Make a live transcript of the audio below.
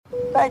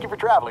Thank you for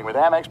traveling with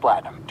Amex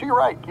Platinum. To your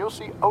right, you'll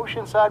see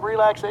oceanside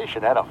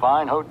relaxation at a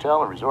fine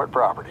hotel and resort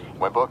property.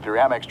 When booked through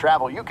Amex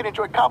Travel, you can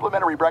enjoy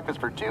complimentary breakfast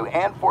for 2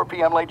 and 4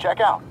 p.m. late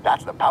checkout.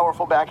 That's the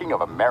powerful backing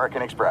of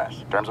American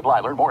Express. Terms apply.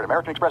 Learn more at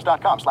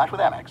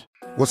americanexpress.com/withAmex.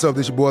 What's up?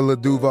 This your boy Lil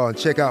Duval, and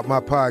check out my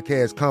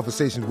podcast,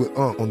 Conversations with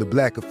Unc, on the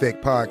Black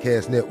Effect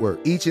Podcast Network.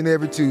 Each and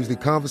every Tuesday,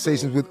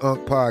 Conversations with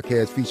Unc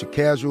podcast feature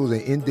casual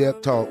and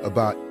in-depth talk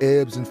about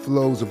ebbs and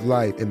flows of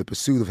life and the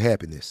pursuit of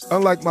happiness.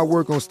 Unlike my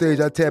work on stage,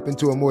 I tap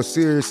into a more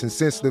serious and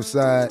sensitive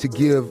side to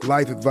give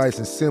life advice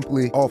and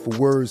simply offer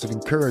words of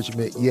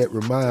encouragement, yet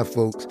remind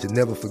folks to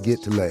never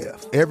forget to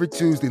laugh. Every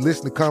Tuesday,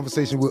 listen to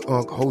Conversations with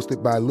Unc,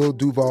 hosted by Lil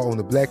Duval on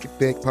the Black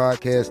Effect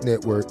Podcast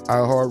Network,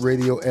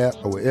 iHeartRadio app,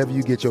 or wherever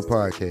you get your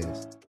podcasts.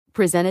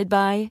 Presented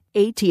by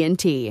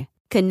AT&T.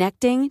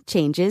 Connecting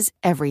changes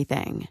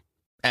everything.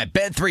 At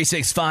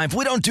Bet365,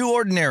 we don't do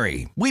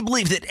ordinary. We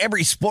believe that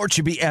every sport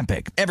should be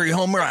epic. Every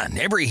home run,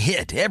 every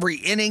hit, every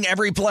inning,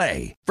 every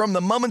play. From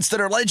the moments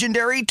that are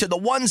legendary to the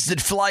ones that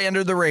fly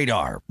under the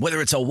radar. Whether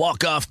it's a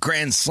walk-off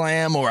grand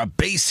slam or a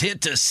base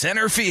hit to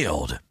center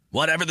field.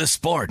 Whatever the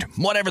sport,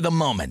 whatever the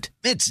moment,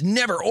 it's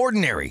never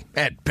ordinary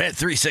at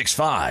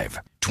Bet365.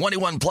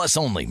 21 plus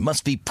only.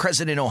 Must be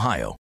present in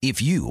Ohio.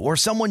 If you or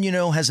someone you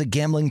know has a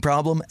gambling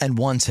problem and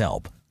wants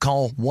help,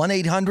 call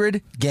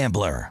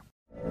 1-800-GAMBLER.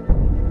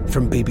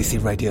 From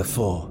BBC Radio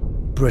 4,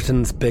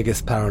 Britain's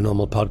biggest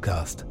paranormal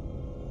podcast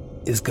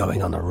is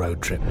going on a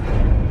road trip.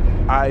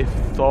 I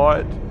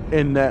thought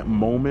in that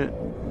moment,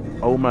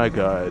 oh my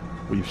God,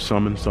 we've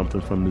summoned something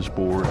from this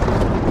board.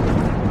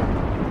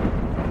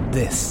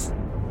 This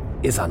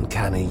is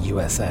Uncanny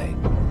USA.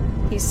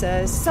 He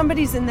says,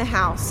 somebody's in the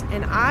house,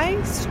 and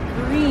I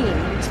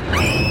screamed.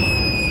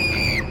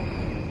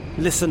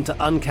 Listen to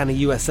Uncanny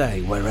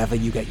USA wherever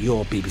you get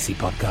your BBC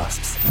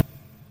podcasts,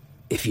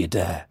 if you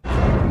dare.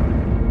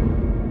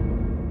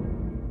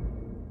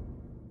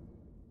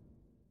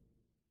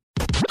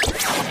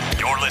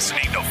 You're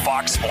listening to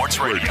Fox Sports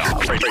Radio.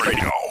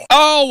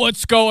 Oh,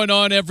 what's going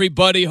on,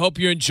 everybody? Hope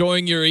you're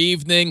enjoying your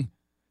evening.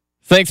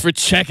 Thanks for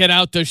checking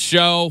out the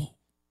show.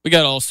 We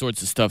got all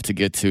sorts of stuff to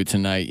get to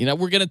tonight. You know,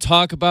 we're going to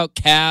talk about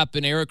Cap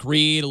and Eric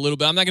Reid a little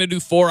bit. I'm not going to do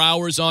 4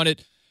 hours on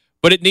it,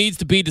 but it needs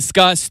to be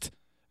discussed.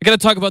 I got to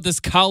talk about this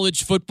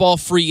college football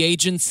free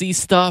agency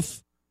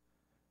stuff.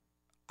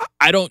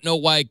 I don't know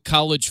why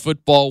college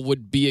football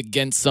would be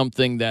against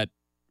something that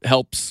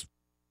helps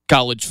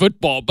college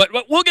football, but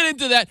we'll get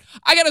into that.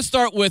 I got to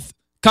start with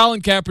Colin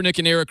Kaepernick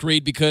and Eric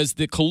Reid because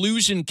the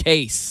collusion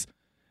case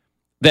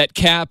that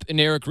Cap and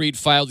Eric Reid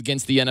filed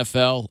against the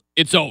NFL,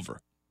 it's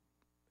over.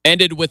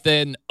 Ended with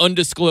an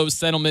undisclosed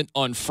settlement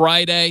on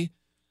Friday.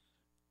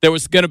 There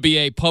was going to be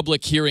a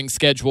public hearing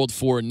scheduled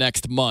for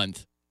next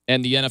month,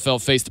 and the NFL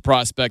faced the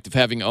prospect of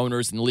having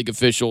owners and league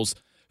officials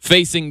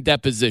facing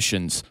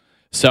depositions.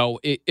 So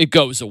it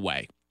goes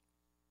away.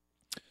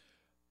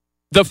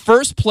 The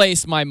first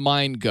place my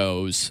mind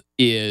goes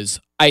is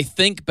I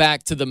think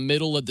back to the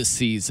middle of the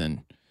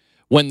season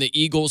when the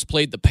Eagles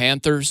played the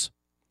Panthers.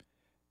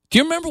 Do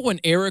you remember when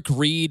Eric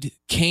Reid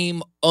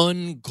came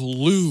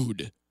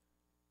unglued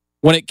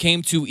when it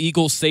came to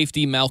Eagles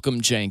safety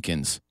Malcolm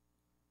Jenkins?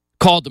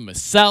 Called him a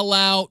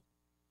sellout,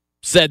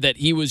 said that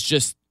he was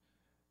just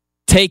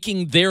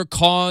taking their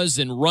cause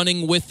and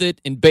running with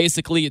it in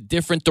basically a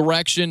different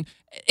direction.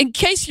 In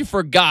case you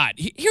forgot,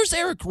 here's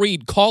Eric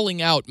Reid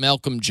calling out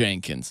Malcolm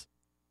Jenkins.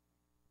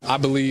 I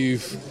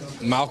believe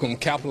Malcolm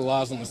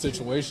capitalized on the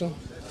situation.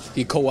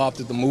 He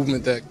co-opted the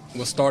movement that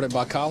was started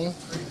by Colin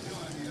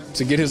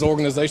to get his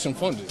organization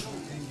funded.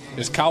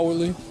 It's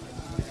cowardly.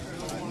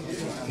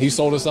 He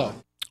sold us out.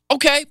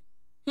 Okay.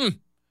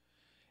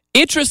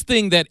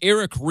 Interesting that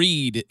Eric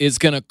Reid is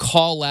going to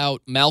call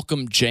out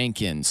Malcolm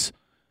Jenkins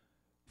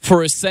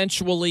for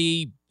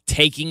essentially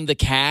taking the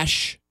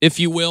cash, if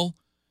you will.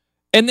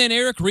 And then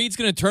Eric Reid's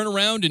going to turn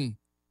around and,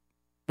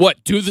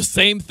 do the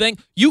same thing?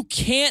 You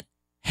can't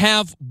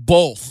have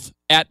both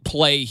at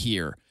play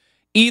here.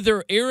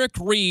 Either Eric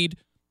Reid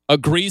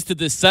agrees to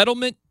this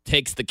settlement,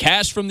 takes the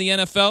cash from the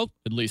NFL,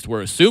 at least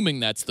we're assuming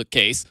that's the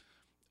case,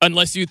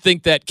 unless you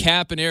think that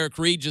Cap and Eric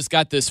Reid just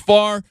got this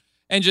far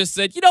and just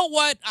said, you know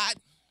what,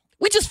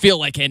 we just feel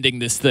like ending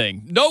this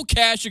thing. No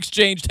cash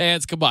exchanged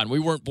hands. Come on, we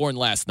weren't born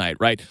last night,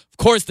 right? Of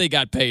course they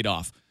got paid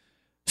off.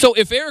 So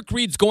if Eric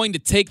Reid's going to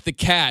take the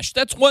cash,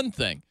 that's one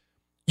thing.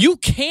 You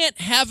can't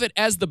have it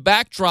as the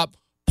backdrop,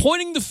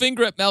 pointing the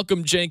finger at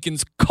Malcolm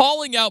Jenkins,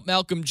 calling out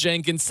Malcolm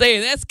Jenkins, saying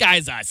this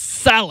guy's a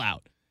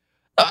sellout.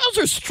 Those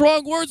are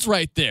strong words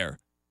right there.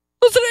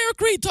 Listen to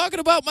Eric Reid talking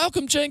about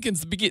Malcolm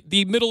Jenkins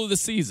the middle of the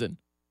season.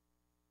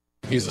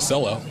 He's a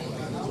sellout.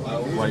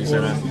 Why do you say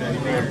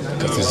that?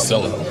 Because he's a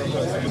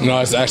sellout. No,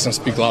 his actions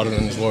speak louder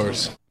than his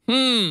words.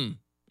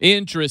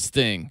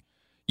 Interesting.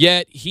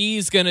 Yet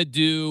he's going to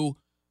do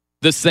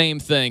the same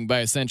thing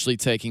by essentially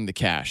taking the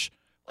cash.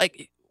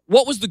 Like,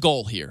 what was the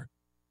goal here?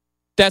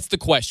 That's the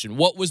question.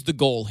 What was the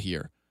goal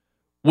here?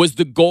 Was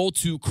the goal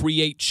to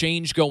create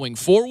change going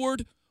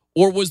forward,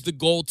 or was the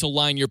goal to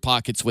line your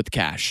pockets with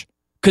cash?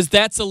 Because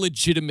that's a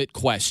legitimate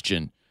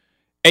question.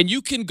 And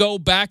you can go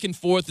back and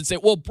forth and say,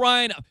 well,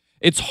 Brian,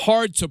 it's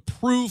hard to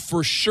prove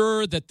for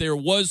sure that there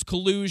was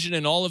collusion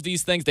and all of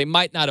these things. They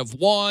might not have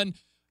won,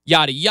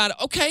 yada,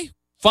 yada. Okay,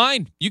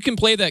 fine. You can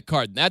play that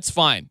card. That's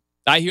fine.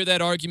 I hear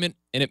that argument,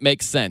 and it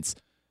makes sense.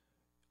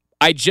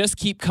 I just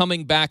keep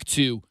coming back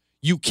to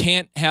you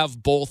can't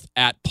have both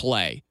at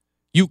play.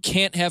 You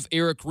can't have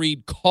Eric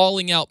Reid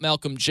calling out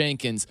Malcolm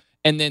Jenkins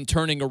and then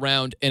turning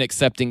around and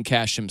accepting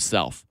cash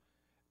himself.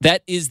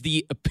 That is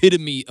the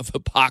epitome of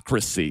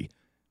hypocrisy.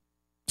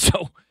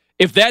 So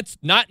if that's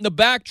not in the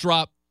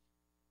backdrop,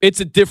 it's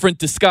a different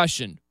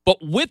discussion. But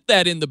with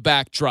that in the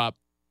backdrop,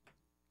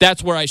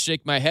 that's where I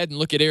shake my head and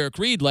look at Eric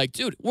Reid like,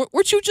 dude,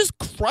 weren't you just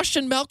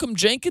crushing Malcolm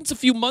Jenkins a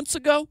few months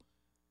ago?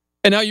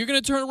 And now you're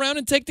going to turn around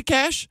and take the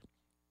cash?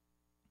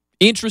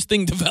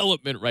 Interesting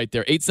development right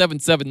there.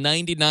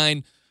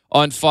 877-99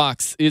 on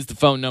Fox is the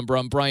phone number.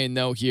 I'm Brian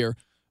Noe here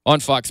on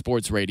Fox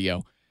Sports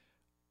Radio.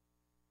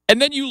 And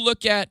then you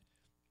look at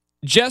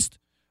just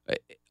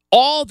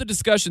all the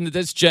discussion that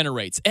this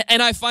generates.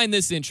 And I find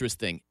this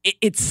interesting.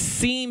 It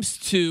seems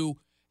to,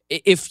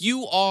 if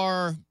you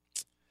are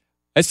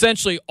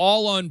essentially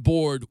all on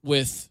board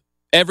with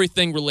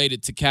everything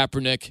related to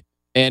Kaepernick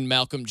and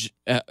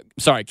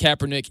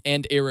Kaepernick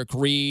and Eric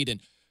Reid,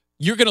 and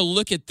you're going to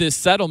look at this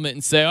settlement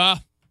and say,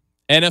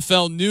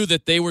 NFL knew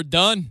that they were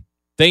done.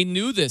 They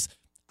knew this.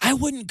 I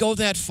wouldn't go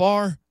that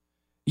far.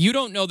 You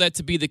don't know that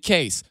to be the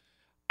case.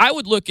 I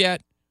would think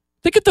at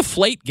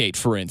Deflategate,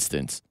 for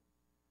instance.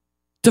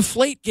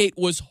 Deflategate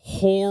was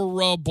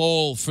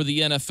horrible for the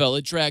NFL.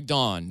 It dragged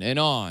on and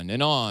on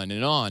and on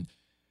and on.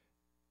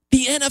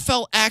 The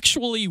NFL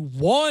actually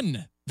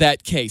won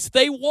that case.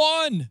 They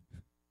won.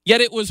 Yet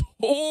it was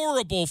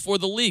horrible for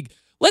the league.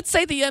 Let's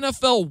say the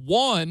NFL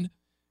won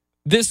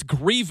this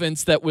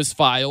grievance that was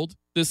filed,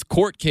 this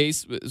court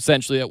case,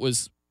 essentially, that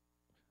was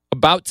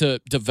about to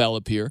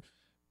develop here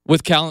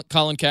with Colin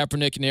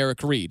Kaepernick and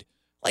Eric Reid.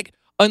 Like,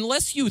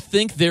 unless you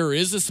think there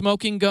is a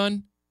smoking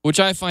gun, which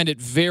I find it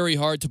very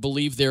hard to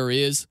believe there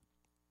is,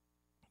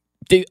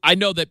 I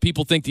know that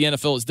people think the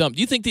NFL is dumb.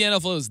 Do you think the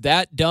NFL is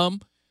that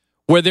dumb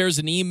where there's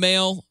an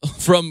email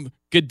from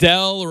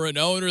Goodell or an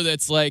owner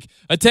that's like,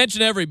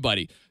 attention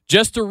everybody,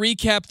 just to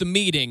recap the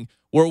meeting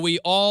where we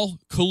all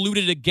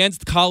colluded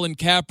against Colin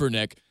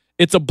Kaepernick.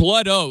 It's a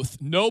blood oath.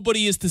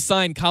 Nobody is to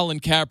sign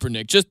Colin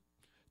Kaepernick. Just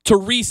to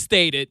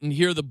restate it and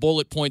hear the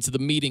bullet points of the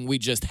meeting we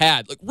just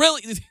had. Like,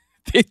 really?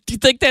 Do you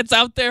think that's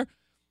out there?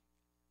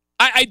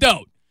 I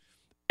don't.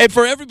 And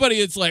for everybody,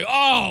 it's like,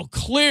 oh,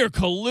 clear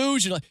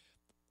collusion. Like,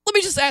 let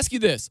me just ask you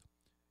this.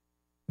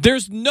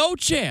 There's no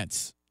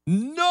chance,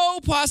 no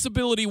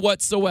possibility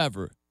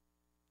whatsoever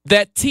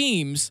that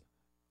teams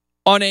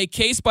on a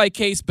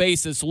case-by-case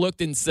basis looked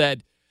and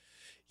said,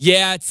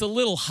 yeah, it's a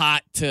little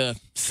hot to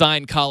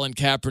sign Colin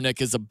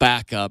Kaepernick as a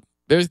backup.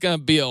 There's going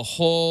to be a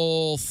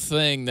whole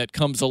thing that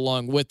comes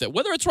along with it.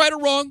 Whether it's right or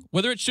wrong,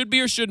 whether it should be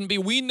or shouldn't be,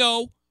 we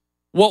know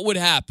what would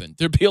happen.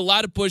 There'd be a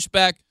lot of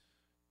pushback.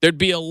 There'd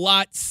be a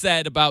lot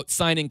said about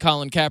signing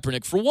Colin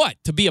Kaepernick. For what?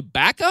 To be a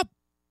backup?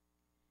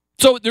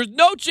 So there's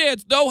no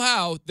chance, no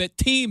how, that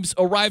teams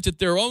arrived at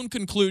their own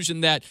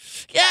conclusion that,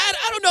 yeah,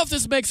 I don't know if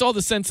this makes all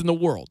the sense in the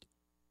world.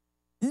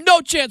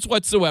 No chance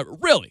whatsoever.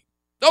 Really?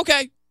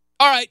 Okay.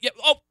 All right. Yeah.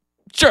 Oh,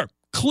 sure.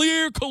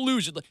 Clear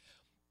collusion.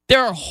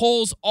 There are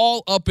holes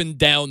all up and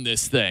down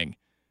this thing.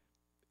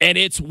 And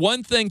it's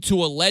one thing to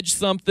allege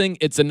something.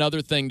 It's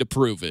another thing to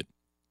prove it.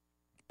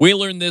 We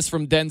learned this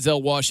from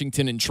Denzel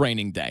Washington in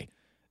Training Day.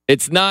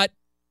 It's not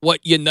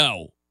what you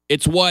know.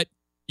 It's what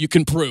you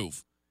can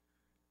prove.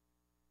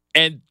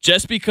 And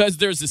just because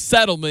there's a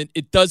settlement,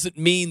 it doesn't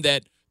mean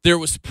that there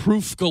was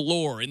proof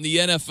galore in the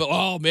NFL.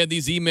 Oh, man,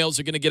 these emails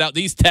are going to get out.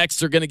 These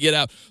texts are going to get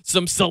out.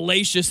 Some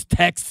salacious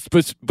texts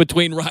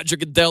between Roger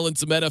Goodell and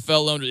some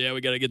NFL owners. Yeah,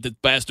 we got to get this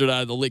bastard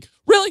out of the league.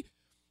 Really?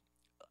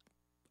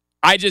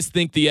 I just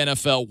think the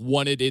NFL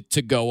wanted it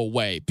to go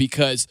away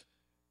because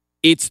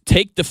it's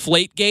take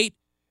Deflategate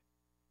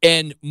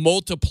and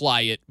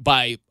multiply it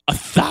by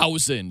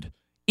 1,000.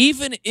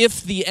 Even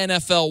if the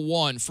NFL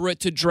won, for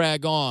it to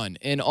drag on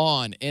and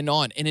on and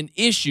on, and an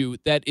issue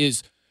that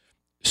is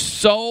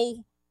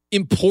so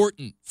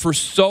important for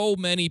so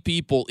many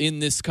people in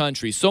this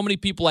country, so many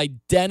people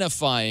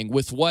identifying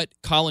with what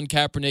Colin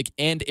Kaepernick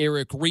and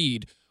Eric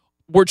Reid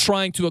were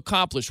trying to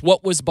accomplish,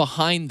 what was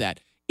behind that.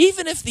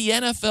 Even if the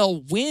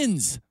NFL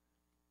wins,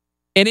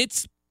 and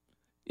it's,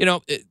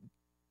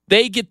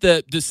 they get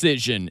the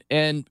decision,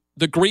 and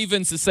the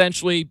grievance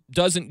essentially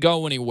doesn't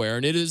go anywhere,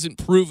 and it isn't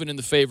proven in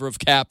the favor of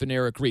Cap and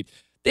Eric Reid,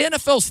 the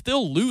NFL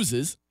still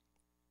loses.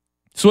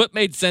 So it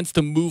made sense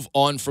to move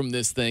on from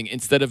this thing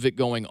instead of it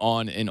going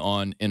on and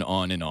on and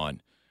on and on.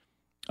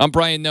 I'm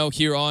Brian Noe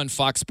here on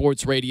Fox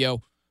Sports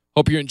Radio.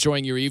 Hope you're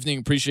enjoying your evening.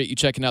 Appreciate you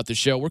checking out the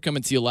show. We're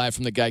coming to you live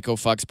from the Geico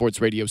Fox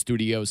Sports Radio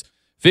studios.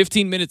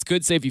 15 minutes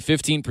could save you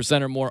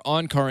 15% or more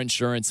on car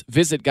insurance.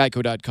 Visit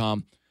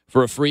geico.com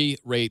for a free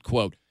rate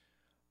quote.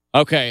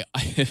 Okay,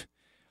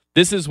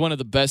 this is one of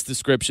the best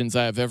descriptions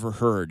I have ever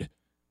heard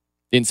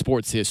in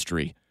sports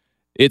history.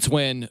 It's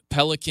when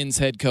Pelicans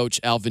head coach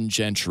Alvin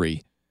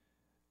Gentry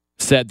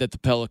said that the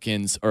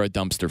Pelicans are a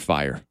dumpster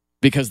fire,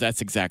 because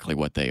that's exactly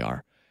what they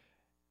are.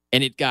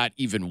 And it got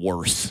even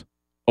worse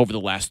over the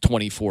last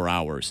 24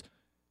 hours.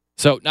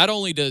 So not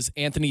only does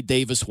Anthony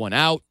Davis want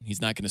out,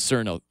 he's not going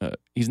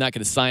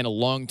to sign a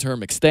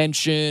long-term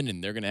extension,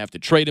 and they're going to have to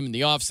trade him in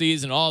the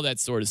offseason, all that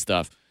sort of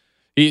stuff.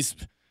 He's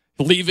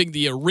leaving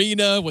the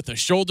arena with a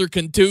shoulder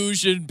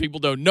contusion. People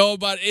don't know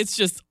about it. It's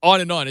just on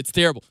and on. It's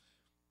terrible.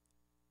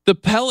 The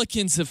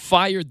Pelicans have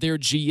fired their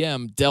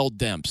GM, Dell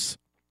Demps.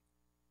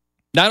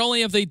 Not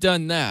only have they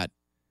done that,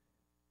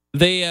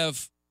 they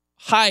have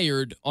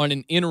hired on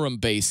an interim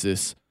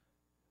basis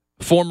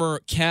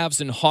former Cavs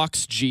and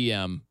Hawks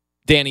GM,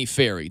 Danny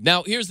Ferry.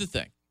 Now, here's the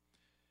thing.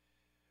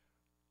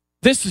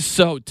 This is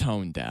so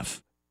tone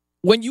deaf.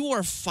 When you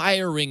are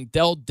firing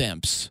Dell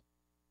Demps,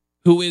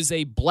 who is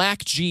a black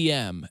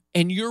GM,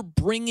 and you're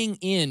bringing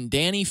in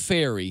Danny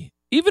Ferry,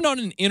 even on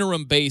an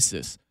interim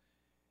basis,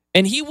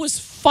 and he was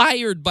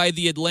fired by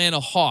the Atlanta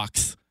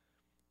Hawks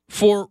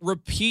for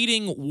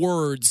repeating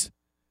words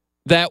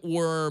that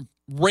were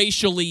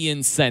racially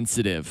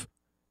insensitive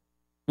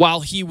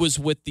while he was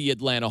with the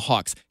Atlanta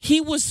Hawks.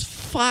 He was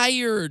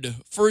fired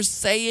for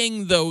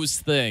saying those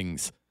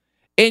things.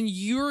 And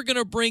you're going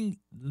to bring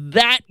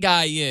that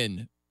guy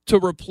in to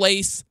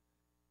replace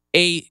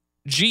a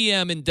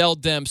GM in Dell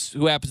Demps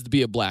who happens to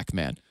be a black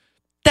man.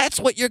 That's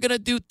what you're going to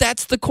do.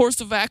 That's the course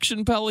of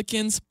action,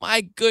 Pelicans.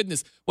 My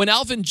goodness. When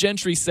Alvin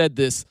Gentry said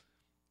this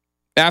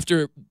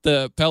after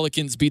the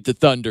Pelicans beat the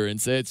Thunder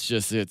and said,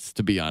 it's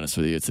to be honest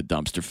with you, it's a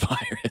dumpster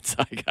fire.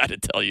 I got to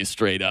tell you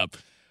straight up.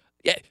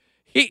 Yeah,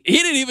 he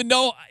didn't even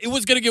know it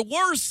was going to get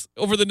worse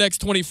over the next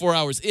 24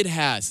 hours. It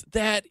has.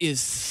 That is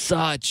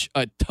such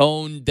a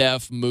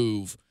tone-deaf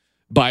move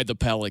by the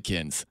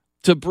Pelicans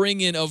to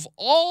bring in, of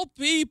all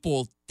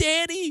people,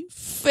 Danny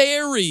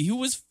Ferry, who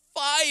was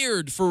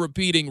fired for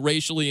repeating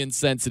racially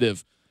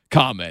insensitive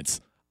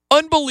comments.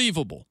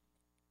 Unbelievable.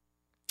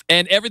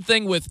 And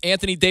everything with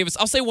Anthony Davis.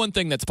 I'll say one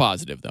thing that's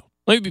positive, though.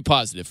 Let me be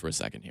positive for a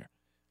second here.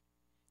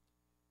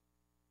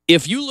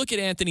 If you look at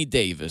Anthony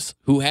Davis,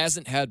 who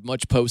hasn't had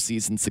much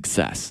postseason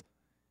success,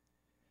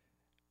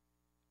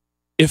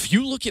 if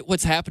you look at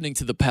what's happening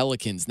to the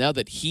Pelicans now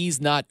that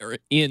he's not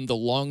in the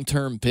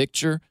long-term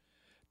picture,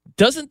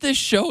 doesn't this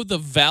show the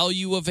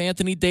value of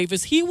Anthony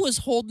Davis? He was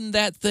holding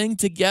that thing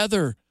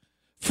together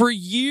for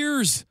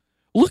years.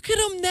 Look at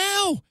him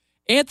now.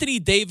 Anthony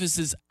Davis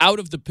is out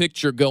of the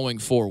picture going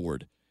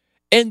forward.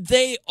 And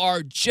they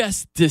are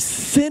just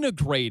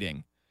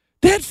disintegrating.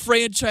 That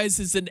franchise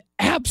is an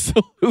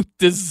absolute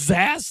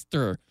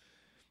disaster.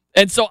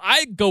 And so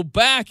I go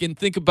back and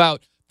think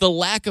about the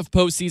lack of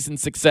postseason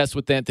success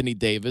with Anthony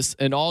Davis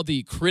and all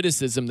the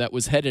criticism that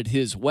was headed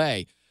his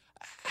way.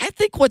 I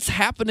think what's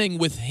happening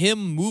with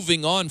him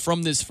moving on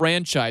from this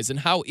franchise and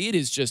how it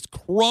is just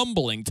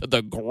crumbling to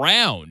the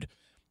ground,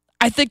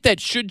 I think that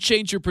should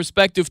change your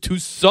perspective to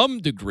some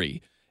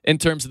degree in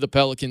terms of the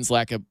Pelicans'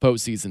 lack of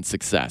postseason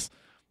success.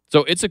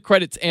 So it's a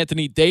credit to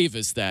Anthony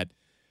Davis that,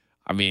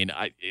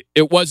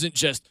 it wasn't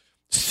just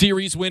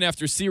series win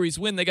after series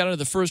win. They got out of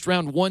the first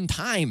round one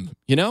time,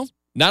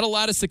 Not a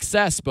lot of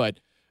success, but,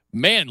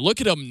 man,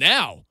 look at him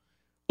now.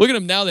 Look at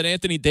him now that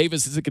Anthony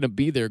Davis isn't going to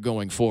be there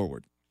going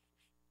forward.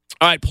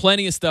 All right,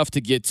 plenty of stuff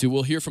to get to.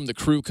 We'll hear from the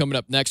crew coming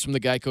up next from the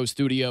Geico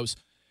Studios.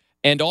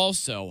 And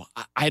also,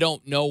 I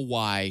don't know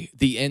why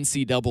the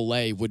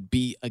NCAA would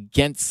be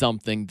against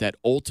something that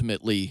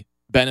ultimately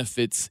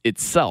benefits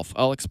itself.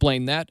 I'll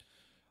explain that.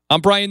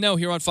 I'm Brian Noe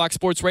here on Fox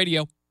Sports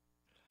Radio.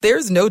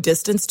 There's no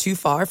distance too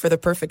far for the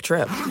perfect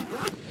trip.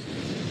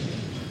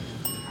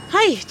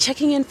 Hi,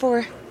 checking in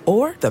for...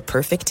 Or the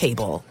perfect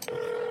table.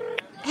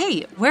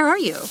 Hey, where are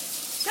you?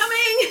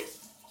 Coming!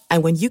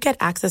 And when you get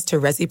access to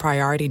Resi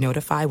Priority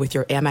Notify with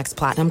your Amex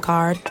Platinum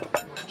card...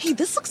 Hey,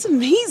 this looks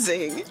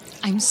amazing.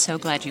 I'm so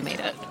glad you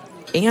made it.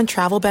 And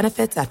travel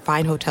benefits at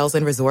fine hotels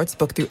and resorts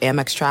booked through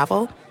Amex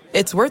Travel,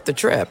 it's worth the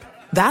trip.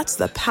 That's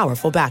the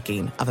powerful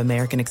backing of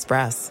American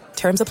Express.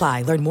 Terms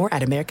apply. Learn more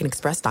at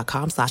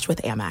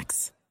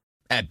americanexpress.com/withAmex.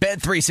 At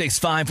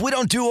Bet365, we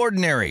don't do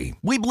ordinary.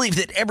 We believe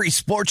that every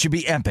sport should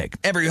be epic.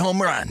 Every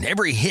home run,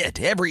 every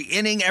hit, every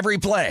inning, every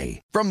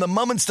play. From the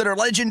moments that are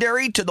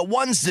legendary to the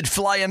ones that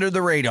fly under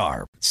the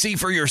radar. See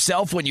for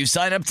yourself when you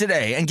sign up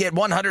today and get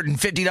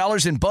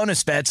 $150 in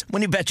bonus bets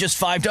when you bet just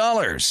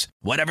 $5.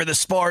 Whatever the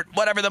sport,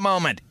 whatever the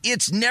moment,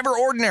 it's never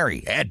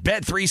ordinary at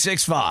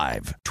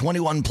Bet365.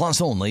 21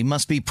 plus only.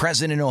 Must be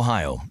present in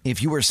Ohio.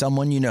 If you or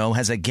someone you know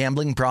has a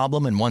gambling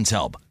problem and wants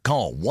help,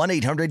 call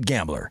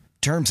 1-800-GAMBLER.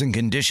 Terms and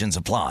conditions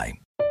apply.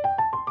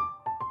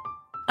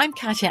 I'm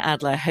Katya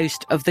Adler,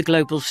 host of The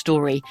Global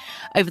Story.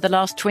 Over the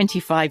last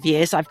 25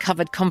 years, I've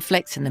covered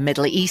conflicts in the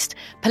Middle East,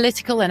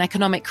 political and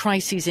economic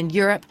crises in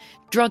Europe,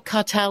 drug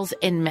cartels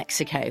in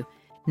Mexico.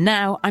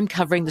 Now I'm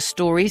covering the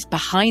stories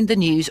behind the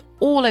news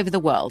all over the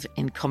world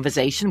in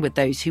conversation with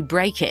those who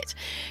break it.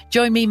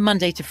 Join me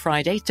Monday to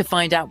Friday to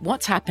find out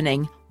what's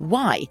happening,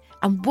 why,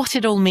 and what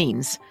it all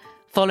means.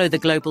 Follow The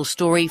Global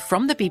Story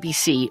from the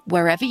BBC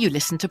wherever you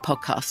listen to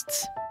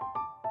podcasts.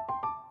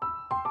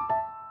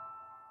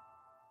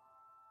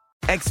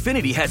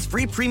 Xfinity has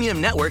free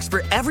premium networks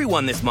for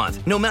everyone this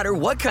month, no matter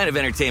what kind of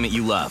entertainment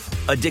you love.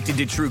 Addicted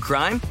to true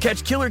crime?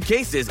 Catch killer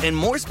cases and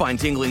more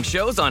spine-tingling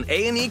shows on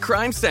A&E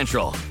Crime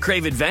Central.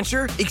 Crave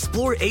adventure?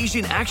 Explore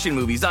Asian action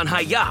movies on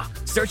Hi-Ya.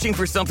 Searching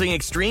for something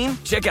extreme?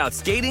 Check out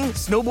skating,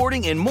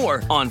 snowboarding, and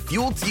more on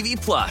Fuel TV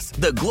Plus,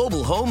 the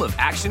global home of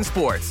action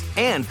sports.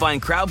 And find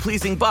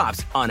crowd-pleasing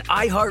bops on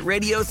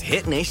iHeartRadio's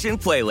Hit Nation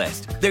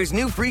playlist. There's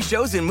new free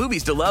shows and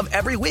movies to love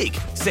every week.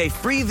 Say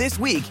free this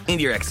week in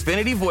your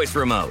Xfinity voice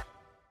remote.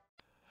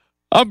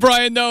 I'm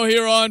Brian Noe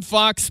here on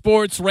Fox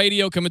Sports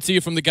Radio, coming to you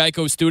from the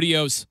Geico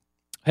Studios.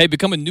 Hey,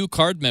 become a new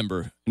card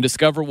member, and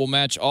Discover will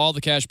match all the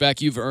cash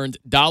back you've earned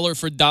dollar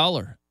for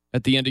dollar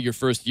at the end of your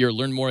first year.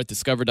 Learn more at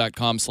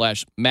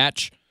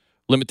discover.com/match.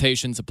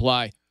 Limitations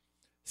apply.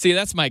 See,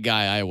 that's my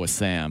guy, Iowa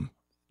Sam.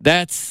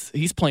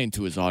 He's playing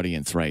to his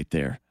audience right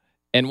there.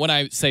 And when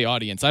I say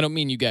audience, I don't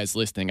mean you guys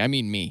listening. I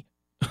mean me.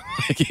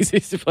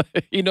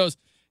 He knows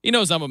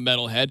I'm a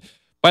metalhead.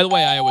 By the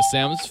way, Iowa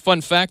Sam, it's a fun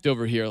fact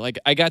over here. Like,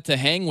 I got to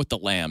hang with the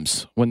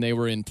Lambs when they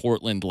were in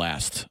Portland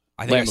last.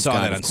 I think I saw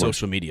that on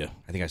social media.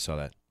 I think I saw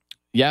that.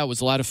 Yeah, it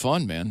was a lot of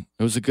fun, man.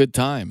 It was a good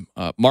time.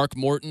 Mark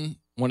Morton,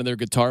 one of their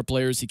guitar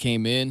players, he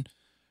came in,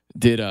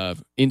 did a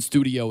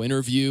in-studio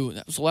interview.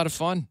 That was a lot of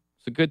fun.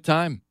 It's a good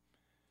time.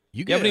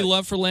 You have any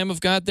love for Lamb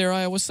of God there,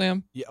 Iowa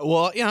Sam? Yeah,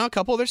 well, a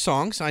couple of their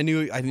songs. I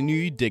knew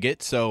you'd dig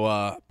it,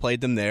 so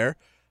played them there.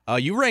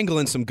 You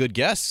wrangling some good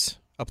guests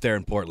up there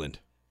in Portland.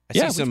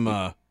 I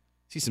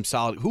see some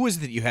solid. Who was it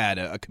that you had?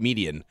 A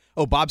comedian.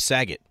 Oh, Bob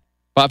Saget.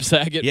 Bob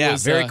Saget. Yeah,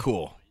 was, very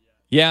cool.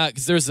 Yeah,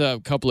 because there's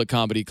a couple of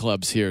comedy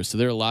clubs here, so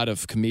there are a lot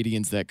of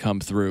comedians that come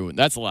through, and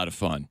that's a lot of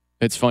fun.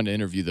 It's fun to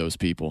interview those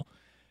people.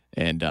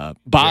 And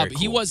Bob, cool.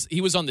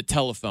 he was on the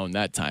telephone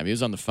that time. He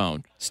was on the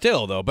phone.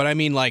 Still though, but I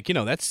mean,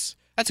 that's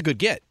a good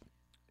get.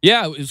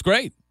 Yeah, it was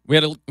great. We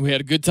had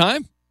a good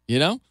time.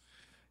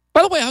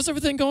 By the way, how's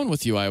everything going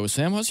with you, Iowa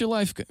Sam? How's your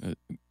life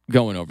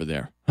going over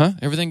there? Huh?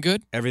 Everything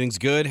good? Everything's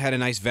good. Had a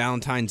nice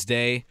Valentine's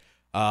Day.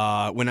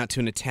 Went out to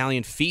an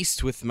Italian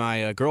feast with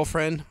my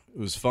girlfriend. It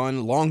was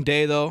fun. Long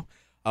day, though.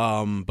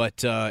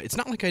 But it's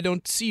not like I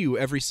don't see you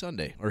every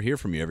Sunday or hear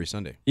from you every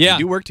Sunday. Yeah.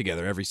 We do work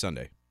together every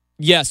Sunday.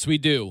 Yes, we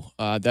do.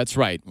 That's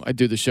right. I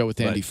do the show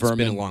with Andy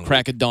Furman,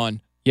 Crack of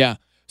Dawn. Yeah.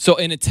 So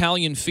an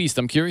Italian feast.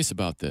 I'm curious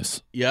about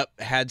this.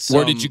 Yep. Had some.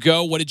 Where did you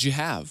go? What did you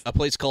have? A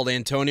place called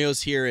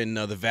Antonio's here in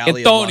the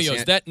Valley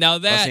Antonio's. of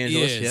Los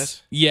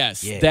Angeles.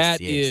 Yes. That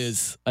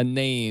is a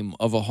name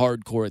of a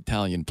hardcore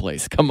Italian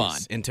place. Come on.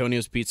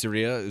 Antonio's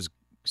Pizzeria is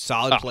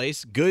solid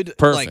place. Good.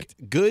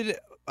 Perfect. Good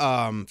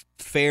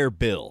fair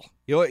bill.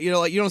 You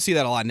don't see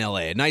that a lot in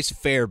LA. A nice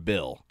fair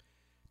bill.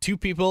 2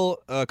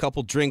 people, a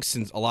couple drinks,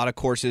 and a lot of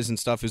courses and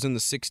stuff. It was in the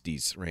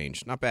 60s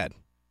range. Not bad.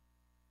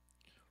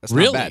 That's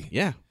really? Not bad.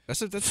 Yeah.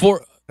 That's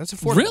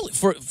affordable. Really?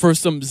 For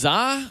some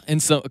za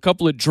and a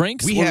couple of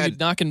drinks? What were you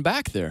knocking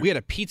back there? We had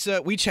a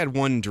pizza. We each had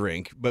 1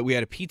 drink, but we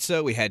had a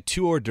pizza. We had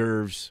 2 hors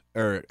d'oeuvres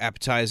or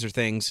appetizer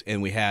things,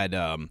 and we had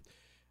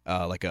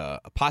like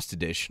a pasta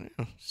dish.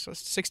 So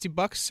 $60,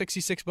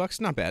 $66.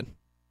 Not bad.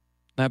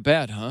 Not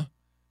bad, huh?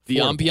 The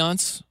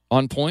ambiance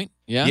on point?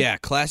 Yeah? Yeah,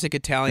 classic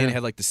Italian. It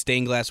had like the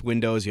stained glass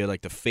windows. You had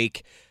like the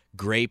fake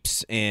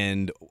grapes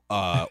and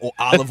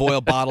olive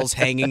oil bottles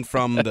hanging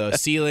from the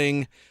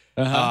ceiling.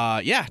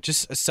 Yeah,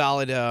 just a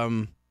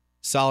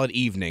solid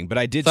evening. But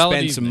I did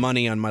spend some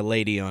money on my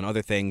lady on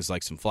other things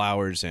like some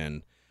flowers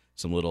and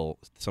some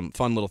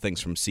fun little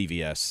things from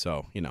CVS.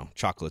 So,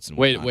 chocolates and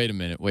whatnot. Wait a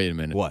minute.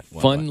 What?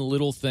 Fun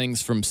little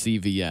things from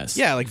CVS.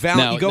 Yeah, like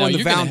you go in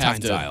the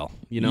Valentine's aisle,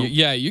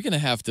 Yeah, you're going to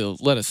have to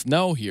let us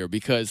know here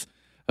because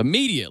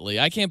immediately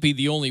I can't be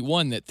the only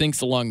one that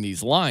thinks along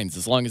these lines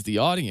as long as the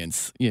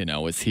audience,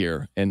 is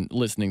here and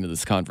listening to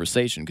this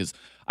conversation. Because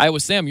Iowa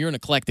Sam, you're an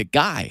eclectic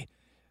guy.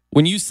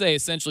 When you say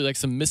essentially like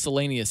some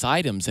miscellaneous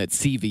items at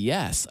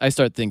CVS, I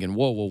start thinking,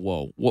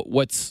 whoa.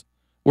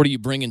 What are you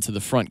bringing to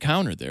the front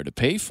counter there to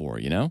pay for,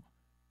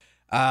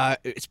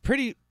 It's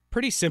pretty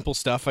simple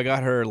stuff. I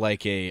got her I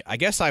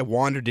guess I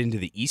wandered into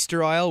the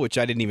Easter aisle, which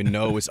I didn't even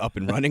know was up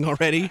and running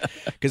already,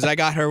 because I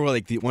got her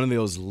one of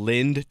those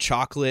Lind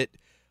chocolate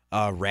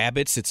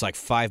rabbits. It's like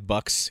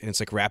 $5, and it's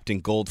like wrapped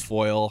in gold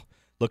foil.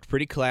 Looked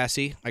pretty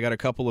classy. I got a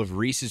couple of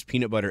Reese's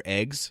peanut butter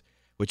eggs,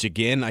 which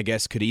again, I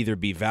guess could either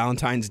be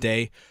Valentine's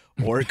Day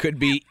or it could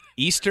be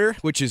Easter,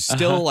 which is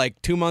still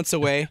like 2 months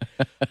away.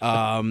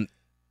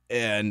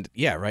 And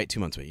yeah, right, 2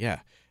 months away, yeah.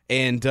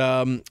 And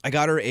I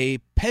got her a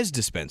Pez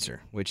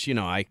dispenser, which, I'm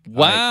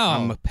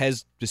a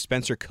Pez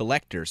dispenser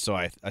collector, so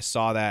I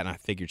saw that and I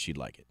figured she'd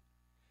like it.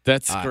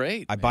 That's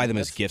great. I buy them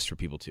as gifts for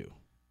people too.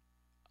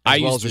 As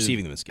well as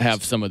receiving them as gifts.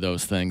 Have some of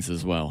those things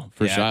as well.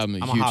 For sure, I'm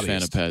a huge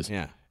fan of Pez.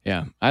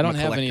 Yeah. I don't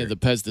have any of the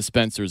Pez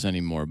dispensers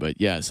anymore, but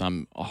yes,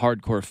 I'm a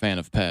hardcore fan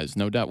of Pez,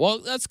 no doubt. Well,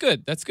 that's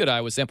good. That's good,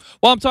 Iowa Sam.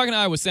 Well, I'm talking to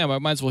Iowa Sam. I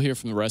might as well hear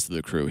from the rest of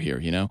the crew here,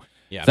 Yeah,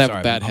 I'm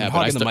sorry. I'm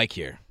hogging the mic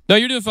here. No,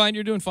 you're doing fine.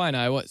 You're doing fine,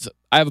 Iowa.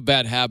 I have a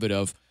bad habit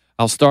of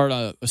I'll start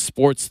a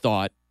sports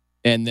thought,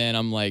 and then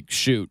I'm like,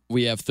 shoot,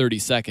 we have 30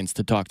 seconds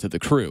to talk to the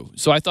crew.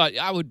 So I thought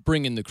I would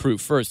bring in the crew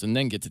first and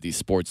then get to these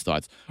sports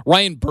thoughts.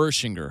 Ryan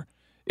Bershinger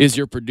is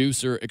your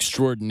producer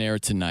extraordinaire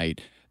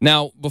tonight.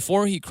 Now,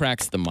 before he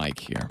cracks the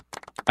mic here,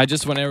 I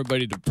just want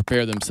everybody to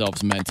prepare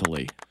themselves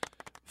mentally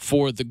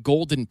for the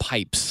golden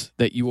pipes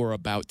that you are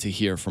about to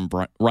hear from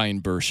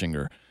Ryan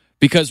Bershinger.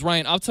 Because,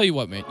 Ryan, I'll tell you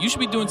what, man, you should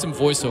be doing some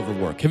voiceover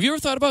work. Have you ever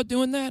thought about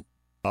doing that?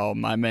 Oh,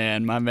 my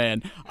man.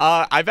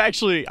 I've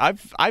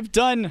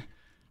done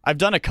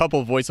a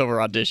couple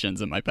voiceover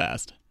auditions in my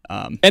past.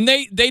 And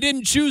they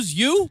didn't choose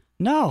you?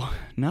 No,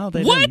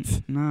 they what?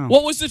 didn't. No.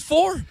 What was it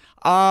for?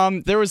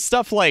 There was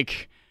stuff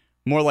like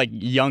more like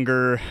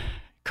younger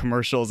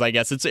commercials, I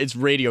guess. It's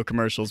radio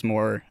commercials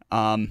more.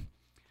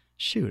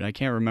 Shoot, I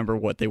can't remember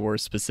what they were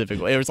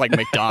specifically. It was like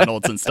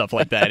McDonald's and stuff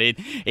like that.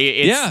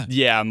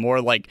 It's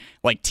more like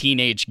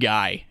teenage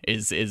guy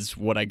is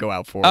what I go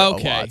out for a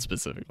lot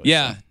specifically.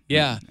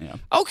 Yeah.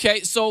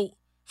 Okay, so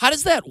how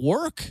does that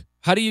work?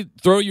 How do you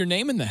throw your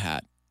name in the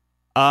hat?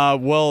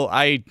 Well,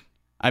 I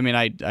have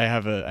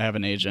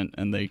an agent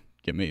and they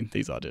give me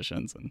these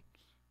auditions and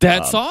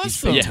that's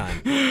awesome.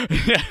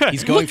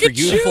 He's going for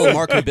youthful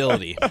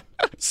marketability.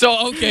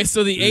 So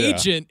the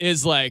agent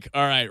is like,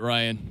 all right,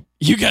 Ryan,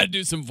 you got to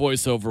do some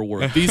voiceover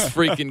work. These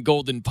freaking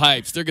golden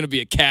pipes, they're going to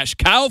be a cash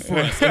cow for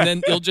us. And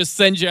then he'll just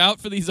send you out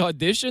for these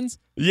auditions?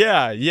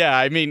 Yeah.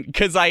 I mean,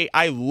 because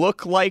I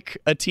look like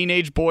a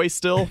teenage boy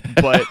still,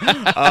 but so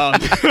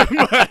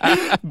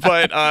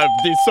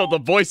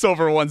the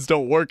voiceover ones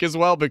don't work as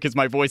well because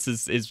my voice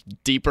is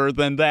deeper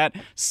than that.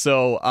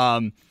 So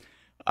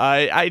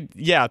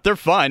they're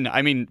fun.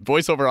 I mean,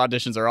 voiceover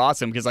auditions are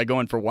awesome because I go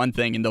in for one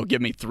thing and they'll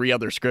give me 3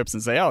 other scripts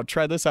and say, "Oh,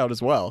 try this out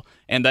as well,"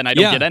 and then I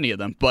don't get any of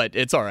them. But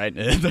it's all right.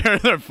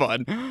 they're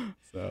fun.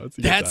 So it's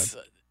a good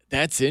time.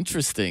 That's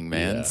interesting,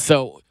 man. Yeah.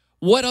 So,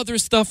 what other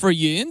stuff are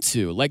you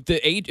into? Like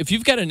if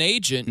you've got an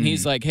agent and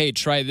he's like, "Hey,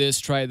 try this,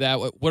 try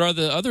that." What are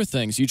the other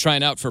things? You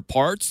trying out for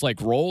parts like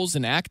roles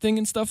and acting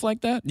and stuff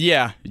like that?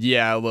 Yeah,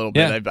 a little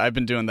bit. Yeah. I've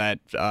been doing that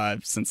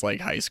since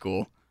like high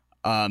school.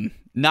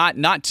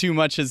 Not too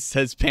much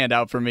has panned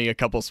out for me. A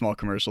couple small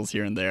commercials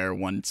here and there,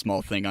 one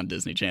small thing on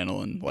Disney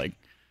Channel, and like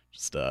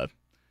just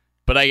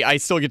but I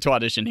still get to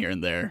audition here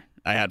and there.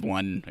 I had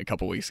one a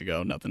couple weeks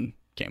ago. Nothing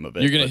came of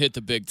it. You're gonna hit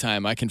the big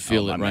time. I can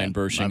feel it, Ryan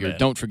Bershinger.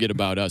 Don't forget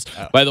about us.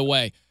 By the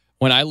way,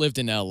 when I lived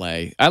in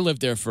L.A., I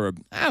lived there for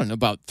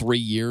about 3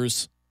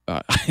 years.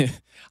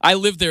 I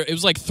lived there. It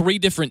was like 3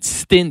 different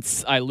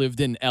stints I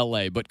lived in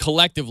L.A., but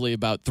collectively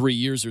about 3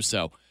 years or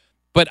so.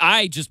 But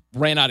I just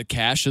ran out of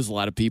cash, as a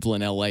lot of people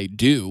in L.A.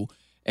 do.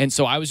 And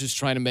so I was just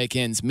trying to make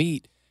ends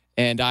meet.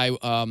 And I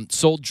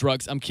sold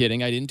drugs. I'm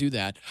kidding. I didn't do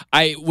that.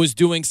 I was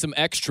doing some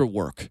extra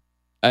work.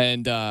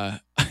 And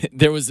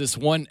there was this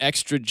one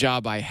extra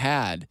job I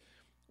had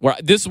where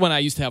this one I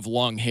used to have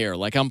long hair.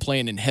 Like I'm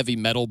playing in heavy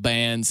metal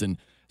bands. And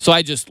so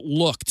I just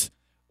looked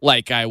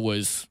like I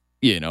was,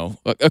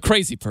 a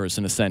crazy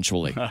person,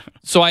 essentially.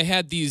 So I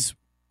had these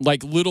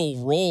like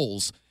little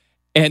roles.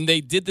 And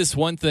they did this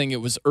one thing.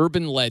 It was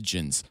Urban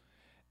Legends.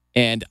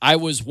 And I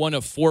was one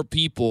of 4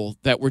 people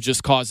that were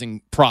just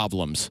causing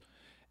problems.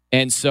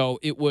 And so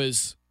it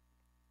was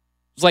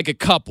like a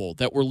couple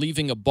that were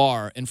leaving a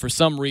bar. And for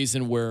some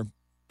reason, we're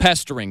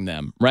pestering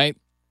them, right?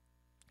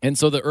 And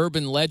so the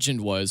urban legend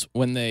was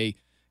when they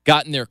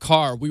got in their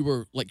car, we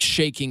were like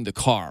shaking the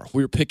car.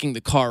 We were picking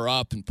the car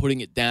up and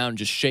putting it down,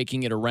 just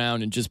shaking it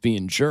around and just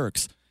being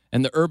jerks.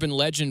 And the urban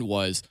legend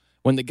was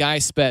when the guy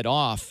sped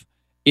off,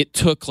 it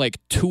took like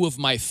 2 of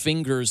my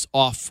fingers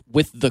off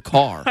with the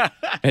car.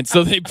 And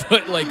so they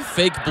put like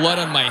fake blood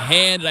on my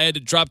hand. I had to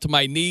drop to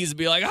my knees and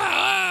be like, oh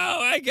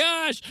my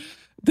gosh.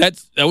 That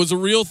was a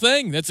real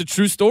thing. That's a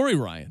true story,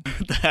 Ryan.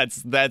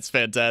 That's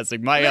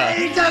fantastic. My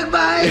He took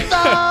my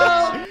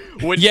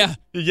soul.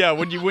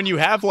 when you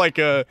have like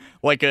a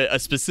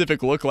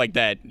specific look like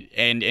that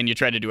and you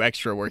try to do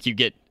extra work, you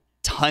get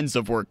tons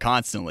of work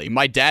constantly.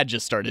 My dad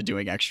just started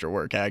doing extra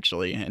work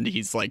actually, and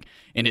he's like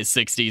in his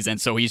 60s,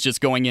 and so he's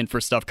just going in for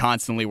stuff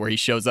constantly where he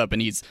shows up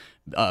and he's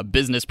a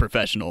business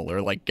professional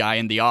or like guy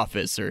in the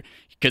office, or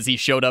because he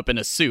showed up in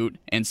a suit,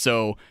 and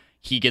so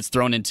he gets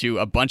thrown into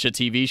a bunch of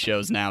TV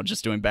shows now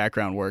just doing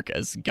background work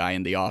as guy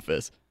in the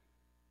office.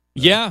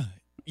 Yeah,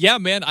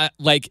 man.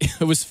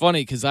 It was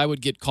funny because I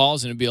would get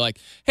calls and it'd be like,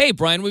 "Hey,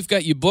 Brian, we've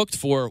got you booked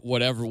for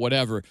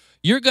whatever.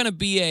 You're gonna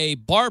be a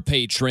bar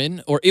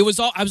patron," or I was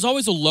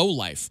always a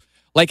lowlife.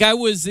 Like I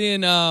was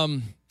in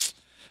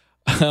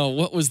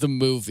what was the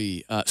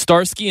movie?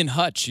 Starsky and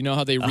Hutch. You know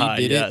how they redid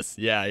it? Yes,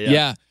 yeah.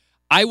 Yeah,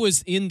 I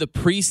was in the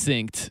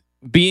precinct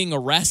being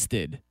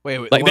arrested.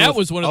 Wait, like that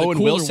was one of the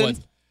cooler Wilson?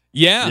 ones.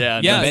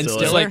 Yeah. Ben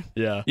Stiller.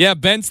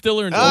 Ben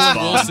Stiller and Owen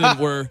Wilson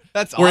were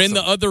awesome. in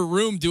the other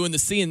room doing the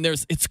scene.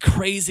 It's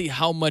crazy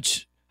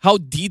how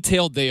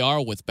detailed they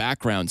are with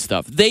background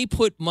stuff. They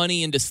put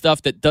money into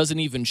stuff that doesn't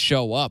even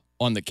show up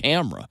on the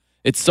camera.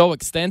 It's so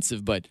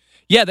extensive, but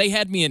yeah, they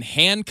had me in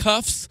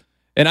handcuffs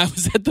and I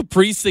was at the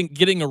precinct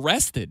getting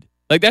arrested.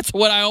 Like that's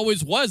what I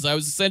always was. I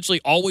was essentially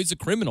always a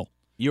criminal.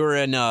 You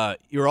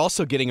were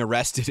also getting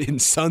arrested in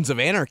Sons of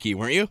Anarchy,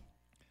 weren't you?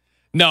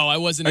 No, I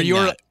wasn't.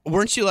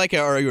 Weren't you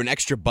or are you an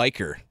extra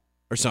biker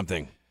or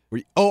something?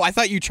 I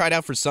thought you tried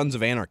out for Sons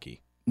of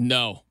Anarchy.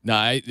 No,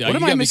 you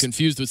got me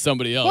confused with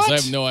somebody else. What? I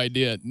have no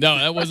idea. No,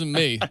 that wasn't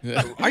me.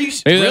 Are you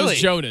Maybe really? That was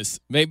Jonas.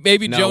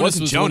 Maybe No, it Jonas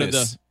wasn't was Jonas. one of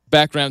the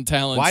background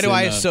talents. Why do in,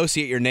 I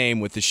associate your name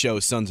with the show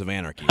Sons of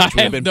Anarchy? I Which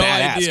would have have been no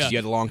badass idea. because you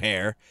had long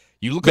hair.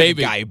 You look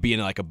Maybe. like a guy being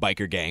like a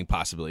biker gang,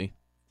 possibly.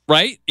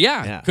 Right?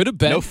 Yeah. Could have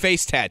been. No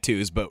face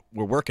tattoos, but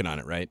we're working on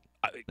it, right?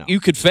 No. You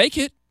could fake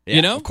it. Yeah,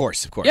 you know? Of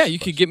course. Yeah, you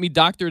could get me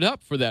doctored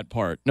up for that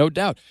part. No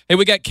doubt. Hey,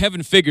 we got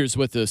Kevin Figures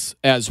with us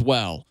as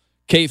well.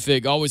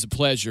 K-Fig, always a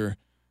pleasure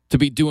to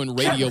be doing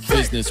radio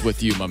business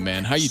with you, my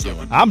man. How you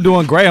doing? I'm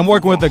doing great. I'm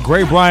working with the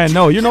great Brian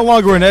Noe. You're no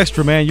longer an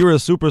extra, man. You're a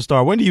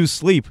superstar. When do you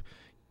sleep?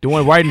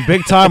 Writing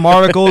big-time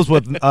articles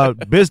with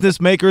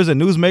business makers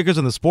and newsmakers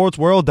in the sports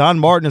world, Don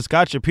Martin and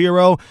Scott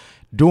Shapiro,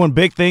 doing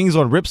big things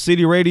on Rip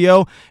City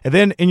Radio. And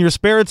then in your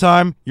spare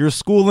time, you're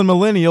schooling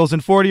millennials in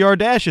 40-yard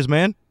dashes,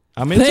 man.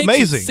 I mean, it's Thank you.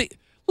 amazing. See,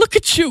 look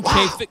at you,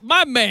 K-Fig.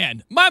 My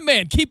man,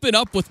 keeping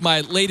up with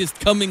my latest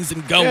comings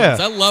and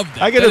goings. I love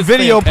that. I get That a is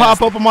video fantastic.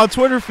 pop up on my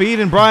Twitter feed,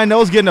 and Brian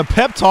Noe's getting a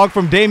pep talk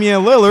from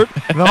Damian Lillard,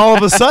 and then all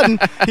of a sudden,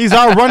 he's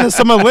out running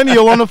some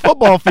millennial on the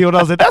football field. I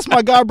was like, that's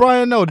my guy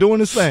Brian Noe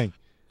doing his thing.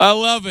 I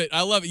love it.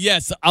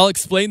 Yes, I'll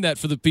explain that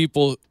for the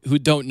people who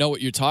don't know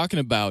what you're talking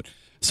about.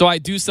 So I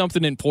do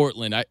something in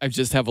Portland. I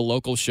just have a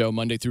local show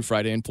Monday through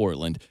Friday in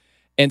Portland.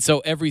 And so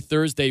every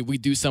Thursday, we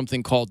do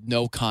something called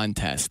No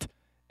Contest.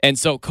 And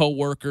so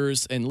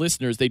coworkers and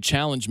listeners, they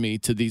challenge me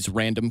to these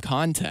random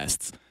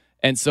contests.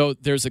 And so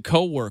there's a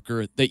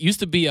coworker that used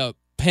to be a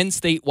Penn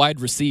State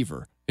wide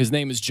receiver. His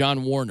name is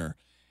John Warner.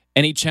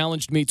 And he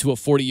challenged me to a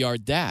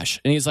 40-yard dash.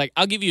 And he's like,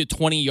 I'll give you a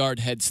 20-yard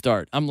head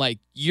start. I'm like,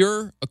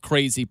 you're a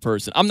crazy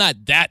person. I'm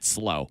not that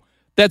slow.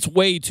 That's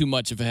way too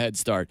much of a head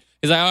start.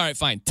 He's like, all right,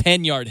 fine,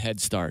 10-yard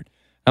head start.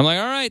 I'm like,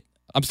 all right,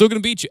 I'm still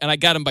going to beat you. And I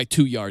got him by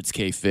 2 yards,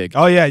 K-Fig.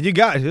 Oh, yeah, you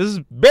got it. This is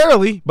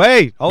barely, but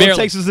hey, all it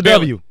takes is the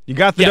W. You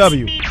got the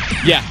W.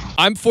 Yeah,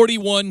 I'm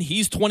 41.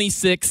 He's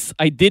 26.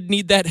 I did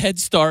need that head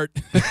start,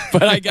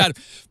 but I got it.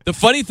 The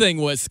funny thing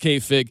was,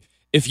 K-Fig,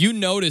 if you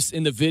notice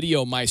in the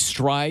video, my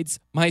strides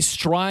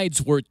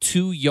were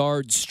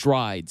 2-yard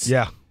strides.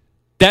 Yeah.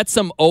 That's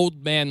some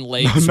old man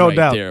legs No right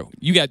doubt. there.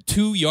 You got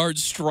 2-yard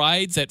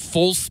strides at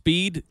full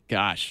speed.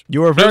 Gosh.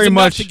 You were It was very enough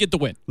much to get the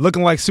win.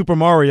 looking like Super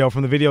Mario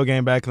from the video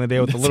game back in the day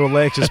with the little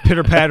legs just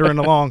pitter-pattering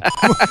along,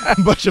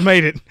 but you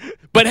made it.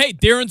 But hey,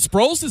 Darren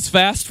Sproles is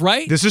fast,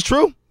 right? This is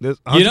true. This is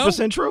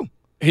 100% true.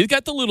 He's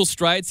got the little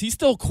strides. He's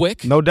still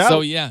quick. No doubt. So,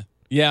 yeah,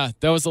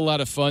 that was a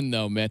lot of fun,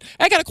 though, man.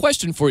 I got a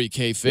question for you,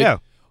 K-Fig. Yeah.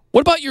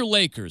 What about your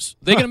Lakers?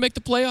 They going to make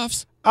the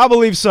playoffs? I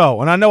believe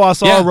so. And I know I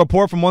saw a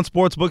report from one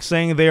sports book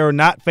saying they are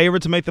not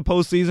favored to make the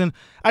postseason.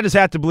 I just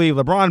have to believe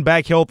LeBron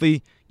back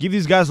healthy, give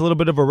these guys a little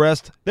bit of a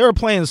rest. They were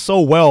playing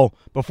so well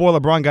before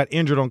LeBron got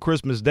injured on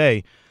Christmas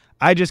Day.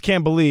 I just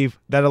can't believe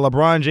that a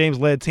LeBron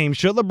James-led team,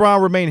 should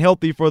LeBron remain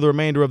healthy for the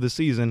remainder of the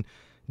season,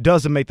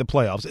 doesn't make the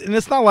playoffs. And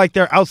it's not like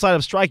they're outside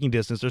of striking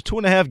distance. There's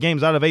 2.5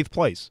 games out of 8th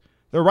place.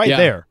 They're right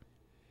there.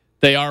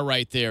 They are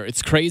right there.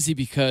 It's crazy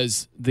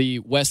because the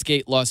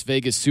Westgate Las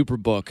Vegas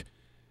Superbook,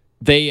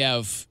 they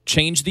have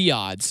changed the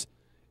odds.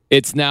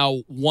 It's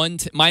now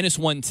minus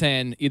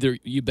 110. Either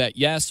you bet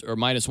yes or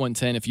minus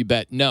 110 if you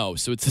bet no.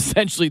 So it's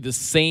essentially the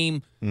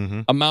same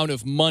amount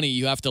of money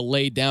you have to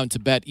lay down to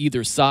bet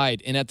either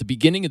side. And at the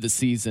beginning of the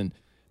season,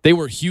 they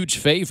were huge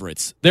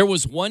favorites. There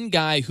was one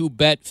guy who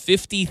bet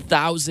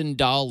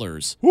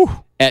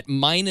 $50,000 at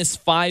minus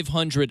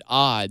 500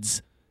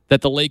 odds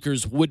that the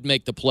Lakers would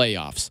make the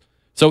playoffs.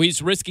 So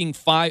he's risking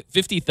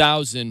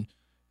 $50,000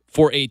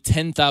 for a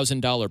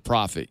 $10,000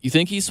 profit. You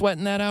think he's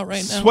sweating that out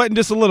right now? Sweating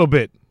just a little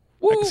bit.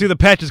 I can see the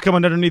patches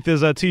coming underneath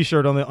his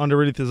T-shirt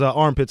underneath his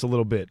armpits a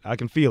little bit. I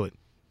can feel it.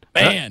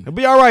 Man. It'll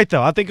be all right,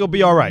 though. I think it'll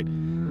be all right.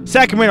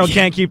 Sacramento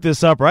can't keep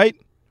this up, right?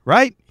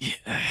 Right?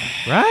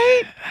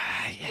 Right?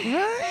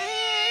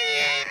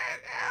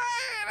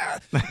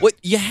 What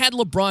you had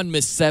LeBron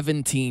miss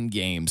 17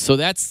 games, so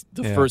that's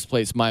the first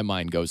place my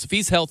mind goes. If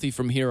he's healthy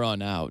from here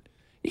on out,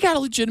 you got a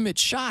legitimate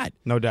shot.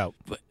 No doubt.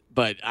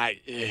 But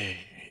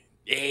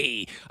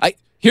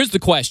here's the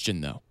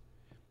question though: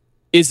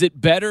 is it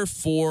better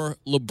for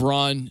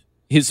LeBron,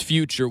 his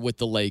future with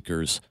the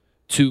Lakers,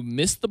 to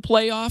miss the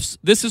playoffs?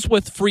 This is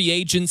with free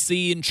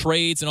agency and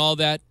trades and all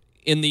that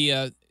in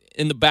the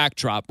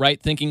backdrop,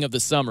 right? Thinking of the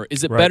summer,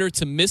 is it better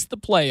to miss the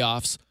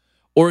playoffs?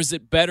 Or is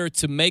it better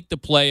to make the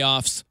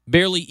playoffs,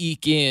 barely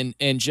eke in,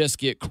 and just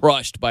get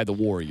crushed by the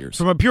Warriors?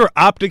 From a pure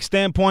optic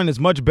standpoint, it's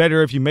much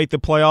better if you make the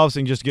playoffs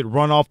and just get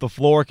run off the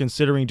floor,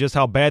 considering just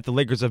how bad the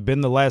Lakers have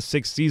been the last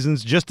 6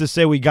 seasons. Just to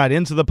say we got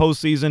into the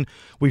postseason,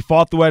 we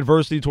fought through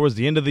adversity towards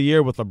the end of the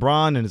year with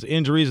LeBron and his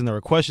injuries, and there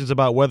were questions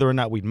about whether or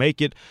not we'd make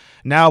it.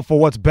 Now, for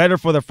what's better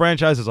for the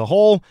franchise as a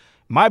whole,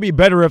 might be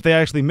better if they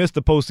actually missed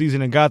the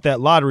postseason and got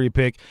that lottery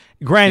pick.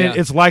 Granted,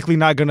 it's likely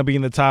not going to be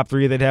in the top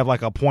 3. They'd have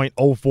like a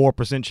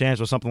 0.04% chance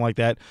or something like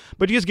that.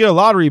 But you just get a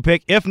lottery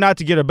pick, if not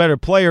to get a better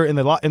player in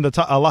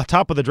the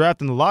top of the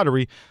draft in the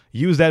lottery,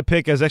 use that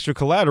pick as extra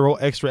collateral,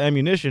 extra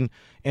ammunition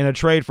in a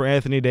trade for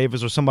Anthony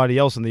Davis or somebody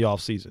else in the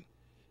offseason.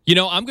 You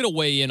know, I'm going to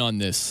weigh in on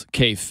this,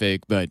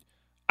 K-Fig, but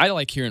I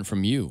like hearing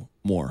from you.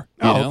 more.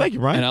 Oh, thank you,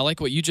 Ryan. And I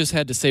like what you just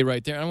had to say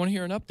right there. I want to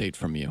hear an update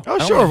from you. Oh,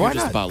 sure. Why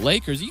just not? About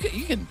Lakers. You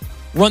can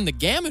run the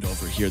gamut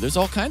over here. There's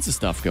all kinds of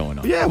stuff going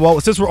on. Yeah, well,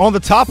 since we're on the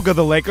topic of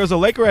the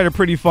Laker had a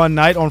pretty fun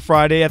night on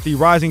Friday at the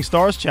Rising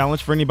Stars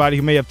Challenge for anybody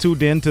who may have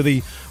tuned in to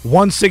the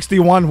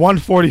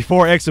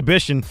 161-144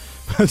 exhibition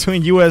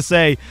between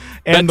USA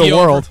and the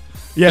world.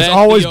 Yes,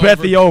 always bet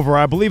the over.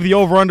 I believe the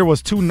over-under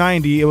was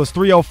 290. It was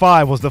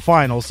 305 was the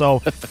final,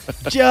 so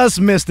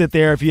just missed it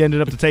there if you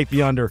ended up to take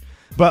the under.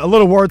 But a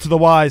little word to the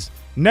wise,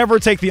 never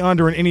take the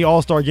under in any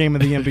All-Star game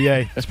in the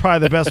NBA. It's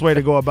probably the best way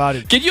to go about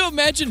it. Can you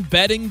imagine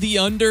betting the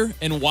under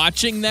and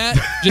watching that?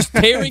 Just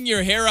tearing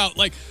your hair out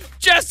like,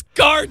 just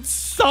guard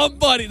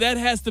somebody. That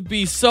has to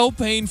be so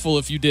painful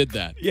if you did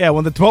that. Yeah,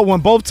 when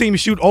both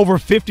teams shoot over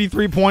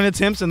 53-point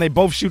attempts and they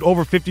both shoot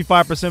over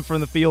 55% from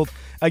the field,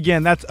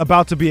 again, that's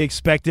about to be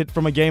expected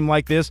from a game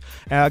like this.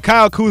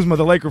 Kyle Kuzma,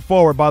 the Laker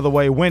forward, by the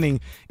way, winning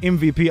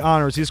MVP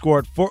honors. He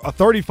scored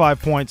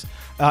 35 points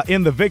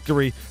in the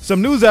victory.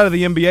 Some news out of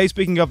the NBA,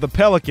 speaking of the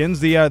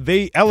Pelicans,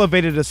 they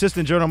elevated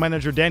assistant general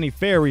manager Danny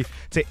Ferry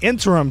to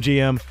interim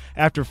GM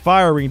after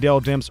firing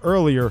Dell Demps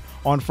earlier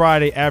on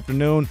Friday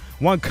afternoon.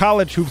 One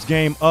college hoops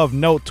game of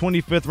note,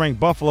 25th ranked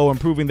Buffalo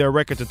improving their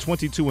record to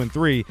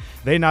 22-3.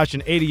 They notched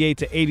an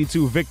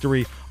 88-82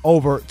 victory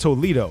over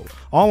Toledo.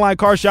 Online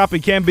car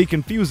shopping can be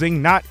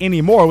confusing, not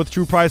anymore with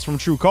True Price from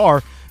True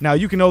Car. Now,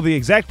 you can know the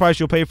exact price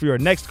you'll pay for your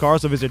next car,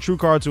 so visit True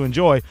Car to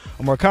enjoy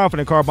a more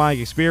confident car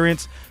buying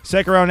experience.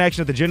 Second round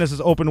action at the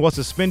Genesis Open was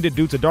suspended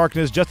due to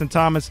darkness. Justin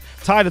Thomas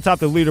tied atop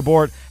the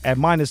leaderboard at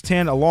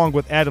 -10 along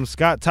with Adam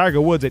Scott.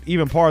 Tiger Woods at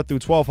even par through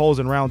 12 holes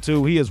in round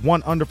 2. He is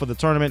 1 under for the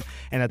tournament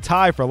and a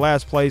tie for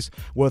last place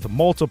with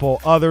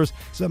multiple others.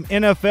 Some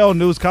NFL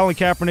news, Colin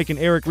Kaepernick and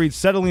Eric Reid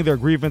settling their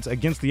grievance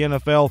against the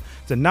NFL.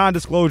 It's a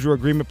non-disclosure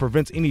agreement,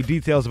 prevents any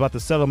details about the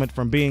settlement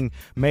from being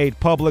made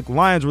public.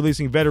 Lions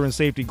releasing veteran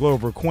safety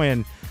Glover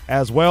Quinn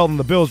as well, and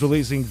the Bills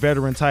releasing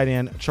veteran tight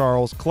end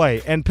Charles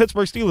Clay. And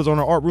Pittsburgh Steelers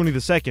owner Art Rooney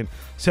II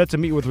set to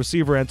meet with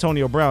receiver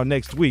Antonio Brown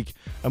next week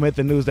amid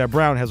the news that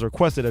Brown has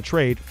requested a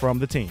trade from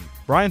the team.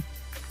 Brian?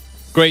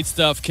 Great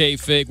stuff,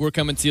 K-Fig. We're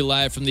coming to you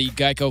live from the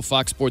Geico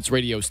Fox Sports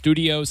Radio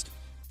studios.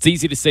 It's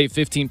easy to save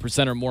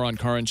 15% or more on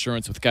car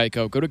insurance with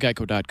Geico. Go to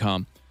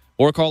geico.com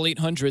or call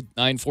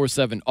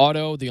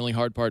 800-947-AUTO. The only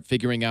hard part,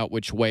 figuring out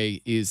which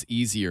way is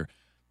easier.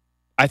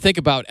 I think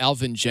about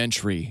Alvin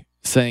Gentry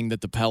saying that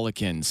the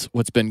Pelicans,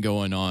 what's been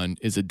going on,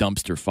 is a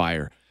dumpster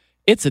fire.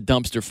 It's a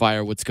dumpster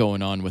fire what's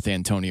going on with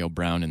Antonio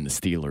Brown and the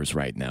Steelers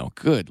right now.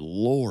 Good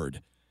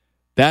Lord.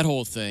 That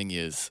whole thing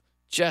is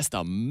just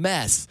a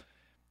mess.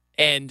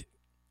 And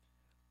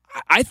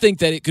I think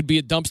that it could be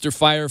a dumpster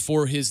fire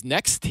for his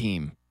next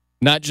team,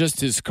 not just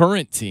his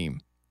current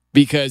team.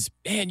 Because,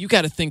 man, you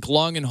got to think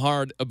long and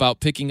hard about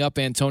picking up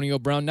Antonio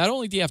Brown. Not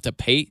only do you have to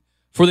pay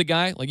for the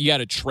guy, like you got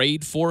to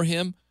trade for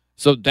him.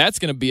 So that's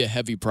going to be a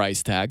heavy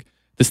price tag.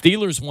 The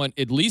Steelers want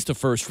at least a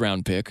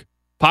first-round pick,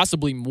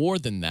 possibly more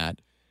than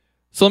that.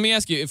 So let me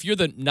ask you, if you're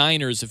the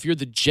Niners, if you're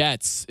the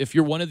Jets, if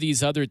you're one of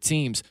these other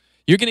teams,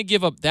 you're going to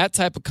give up that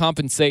type of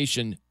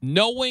compensation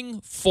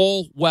knowing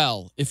full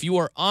well, if you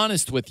are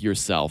honest with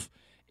yourself,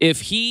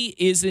 if he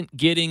isn't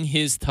getting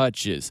his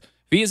touches,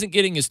 if he isn't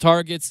getting his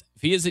targets,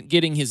 if he isn't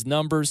getting his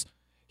numbers,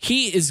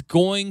 he is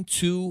going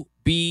to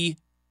be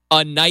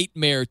a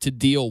nightmare to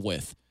deal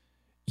with.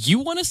 You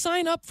want to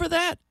sign up for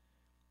that?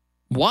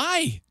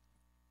 Why?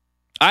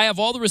 I have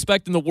all the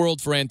respect in the world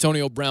for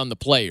Antonio Brown, the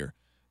player,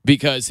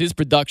 because his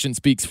production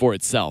speaks for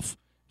itself.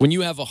 When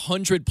you have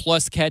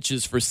 100-plus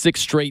catches for 6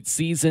 straight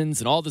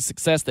seasons and all the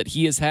success that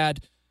he has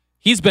had,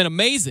 he's been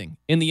amazing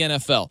in the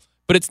NFL.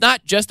 But it's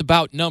not just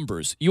about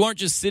numbers. You aren't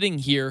just sitting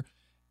here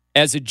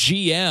as a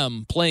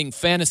GM playing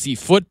fantasy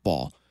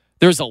football.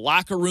 There's a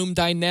locker room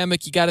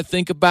dynamic you got to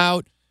think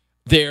about.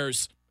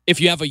 If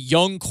you have a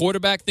young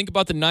quarterback, think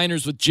about the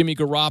Niners with Jimmy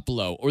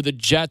Garoppolo or the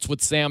Jets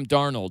with Sam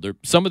Darnold or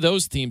some of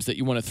those teams that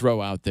you want to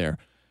throw out there.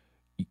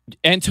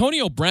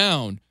 Antonio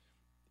Brown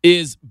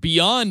is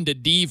beyond a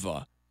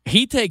diva.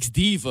 He takes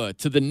diva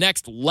to the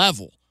next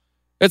level.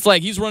 It's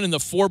like he's running the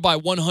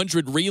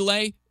 4x100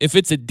 relay. If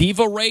it's a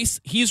diva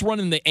race, he's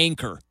running the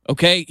anchor,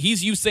 okay?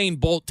 He's Usain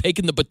Bolt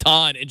taking the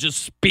baton and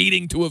just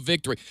speeding to a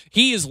victory.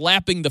 He is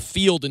lapping the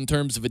field in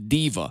terms of a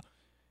diva.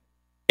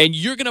 And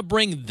you're going to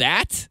bring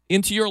that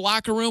into your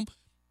locker room?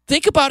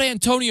 Think about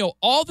Antonio,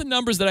 all the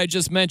numbers that I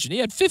just mentioned. He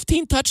had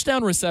 15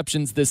 touchdown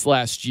receptions this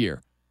last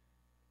year.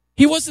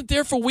 He wasn't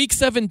there for week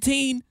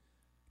 17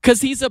 because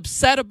he's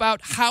upset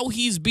about how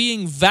he's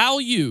being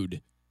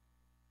valued.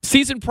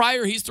 Season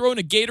prior, he's throwing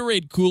a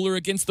Gatorade cooler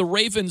against the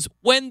Ravens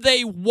when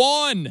they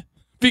won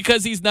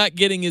because he's not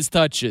getting his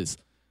touches.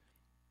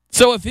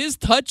 So if his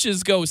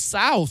touches go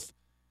south,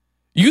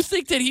 you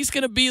think that he's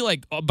going to be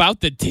like about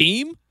the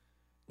team?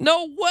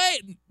 No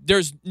way.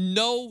 There's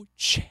no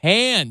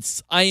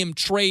chance I am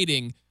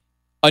trading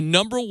a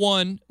number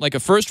 1, like a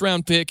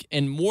first-round pick,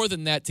 and more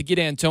than that to get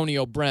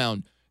Antonio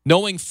Brown,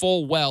 knowing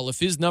full well if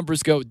his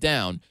numbers go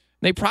down.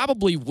 They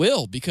probably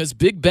will because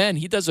Big Ben,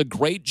 he does a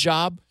great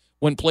job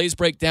when plays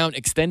break down,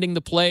 extending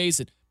the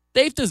plays.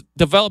 They've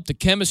developed a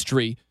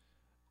chemistry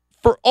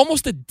for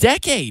almost a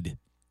decade.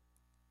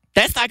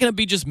 That's not going to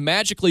be just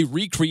magically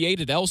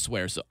recreated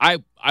elsewhere. So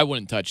I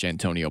wouldn't touch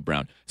Antonio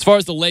Brown. As far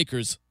as the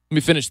Lakers, let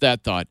me finish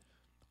that thought.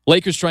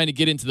 Lakers trying to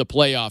get into the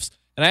playoffs.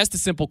 And I asked a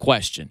simple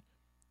question.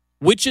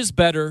 Which is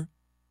better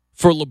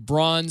for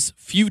LeBron's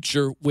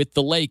future with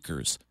the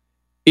Lakers?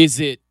 Is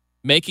it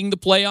making the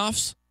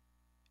playoffs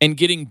and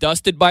getting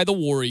dusted by the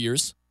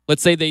Warriors?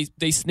 Let's say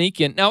they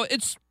sneak in. Now,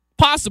 it's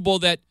possible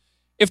that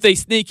if they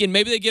sneak in,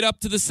 maybe they get up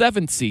to the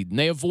 7th seed and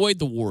they avoid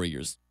the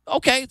Warriors.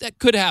 Okay, that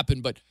could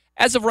happen. But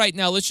as of right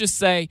now, let's just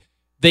say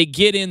they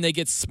get in, they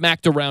get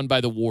smacked around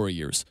by the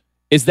Warriors.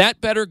 Is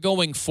that better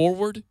going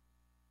forward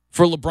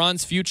for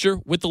LeBron's future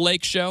with the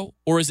Lake Show,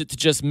 or is it to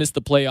just miss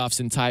the playoffs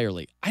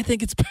entirely? I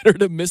think it's better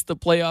to miss the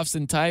playoffs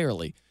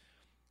entirely.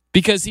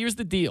 Because here's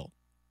the deal.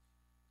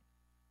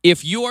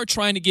 If you are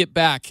trying to get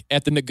back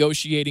at the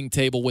negotiating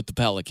table with the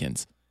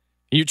Pelicans,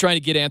 and you're trying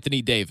to get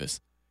Anthony Davis,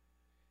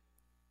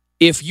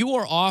 if you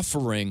are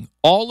offering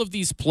all of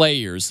these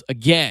players,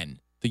 again,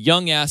 the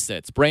young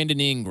assets, Brandon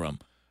Ingram,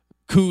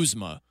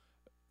 Kuzma,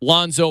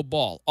 Lonzo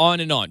Ball, on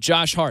and on,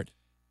 Josh Hart,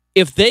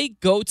 if they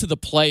go to the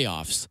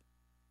playoffs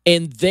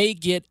and they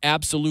get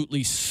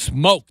absolutely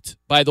smoked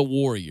by the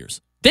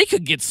Warriors, they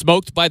could get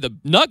smoked by the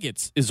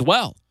Nuggets as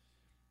well.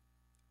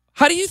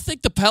 How do you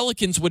think the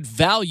Pelicans would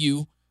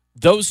value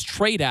those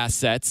trade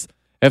assets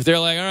if they're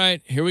like, all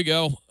right, here we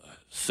go.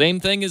 Same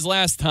thing as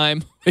last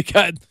time. We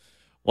got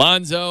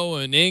Lonzo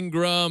and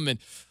Ingram, and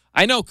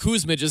I know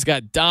Kuzma just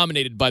got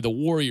dominated by the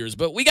Warriors,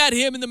 but we got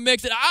him in the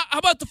mix. And how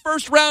about the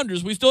first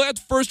rounders? We still got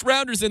the first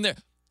rounders in there.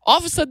 All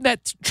of a sudden,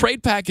 that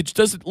trade package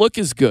doesn't look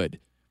as good.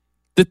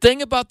 The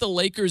thing about the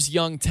Lakers'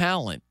 young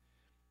talent,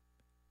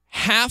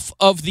 half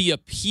of the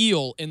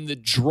appeal and the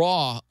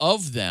draw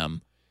of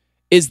them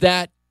is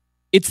that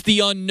it's the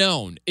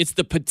unknown. It's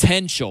the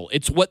potential.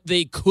 It's what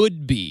they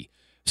could be.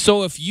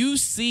 So if you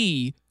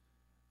see,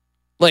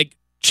 like,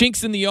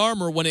 chinks in the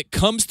armor when it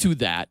comes to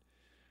that,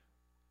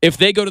 if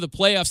they go to the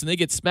playoffs and they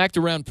get smacked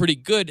around pretty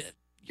good,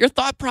 your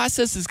thought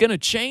process is going to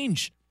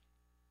change.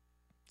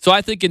 So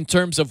I think in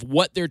terms of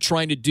what they're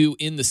trying to do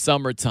in the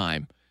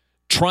summertime,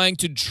 trying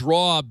to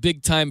draw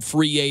big-time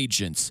free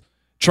agents,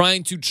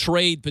 trying to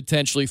trade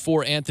potentially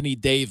for Anthony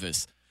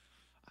Davis,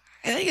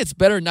 I think it's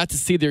better not to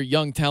see their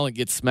young talent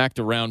get smacked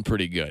around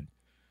pretty good.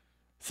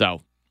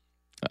 So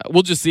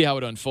we'll just see how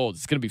it unfolds.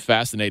 It's going to be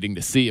fascinating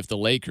to see if the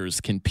Lakers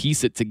can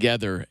piece it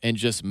together and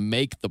just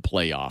make the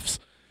playoffs.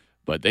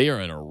 But they are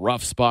in a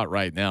rough spot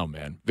right now,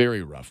 man.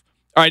 Very rough.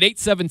 All right,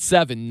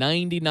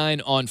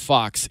 877-99 on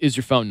Fox is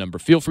your phone number.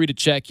 Feel free to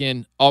check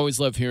in. Always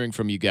love hearing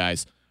from you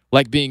guys.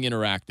 Like being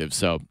interactive,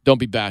 so don't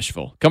be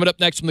bashful. Coming up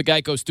next from the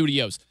Geico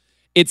Studios,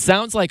 it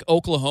sounds like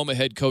Oklahoma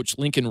head coach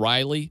Lincoln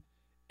Riley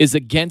is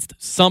against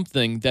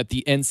something that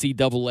the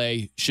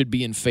NCAA should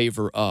be in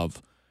favor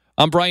of.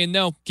 I'm Brian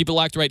Noe. Keep it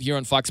locked right here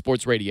on Fox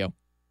Sports Radio.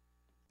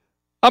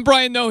 I'm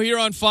Brian Noe here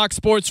on Fox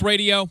Sports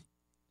Radio.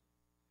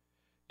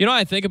 You know,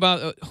 I think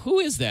about, who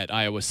is that,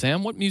 Iowa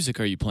Sam? What music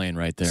are you playing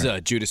right there?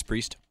 It's Judas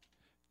Priest.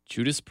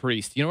 Judas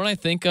Priest. You know what I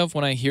think of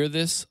when I hear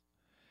this?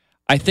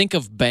 I think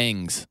of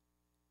bangs.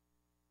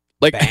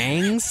 Like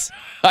bangs?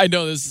 I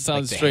know this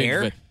sounds like strange.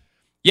 Hair? But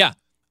yeah,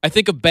 I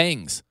think of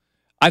bangs.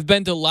 I've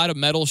been to a lot of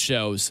metal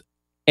shows,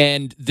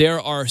 and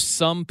there are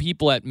some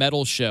people at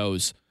metal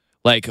shows,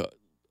 like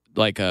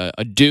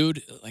a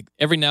dude, like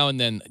every now and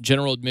then,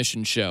 general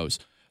admission shows,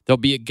 there'll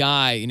be a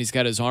guy, and he's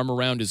got his arm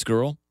around his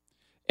girl,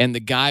 and the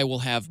guy will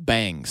have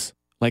bangs.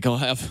 Like, he'll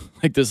have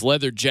like this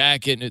leather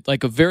jacket, and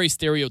like a very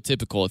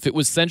stereotypical. If it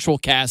was Central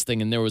Casting,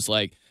 and they're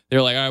like, all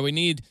right, we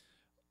need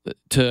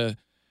to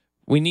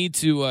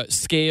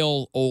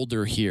scale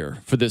older here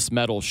for this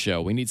metal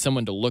show. We need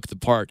someone to look the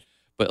part,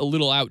 but a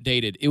little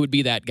outdated. It would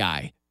be that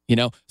guy, you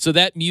know? So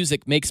that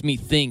music makes me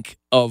think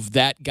of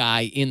that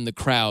guy in the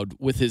crowd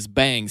with his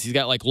bangs. He's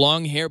got like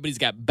long hair, but he's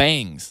got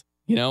bangs.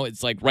 You know,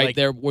 it's like right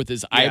there with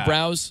his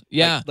eyebrows.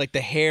 Yeah. Like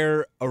the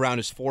hair around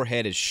his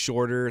forehead is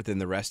shorter than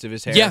the rest of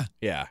his hair. Yeah.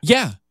 Yeah.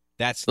 Yeah.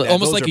 That's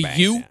almost like a bangs,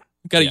 U. yeah.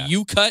 Got a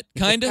U cut,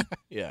 kind of.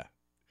 Yeah.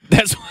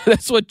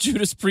 That's what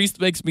Judas Priest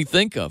makes me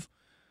think of.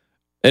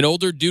 An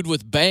older dude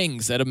with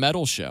bangs at a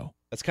metal show.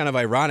 That's kind of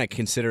ironic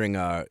considering,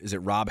 is it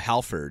Rob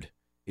Halford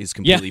is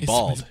completely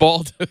bald. He's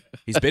bald.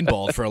 He's been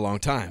bald for a long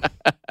time.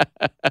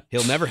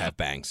 He'll never have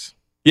bangs.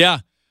 Yeah.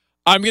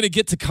 I'm going to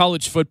get to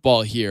college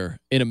football here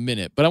in a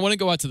minute, but I want to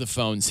go out to the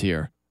phones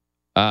here.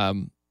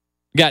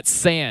 Got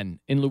San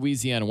in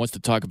Louisiana wants to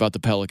talk about the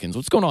Pelicans.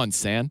 What's going on,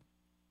 San?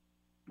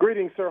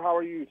 Greetings, sir. How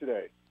are you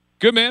today?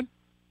 Good, man.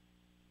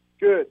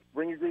 Good.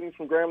 Bring you greetings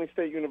from Grambling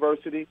State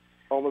University,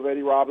 home of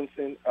Eddie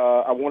Robinson.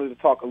 I wanted to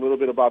talk a little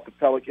bit about the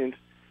Pelicans.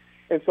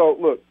 And so,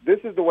 look, this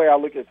is the way I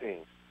look at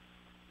things.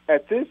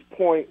 At this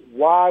point,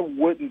 why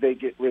wouldn't they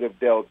get rid of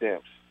Dell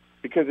Demps?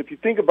 Because if you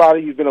think about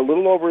it, he's been a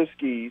little over his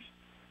skis.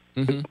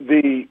 Mm-hmm.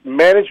 The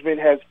management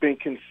has been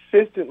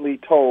consistently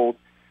told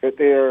that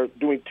they're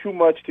doing too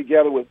much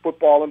together with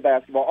football and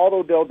basketball,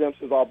 although Dell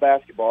Demps is all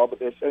basketball, but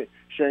they're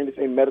sharing the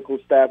same medical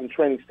staff and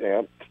training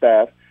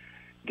staff.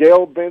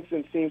 Gail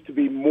Benson seems to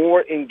be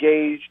more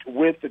engaged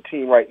with the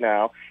team right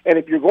now. And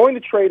if you're going to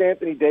trade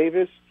Anthony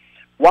Davis,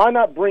 why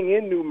not bring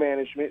in new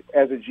management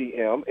as a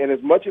GM? And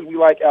as much as we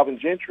like Alvin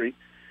Gentry,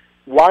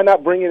 why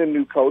not bring in a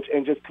new coach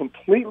and just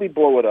completely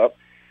blow it up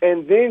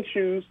and then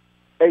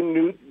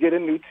get a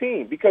new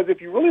team? Because if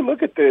you really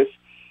look at this,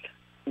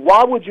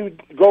 why would you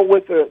go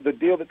with the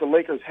deal that the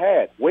Lakers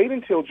had? Wait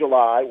until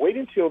July, wait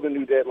until the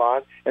new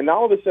deadline, and now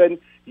all of a sudden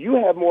you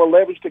have more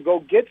leverage to go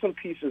get some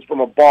pieces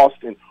from a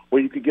Boston,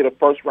 where you could get a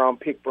first-round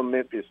pick from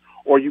Memphis,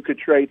 or you could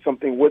trade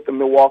something with the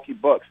Milwaukee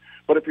Bucks.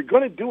 But if you're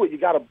going to do it, you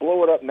got to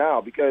blow it up now,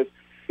 because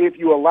if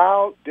you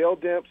allow Dell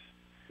Demps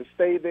to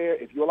stay there,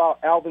 if you allow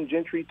Alvin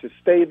Gentry to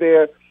stay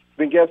there,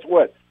 then guess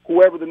what?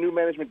 Whoever the new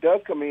management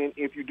does come in,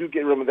 if you do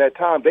get rid of them at that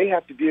time, they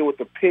have to deal with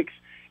the picks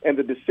and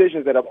the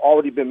decisions that have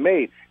already been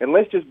made. And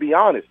let's just be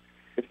honest,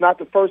 it's not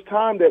the first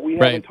time that we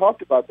haven't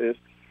talked about this,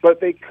 but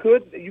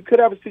you could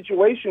have a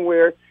situation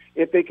where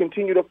if they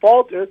continue to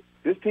falter,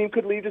 this team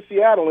could lead to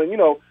Seattle. And,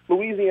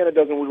 Louisiana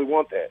doesn't really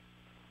want that.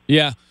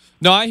 Yeah.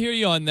 No, I hear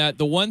you on that.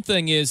 The one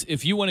thing is,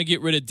 if you want to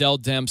get rid of Dell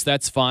Demps,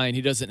 that's fine.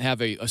 He doesn't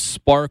have a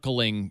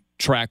sparkling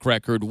track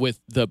record with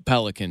the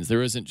Pelicans.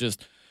 There isn't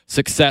just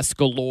success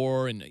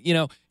galore. And,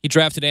 he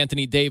drafted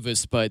Anthony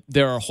Davis, but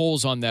there are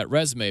holes on that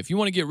resume. If you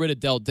want to get rid of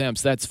Dell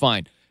Demps, that's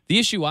fine. The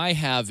issue I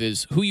have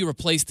is who you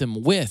replaced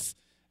him with.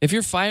 If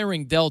you're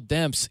firing Dell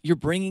Demps, you're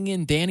bringing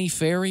in Danny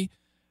Ferry.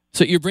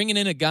 So you're bringing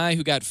in a guy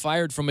who got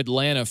fired from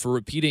Atlanta for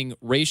repeating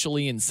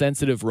racially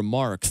insensitive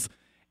remarks,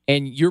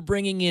 and you're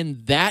bringing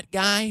in that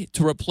guy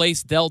to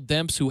replace Dell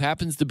Demps, who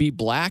happens to be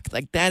black?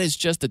 Like, that is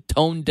just a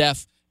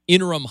tone-deaf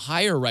interim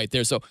hire right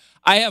there. So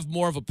I have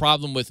more of a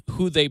problem with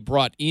who they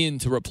brought in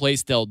to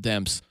replace Dell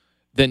Demps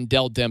than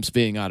Dell Demps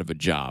being out of a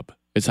job,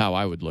 is how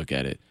I would look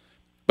at it.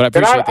 But I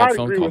appreciate that phone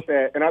call. I agree with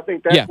that, and I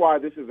think that's why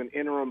this is an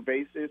interim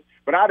basis.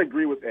 But I'd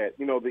agree with that.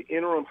 The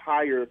interim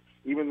hire,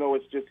 even though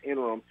it's just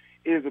interim,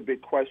 is a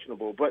bit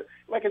questionable. But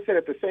like I said,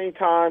 at the same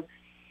time,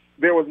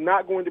 there was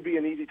not going to be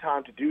an easy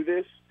time to do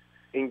this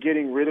in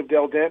getting rid of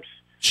Dell Demps.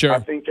 Sure. I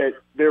think that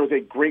there was a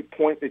great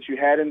point that you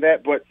had in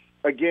that. But,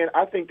 again,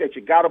 I think that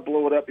you got to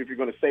blow it up if you're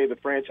going to save the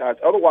franchise.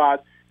 Otherwise,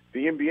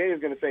 the NBA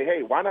is going to say,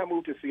 hey, why not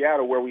move to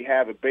Seattle, where we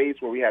have a base,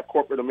 where we have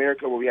corporate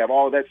America, where we have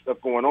all of that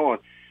stuff going on.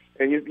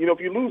 And, if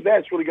you lose that,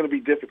 it's really going to be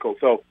difficult.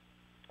 So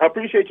I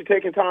appreciate you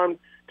taking time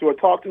to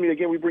talk to me.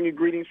 Again, we bring you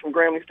greetings from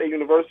Grambling State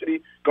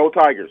University. Go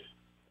Tigers.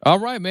 All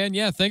right, man.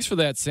 Yeah, thanks for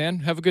that, San.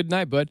 Have a good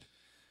night, bud.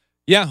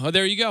 Yeah, well,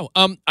 there you go.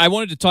 I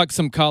wanted to talk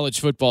some college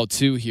football,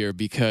 too, here,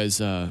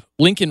 because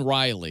Lincoln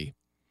Riley,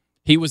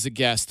 he was a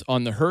guest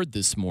on The Herd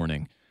this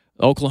morning,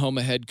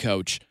 Oklahoma head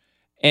coach,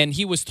 and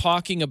he was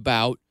talking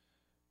about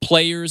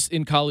players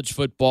in college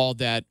football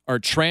that are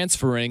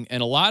transferring,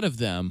 and a lot of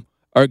them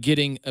are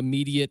getting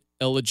immediate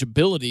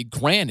eligibility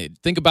granted.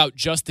 Think about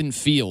Justin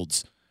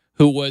Fields,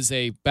 who was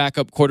a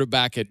backup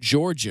quarterback at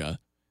Georgia.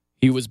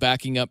 He was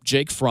backing up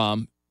Jake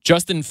Fromm.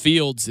 Justin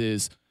Fields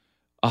is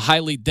a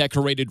highly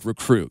decorated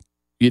recruit.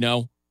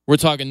 We're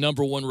talking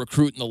number one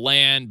recruit in the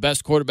land,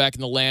 best quarterback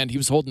in the land. He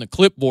was holding a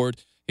clipboard.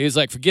 He was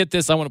like, forget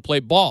this, I want to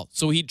play ball.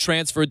 So he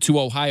transferred to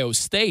Ohio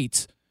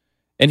State,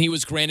 and he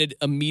was granted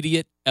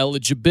immediate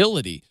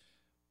eligibility.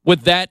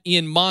 With that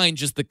in mind,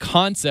 just the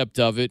concept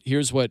of it,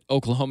 here's what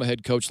Oklahoma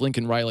head coach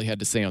Lincoln Riley had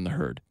to say on The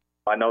Herd.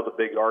 I know the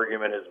big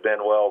argument has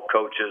been, well,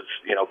 coaches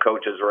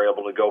are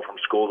able to go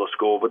from school to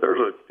school, but there's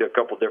a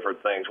couple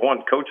different things.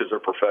 One, coaches are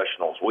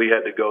professionals. We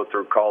had to go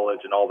through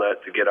college and all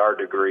that to get our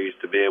degrees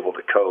to be able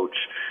to coach,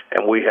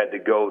 and we had to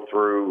go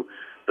through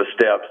the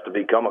steps to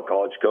become a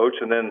college coach.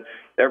 And then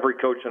every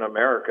coach in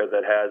America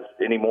that has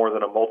any more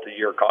than a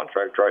multi-year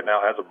contract right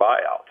now has a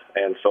buyout.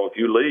 And so if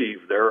you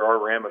leave, there are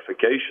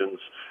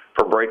ramifications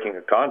for breaking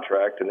a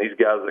contract, and these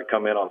guys that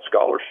come in on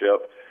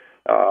scholarship,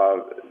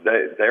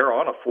 they're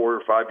on a 4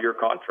 or 5 year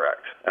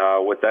contract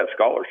with that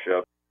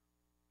scholarship.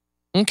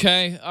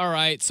 Okay, all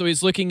right. So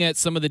he's looking at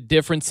some of the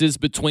differences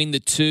between the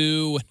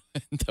two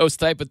and those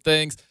type of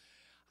things.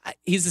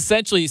 He's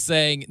essentially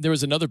saying, there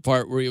was another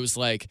part where he was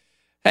like,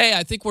 hey,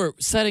 I think we're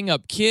setting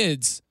up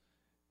kids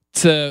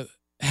to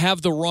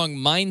have the wrong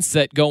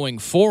mindset going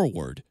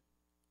forward,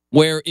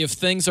 where if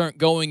things aren't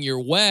going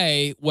your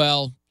way,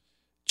 well,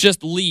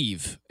 just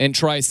leave and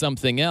try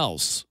something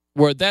else.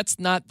 Where that's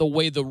not the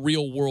way the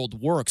real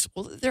world works.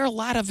 Well, there are a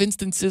lot of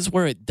instances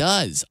where it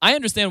does. I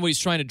understand what he's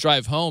trying to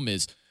drive home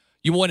is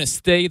you want to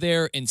stay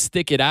there and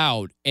stick it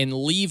out, and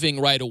leaving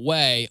right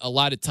away a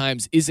lot of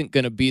times isn't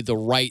going to be the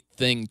right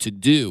thing to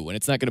do, and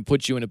it's not going to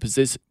put you in a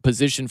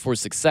position for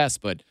success,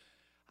 but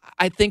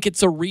I think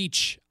it's a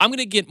reach. I'm going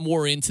to get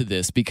more into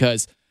this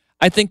because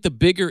I think the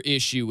bigger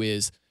issue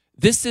is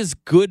this is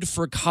good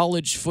for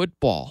college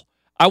football.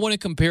 I want to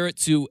compare it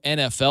to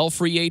NFL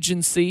free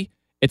agency.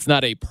 It's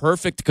not a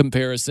perfect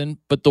comparison,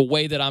 but the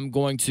way that I'm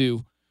going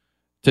to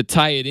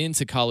tie it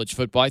into college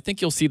football, I think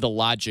you'll see the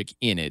logic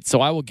in it. So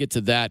I will get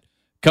to that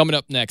coming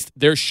up next.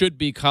 There should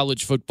be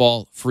college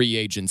football free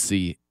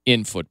agency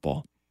in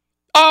football.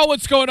 Oh,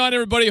 what's going on,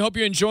 everybody? Hope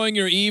you're enjoying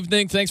your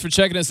evening. Thanks for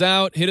checking us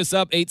out. Hit us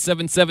up,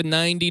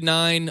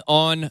 877-99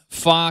 on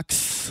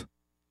Fox.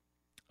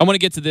 I want to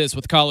get to this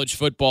with college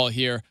football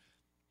here.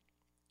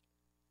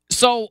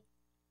 So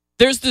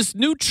there's this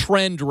new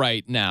trend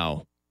right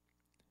now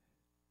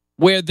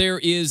where there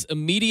is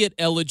immediate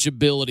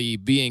eligibility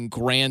being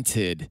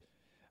granted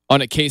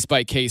on a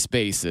case-by-case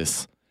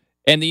basis.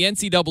 And the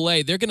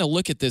NCAA, they're going to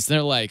look at this and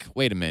they're like,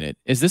 wait a minute,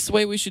 is this the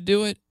way we should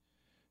do it?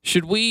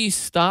 Should we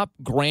stop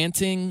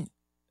granting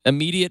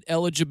immediate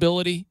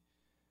eligibility?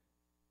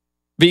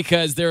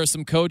 Because there are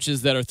some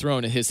coaches that are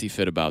throwing a hissy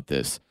fit about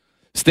this.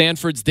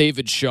 Stanford's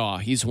David Shaw,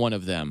 he's one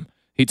of them.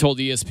 He told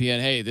ESPN,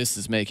 hey, this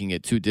is making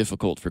it too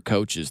difficult for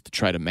coaches to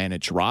try to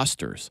manage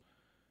rosters.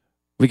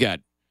 We got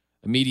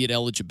immediate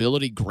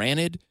eligibility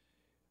granted.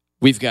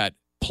 We've got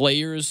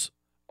players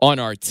on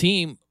our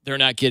team. They're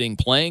not getting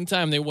playing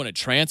time. They want to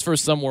transfer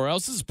somewhere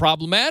else. This is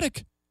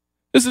problematic.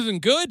 This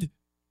isn't good.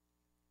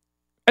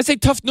 I say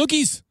tough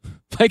noogies.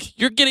 Like,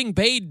 you're getting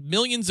paid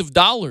millions of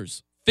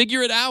dollars.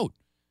 Figure it out.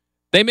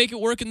 They make it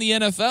work in the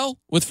NFL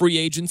with free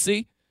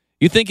agency.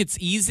 You think it's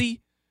easy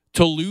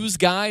to lose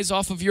guys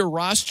off of your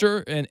roster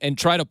and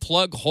try to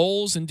plug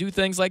holes and do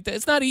things like that?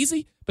 It's not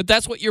easy, but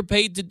that's what you're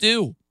paid to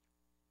do.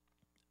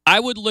 I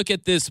would look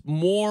at this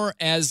more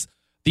as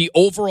the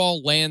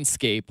overall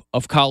landscape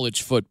of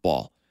college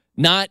football,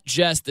 not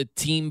just a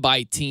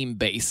team-by-team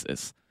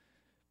basis.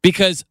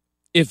 Because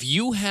if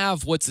you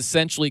have what's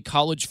essentially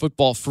college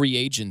football free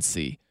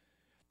agency,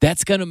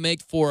 that's going to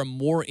make for a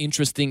more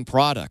interesting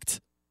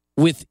product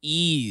with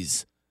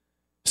ease.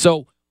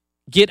 So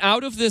get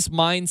out of this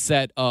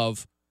mindset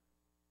of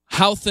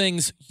how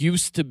things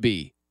used to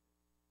be.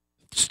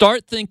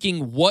 Start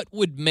thinking what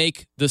would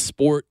make the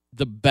sport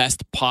the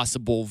best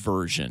possible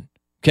version,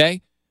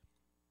 okay?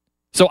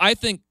 So I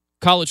think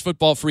college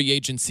football free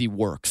agency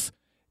works.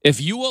 If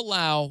you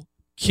allow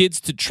kids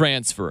to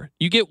transfer,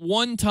 you get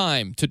one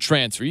time to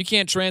transfer. You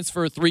can't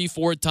transfer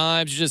 3-4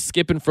 times. You're just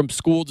skipping from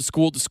school to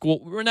school to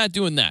school. We're not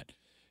doing that.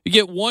 You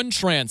get one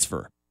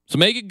transfer, so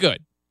make it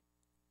good.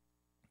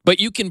 But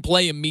you can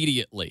play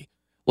immediately.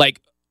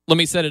 Like, let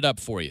me set it up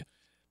for you.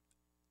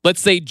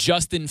 Let's say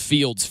Justin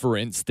Fields, for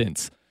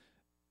instance.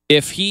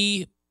 If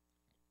he,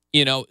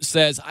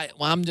 says,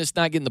 I'm just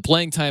not getting the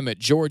playing time at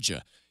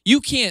Georgia, you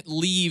can't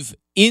leave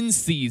in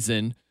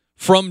season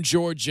from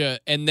Georgia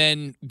and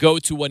then go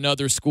to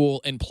another school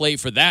and play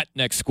for that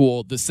next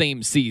school the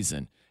same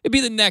season. It'd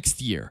be the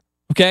next year,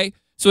 okay?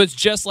 So it's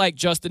just like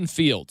Justin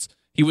Fields.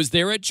 He was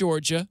there at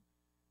Georgia,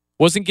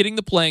 wasn't getting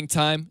the playing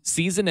time.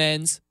 Season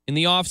ends. In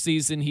the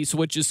offseason, he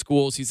switches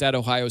schools. He's at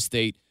Ohio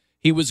State.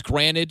 He was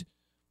granted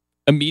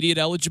immediate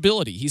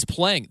eligibility. He's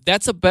playing.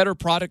 That's a better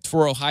product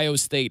for Ohio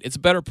State. It's a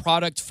better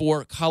product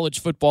for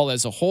college football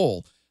as a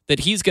whole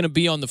that he's going to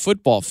be on the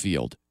football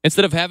field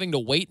instead of having to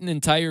wait an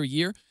entire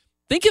year.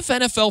 Think if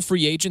NFL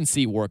free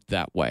agency worked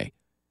that way.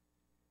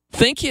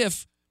 Think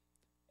if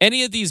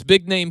any of these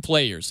big-name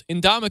players,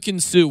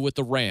 Ndamukong Suh with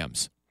the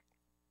Rams,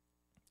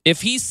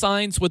 if he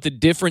signs with a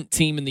different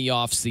team in the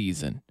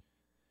offseason,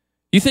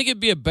 you think it'd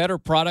be a better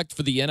product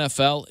for the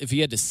NFL if he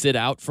had to sit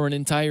out for an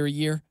entire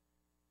year?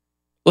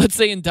 Let's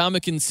say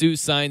Ndamukong Suh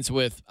signs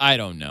with, I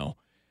don't know,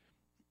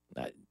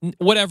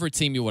 whatever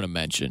team you want to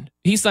mention.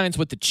 He signs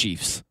with the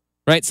Chiefs,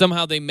 right?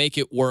 Somehow they make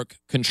it work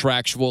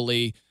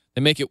contractually.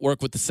 They make it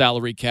work with the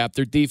salary cap.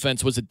 Their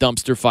defense was a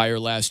dumpster fire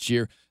last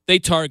year. They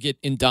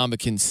target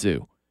Ndamukong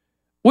Suh.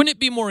 Wouldn't it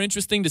be more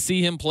interesting to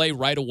see him play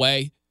right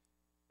away?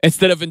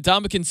 Instead of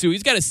Ndamukong Suh,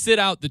 he's got to sit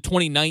out the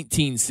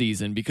 2019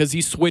 season because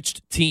he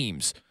switched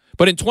teams.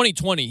 But in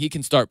 2020, he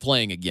can start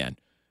playing again.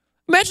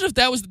 Imagine if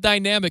that was the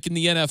dynamic in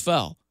the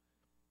NFL.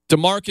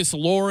 DeMarcus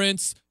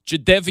Lawrence,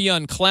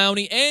 Jadeveon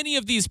Clowney, any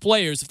of these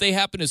players, if they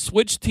happen to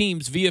switch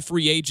teams via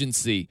free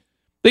agency,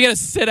 they got to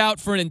sit out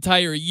for an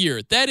entire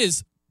year. That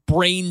is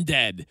brain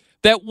dead.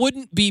 That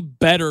wouldn't be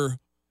better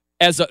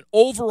as an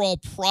overall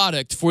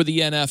product for the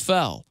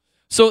NFL.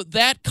 So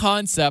that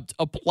concept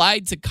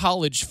applied to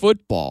college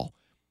football.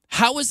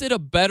 How is it a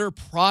better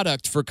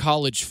product for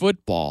college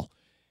football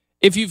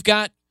if you've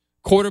got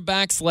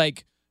quarterbacks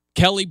like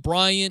Kelly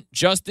Bryant,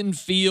 Justin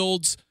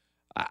Fields?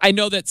 I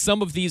know that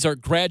some of these are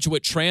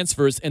graduate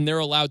transfers and they're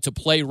allowed to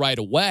play right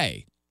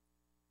away.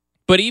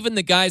 But even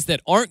the guys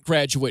that aren't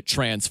graduate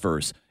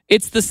transfers,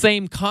 it's the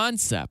same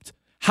concept.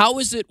 How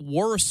is it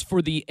worse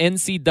for the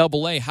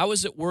NCAA? How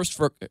is it worse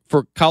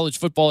for college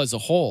football as a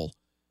whole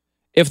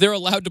if they're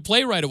allowed to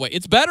play right away?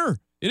 It's better.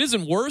 It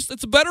isn't worse.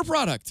 It's a better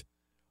product.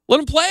 Let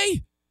them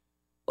play.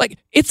 Like,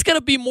 it's going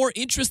to be more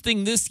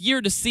interesting this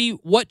year to see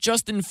what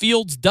Justin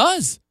Fields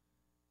does.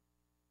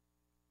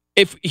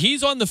 If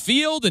he's on the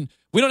field and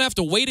we don't have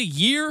to wait a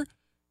year,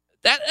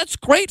 that's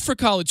great for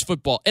college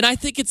football. And I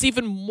think it's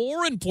even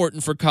more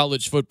important for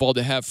college football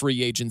to have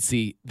free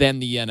agency than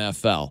the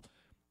NFL.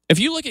 If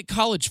you look at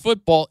college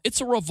football,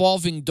 it's a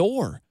revolving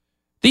door.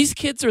 These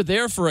kids are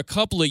there for a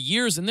couple of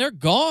years and they're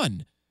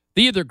gone.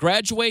 They either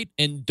graduate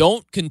and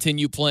don't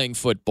continue playing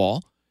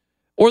football,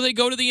 or they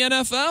go to the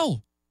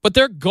NFL. But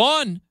they're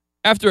gone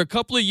after a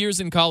couple of years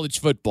in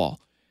college football.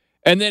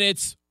 And then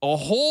it's a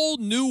whole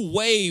new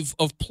wave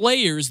of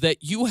players that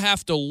you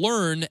have to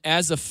learn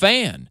as a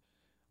fan.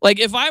 Like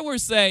if I were to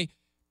say,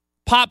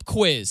 pop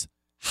quiz,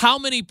 how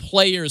many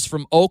players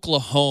from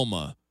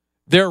Oklahoma,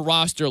 their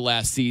roster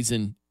last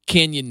season,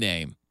 can you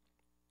name?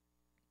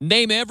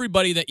 Name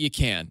everybody that you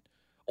can.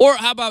 Or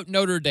how about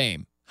Notre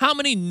Dame? How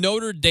many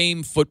Notre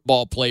Dame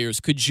football players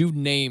could you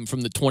name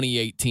from the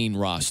 2018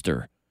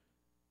 roster?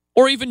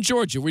 Or even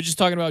Georgia. We're just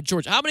talking about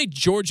Georgia. How many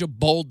Georgia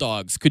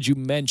Bulldogs could you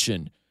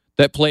mention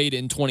that played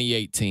in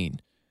 2018?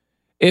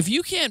 If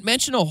you can't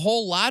mention a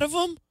whole lot of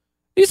them,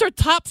 these are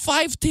top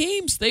 5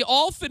 teams. They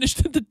all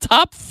finished in the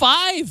top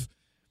 5.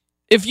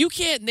 If you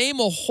can't name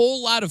a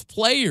whole lot of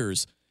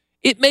players,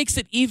 it makes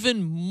it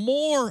even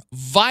more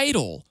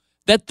vital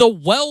that the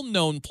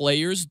well-known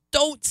players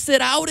don't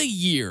sit out a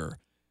year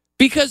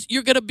because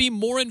you're going to be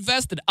more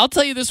invested. I'll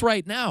tell you this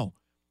right now.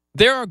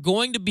 There are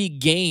going to be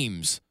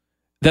games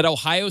that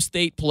Ohio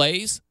State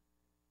plays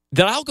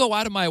that I'll go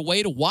out of my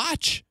way to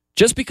watch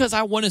just because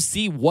I want to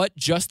see what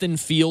Justin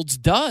Fields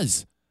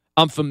does.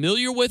 I'm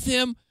familiar with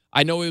him.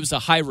 I know he was a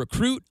high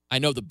recruit. I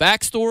know the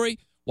backstory,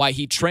 why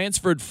he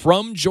transferred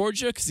from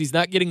Georgia because he's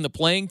not getting the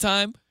playing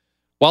time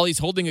while he's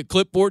holding a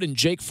clipboard and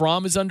Jake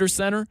Fromm is under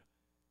center.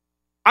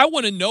 I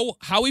want to know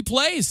how he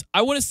plays.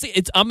 I want to see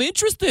it. I'm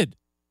interested.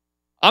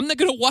 I'm not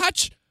going to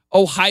watch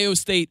Ohio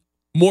State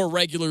more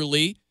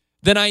regularly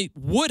than I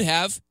would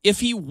have if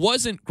he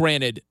wasn't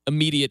granted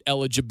immediate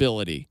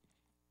eligibility.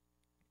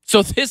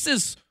 So this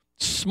is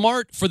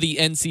smart for the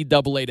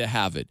NCAA to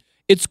have it.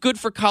 It's good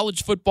for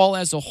college football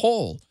as a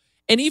whole.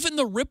 And even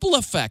the ripple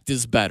effect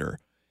is better.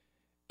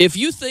 If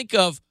you think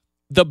of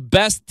the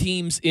best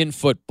teams in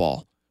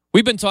football,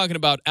 we've been talking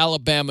about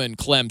Alabama and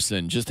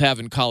Clemson just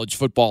having college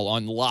football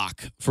on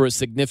lock for a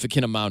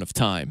significant amount of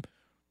time.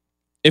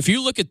 If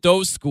you look at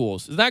those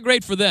schools, it's not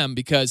great for them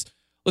because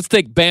let's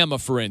take Bama,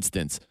 for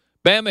instance.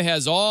 Bama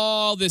has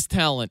all this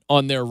talent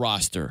on their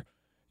roster.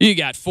 You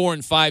got 4-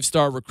 and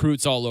 5-star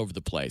recruits all over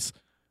the place.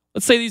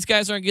 Let's say these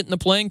guys aren't getting the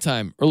playing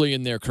time early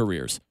in their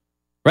careers,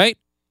 right?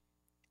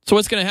 So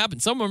what's going to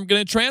happen? Some of them are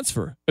going to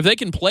transfer. If they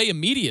can play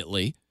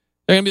immediately,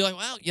 they're going to be like,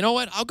 well, you know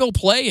what? I'll go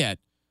play at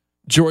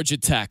Georgia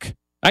Tech.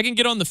 I can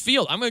get on the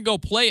field. I'm going to go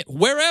play it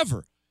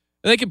wherever.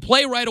 And they can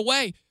play right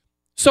away.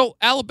 So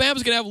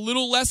Alabama's going to have a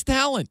little less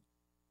talent.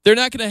 They're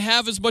not going to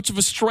have as much of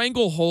a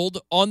stranglehold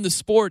on the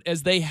sport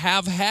as they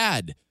have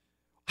had.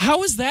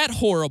 How is that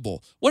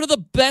horrible? One of the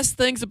best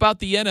things about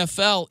the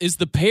NFL is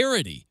the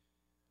parity.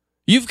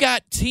 You've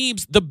got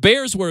teams, the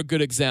Bears were a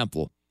good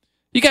example.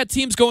 You got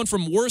teams going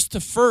from worst to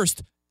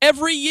first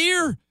every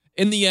year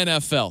in the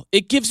NFL.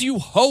 It gives you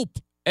hope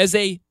as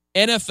a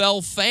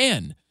NFL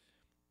fan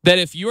that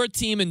if your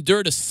team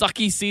endured a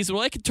sucky season,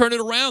 well, they can turn it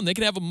around. They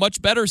can have a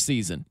much better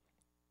season.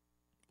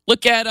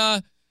 Look at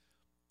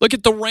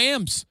the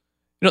Rams.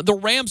 You know, the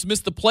Rams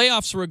missed the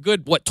playoffs for a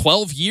good,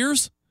 12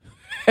 years?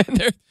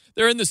 And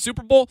they're in the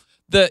Super Bowl.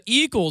 The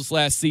Eagles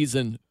last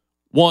season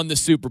won the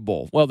Super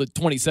Bowl. Well, the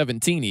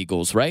 2017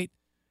 Eagles, right?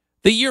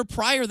 The year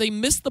prior, they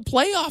missed the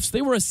playoffs.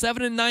 They were a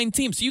 7-9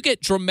 team. So you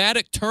get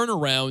dramatic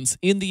turnarounds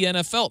in the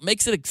NFL. It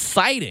makes it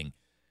exciting.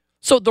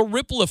 So the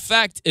ripple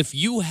effect, if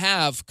you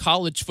have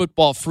college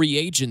football free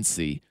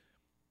agency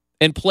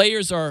and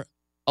players are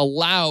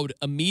allowed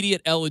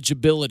immediate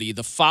eligibility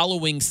the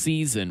following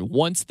season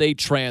once they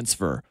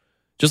transfer,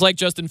 just like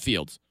Justin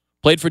Fields,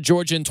 played for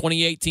Georgia in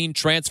 2018,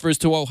 transfers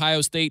to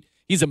Ohio State,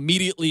 he's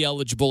immediately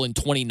eligible in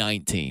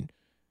 2019.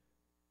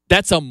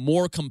 That's a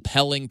more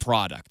compelling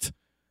product.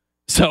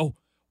 So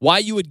why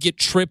you would get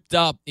tripped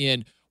up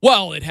in,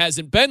 well, it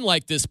hasn't been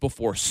like this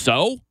before.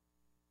 So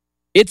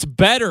it's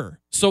better.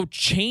 So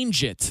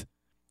change it.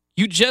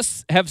 You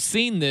just have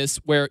seen this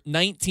where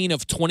 19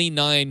 of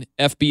 29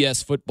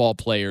 FBS football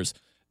players,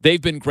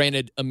 they've been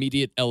granted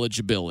immediate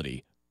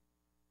eligibility.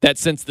 That's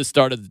since the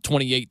start of the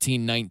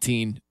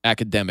 2018-19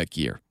 academic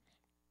year.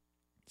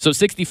 So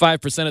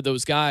 65% of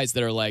those guys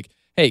that are like,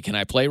 hey, can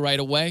I play right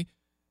away?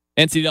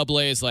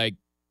 NCAA is like,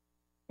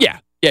 yeah,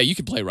 you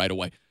can play right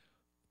away.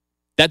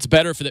 That's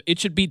better for them. It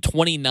should be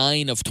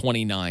 29 of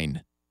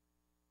 29.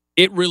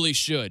 It really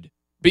should.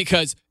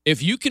 Because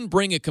if you can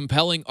bring a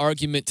compelling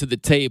argument to the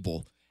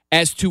table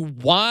as to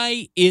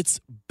why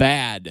it's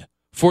bad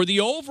for the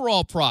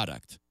overall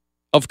product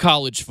of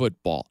college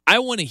football, I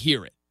want to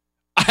hear it.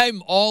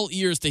 I'm all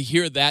ears to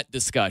hear that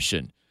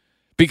discussion.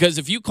 Because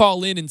if you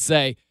call in and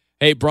say,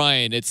 hey,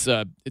 Brian, it's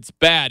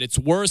bad, it's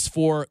worse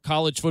for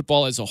college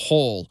football as a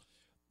whole,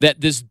 that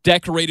this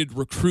decorated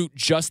recruit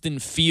Justin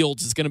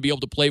Fields is going to be able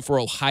to play for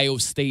Ohio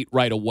State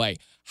right away.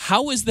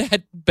 How is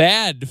that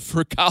bad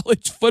for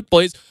college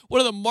football? He's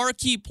one of the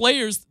marquee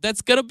players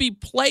that's going to be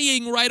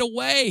playing right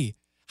away.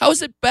 How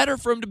is it better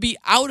for him to be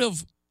out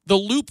of the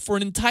loop for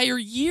an entire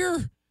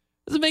year?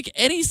 Doesn't make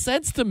any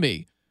sense to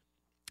me.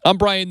 I'm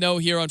Brian Noe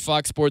here on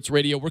Fox Sports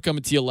Radio. We're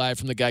coming to you live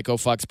from the Geico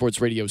Fox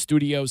Sports Radio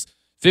studios.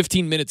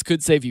 15 minutes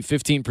could save you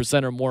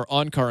 15% or more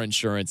on car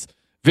insurance.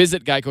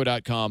 Visit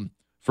geico.com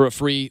for a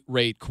free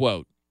rate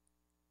quote.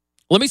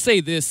 Let me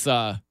say this.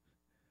 I'm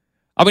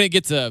going to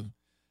get to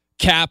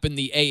Cap and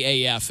the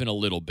AAF in a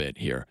little bit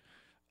here.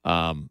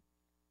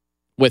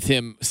 With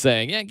him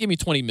saying, yeah, give me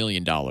 $20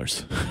 million.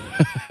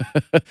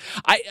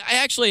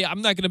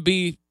 I'm not going to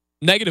be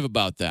negative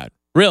about that.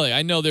 Really,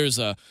 I know there's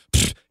a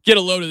get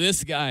a load of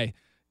this guy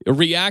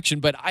reaction,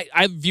 but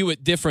I view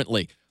it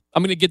differently.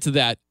 I'm going to get to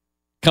that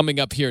coming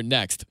up here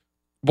next.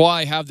 While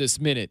I have this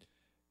minute,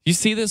 you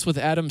see this with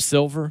Adam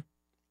Silver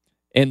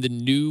and the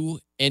new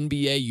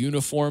NBA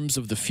uniforms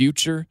of the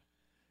future?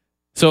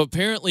 So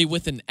apparently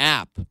with an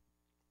app,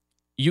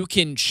 you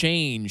can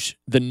change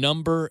the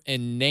number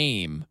and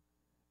name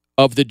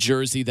of the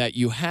jersey that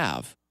you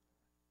have.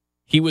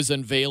 He was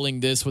unveiling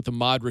this with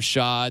Ahmad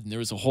Rashad, and there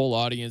was a whole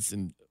audience,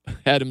 and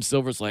Adam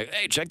Silver's like,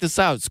 hey, check this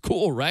out. It's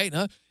cool, right?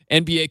 Huh?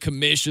 NBA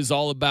commish is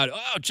all about,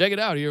 oh, check it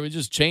out here. We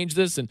just changed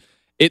this, and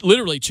it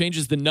literally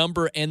changes the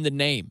number and the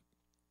name.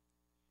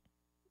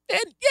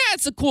 And, yeah,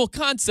 it's a cool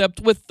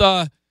concept with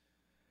a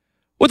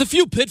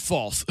few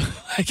pitfalls.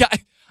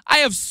 I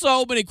have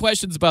so many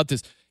questions about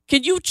this.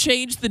 Can you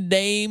change the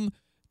name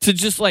to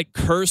just like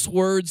curse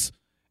words?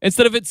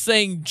 Instead of it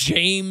saying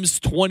James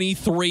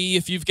 23,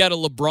 if you've got a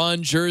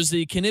LeBron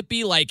jersey, can it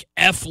be like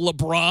F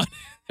LeBron?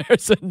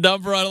 There's a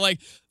number on it. Like,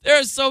 there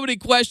are so many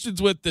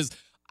questions with this.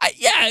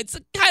 It's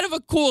kind of a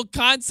cool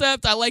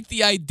concept. I like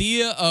the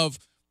idea of,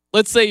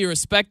 let's say you're a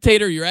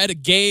spectator, you're at a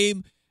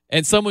game,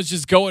 and someone's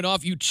just going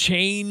off. You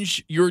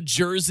change your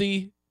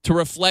jersey to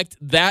reflect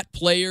that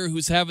player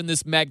who's having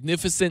this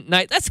magnificent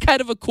night. That's kind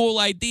of a cool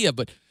idea,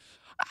 but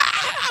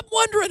I'm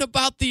wondering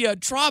about the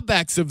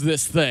drawbacks of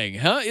this thing,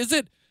 huh?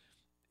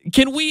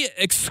 Can we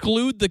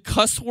exclude the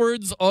cuss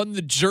words on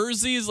the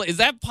jerseys? Is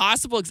that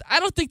possible? 'Cause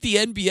I don't think the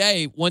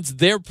NBA wants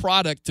their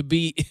product to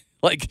be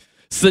like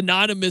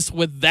synonymous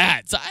with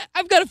that. So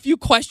I've got a few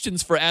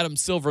questions for Adam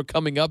Silver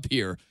coming up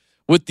here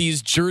with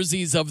these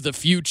jerseys of the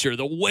future,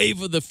 the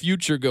wave of the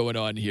future going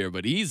on here,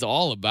 but he's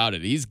all about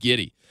it. He's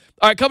giddy.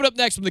 All right, coming up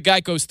next from the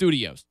Geico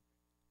Studios.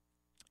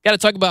 Got to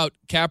talk about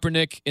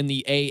Kaepernick in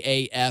the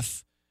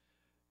AAF.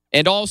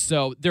 And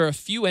also, there are a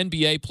few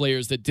NBA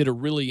players that did a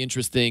really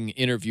interesting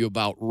interview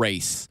about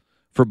race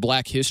for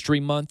Black History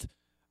Month.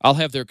 I'll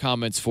have their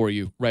comments for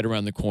you right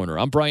around the corner.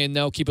 I'm Brian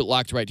Noe. Keep it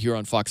locked right here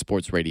on Fox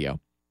Sports Radio.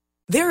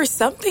 There are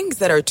some things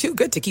that are too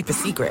good to keep a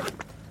secret.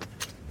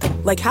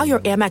 Like how your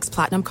Amex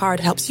Platinum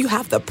card helps you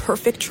have the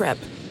perfect trip.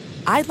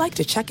 I'd like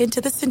to check into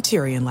the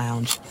Centurion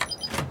Lounge.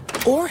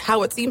 Or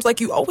how it seems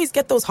like you always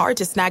get those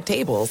hard-to-snag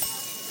tables.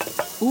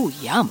 Ooh,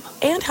 yum.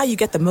 And how you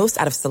get the most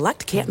out of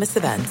select can't-miss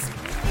events.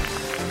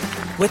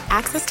 With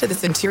access to the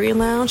Centurion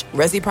Lounge,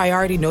 Resi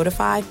Priority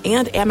Notify,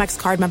 and Amex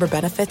card member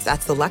benefits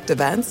at select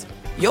events,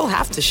 you'll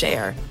have to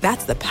share.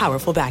 That's the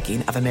powerful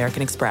backing of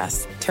American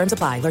Express. Terms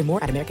apply. Learn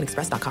more at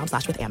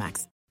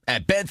americanexpress.com/withAmex.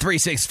 At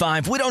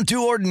Bet365, we don't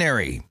do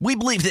ordinary. We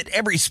believe that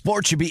every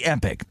sport should be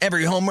epic.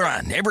 Every home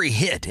run, every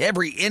hit,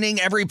 every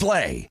inning, every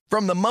play.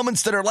 From the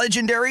moments that are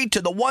legendary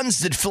to the ones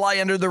that fly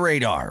under the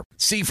radar.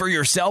 See for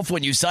yourself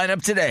when you sign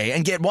up today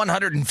and get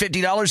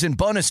 $150 in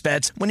bonus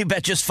bets when you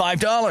bet just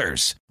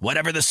 $5.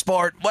 Whatever the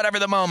sport, whatever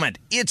the moment,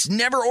 it's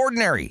never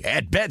ordinary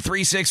at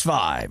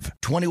Bet365.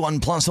 21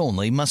 plus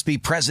only. Must be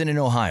present in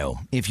Ohio.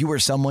 If you or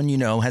someone you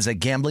know has a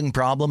gambling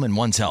problem and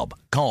wants help,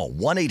 call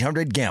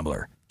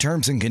 1-800-GAMBLER.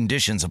 Terms and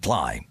conditions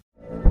apply.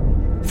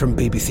 From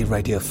BBC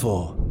Radio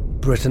 4,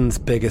 Britain's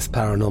biggest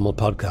paranormal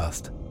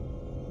podcast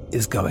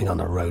is going on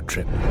a road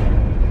trip.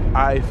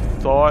 I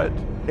thought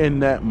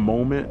in that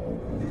moment,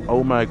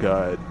 oh my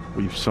God,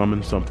 we've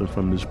summoned something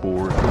from this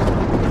board.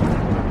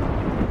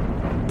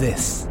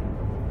 This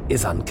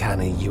is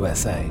Uncanny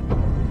USA.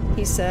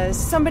 He says,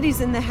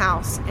 somebody's in the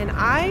house, and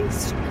I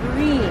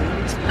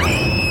screamed.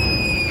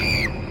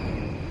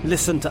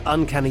 Listen to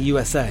Uncanny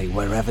USA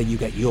wherever you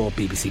get your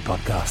BBC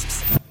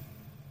podcasts,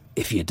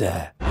 if you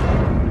dare.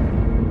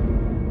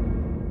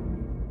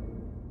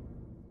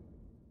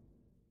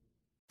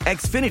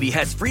 Xfinity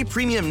has free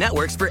premium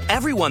networks for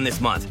everyone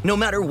this month, no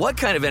matter what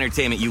kind of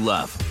entertainment you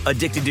love.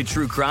 Addicted to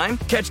true crime?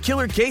 Catch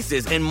killer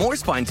cases and more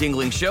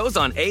spine-tingling shows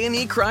on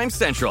A&E Crime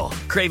Central.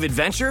 Crave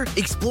adventure?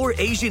 Explore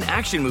Asian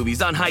action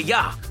movies on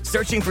Hi-YAH.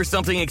 Searching for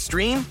something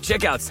extreme?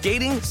 Check out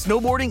skating,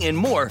 snowboarding, and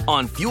more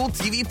on Fuel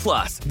TV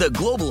Plus, the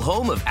global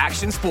home of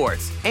action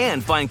sports.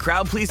 And find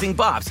crowd-pleasing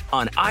bops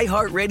on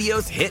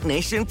iHeartRadio's Hit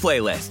Nation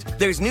playlist.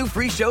 There's new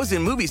free shows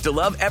and movies to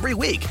love every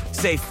week.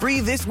 Say free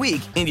this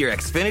week in your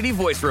Xfinity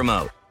voice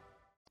remote.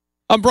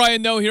 I'm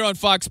Brian Noe here on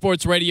Fox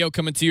Sports Radio,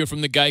 coming to you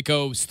from the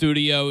Geico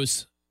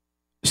Studios.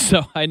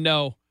 So I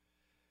know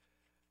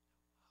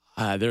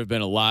there have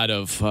been a lot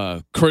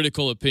of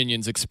critical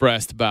opinions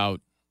expressed about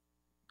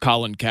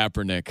Colin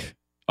Kaepernick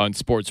on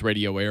sports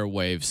radio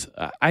airwaves.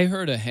 I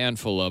heard a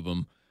handful of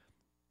them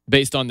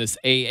based on this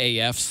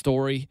AAF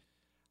story.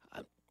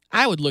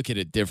 I would look at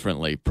it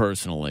differently,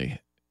 personally,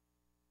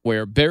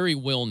 where Barry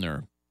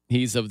Wilner,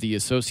 he's of the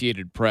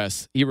Associated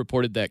Press, he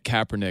reported that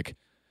Kaepernick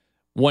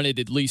wanted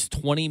at least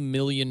 $20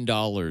 million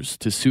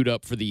to suit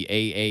up for the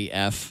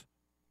AAF.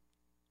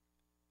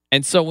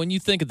 And so when you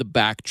think of the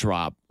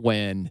backdrop,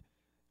 when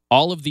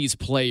all of these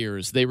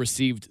players, they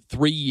received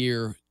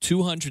 3-year,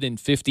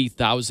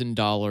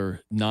 $250,000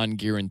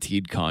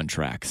 non-guaranteed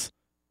contracts.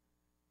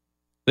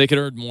 They could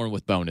earn more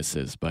with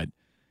bonuses, but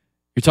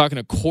you're talking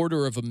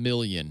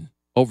 $250,000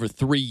 over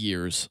 3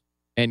 years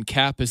and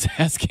Cap is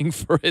asking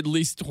for at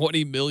least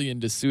 $20 million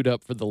to suit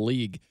up for the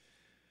league,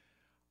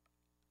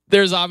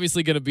 there's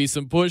obviously going to be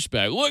some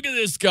pushback. Look at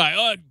this guy.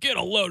 Oh, get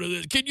a load of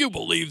this. Can you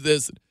believe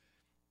this?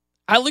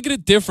 I look at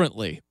it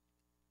differently.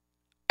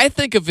 I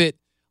think of it,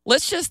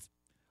 let's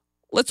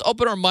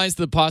open our minds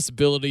to the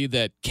possibility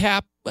that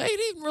Cap, he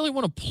didn't really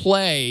want to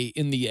play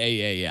in the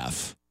AAF.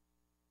 Is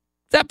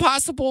that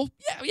possible?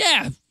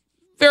 Yeah,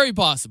 very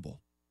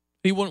possible.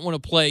 He wouldn't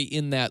want to play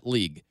in that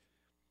league.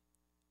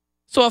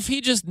 So if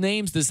he just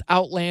names this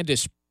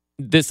outlandish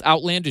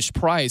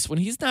price when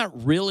he's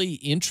not really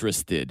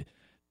interested,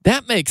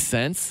 that makes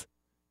sense.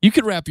 You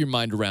could wrap your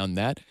mind around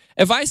that.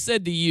 If I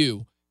said to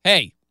you,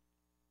 hey,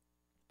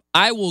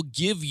 I will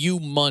give you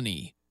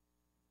money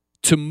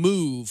to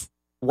move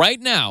right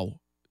now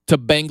to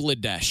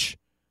Bangladesh.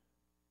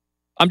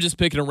 I'm just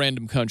picking a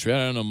random country. I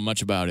don't know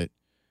much about it.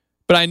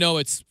 But I know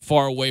it's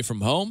far away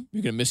from home.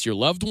 You're going to miss your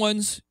loved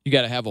ones. You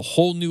got to have a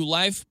whole new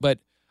life. But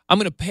I'm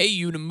going to pay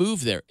you to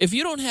move there. If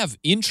you don't have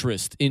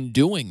interest in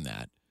doing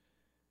that,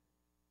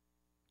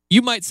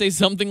 you might say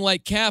something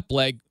like Cap,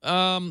 like,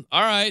 all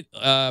right,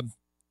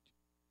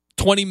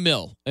 20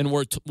 mil, and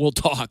we'll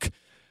talk,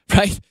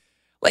 right?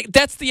 Like,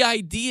 that's the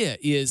idea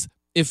is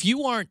if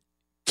you aren't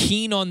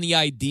keen on the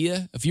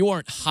idea, if you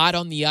aren't hot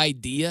on the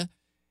idea,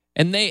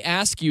 and they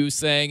ask you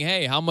saying,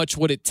 hey, how much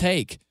would it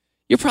take?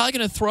 You're probably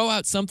going to throw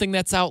out something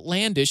that's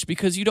outlandish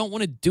because you don't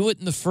want to do it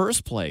in the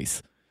first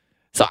place.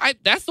 So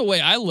that's the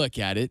way I look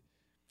at it.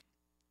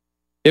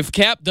 If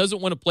Cap doesn't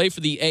want to play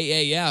for the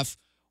AAF,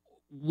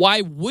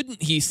 why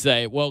wouldn't he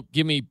say, well,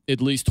 give me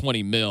at least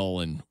 20 mil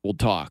and we'll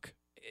talk?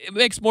 It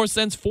makes more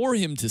sense for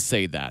him to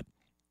say that.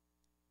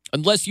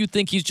 Unless you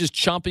think he's just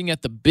chomping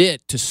at the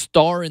bit to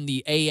star in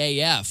the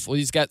AAF. Well,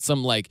 he's got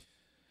some,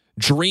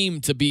 dream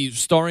to be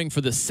starring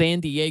for the San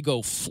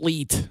Diego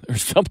Fleet or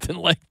something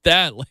like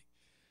that.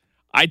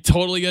 I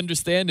totally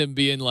understand him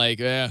being like,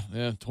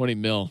 20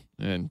 mil,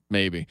 and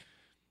maybe.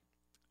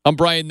 I'm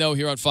Brian Noe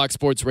here on Fox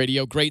Sports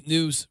Radio. Great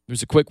news.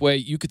 There's a quick way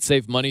you could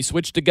save money.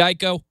 Switch to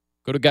Geico.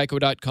 Go to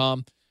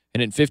geico.com,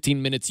 and in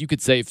 15 minutes, you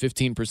could save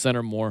 15%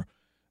 or more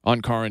on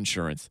car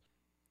insurance.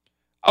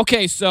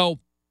 Okay, so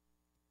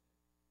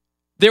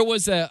there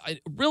was a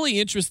really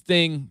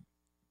interesting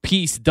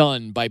piece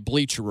done by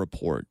Bleacher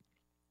Report.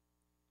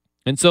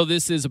 And so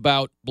this is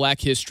about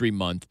Black History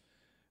Month.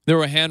 There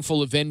were a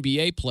handful of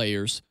NBA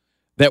players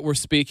that were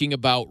speaking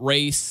about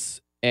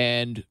race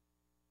and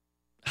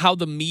how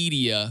the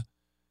media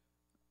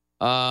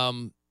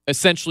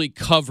essentially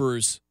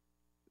covers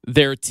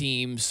their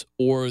teams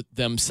or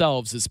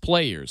themselves as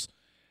players.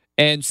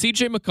 And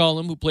C.J.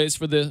 McCollum, who plays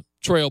for the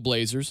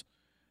Trailblazers,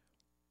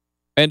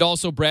 and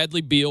also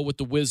Bradley Beal with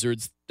the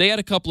Wizards, they had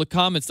a couple of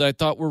comments that I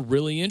thought were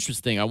really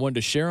interesting. I wanted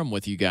to share them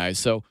with you guys.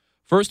 So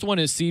first one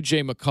is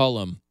C.J.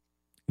 McCollum.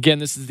 Again,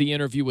 this is the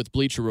interview with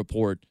Bleacher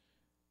Report.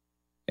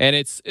 And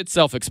it's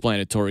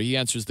self-explanatory. He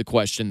answers the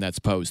question that's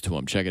posed to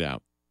him. Check it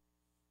out.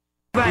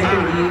 Do you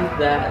believe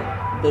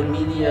that the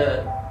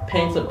media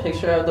paints a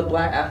picture of the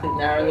black athlete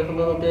narrative a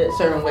little bit, a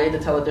certain way to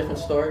tell a different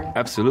story?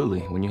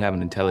 Absolutely. When you have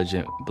an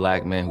intelligent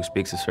black man who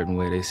speaks a certain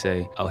way, they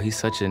say, oh, he's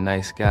such a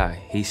nice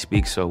guy. He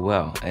speaks so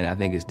well. And I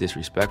think it's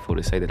disrespectful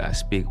to say that I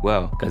speak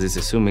well, because it's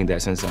assuming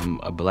that since I'm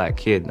a black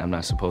kid, I'm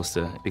not supposed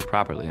to speak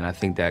properly. And I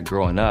think that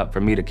growing up,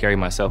 for me to carry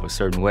myself a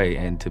certain way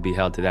and to be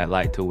held to that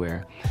light to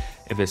where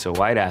if it's a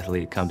white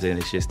athlete comes in,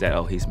 it's just that,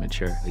 oh, he's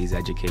mature, he's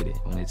educated.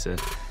 When it's an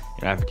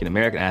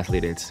African-American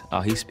athlete, it's,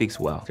 oh, he speaks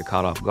well. They're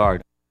caught off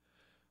guard.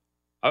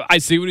 I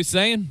see what he's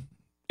saying.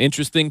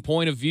 Interesting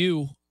point of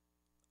view.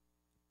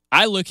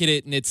 I look at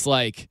it and it's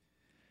like,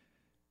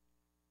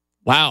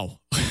 wow.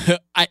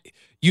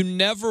 You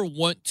never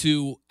want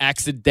to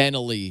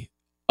accidentally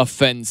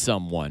offend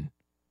someone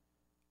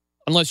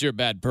unless you're a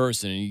bad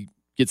person and you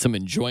get some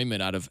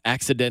enjoyment out of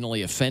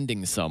accidentally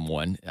offending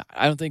someone.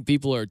 I don't think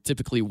people are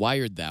typically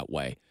wired that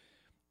way.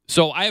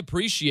 So I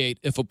appreciate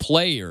if a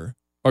player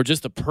or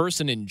just a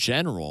person in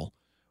general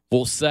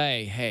will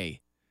say,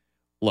 hey,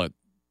 look,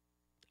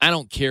 I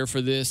don't care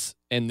for this,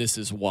 and this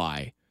is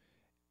why.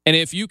 And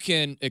if you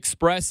can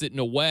express it in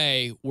a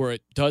way where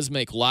it does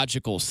make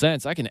logical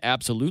sense, I can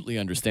absolutely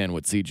understand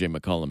what C.J.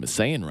 McCollum is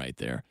saying right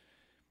there.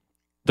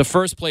 The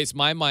first place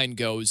my mind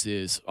goes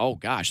is, oh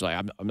gosh,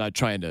 I'm not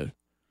trying to,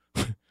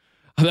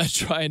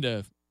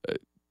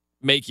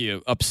 make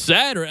you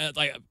upset or I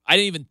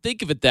didn't even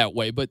think of it that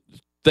way. But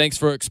thanks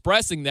for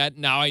expressing that.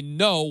 Now I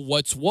know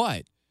what's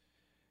what.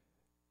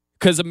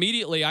 Because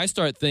immediately I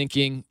start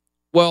thinking,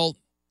 well,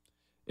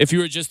 if you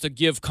were just to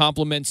give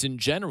compliments in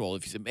general,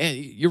 if you said, man,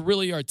 you're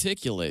really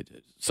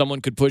articulate,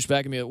 someone could push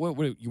back and be like,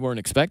 what, you weren't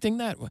expecting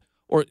that?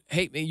 Or,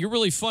 hey, man, you're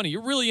really funny.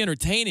 You're really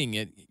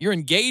entertaining. You're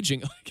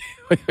engaging.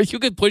 You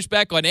could push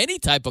back on any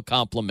type of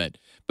compliment.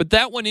 But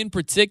that one in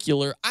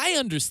particular, I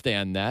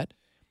understand that.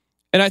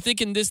 And I think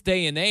in this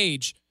day and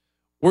age,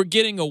 we're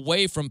getting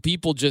away from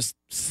people just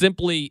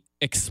simply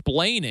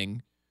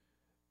explaining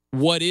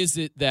what is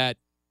it that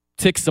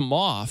ticks them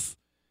off,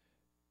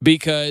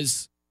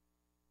 because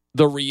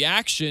the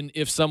reaction,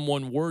 if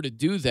someone were to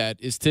do that,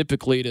 is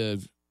typically to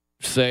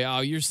say, oh,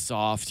 you're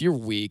soft, you're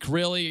weak.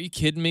 Really? Are you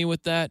kidding me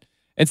with that?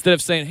 Instead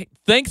of saying, hey,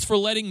 thanks for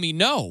letting me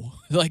know.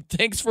 Like,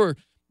 thanks for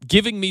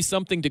giving me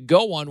something to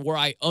go on where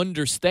I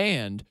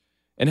understand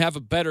and have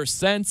a better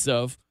sense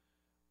of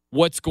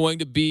what's going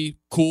to be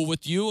cool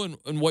with you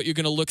and what you're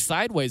going to look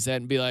sideways at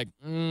and be like,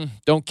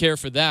 don't care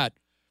for that.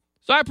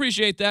 So I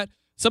appreciate that.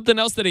 Something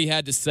else that he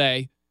had to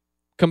say,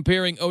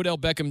 comparing Odell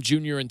Beckham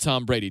Jr. and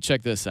Tom Brady.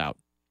 Check this out.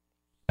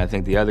 I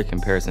think the other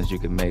comparisons you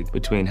could make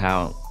between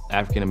how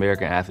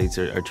African-American athletes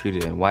are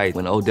treated in white,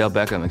 when Odell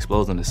Beckham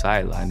explodes on the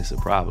sideline, it's a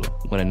problem.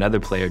 When another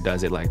player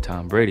does it like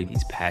Tom Brady,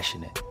 he's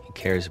passionate. He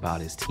cares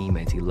about his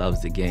teammates. He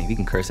loves the game. He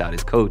can curse out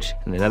his coach,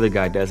 and another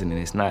guy doesn't, and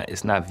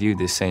it's not viewed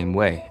the same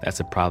way. That's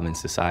a problem in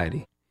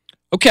society.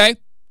 Okay.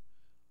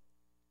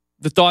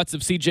 The thoughts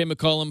of C.J.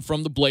 McCollum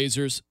from the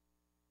Blazers.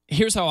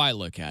 Here's how I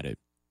look at it.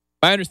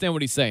 I understand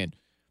what he's saying.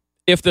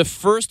 If the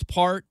first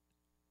part,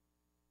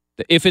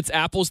 if it's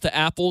apples to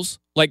apples,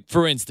 like,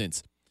 for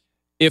instance,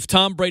 if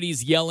Tom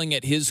Brady's yelling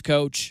at his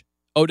coach,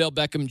 Odell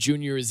Beckham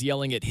Jr. is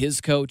yelling at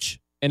his coach,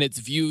 and it's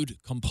viewed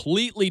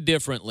completely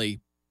differently,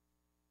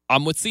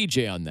 I'm with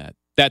CJ on that.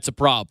 That's a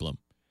problem.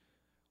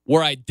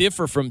 Where I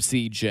differ from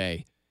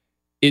CJ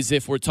is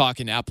if we're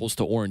talking apples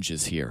to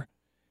oranges here.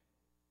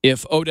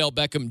 If Odell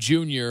Beckham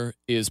Jr.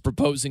 is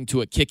proposing to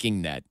a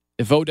kicking net,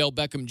 if Odell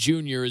Beckham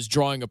Jr. is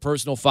drawing a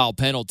personal foul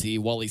penalty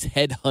while he's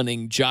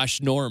headhunting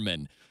Josh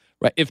Norman,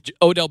 right? If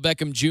Odell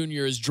Beckham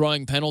Jr. is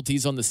drawing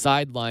penalties on the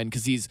sideline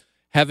because he's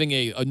having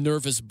a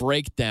nervous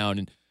breakdown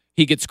and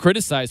he gets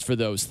criticized for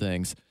those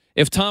things.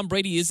 If Tom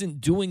Brady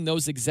isn't doing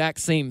those exact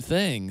same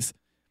things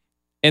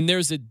and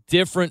there's a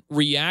different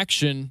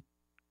reaction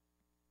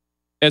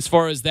as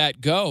far as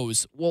that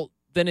goes, well,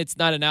 then it's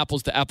not an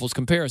apples to apples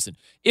comparison.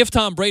 If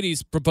Tom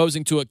Brady's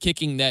proposing to a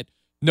kicking net,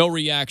 no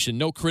reaction,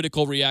 no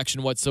critical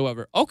reaction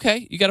whatsoever,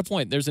 okay, you got a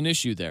point. There's an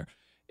issue there.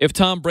 If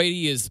Tom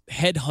Brady is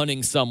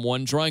headhunting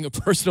someone, drawing a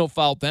personal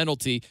foul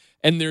penalty,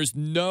 and there's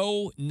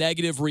no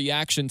negative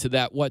reaction to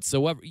that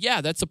whatsoever, yeah,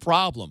 that's a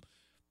problem.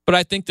 But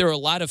I think there are a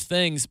lot of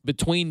things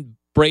between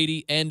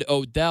Brady and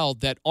Odell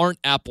that aren't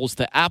apples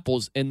to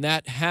apples, and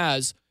that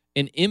has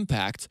an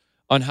impact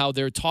on how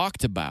they're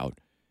talked about.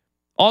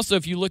 Also,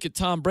 if you look at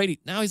Tom Brady,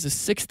 now he's a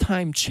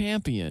 6-time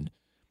champion.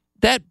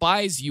 That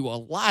buys you a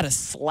lot of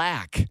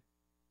slack.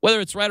 Whether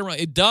it's right or wrong,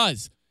 it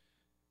does.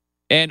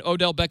 And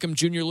Odell Beckham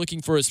Jr.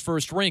 looking for his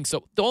first ring.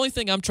 So the only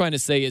thing I'm trying to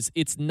say is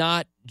it's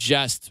not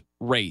just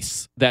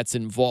race that's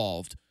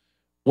involved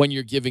when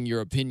you're giving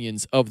your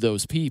opinions of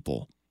those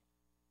people.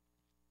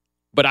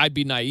 But I'd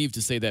be naive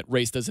to say that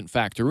race doesn't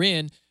factor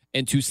in.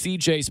 And to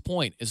CJ's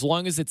point, as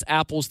long as it's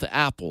apples to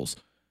apples,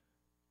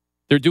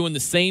 they're doing the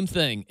same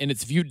thing and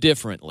it's viewed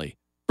differently.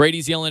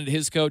 Brady's yelling at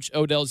his coach,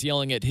 Odell's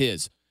yelling at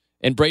his.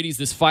 And Brady's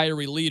this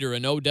fiery leader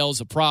and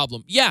Odell's a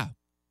problem. Yeah,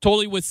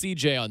 totally with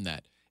CJ on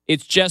that.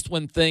 It's just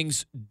when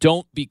things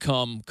don't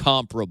become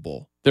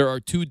comparable. There are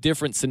two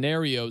different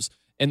scenarios,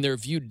 and they're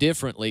viewed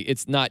differently.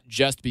 It's not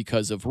just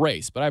because of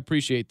race, but I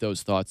appreciate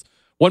those thoughts.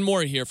 One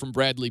more here from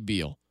Bradley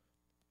Beal.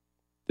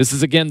 This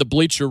is, again, the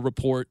Bleacher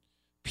Report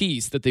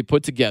piece that they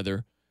put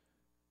together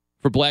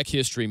for Black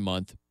History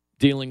Month,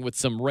 dealing with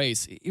some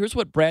race. Here's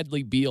what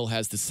Bradley Beal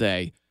has to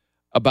say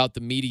about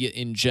the media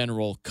in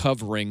general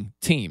covering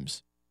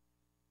teams.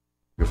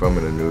 If I'm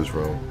in a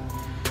newsroom,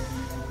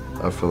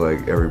 I feel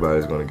like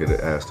everybody's going to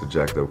get asked a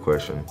jacked up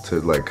question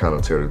to like kind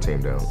of tear the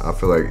team down. I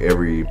feel like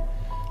every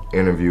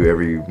interview,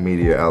 every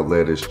media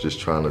outlet is just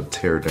trying to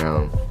tear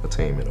down a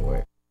team in a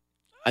way.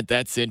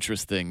 That's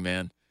interesting,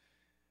 man.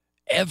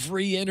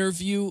 Every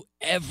interview,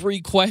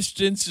 every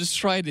question's just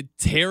trying to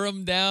tear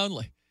them down.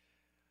 Like,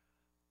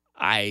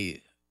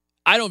 I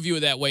don't view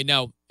it that way.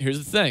 Now,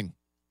 here's the thing.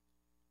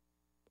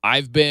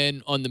 I've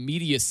been on the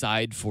media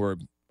side for,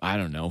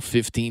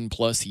 15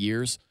 plus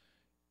years.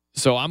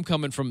 So I'm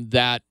coming from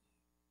that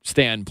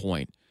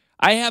standpoint.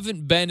 I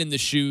haven't been in the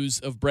shoes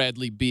of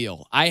Bradley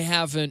Beal. I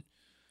haven't,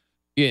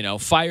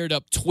 fired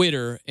up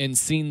Twitter and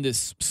seen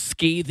this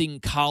scathing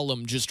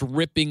column just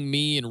ripping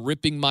me and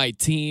ripping my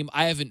team.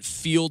 I haven't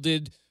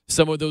fielded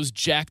some of those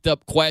jacked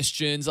up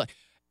questions.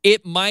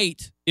 It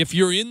might, if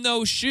you're in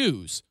those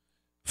shoes,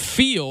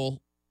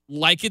 feel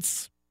like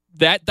it's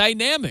that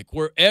dynamic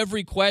where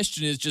every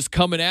question is just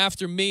coming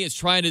after me. It's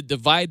trying to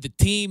divide the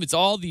team. It's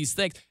all these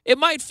things. It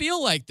might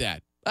feel like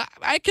that.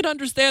 I can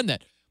understand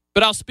that.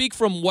 But I'll speak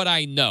from what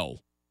I know,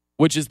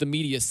 which is the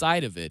media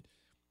side of it.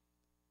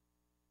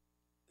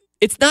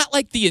 It's not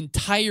like the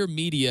entire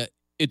media,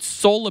 its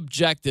sole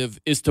objective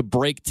is to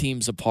break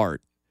teams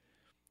apart.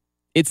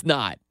 It's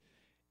not.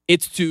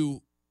 It's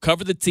to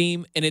cover the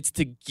team, and it's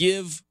to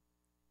give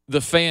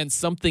the fans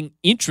something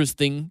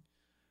interesting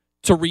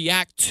to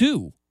react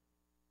to.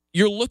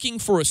 You're looking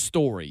for a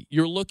story.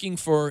 You're looking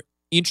for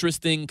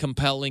interesting,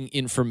 compelling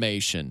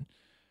information.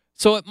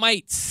 So it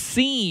might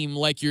seem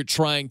like you're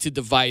trying to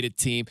divide a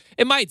team.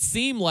 It might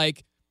seem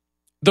like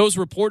those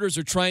reporters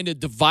are trying to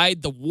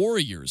divide the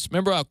Warriors.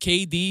 Remember how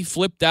KD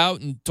flipped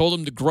out and told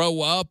them to grow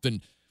up?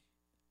 And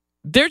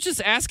they're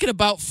just asking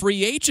about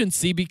free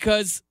agency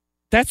because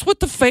That's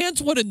what the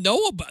fans want to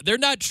know about. They're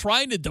not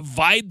trying to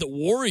divide the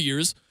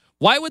Warriors.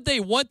 Why would they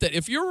want that?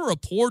 If you're a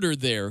reporter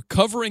there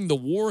covering the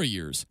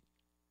Warriors,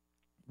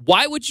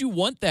 why would you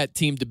want that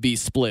team to be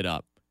split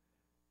up?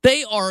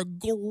 They are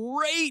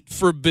great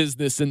for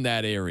business in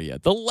that area.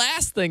 The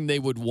last thing they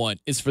would want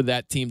is for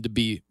that team to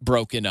be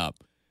broken up.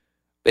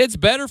 It's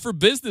better for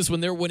business when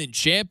they're winning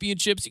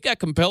championships. You got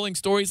compelling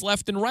stories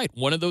left and right.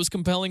 One of those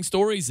compelling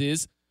stories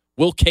is,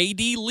 will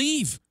KD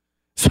leave?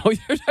 So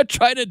you're not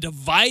trying to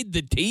divide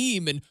the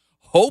team and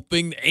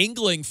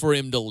angling for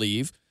him to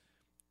leave.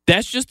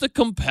 That's just a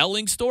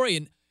compelling story,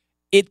 and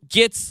it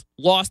gets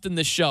lost in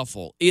the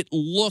shuffle. It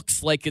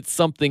looks like it's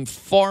something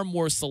far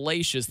more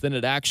salacious than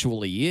it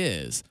actually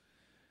is.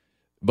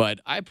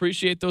 But I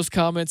appreciate those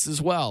comments as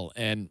well.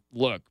 And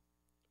look,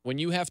 when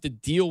you have to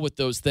deal with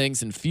those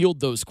things and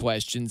field those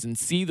questions and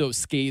see those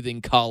scathing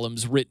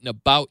columns written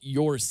about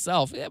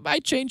yourself, it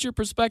might change your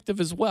perspective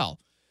as well.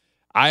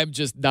 I'm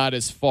just not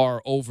as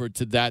far over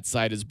to that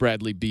side as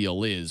Bradley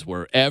Beal is,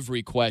 where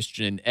every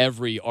question,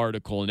 every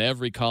article, and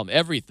every column,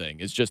 everything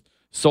is just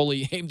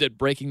solely aimed at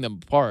breaking them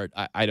apart.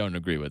 I don't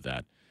agree with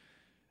that.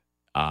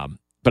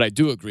 But I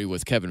do agree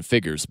with Kevin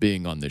Figures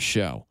being on this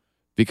show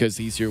because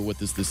he's here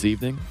with us this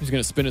evening. He's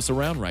going to spin us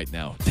around right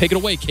now. Take it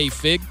away,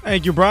 K-Fig.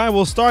 Thank you, Brian.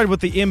 We'll start with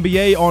the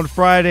NBA on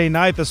Friday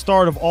night. The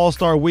start of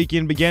All-Star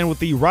Weekend began with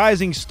the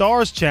Rising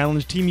Stars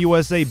Challenge. Team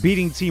USA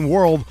beating Team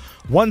World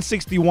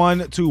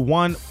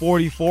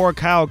 161-144.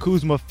 Kyle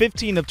Kuzma,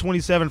 15 of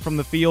 27 from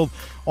the field,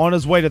 on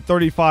his way to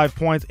 35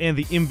 points and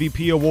the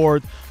MVP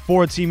award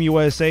for Team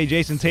USA.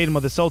 Jason Tatum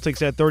of the Celtics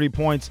had 30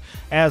 points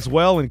as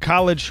well. In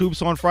college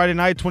hoops on Friday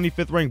night,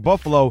 25th-ranked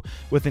Buffalo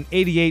with an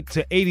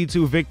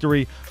 88-82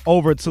 victory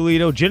over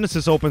Toledo.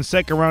 Genesis Open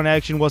second-round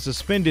action was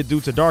suspended due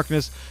to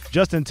darkness.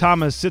 Justin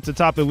Thomas sits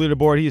atop the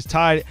leaderboard. He is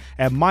tied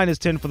at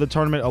 -10 for the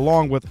tournament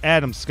along with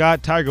Adam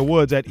Scott. Tiger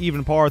Woods at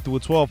even par through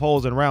 12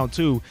 holes in round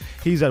 2.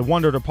 He's at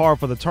 1 under par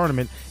for the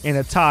tournament in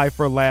a tie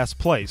for last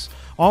place.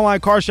 Online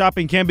car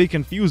shopping can be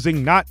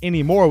confusing, not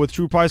anymore with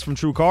True Price from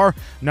True Car.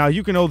 Now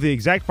you can know the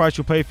exact price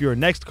you'll pay for your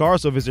next car,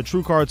 so visit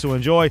True Car to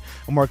enjoy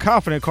a more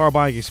confident car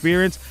buying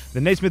experience.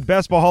 The Naismith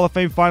Basketball Hall of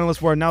Fame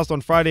finalists were announced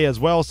on Friday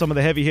as well. Some of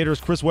the heavy hitters,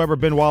 Chris Webber,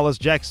 Ben Wallace,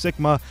 Jack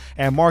Sikma,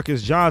 and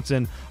Marcus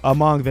Johnson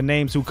among the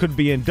names who could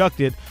be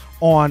inducted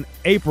on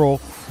April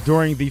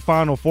during the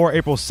Final Four.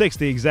 April 6th,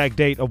 the exact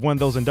date of when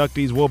those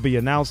inductees will be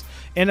announced.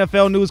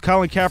 NFL news,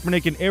 Colin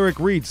Kaepernick and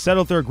Eric Reid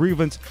settled their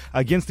grievance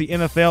against the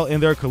NFL in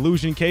their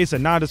collusion case. A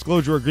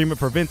non-disclosure agreement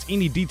prevents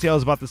any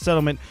details about the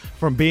settlement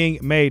from being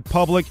made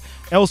public.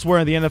 Elsewhere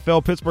in the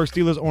NFL, Pittsburgh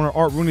Steelers owner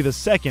Art Rooney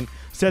II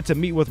set to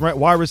meet with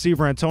wide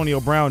receiver Antonio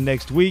Brown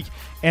next week.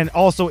 And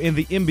also in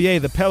the NBA,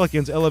 the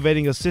Pelicans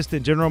elevating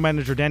assistant general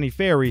manager Danny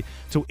Ferry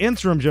to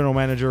interim general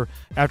manager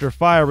after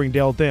firing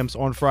Dale Demps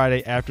on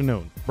Friday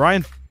afternoon.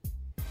 Brian?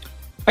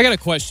 I got a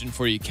question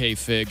for you,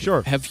 K-Fig.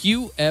 Sure. Have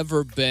you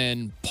ever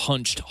been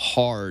punched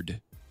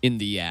hard in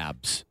the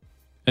abs?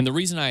 And the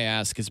reason I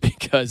ask is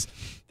because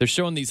they're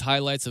showing these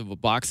highlights of a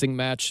boxing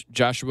match.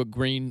 Joshua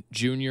Green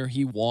Jr.,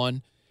 he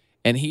won,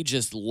 and he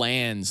just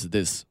lands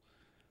this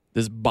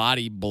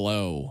body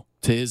blow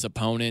to his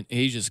opponent.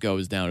 He just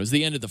goes down. It was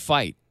the end of the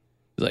fight.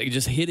 It was like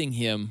just hitting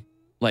him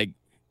like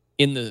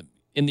in the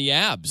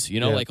abs,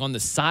 like on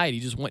the side. He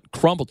just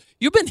crumbled.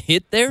 You've been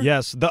hit there?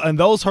 Yes, and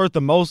those hurt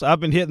the most.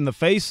 I've been hit in the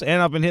face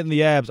and I've been hit in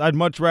the abs. I'd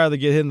much rather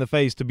get hit in the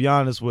face, to be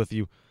honest with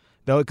you,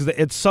 though, because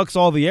it sucks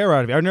all the air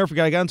out of me. I never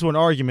forget, I got into an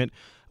argument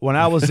when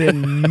I was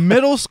in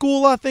middle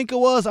school, I think it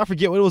was. I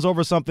forget what it was,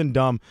 over something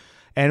dumb.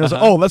 And it was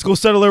like, let's go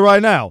settle it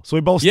right now. So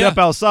we both step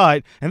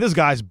outside, and this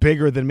guy's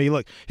bigger than me.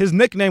 Look, his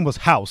nickname was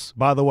House,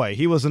 by the way.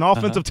 He was an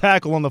offensive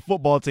tackle on the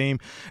football team.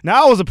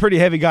 Now, I was a pretty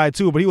heavy guy,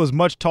 too, but he was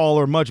much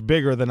taller, much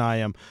bigger than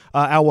I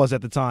was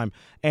at the time.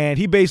 And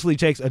he basically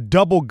takes a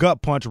double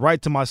gut punch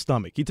right to my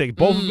stomach. He takes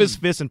both of his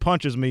fists and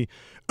punches me.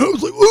 I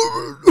was like,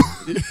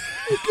 okay,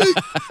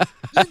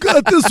 you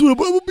got this one,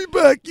 but we'll be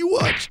back. You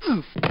watch.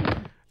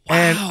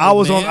 And I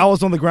was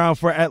on the ground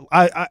for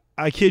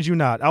I kid you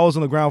not, I was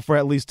on the ground for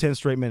at least 10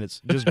 straight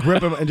minutes, just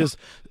gripping and just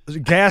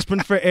gasping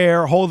for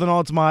air, holding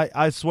on to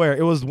I swear,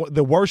 it was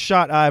the worst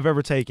shot I've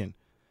ever taken.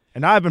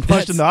 And I've been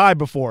punched in the eye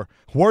before.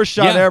 Worst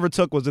shot I ever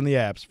took was in the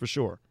abs, for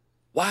sure.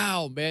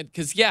 Wow, man,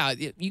 because,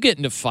 you get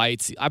into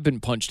fights. I've been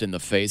punched in the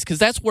face because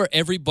that's where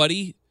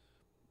everybody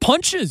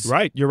punches.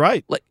 Right, you're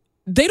right. Like,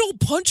 they don't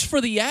punch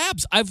for the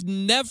abs. I've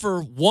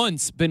never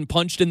once been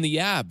punched in the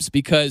abs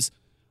because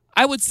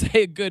I would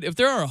say if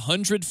there are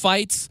 100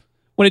 fights,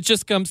 when it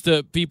just comes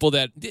to people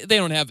that they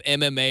don't have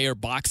MMA or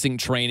boxing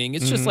training,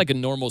 it's just like a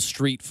normal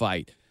street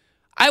fight.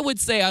 I would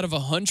say out of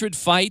 100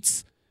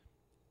 fights,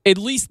 at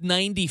least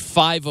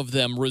 95 of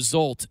them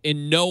result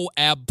in no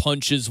ab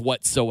punches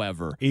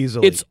whatsoever.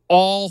 Easily. It's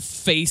all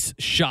face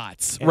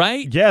shots,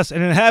 right? Yes, and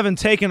then having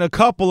taken a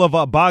couple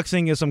of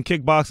boxing and some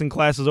kickboxing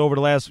classes over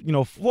the last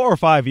 4 or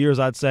 5 years,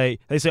 I'd say,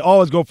 they say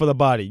always go for the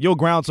body. You'll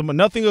ground someone.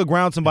 Nothing will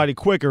ground somebody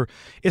quicker.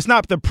 It's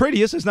not the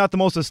prettiest. It's not the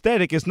most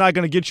aesthetic. It's not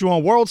going to get you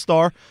on World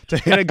Star to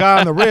hit a guy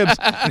on the ribs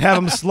and have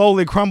him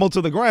slowly crumble to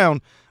the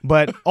ground.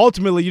 But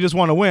ultimately, you just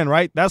want to win,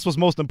 right? That's what's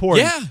most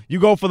important. Yeah. You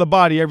go for the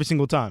body every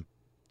single time.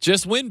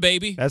 Just win,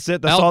 baby. That's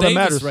it. That's Al all Davis that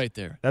matters. right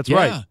there. That's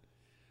yeah.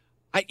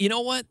 right. You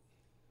know what?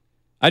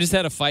 I just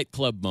had a Fight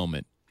Club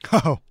moment.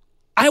 Oh.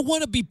 I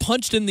want to be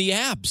punched in the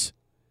abs.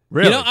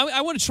 Really?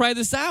 I want to try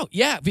this out.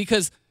 Yeah,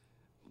 because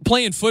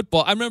playing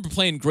football, I remember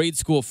playing grade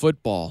school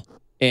football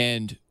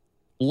and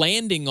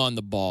landing on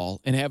the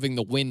ball and having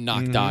the wind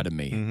knocked out of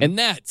me. And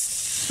that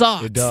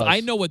sucks. It does. I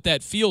know what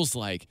that feels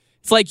like.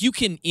 It's like you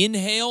can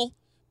inhale,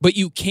 but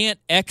you can't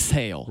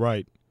exhale.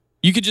 Right.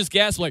 You could just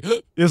gasp like.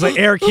 It's like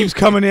air keeps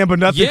coming in, but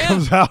nothing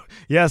comes out.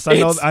 Yes, I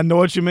know. I know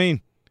what you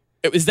mean.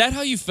 Is that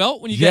how you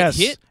felt when you got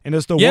hit? And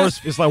it's the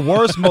worst. It's like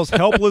worst, most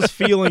helpless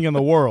feeling in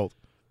the world.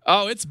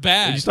 Oh, it's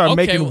bad. And you start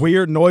making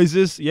weird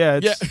noises.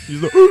 Yeah.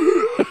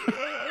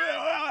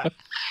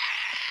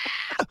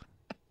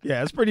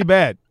 Yeah, it's pretty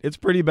bad. It's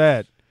pretty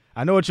bad.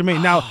 I know what you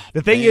mean. Now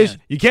the thing is,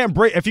 you can't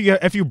brace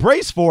if you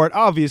brace for it.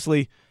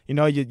 Obviously,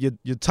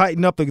 you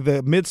tighten up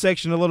the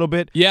midsection a little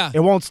bit. Yeah,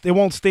 it won't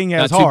sting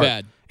as Not hard. Too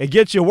bad. It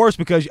gets you worse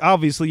because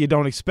obviously you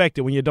don't expect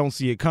it when you don't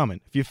see it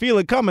coming. If you feel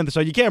it coming, so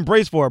you can't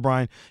brace for it,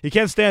 Brian. You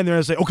can't stand there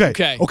and say,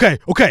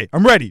 okay,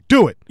 I'm ready.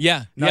 Do it.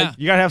 Yeah, now,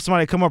 you gotta have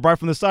somebody come up right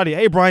from the side of you.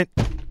 Hey, Brian,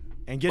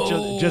 and get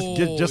you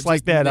just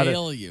like that.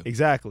 Nail you.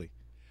 Exactly.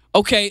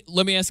 Okay,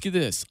 let me ask you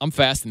this. I'm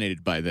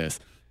fascinated by this.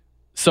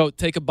 So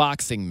take a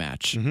boxing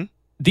match. Mm-hmm.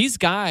 These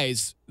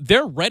guys,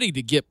 they're ready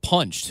to get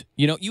punched.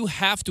 You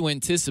have to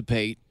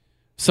anticipate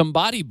some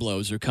body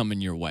blows are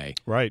coming your way.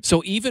 Right.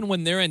 So even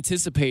when they're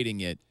anticipating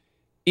it,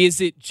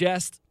 is it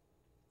just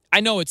 – I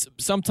know it's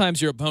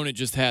sometimes your opponent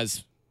just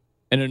has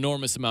an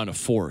enormous amount of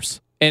force.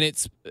 And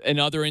it's in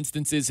other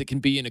instances it can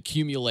be an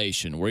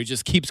accumulation where he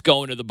just keeps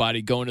going to the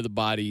body,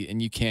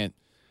 and you can't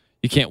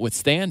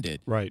withstand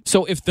it. Right.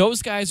 So if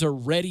those guys are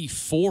ready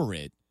for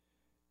it,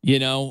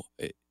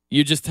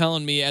 you're just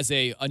telling me as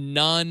a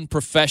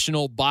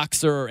non-professional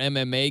boxer or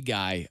MMA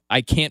guy,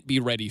 I can't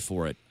be ready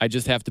for it. I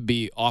just have to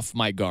be off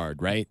my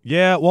guard, right?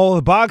 Yeah, well,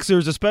 the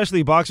boxers,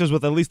 especially boxers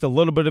with at least a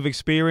little bit of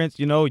experience,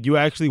 you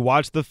actually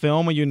watch the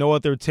film and you know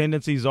what their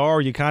tendencies are.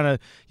 You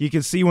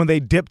can see when they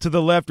dip to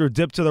the left or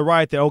dip to the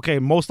right that, okay,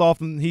 most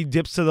often he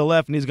dips to the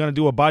left and he's going to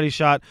do a body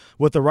shot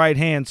with the right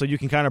hand, so you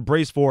can kind of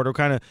brace for it, or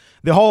kind of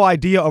the whole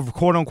idea of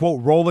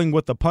quote-unquote rolling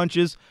with the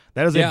punches.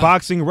 That is a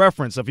boxing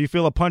reference. If you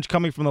feel a punch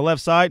coming from the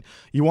left side,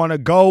 you want to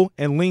go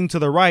and lean to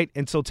the right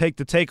and so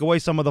take away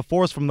some of the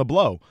force from the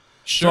blow.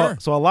 Sure.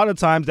 So a lot of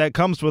times that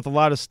comes with a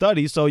lot of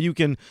study. So you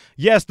can,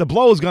 yes, the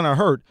blow is going to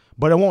hurt,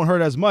 but it won't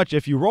hurt as much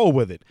if you roll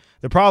with it.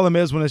 The problem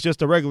is when it's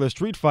just a regular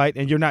street fight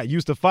and you're not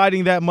used to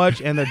fighting that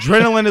much and the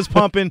adrenaline is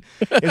pumping,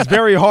 it's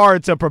very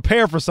hard to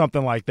prepare for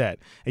something like that.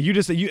 And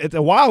it's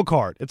a wild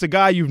card. It's a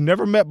guy you've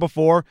never met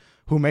before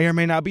who may or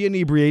may not be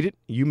inebriated.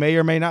 You may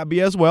or may not be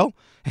as well.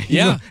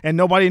 Yeah. And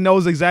nobody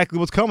knows exactly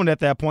what's coming at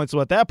that point.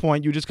 So at that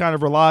point, you just kind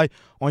of rely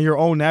on your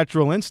own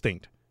natural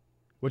instinct,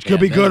 which could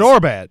be good or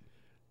bad.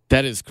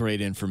 That is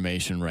great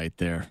information right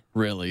there.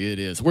 Really, it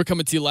is. We're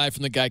coming to you live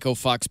from the Geico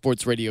Fox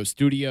Sports Radio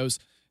studios.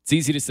 It's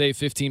easy to save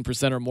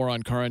 15% or more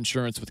on car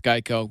insurance with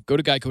Geico. Go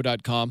to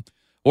geico.com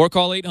or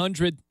call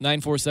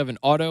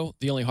 800-947-AUTO.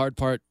 The only hard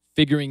part,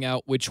 figuring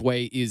out which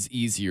way is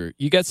easier.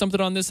 You got something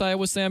on this,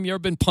 Iowa Sam? You ever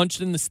been punched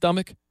in the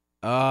stomach?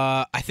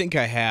 I think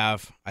I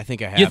have.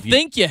 You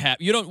think you have?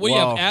 You don't? What, you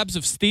have abs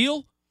of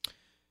steel?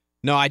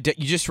 No, you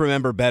just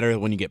remember better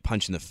when you get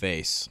punched in the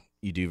face.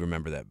 You do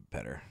remember that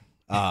better.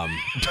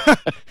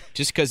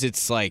 Just because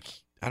it's like,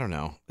 I don't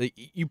know.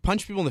 You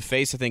punch people in the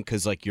face, I think,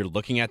 because like you're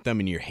looking at them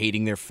and you're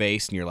hating their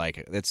face and you're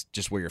like, that's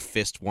just where your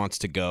fist wants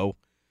to go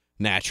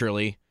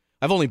naturally.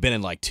 I've only been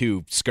in like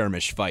 2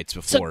 skirmish fights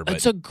before.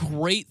 It's a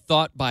great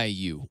thought by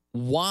you.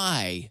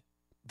 Why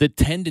the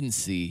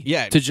tendency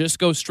to just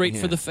go straight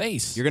for the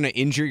face? You're going to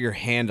injure your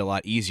hand a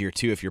lot easier,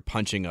 too, if you're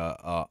punching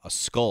a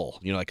skull.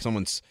 Like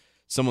someone's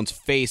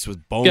face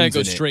with bones in it.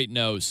 Gotta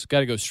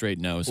go straight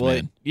nose,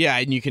 man. Yeah,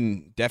 and you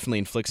can definitely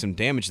inflict some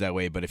damage that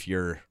way, but if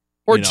you're...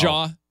 Or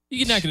jaw.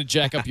 You're not going to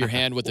jack up your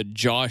hand with a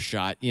jaw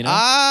shot,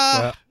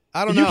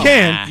 I don't know.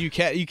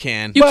 You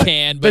can. But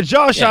the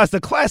jaw shot's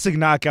the classic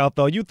knockout,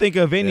 though. You think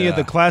of any of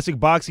the classic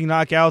boxing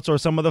knockouts or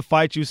some of the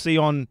fights you see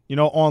on,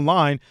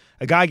 online,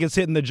 a guy gets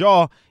hit in the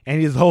jaw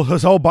and his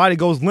whole body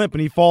goes limp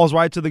and he falls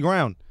right to the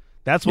ground.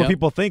 That's what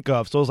people think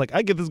of. So it's like,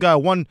 I give this guy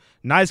one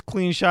nice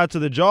clean shot to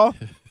the jaw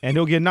and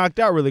he'll get knocked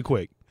out really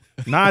quick.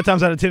 9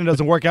 times out of 10, it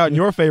doesn't work out in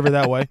your favor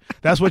that way.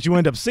 That's what you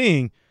end up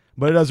seeing,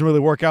 but it doesn't really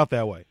work out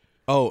that way.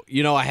 Oh,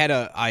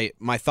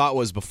 my thought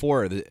was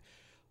before that,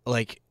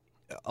 like,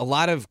 a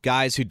lot of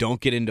guys who don't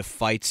get into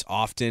fights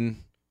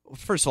often.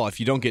 First of all, if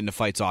you don't get into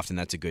fights often,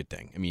 that's a good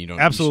thing. I mean, you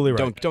don't absolutely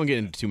right. Don't get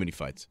into too many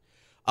fights.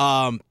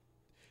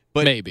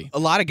 But maybe a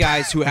lot of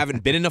guys who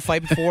haven't been in a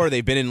fight before,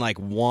 they've been in like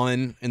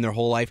one in their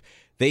whole life,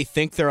 they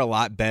think they're a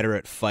lot better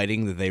at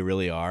fighting than they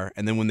really are.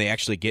 And then when they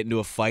actually get into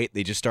a fight,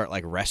 they just start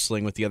like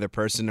wrestling with the other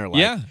person, or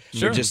like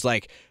they're just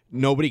like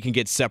nobody can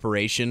get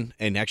separation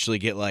and actually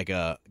get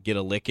a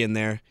lick in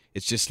there.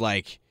 It's just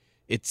like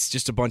it's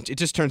just a bunch. It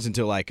just turns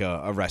into like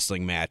a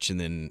wrestling match, and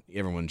then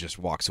everyone just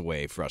walks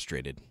away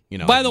frustrated.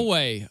 By the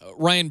way,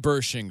 Ryan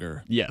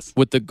Bershinger, yes,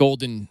 with the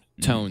golden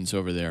tones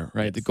over there,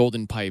 right? Yes. The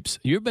golden pipes.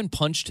 You ever been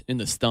punched in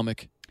the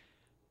stomach?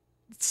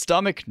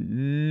 Stomach,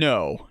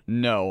 no.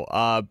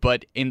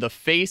 But in the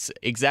face,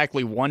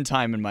 exactly one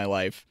time in my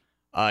life.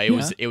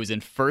 It was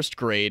in first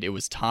grade. It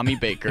was Tommy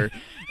Baker.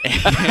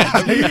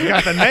 I think you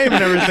got the name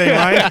and everything,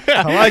 Ryan.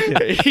 I like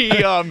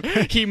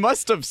it. He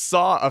must have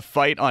saw a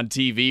fight on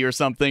TV or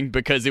something,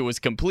 because it was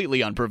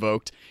completely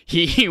unprovoked.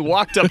 He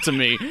walked up to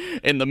me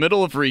in the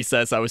middle of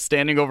recess. I was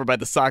standing over by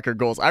the soccer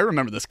goals. I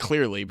remember this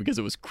clearly because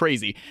it was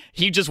crazy.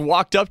 He just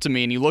walked up to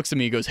me and he looks at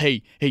me and goes,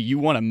 "Hey, you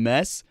want to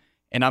mess?"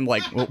 And I'm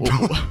like,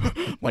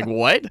 like,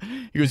 what?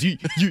 He goes,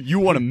 you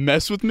want to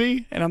mess with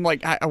me? And I'm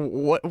like,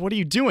 what are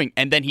you doing?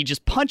 And then he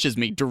just punches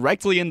me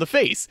directly in the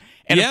face.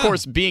 And of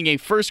course, being a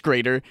first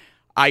grader,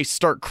 I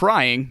start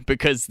crying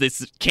because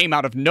this came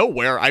out of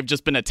nowhere. I've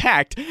just been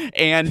attacked.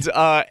 And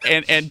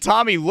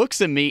Tommy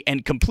looks at me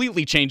and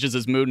completely changes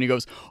his mood. And he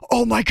goes,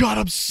 "Oh, my God,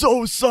 I'm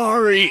so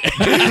sorry."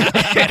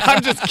 And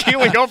I'm just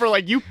keeling over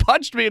like, you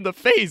punched me in the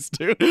face,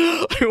 dude.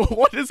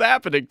 What is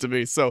happening to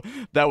me? So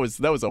that was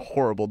a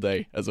horrible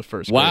day as a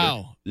first grader.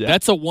 Wow. Yeah.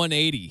 That's a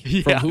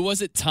 180. From who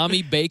was it?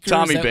 Tommy Baker?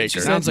 Tommy Baker.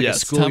 Sounds like a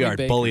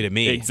schoolyard bully to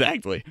me.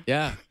 Exactly.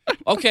 Yeah.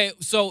 Okay,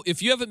 so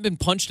if you haven't been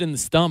punched in the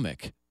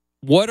stomach,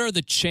 what are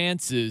the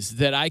chances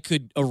that I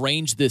could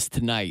arrange this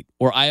tonight,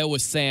 or Iowa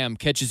Sam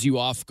catches you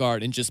off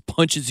guard and just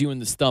punches you in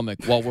the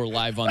stomach while we're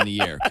live on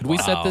the air? Could we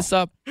set this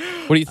up?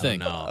 What do you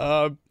think? It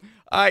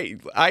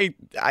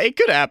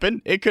could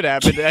happen. It could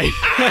happen.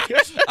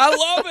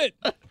 I love it.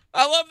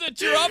 I love that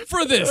you're up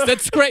for this.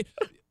 That's great.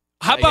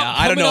 How about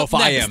I don't know if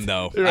next? I am,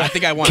 though. I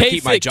think I want to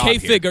keep my job here.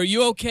 K-Fig, are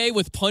you okay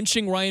with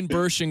punching Ryan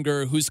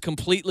Bershinger, who's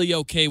completely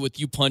okay with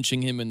you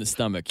punching him in the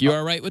stomach? You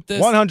all right with this?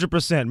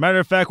 100%. Matter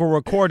of fact, we'll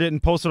record it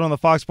and post it on the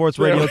Fox Sports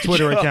Radio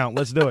Twitter account.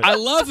 Let's do it. I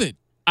love it.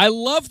 I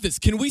love this.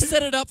 Can we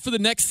set it up for the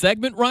next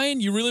segment, Ryan?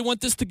 You really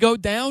want this to go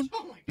down?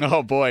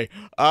 Oh, boy.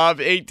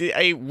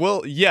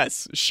 Well,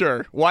 yes,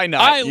 sure. Why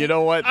not? You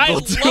know what? I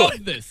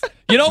love this.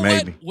 You know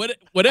what?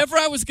 Whatever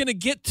I was going to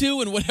get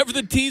to and whatever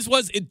the tease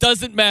was, it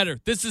doesn't matter.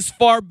 This is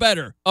far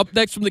better. Up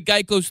next from the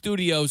Geico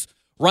Studios,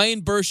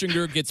 Ryan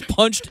Bershinger gets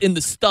punched in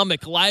the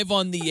stomach live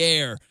on the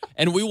air,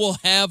 and we will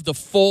have the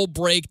full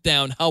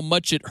breakdown, how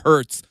much it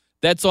hurts.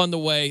 That's on the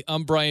way.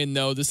 I'm Brian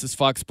Noe. This is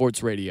Fox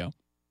Sports Radio.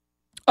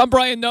 I'm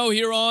Brian Noe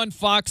here on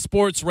Fox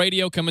Sports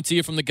Radio, coming to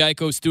you from the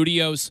Geico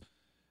Studios.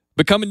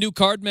 Become a new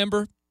card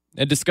member,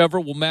 and Discover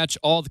will match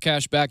all the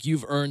cash back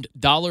you've earned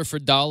dollar for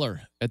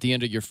dollar at the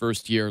end of your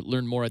first year.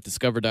 Learn more at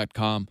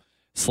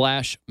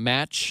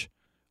discover.com/match.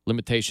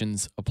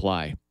 Limitations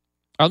apply. All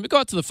right, let me go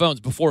out to the phones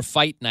before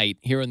fight night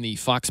here in the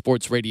Fox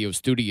Sports Radio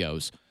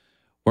studios,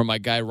 where my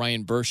guy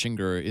Ryan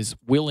Bershinger is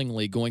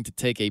willingly going to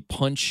take a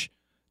punch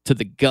to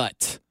the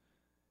gut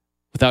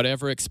without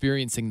ever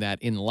experiencing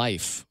that in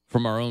life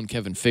from our own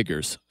Kevin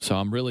Figures. So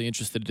I'm really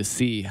interested to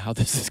see how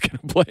this is going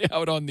to play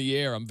out on the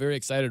air. I'm very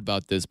excited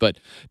about this. But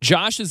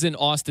Josh is in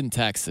Austin,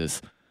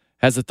 Texas,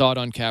 has a thought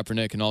on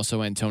Kaepernick and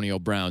also Antonio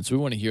Brown. So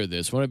we want to hear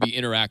this. We want to be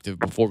interactive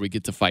before we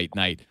get to fight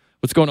night.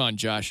 What's going on,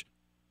 Josh?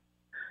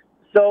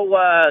 So,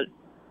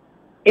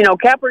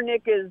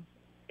 Kaepernick is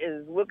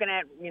looking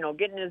at,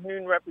 getting his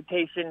new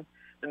reputation.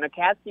 The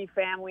McCaskey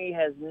family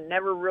has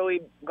never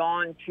really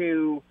gone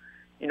to,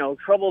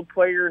 troubled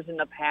players in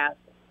the past.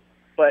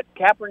 But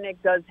Kaepernick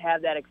does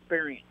have that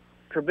experience.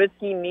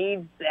 Trubisky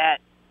needs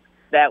that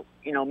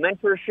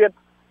mentorship.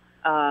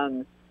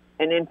 And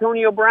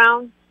Antonio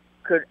Brown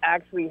could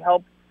actually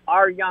help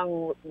our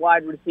young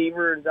wide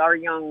receivers, our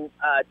young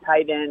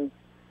tight ends,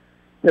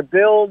 to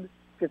build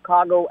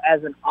Chicago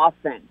as an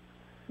offense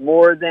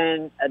more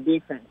than a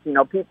defense.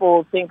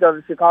 People think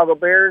of Chicago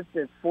Bears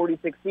as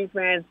 46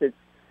 defense. It's,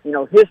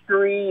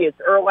 history.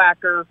 It's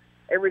Urlacher,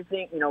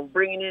 everything,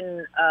 bringing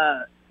in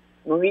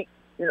Malik.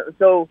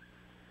 So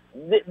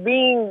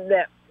being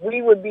that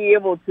we would be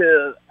able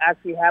to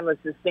actually have a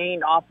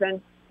sustained offense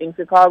in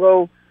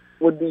Chicago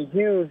would be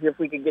huge if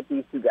we could get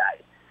these two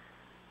guys.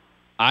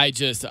 I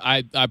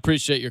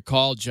appreciate your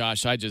call,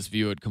 Josh. I just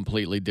view it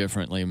completely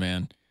differently,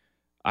 man.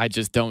 I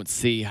just don't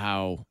see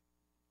how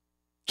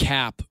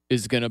Cap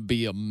is going to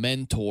be a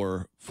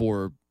mentor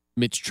for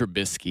Mitch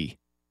Trubisky.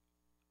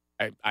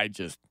 I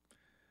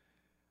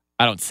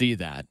don't see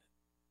that.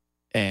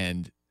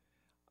 And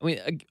I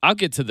mean, I'll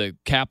get to the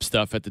Cap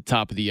stuff at the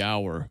top of the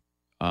hour.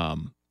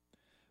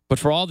 But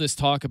for all this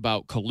talk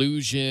about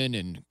collusion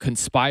and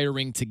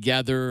conspiring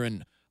together,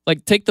 and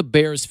like take the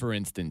Bears, for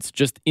instance,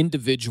 just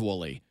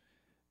individually,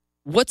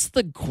 what's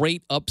the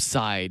great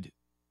upside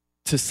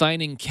to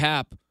signing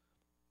Cap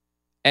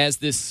as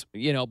this,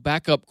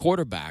 backup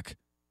quarterback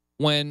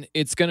when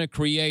it's going to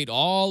create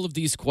all of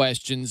these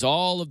questions,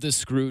 all of this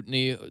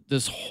scrutiny,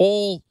 this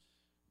whole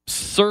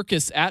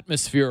circus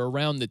atmosphere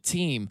around the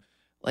team.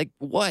 Like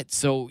what?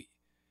 So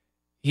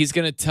he's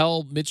going to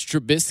tell Mitch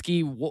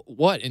Trubisky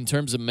what in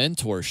terms of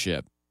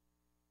mentorship?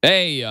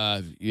 Hey,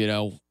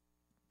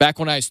 back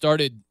when I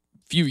started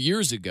a few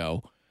years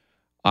ago,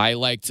 I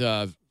liked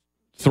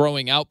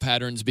throwing out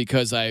patterns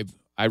because I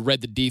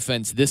read the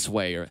defense this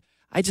way. Or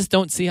I just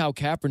don't see how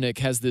Kaepernick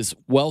has this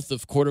wealth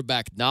of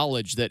quarterback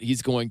knowledge that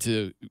he's going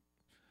to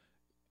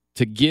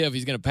give.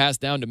 He's going to pass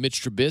down to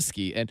Mitch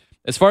Trubisky. And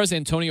as far as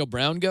Antonio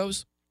Brown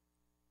goes,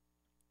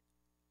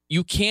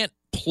 you can't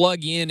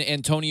plug in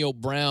Antonio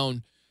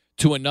Brown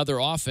to another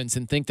offense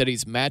and think that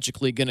he's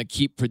magically going to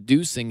keep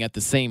producing at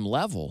the same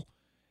level.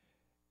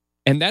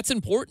 And that's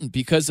important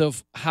because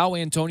of how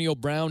Antonio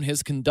Brown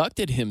has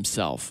conducted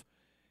himself.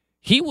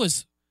 He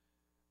was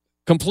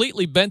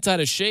completely bent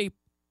out of shape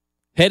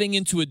heading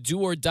into a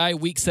do-or-die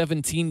Week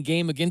 17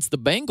 game against the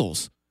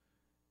Bengals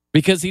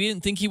because he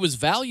didn't think he was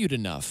valued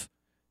enough.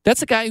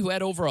 That's a guy who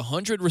had over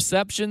 100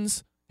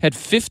 receptions, had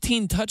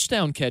 15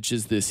 touchdown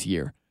catches this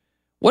year.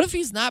 What if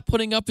he's not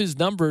putting up his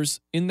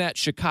numbers in that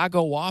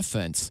Chicago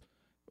offense?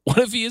 What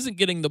if he isn't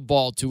getting the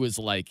ball to his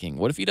liking?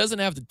 What if he doesn't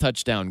have the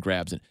touchdown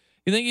grabs?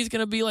 You think he's going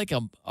to be like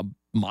a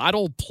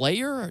model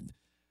player?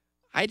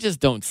 I just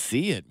don't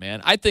see it,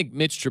 man. I think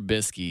Mitch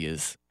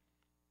Trubisky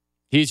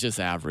he's just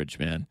average,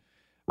 man.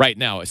 Right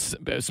now,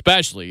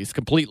 especially, he's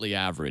completely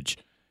average.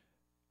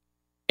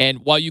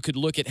 And while you could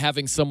look at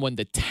having someone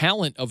the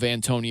talent of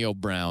Antonio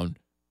Brown,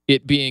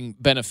 it being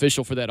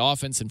beneficial for that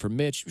offense and for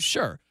Mitch,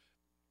 sure.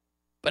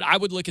 But I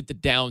would look at the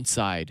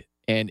downside.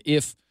 And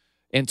if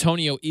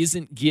Antonio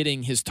isn't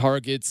getting his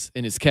targets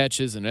and his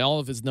catches and all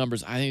of his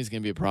numbers, I think it's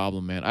going to be a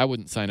problem, man. I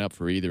wouldn't sign up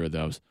for either of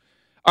those.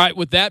 All right,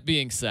 with that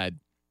being said,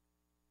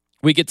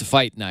 we get to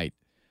fight night.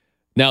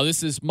 Now,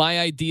 this is my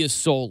idea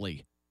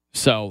solely.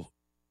 So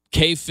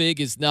K-Fig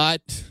is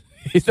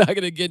he's not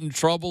going to get in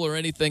trouble or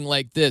anything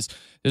like this.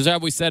 This is how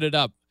we set it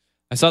up.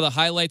 I saw the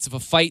highlights of a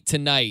fight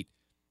tonight,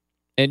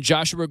 and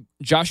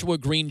Joshua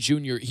Green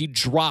Jr., he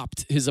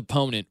dropped his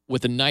opponent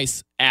with a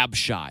nice ab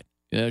shot,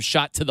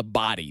 shot to the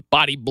body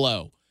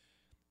blow.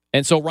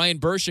 And so Ryan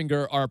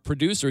Bershinger, our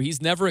producer,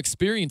 he's never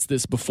experienced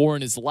this before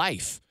in his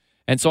life.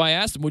 And so I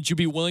asked him, would you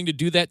be willing to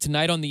do that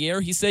tonight on the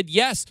air? He said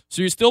yes.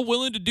 So you're still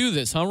willing to do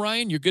this, huh,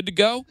 Ryan? You're good to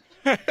go?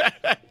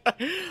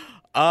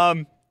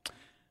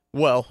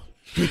 Well,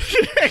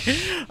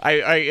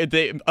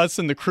 us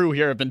and the crew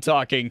here have been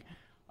talking.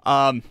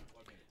 I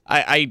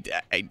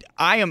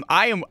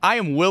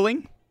am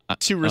willing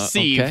to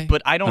receive, okay.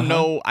 but I don't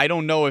know. I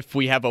don't know if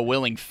we have a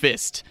willing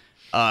fist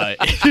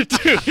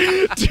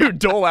to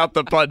dole out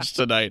the punch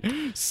tonight.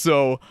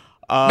 So,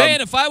 man,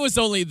 if I was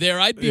only there,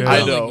 I'd be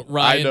willing,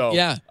 Ryan. I know.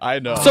 Yeah, I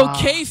know. So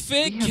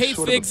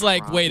K-Fig's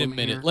like, wait a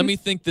minute, let me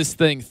think this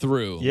thing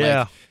through. Yeah,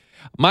 like,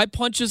 my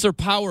punches are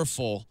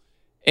powerful.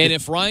 And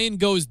if Ryan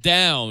goes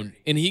down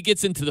and he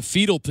gets into the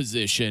fetal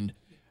position,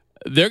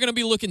 they're going to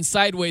be looking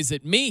sideways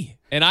at me.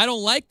 And I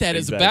don't like that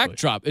as a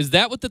backdrop. Is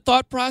that what the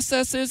thought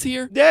process is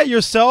here? Yeah,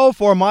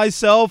 yourself or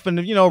myself, and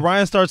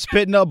Ryan starts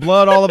spitting up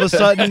blood all of a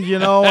sudden.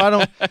 I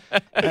don't.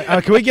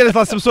 Can we get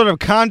some sort of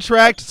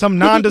contract, some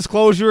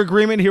non-disclosure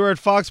agreement here at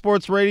Fox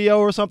Sports Radio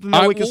or something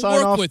that we can sign off?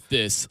 We'll work with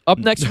this. Up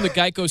next from the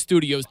Geico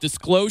Studios,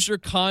 disclosure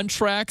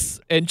contracts,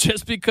 and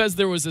just because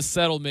there was a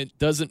settlement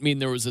doesn't mean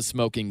there was a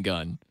smoking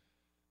gun.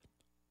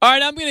 All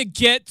right, I'm going to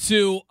get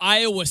to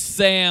Iowa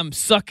Sam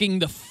sucking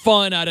the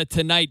fun out of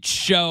tonight's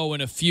show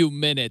in a few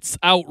minutes.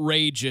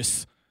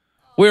 Outrageous.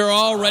 We're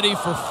all ready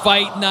for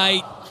fight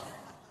night.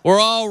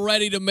 We're all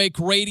ready to make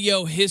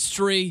radio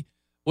history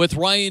with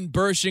Ryan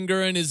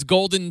Bershinger and his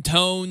golden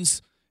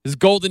tones, his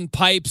golden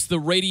pipes, the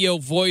radio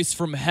voice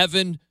from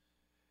heaven.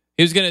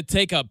 He was going to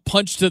take a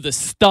punch to the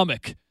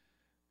stomach.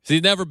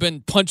 He's never been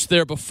punched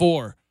there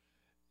before.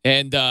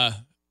 And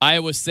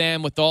Iowa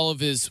Sam, with all of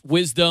his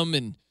wisdom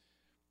and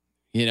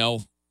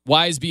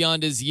wise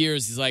beyond his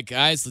years. He's like,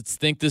 guys, let's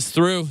think this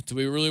through. Do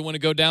we really want to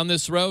go down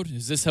this road?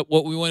 Is this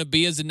what we want to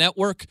be as a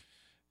network?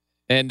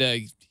 And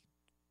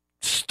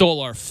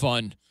stole our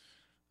fun.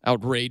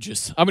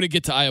 Outrageous. I'm going to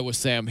get to Iowa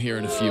Sam here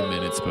in a few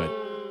minutes, but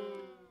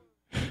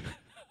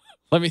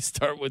let me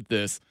start with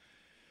this.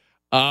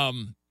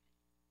 The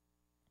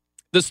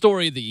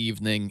story of the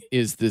evening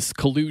is this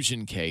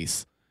collusion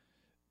case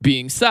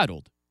being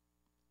settled.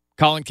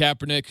 Colin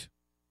Kaepernick,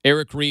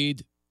 Eric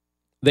Reid,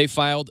 they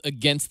filed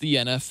against the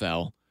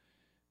NFL.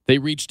 They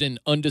reached an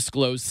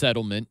undisclosed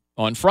settlement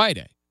on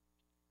Friday.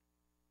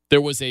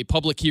 There was a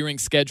public hearing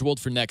scheduled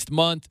for next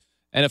month.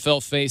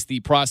 NFL faced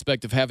the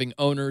prospect of having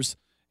owners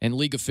and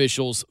league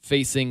officials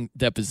facing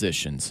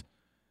depositions.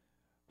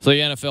 So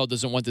the NFL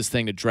doesn't want this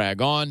thing to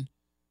drag on.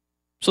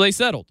 So they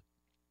settled.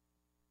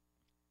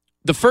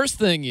 The first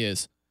thing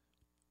is,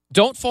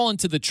 don't fall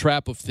into the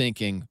trap of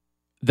thinking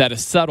that a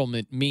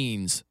settlement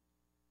means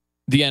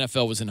the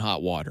NFL was in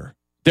hot water.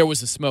 There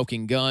was a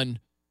smoking gun.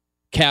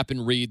 Cap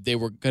and Reed, they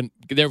were going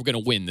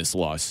to win this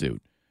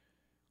lawsuit.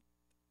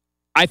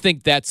 I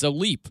think that's a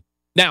leap.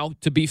 Now,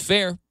 to be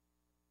fair,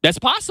 that's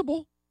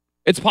possible.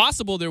 It's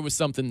possible there was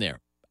something there.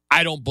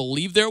 I don't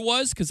believe there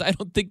was because I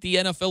don't think the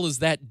NFL is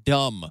that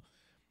dumb.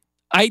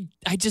 I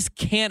just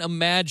can't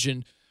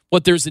imagine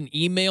what there's an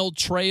email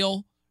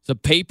trail, the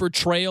paper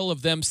trail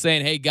of them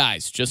saying, hey,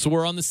 guys, just so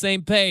we're on the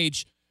same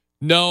page,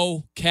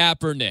 no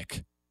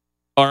Kaepernick.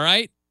 All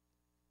right?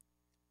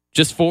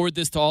 Just forward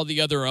this to all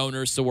the other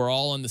owners so we're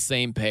all on the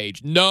same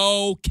page.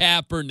 No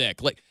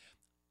Kaepernick. Like,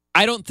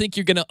 I don't think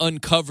you're going to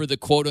uncover the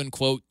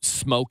quote-unquote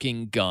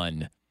smoking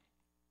gun.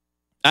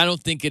 I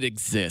don't think it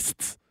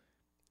exists.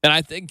 And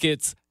I think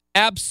it's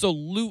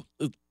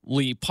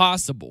absolutely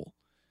possible.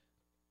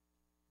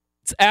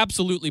 It's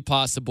absolutely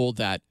possible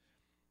that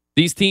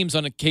these teams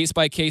on a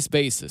case-by-case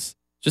basis,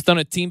 just on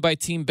a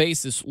team-by-team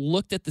basis,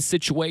 looked at the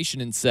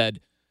situation and said,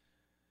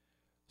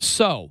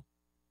 so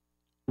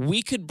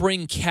we could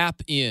bring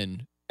Cap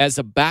in as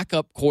a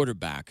backup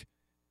quarterback.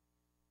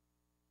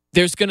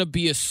 There's going to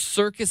be a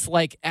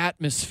circus-like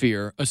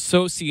atmosphere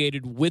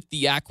associated with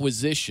the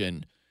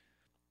acquisition.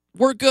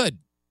 We're good.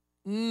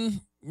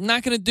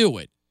 Not going to do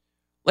it.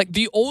 Like,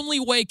 the only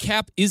way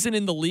Cap isn't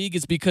in the league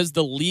is because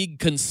the league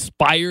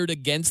conspired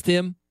against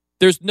him.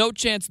 There's no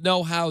chance,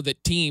 no how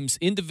that teams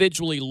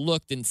individually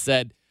looked and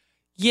said,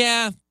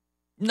 yeah,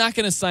 not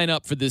going to sign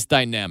up for this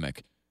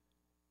dynamic.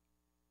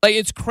 Like,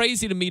 it's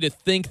crazy to me to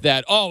think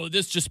that, oh,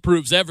 this just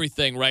proves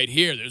everything right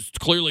here. There's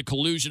clearly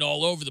collusion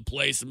all over the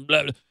place. And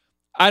blah, blah.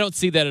 I don't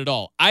see that at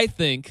all. I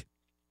think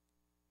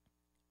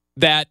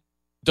that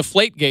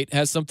Deflategate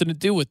has something to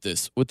do with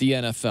this, with the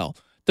NFL.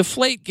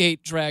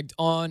 Deflategate dragged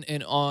on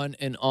and on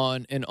and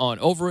on and on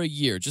over a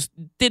year. Just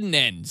didn't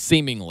end,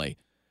 seemingly.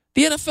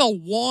 The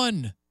NFL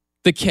won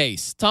the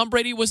case. Tom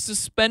Brady was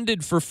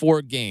suspended for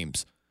 4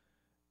 games.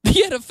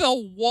 The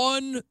NFL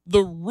won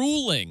the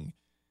ruling,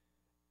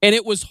 and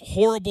it was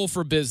horrible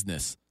for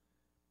business.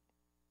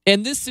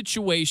 And this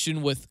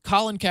situation with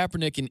Colin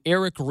Kaepernick and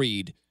Eric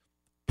Reid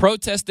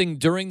protesting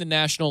during the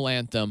national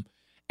anthem,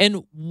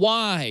 and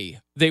why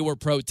they were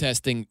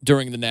protesting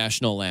during the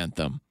national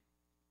anthem.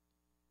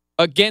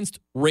 Against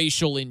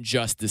racial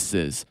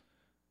injustices.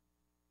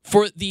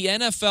 For the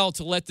NFL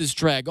to let this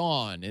drag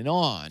on and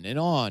on and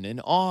on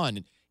and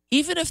on.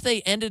 Even if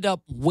they ended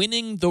up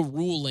winning the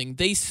ruling,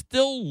 they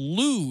still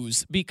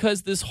lose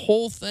because this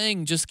whole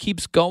thing just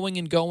keeps going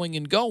and going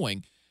and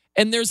going.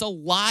 And there's a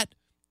lot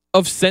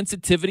of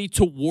sensitivity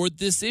toward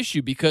this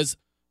issue because,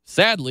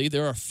 sadly,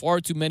 there are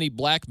far too many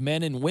black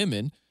men and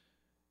women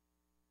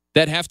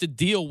that have to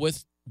deal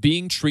with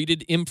being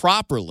treated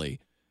improperly.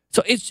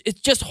 So it's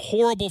just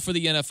horrible for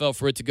the NFL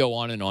for it to go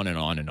on and on and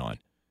on and on.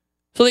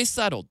 So they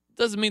settled.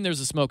 Doesn't mean there's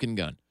a smoking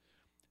gun.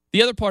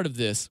 The other part of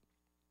this,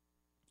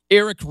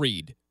 Eric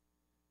Reid.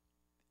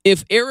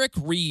 If Eric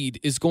Reid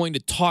is going to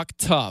talk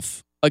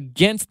tough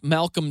against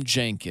Malcolm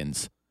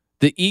Jenkins,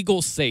 the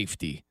Eagles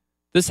safety,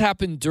 this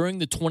happened during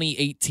the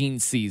 2018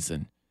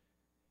 season.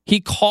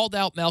 He called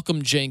out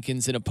Malcolm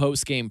Jenkins in a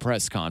post-game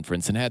press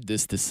conference and had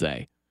this to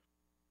say.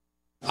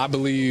 I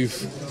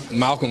believe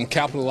Malcolm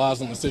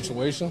capitalized on the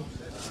situation.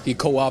 He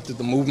co-opted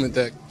the movement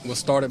that was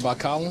started by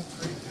Colin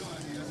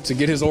to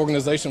get his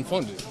organization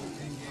funded.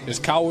 It's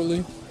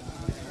cowardly.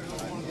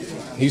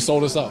 He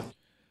sold us out.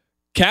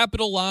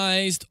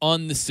 Capitalized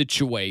on the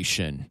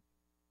situation.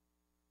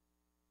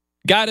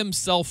 Got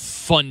himself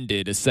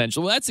funded,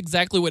 essentially. Well, that's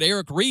exactly what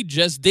Eric Reid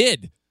just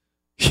did.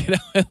 You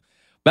know,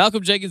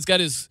 Malcolm Jenkins got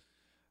his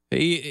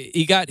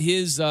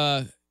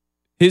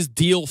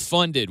deal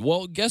funded.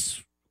 Well,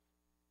 guess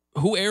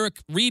who Eric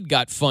Reid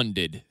got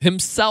funded?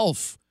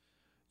 Himself.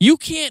 You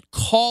can't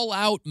call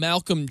out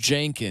Malcolm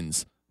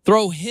Jenkins,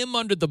 throw him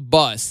under the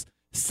bus,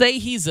 say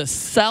he's a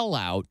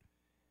sellout,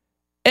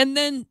 and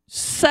then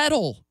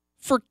settle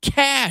for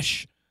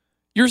cash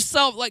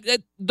yourself. Like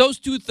that, those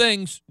two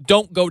things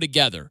don't go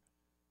together.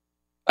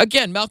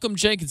 Again, Malcolm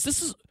Jenkins,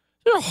 these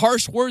are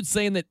harsh words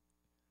saying that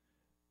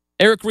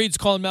Eric Reid's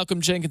calling Malcolm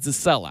Jenkins a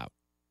sellout.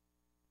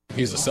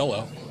 He's a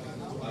sellout.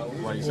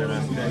 Why do you say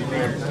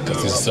that?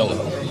 Because he's a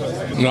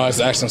sellout. No,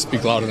 his actions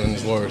speak louder than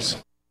his words.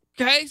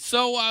 Okay,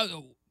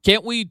 so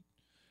can't we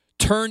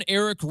turn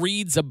Eric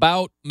Reid's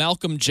about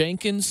Malcolm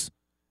Jenkins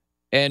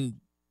and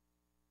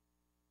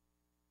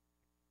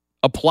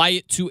apply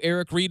it to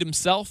Eric Reid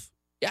himself?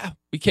 Yeah,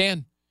 we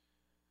can.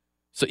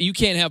 So you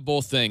can't have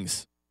both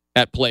things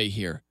at play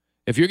here.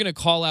 If you're going to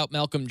call out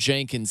Malcolm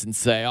Jenkins and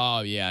say,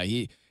 oh, yeah,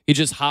 he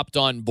just hopped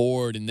on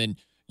board and then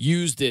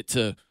used it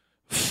to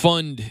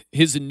fund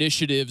his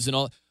initiatives and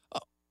all.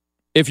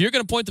 If you're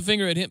going to point the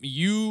finger at him,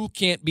 you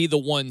can't be the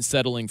one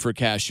settling for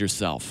cash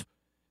yourself.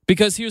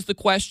 Because here's the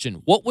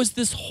question. What was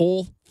this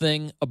whole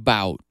thing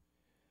about?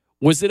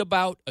 Was it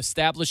about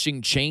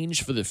establishing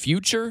change for the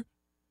future?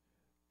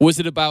 Was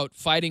it about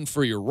fighting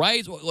for your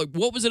rights? Like,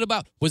 what was it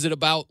about? Was it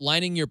about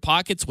lining your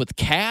pockets with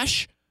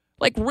cash?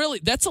 Like, really,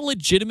 that's a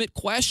legitimate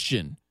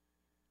question.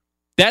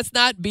 That's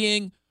not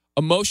being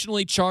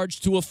emotionally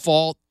charged to a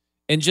fault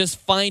and just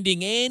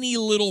finding any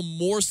little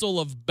morsel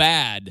of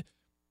bad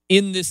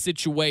in this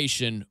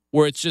situation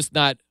where it's just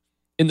not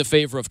in the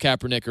favor of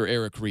Kaepernick or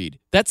Eric Reid.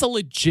 That's a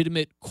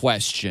legitimate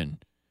question.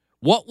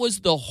 What was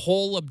the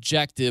whole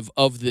objective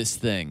of this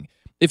thing?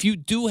 if you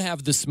do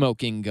have the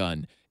smoking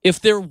gun, if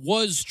there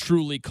was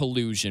truly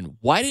collusion,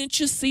 why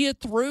didn't you see it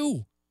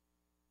through?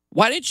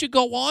 Why didn't you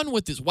go on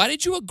with this? Why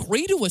did you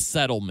agree to a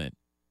settlement?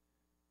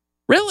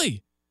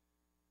 Really?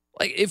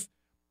 Like,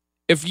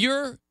 if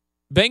you're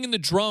banging the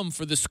drum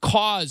for this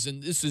cause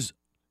and this is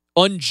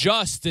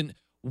unjust, and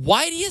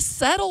why do you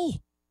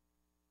settle?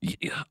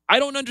 I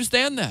don't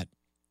understand that.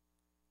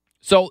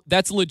 So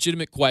that's a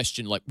legitimate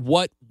question. Like,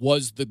 what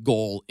was the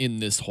goal in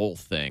this whole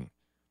thing?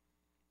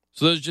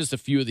 So those are just a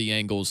few of the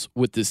angles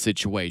with this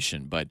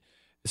situation. But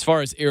as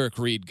far as Eric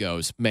Reid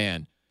goes,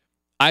 man,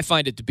 I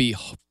find it to be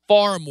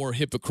far more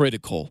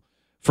hypocritical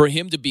for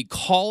him to be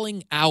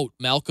calling out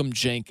Malcolm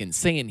Jenkins,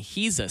 saying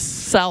he's a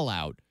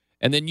sellout,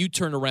 and then you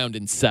turn around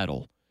and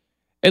settle.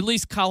 At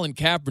least Colin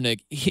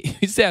Kaepernick,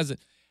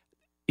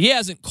 he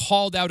hasn't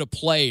called out a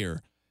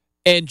player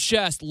and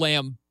just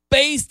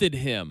lambasted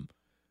him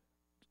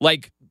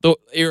like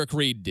Eric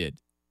Reid did.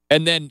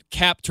 And then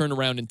Cap turn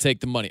around and take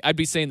the money. I'd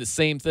be saying the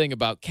same thing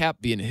about Cap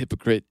being a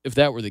hypocrite if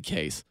that were the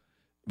case.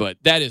 But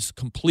that is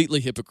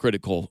completely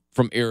hypocritical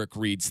from Eric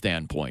Reid's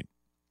standpoint.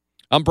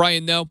 I'm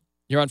Brian Noe.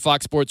 You're on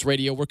Fox Sports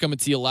Radio. We're coming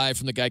to you live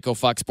from the Geico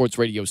Fox Sports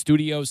Radio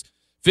studios.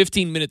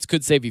 15 minutes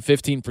could save you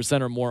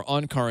 15% or more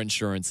on car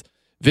insurance.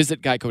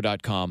 Visit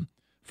geico.com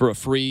for a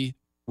free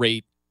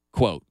rate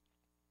quote.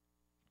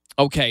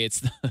 Okay,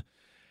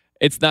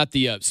 it's not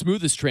the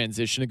smoothest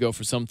transition to go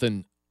for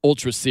something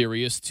ultra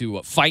serious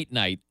to Fight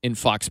Night in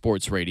Fox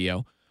Sports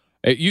Radio.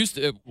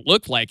 It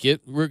looked like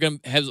it. We're going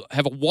to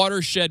have a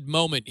watershed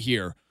moment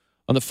here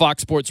on the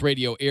Fox Sports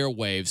Radio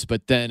airwaves,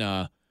 but then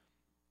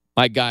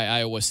my guy,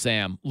 Iowa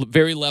Sam,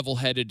 very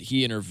level-headed,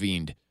 he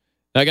intervened.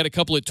 Now, I got a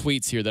couple of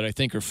tweets here that I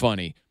think are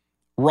funny.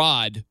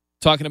 Rod,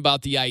 talking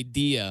about the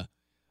idea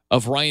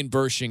of Ryan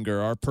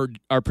Bershinger,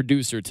 our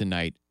producer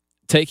tonight,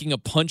 taking a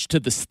punch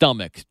to the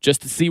stomach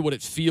just to see what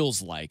it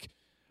feels like.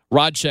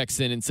 Rod checks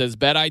in and says,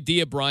 bad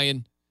idea,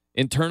 Brian.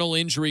 Internal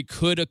injury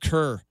could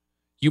occur.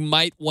 You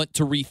might want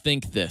to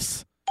rethink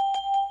this.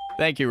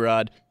 Thank you,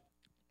 Rod.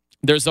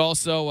 There's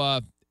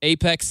also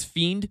Apex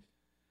Fiend,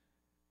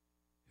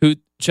 who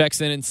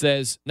checks in and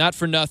says, not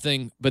for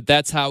nothing, but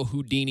that's how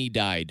Houdini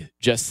died.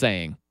 Just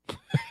saying.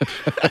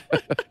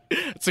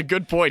 It's a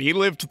good point. He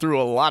lived through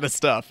a lot of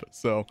stuff.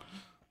 So,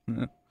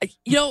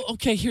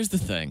 okay, here's the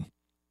thing.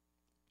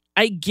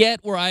 I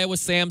get where Iowa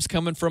Sam's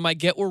coming from. I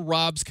get where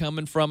Rob's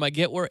coming from. I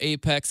get where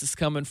Apex is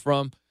coming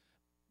from.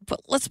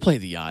 But let's play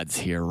the odds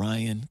here,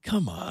 Ryan.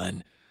 Come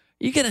on.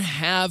 You're going to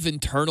have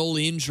internal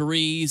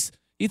injuries.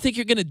 You think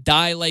you're going to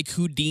die like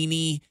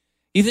Houdini?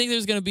 You think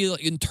there's going to be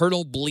like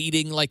internal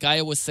bleeding like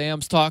Iowa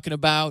Sam's talking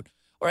about?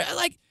 Or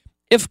like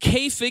if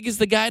K-Fig is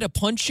the guy to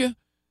punch you,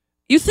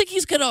 you think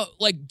he's going to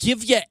like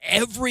give you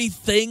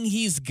everything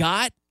he's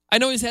got? I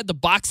know he's had the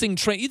boxing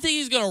train. You think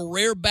he's going to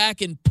rear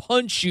back and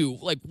punch you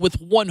like with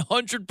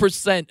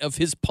 100% of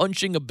his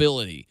punching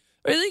ability?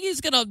 Or you think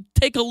he's going to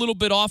take a little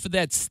bit off of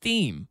that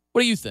steam?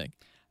 What do you think?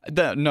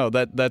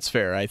 That's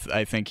fair. I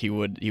think he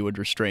would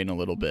restrain a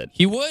little bit.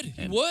 He would.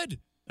 He would.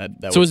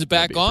 So is it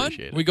back on?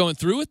 Are we going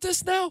through with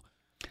this now?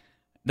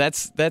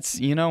 That's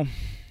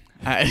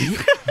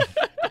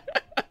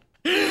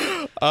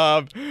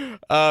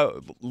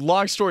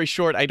long story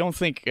short, I don't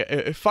think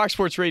Fox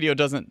Sports Radio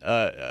doesn't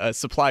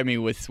supply me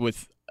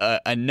with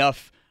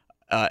enough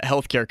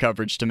healthcare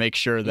coverage to make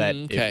sure that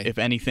if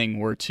anything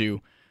were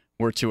to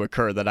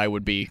occur, that I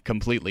would be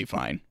completely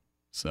fine.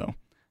 So,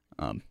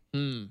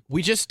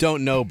 we just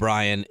don't know,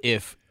 Brian,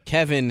 if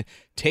Kevin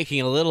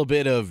taking a little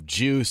bit of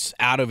juice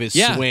out of his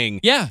swing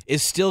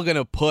is still going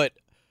to put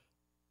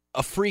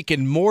a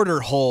freaking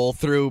mortar hole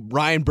through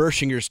Ryan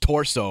Bershinger's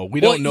torso. We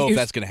don't know if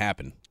that's going to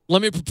happen.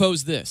 Let me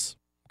propose this,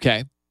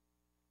 okay?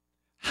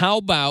 How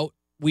about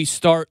we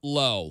start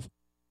low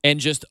and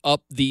just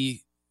up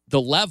the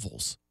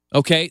levels,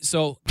 okay?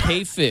 So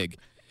K-Fig,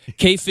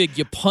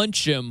 you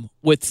punch him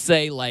with,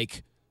 say,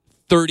 like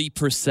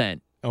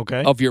 30%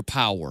 of your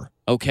power,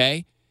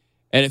 okay?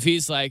 And if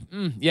he's like,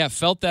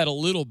 felt that a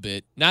little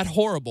bit, not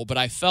horrible, but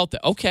I felt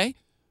that, okay,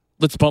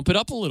 let's bump it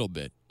up a little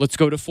bit. Let's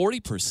go to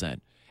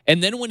 40%.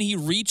 And then when he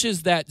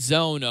reaches that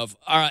zone of,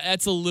 all right,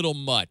 that's a little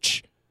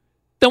much,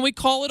 then we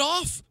call it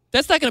off.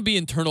 That's not going to be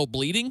internal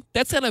bleeding.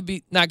 That's not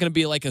going to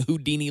be like a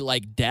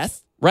Houdini-like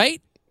death, right?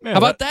 Yeah, how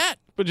about that?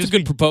 But just a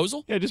good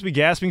proposal. Yeah, just be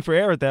gasping for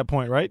air at that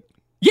point, right?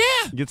 Yeah.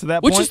 Get to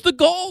that point. Which is the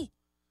goal.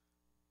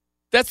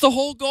 That's the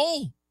whole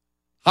goal.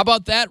 How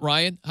about that,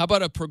 Ryan? How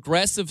about a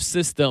progressive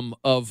system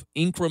of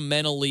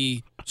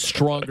incrementally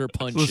stronger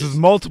punches? So this is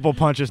multiple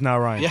punches now,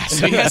 Ryan. Yes,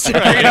 he has to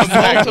create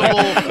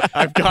multiple.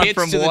 I've gone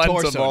from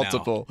one to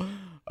multiple. Now.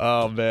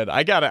 Oh man,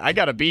 I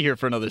gotta be here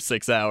for another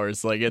 6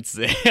 hours. Like it's,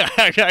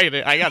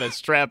 I gotta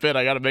strap in.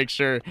 I gotta make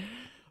sure.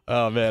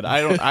 Oh man,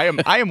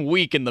 I am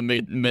weak in the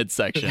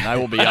midsection. I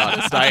will be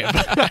honest.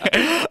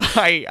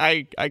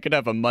 I could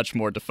have a much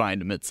more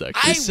defined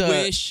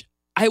midsection.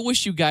 I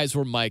wish you guys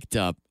were mic'd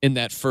up in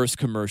that first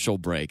commercial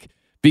break,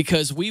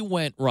 because we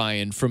went,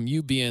 Ryan, from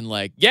you being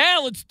like, yeah,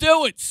 let's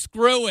do it,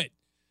 screw it,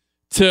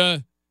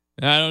 to,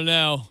 I don't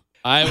know.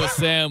 Iowa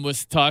Sam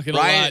was talking a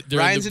lot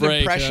during Ryan's the break.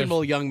 An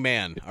impressionable young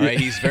man. All right,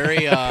 he's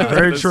very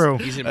very true.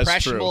 He's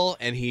impressionable,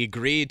 and he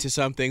agreed to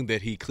something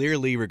that he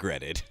clearly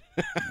regretted.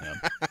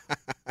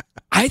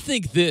 I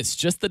think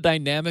just the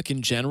dynamic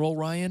in general,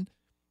 Ryan.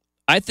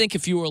 I think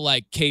if you were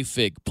like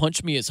K-Fig,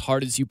 punch me as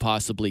hard as you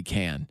possibly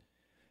can.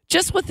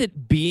 Just with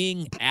it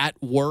being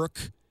at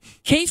work,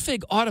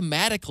 K-Fig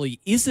automatically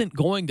isn't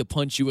going to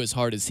punch you as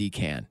hard as he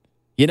can.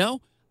 You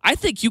know? I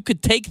think you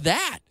could take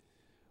that.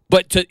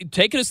 But to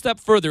take it a step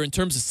further in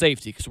terms of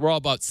safety, because we're all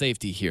about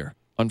safety here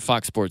on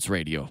Fox Sports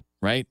Radio,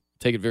 right?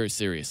 Take it very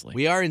seriously.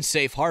 We are in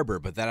safe harbor,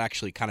 but that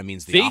actually kind of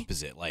means the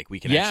opposite. Like, we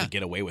can actually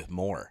get away with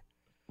more.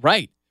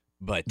 Right.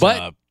 But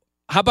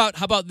how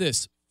about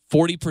this?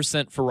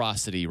 40%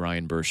 ferocity,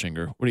 Ryan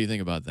Bershinger. What do you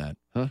think about that?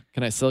 Huh?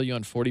 Can I sell you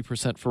on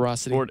 40%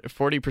 ferocity?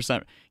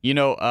 40%. You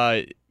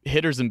know,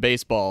 hitters in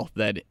baseball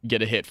that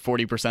get a hit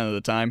 40% of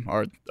the time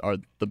are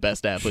the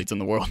best athletes in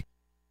the world.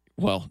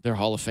 Well, they're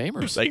Hall of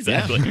Famers.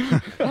 Exactly. Yeah.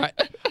 All right.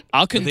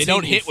 I'll continue. They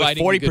don't hit with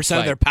 40%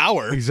 of their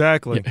power.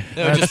 Exactly. It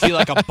would just be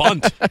like a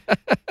bunt.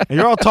 And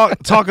you're all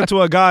talking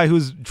to a guy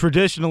who's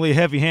traditionally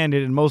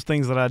heavy-handed in most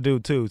things that I do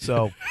too.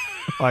 So,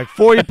 like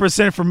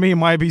 40% for me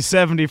might be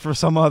 70 for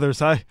some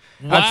others. I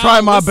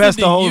try my best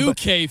to hold.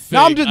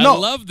 I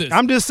love this.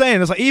 I'm just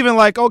saying. It's like even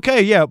like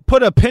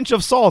put a pinch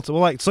of salt. Well,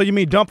 like so you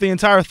mean dump the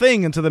entire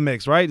thing into the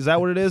mix, right? Is that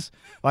what it is?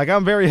 Like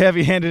I'm very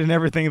heavy-handed in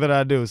everything that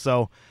I do.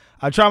 So.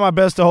 I try my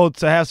best to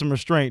have some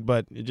restraint,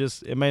 but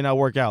it may not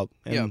work out.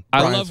 I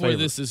love where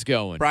this is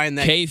going. Brian,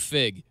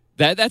 K-Fig,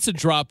 that's a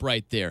drop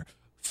right there.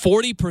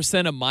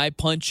 40% of my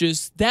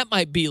punches, that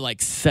might be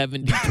like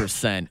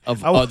 70%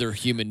 of other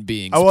human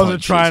beings' I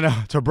wasn't punches.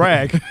 trying to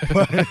brag.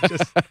 But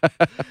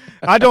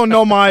I don't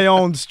know my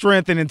own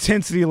strength and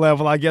intensity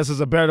level, I guess is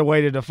a better way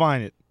to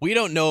define it. We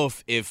don't know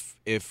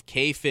if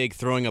K-Fig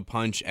throwing a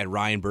punch at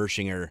Ryan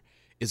Bershinger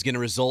is going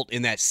to result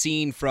in that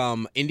scene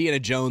from Indiana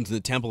Jones and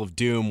the Temple of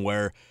Doom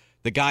where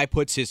the guy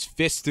puts his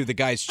fist through the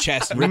guy's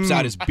chest and rips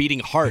out his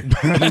beating heart.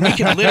 I mean, we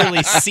can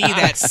literally see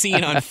that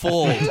scene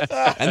unfold,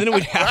 and then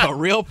we'd have a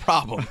real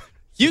problem.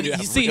 You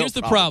see, here's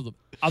the problem.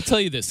 I'll tell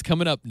you this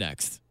coming up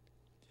next.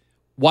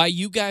 Why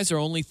you guys are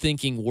only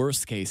thinking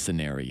worst case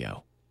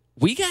scenario.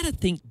 We got to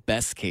think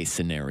best case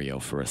scenario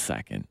for a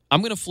second.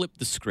 I'm going to flip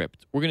the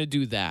script. We're going to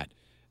do that.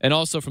 And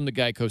also from the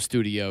Geico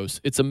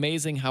Studios, it's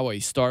amazing how a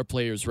star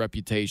player's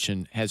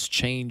reputation has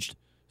changed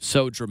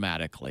so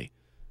dramatically.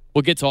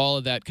 We'll get to all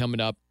of that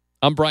coming up.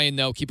 I'm Brian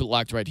Noe. Keep it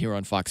locked right here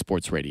on Fox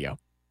Sports Radio.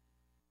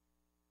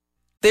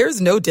 There's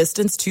no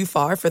distance too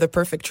far for the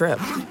perfect trip.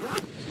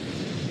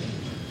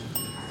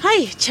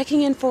 Hi,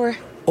 checking in for...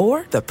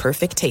 Or the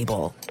perfect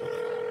table.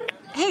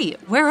 Hey,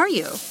 where are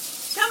you?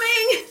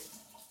 Coming!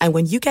 And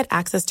when you get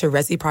access to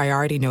Resi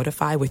Priority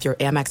Notify with your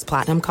Amex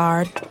Platinum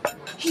card...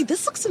 Hey,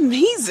 this looks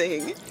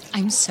amazing.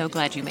 I'm so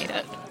glad you made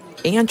it.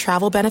 And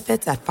travel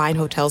benefits at fine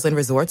hotels and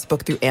resorts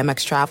booked through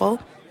Amex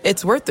Travel,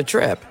 it's worth the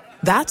trip.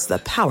 That's the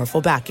powerful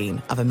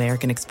backing of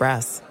American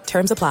Express.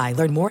 Terms apply.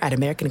 Learn more at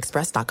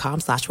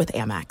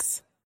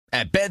americanexpress.com/withAmex.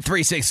 At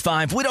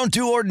Bet365, we don't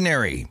do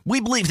ordinary. We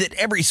believe that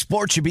every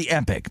sport should be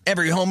epic.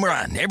 Every home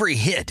run, every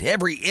hit,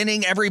 every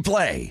inning, every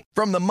play.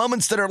 From the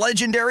moments that are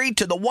legendary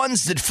to the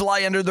ones that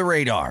fly under the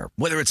radar.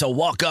 Whether it's a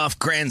walk-off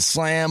grand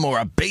slam or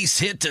a base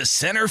hit to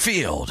center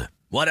field.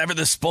 Whatever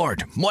the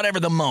sport, whatever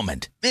the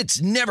moment.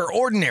 It's never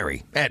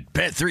ordinary at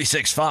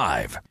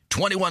Bet365.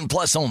 21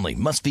 plus only.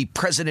 Must be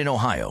present in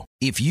Ohio.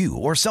 If you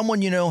or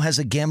someone you know has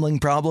a gambling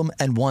problem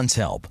and wants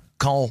help,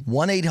 call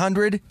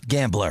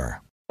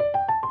 1-800-GAMBLER.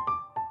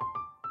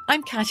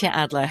 I'm Katya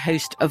Adler,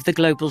 host of The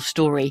Global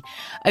Story.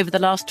 Over the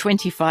last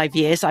 25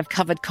 years, I've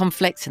covered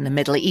conflicts in the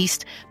Middle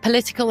East,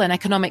 political and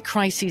economic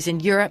crises in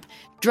Europe,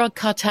 drug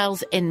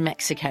cartels in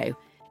Mexico.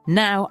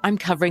 Now I'm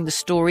covering the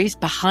stories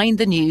behind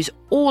the news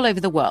all over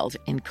the world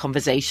in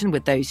conversation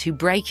with those who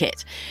break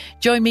it.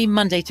 Join me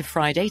Monday to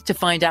Friday to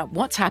find out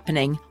what's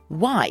happening,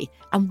 why,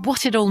 and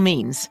what it all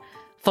means.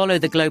 Follow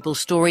The Global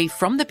Story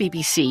from the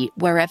BBC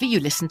wherever you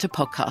listen to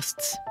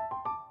podcasts.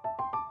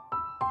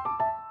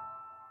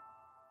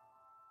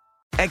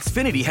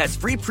 Xfinity has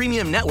free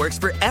premium networks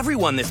for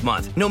everyone this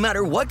month, no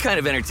matter what kind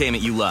of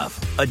entertainment you love.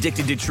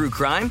 Addicted to true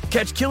crime?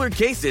 Catch killer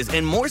cases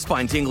and more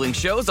spine-tingling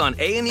shows on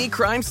A&E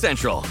Crime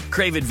Central.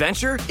 Crave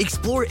adventure?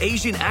 Explore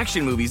Asian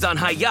action movies on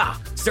Hi-Ya.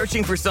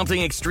 Searching for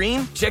something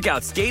extreme? Check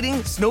out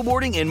skating,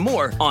 snowboarding, and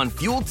more on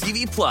Fuel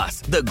TV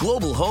Plus, the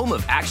global home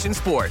of action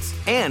sports.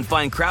 And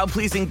find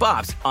crowd-pleasing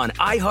bops on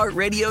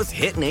iHeartRadio's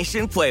Hit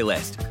Nation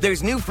playlist.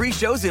 There's new free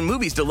shows and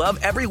movies to love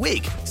every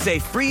week. Say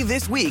free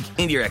this week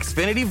in your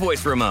Xfinity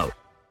voice remote.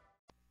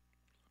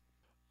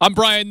 I'm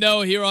Brian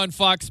Noe here on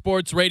Fox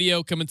Sports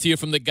Radio, coming to you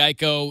from the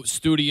Geico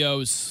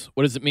Studios.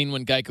 What does it mean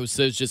when Geico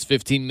says just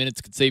 15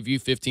 minutes could save you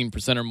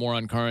 15% or more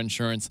on car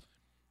insurance?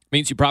 It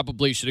means you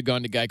probably should have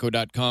gone to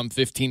geico.com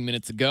 15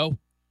 minutes ago.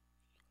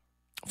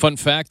 Fun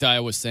fact,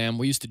 Iowa Sam,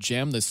 we used to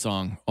jam this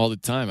song all the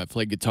time. I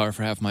played guitar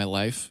for half my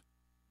life.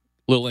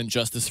 Little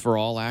Injustice for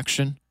All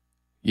action.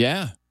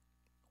 Yeah.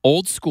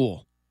 Old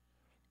school.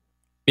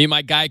 Me and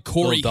my guy,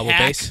 Corey double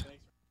Hack. bass.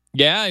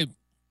 Yeah,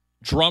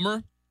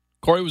 drummer.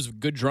 Corey was a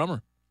good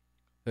drummer.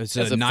 It's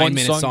That's a fun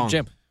 9-minute song.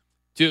 Jam.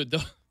 Dude,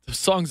 the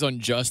songs on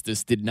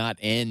Justice did not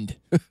end.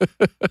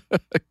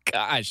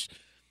 Gosh.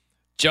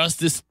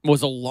 Justice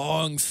was a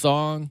long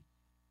song.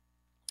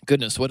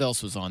 Goodness, what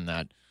else was on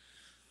that?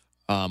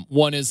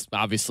 One is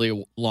obviously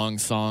a long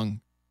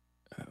song.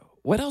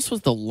 What else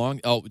was the long?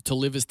 Oh, To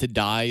Live Is to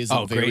Die is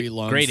a very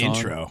long great song.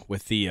 intro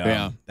with the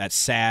that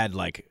sad,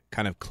 like,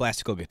 kind of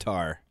classical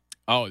guitar.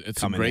 Oh,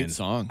 it's a great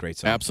song. Great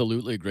song.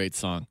 Absolutely a great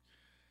song.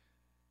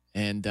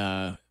 And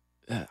I'm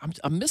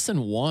missing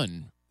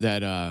one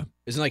that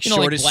isn't like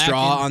Shortest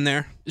Straw on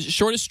there.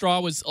 Shortest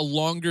Straw was a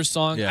longer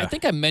song. Yeah. I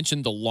think I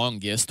mentioned the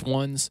longest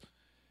ones.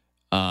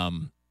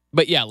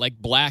 But yeah, like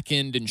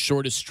Blackened and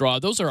Shortest Straw,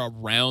 those are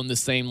around the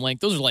same length.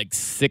 Those are like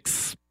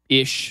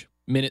 6-ish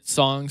minute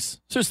songs.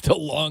 They're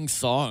still long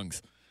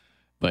songs.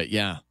 But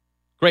yeah,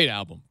 great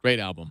album. Great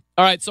album.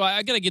 All right, so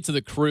I got to get to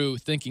the crew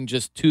thinking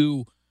just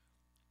 2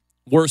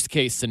 worst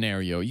case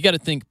scenario. You got to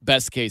think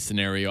best case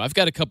scenario. I've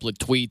got a couple of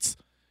tweets.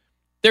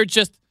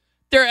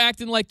 They're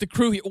acting like the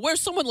crew here.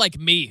 Where's someone like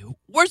me?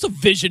 Where's a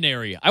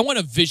visionary? I want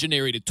a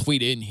visionary to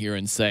tweet in here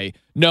and say,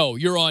 no,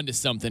 you're on to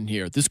something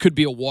here. This could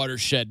be a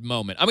watershed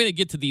moment. I'm going to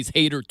get to these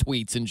hater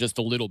tweets in just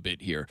a little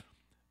bit here.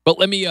 But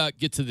let me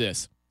get to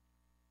this.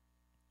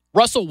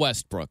 Russell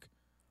Westbrook,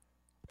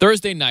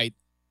 Thursday night,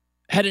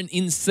 had an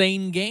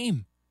insane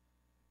game.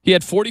 He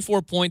had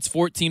 44 points,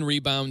 14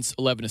 rebounds,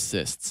 11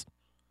 assists.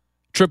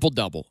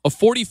 Triple-double. A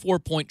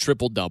 44-point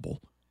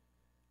triple-double.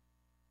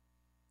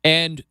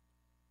 And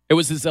it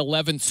was his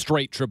 11th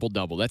straight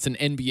triple-double. That's an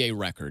NBA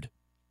record.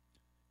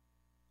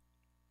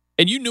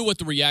 And you knew what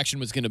the reaction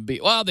was going to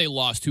be. Well, they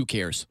lost. Who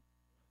cares?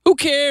 Who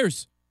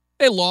cares?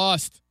 They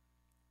lost.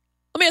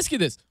 Let me ask you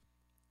this.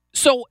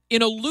 So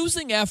in a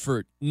losing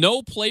effort,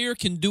 no player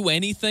can do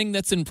anything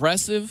that's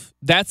impressive?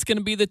 That's going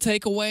to be the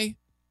takeaway?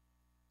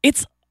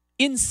 It's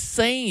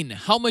insane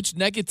how much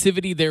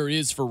negativity there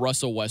is for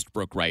Russell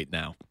Westbrook right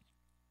now.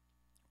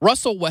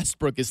 Russell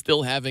Westbrook is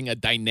still having a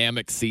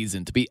dynamic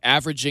season. To be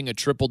averaging a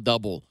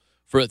triple-double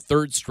for a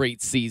 3rd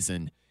straight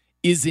season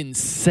is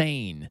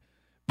insane.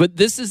 But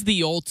this is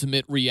the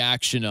ultimate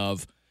reaction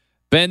of,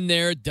 been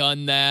there,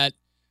 done that.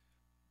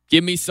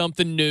 Give me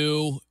something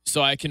new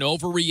so I can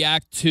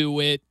overreact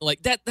to it.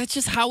 Like that's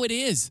just how it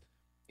is.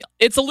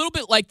 It's a little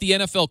bit like the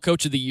NFL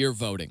Coach of the Year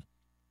voting.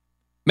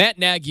 Matt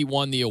Nagy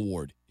won the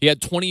award. He had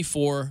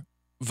 24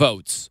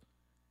 votes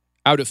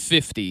out of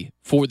 50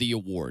 for the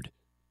award.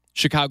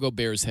 Chicago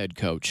Bears head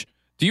coach.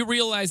 Do you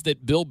realize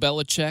that Bill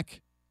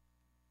Belichick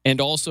and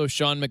also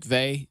Sean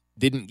McVay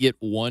didn't get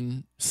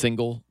one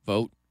single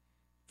vote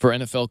for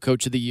NFL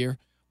Coach of the Year?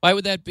 Why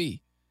would that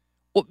be?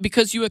 Well,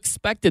 because you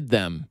expected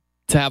them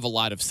to have a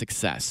lot of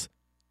success.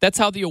 That's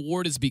how the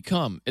award has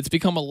become. It's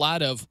become a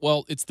lot of,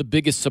 well, it's the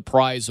biggest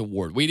surprise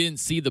award. We didn't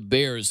see the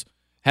Bears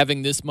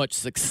having this much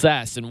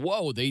success, and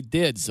whoa, they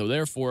did. So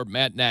therefore,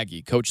 Matt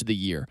Nagy, Coach of the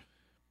Year.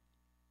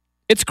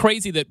 It's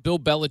crazy that Bill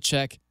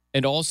Belichick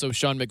and also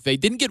Sean McVay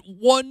didn't get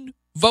one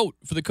vote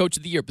for the Coach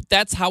of the Year, but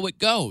that's how it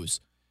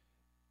goes.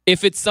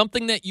 If it's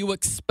something that you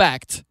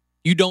expect,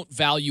 you don't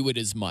value it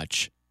as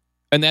much,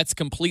 and that's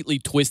completely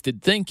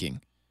twisted thinking.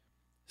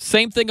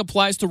 Same thing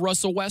applies to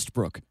Russell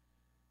Westbrook.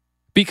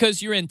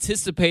 Because you're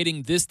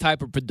anticipating this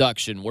type of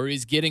production where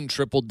he's getting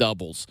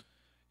triple-doubles.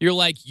 You're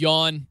like,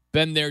 yawn,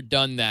 been there,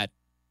 done that.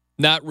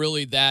 Not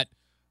really that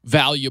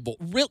valuable.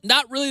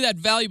 Not really that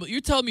valuable. You're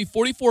telling me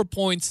 44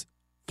 points,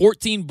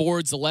 14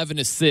 boards, 11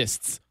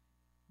 assists.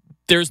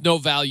 There's no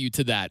value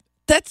to that.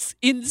 That's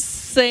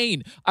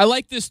insane. I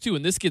like this too,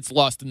 and this gets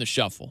lost in the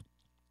shuffle.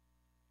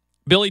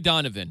 Billy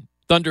Donovan,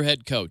 Thunder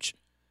head coach,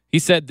 he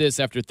said this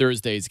after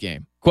Thursday's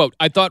game. Quote,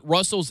 I thought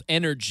Russell's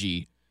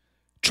energy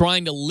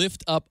trying to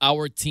lift up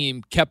our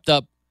team kept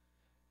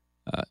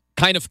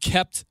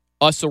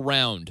us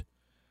around.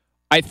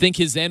 I think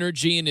his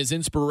energy and his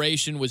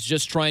inspiration was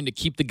just trying to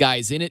keep the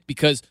guys in it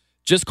because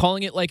just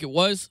calling it like it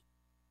was,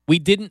 we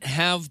didn't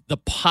have the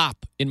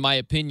pop, in my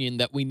opinion,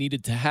 that we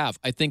needed to have.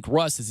 I think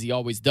Russ, as he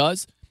always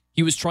does,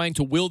 he was trying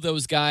to will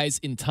those guys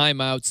in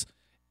timeouts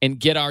and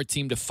get our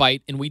team to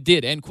fight, and we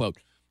did, end quote.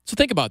 So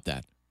think about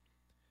that.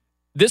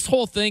 This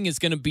whole thing is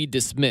going to be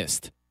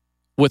dismissed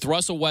with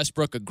Russell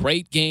Westbrook, a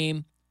great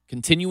game,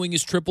 continuing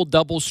his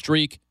triple-double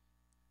streak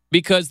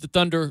because the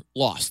Thunder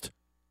lost.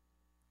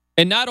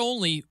 And not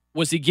only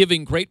was he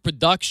giving great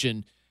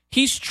production,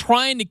 he's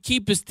trying to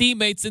keep his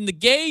teammates in the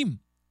game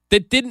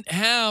that didn't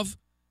have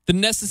the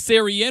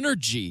necessary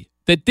energy,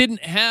 that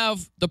didn't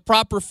have the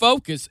proper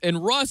focus.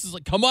 And Russ is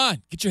like, come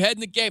on, get your head in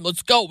the game.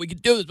 Let's go. We can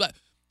do this.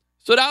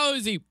 So not only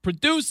is he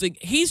producing,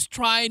 he's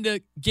trying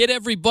to get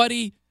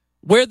everybody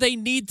where they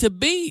need to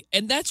be.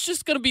 And that's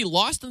just going to be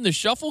lost in the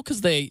shuffle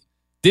because they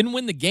didn't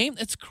win the game?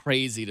 That's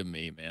crazy to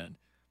me, man.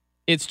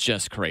 It's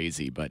just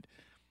crazy, but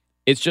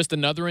it's just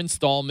another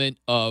installment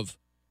of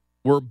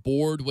we're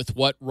bored with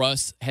what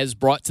Russ has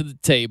brought to the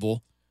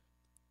table.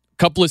 A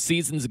couple of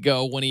seasons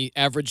ago when he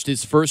averaged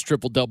his first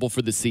triple-double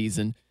for the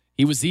season,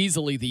 he was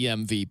easily the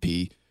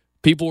MVP.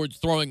 People were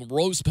throwing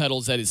rose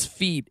petals at his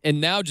feet, and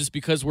now just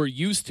because we're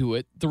used to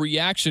it, the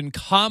reaction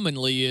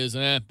commonly is,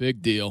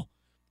 big deal.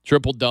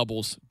 Triple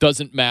doubles.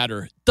 Doesn't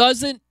matter.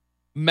 Doesn't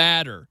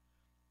matter.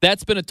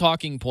 That's been a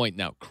talking point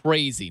now.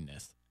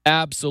 Craziness.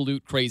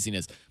 Absolute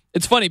craziness.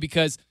 It's funny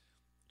because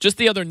just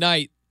the other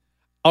night,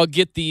 I'll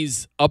get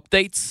these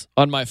updates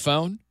on my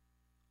phone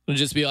and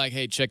just be like,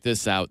 hey, check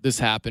this out. This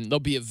happened. There'll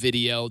be a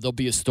video. There'll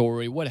be a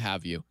story, what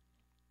have you.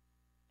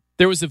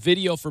 There was a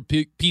video for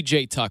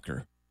P.J.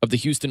 Tucker of the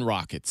Houston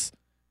Rockets,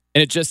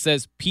 and it just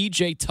says,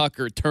 P.J.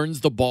 Tucker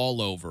turns the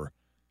ball over,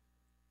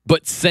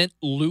 but sent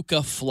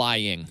Luka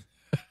flying.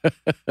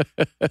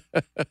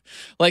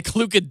 Like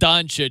Luka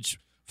Doncic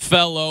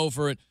fell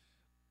over. And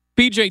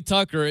P.J.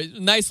 Tucker,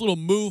 nice little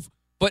move,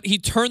 but he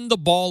turned the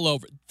ball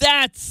over.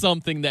 That's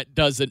something that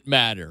doesn't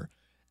matter.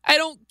 I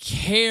don't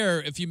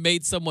care if you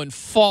made someone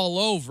fall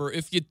over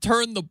if you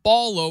turn the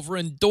ball over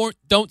and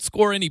don't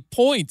score any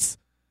points.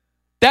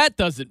 That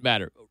doesn't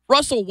matter.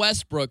 Russell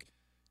Westbrook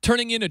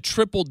turning in a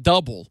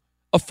triple-double,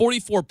 a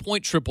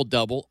 44-point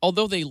triple-double,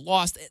 although they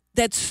lost,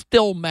 that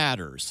still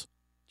matters.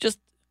 Just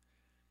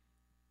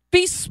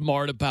be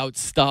smart about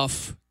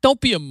stuff.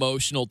 Don't be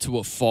emotional to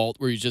a fault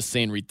where you're just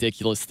saying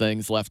ridiculous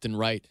things left and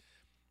right.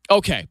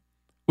 Okay,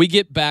 we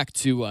get back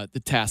to the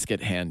task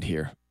at hand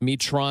here. Me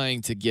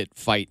trying to get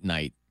Fight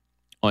Night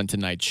on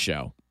tonight's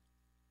show.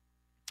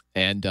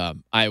 And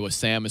Iowa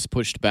Sam is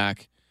pushed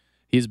back.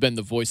 He's been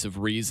the voice of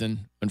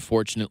reason,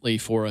 unfortunately,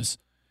 for us.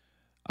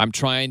 I'm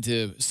trying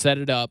to set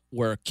it up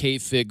where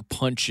K-Fig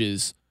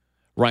punches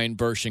Ryan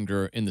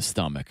Bershinger in the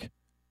stomach.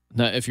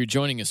 Now, if you're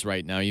joining us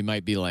right now, you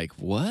might be like,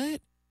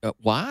 what?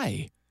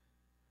 Why?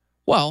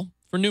 Well,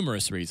 for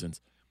numerous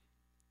reasons.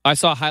 I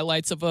saw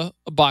highlights of a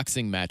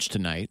boxing match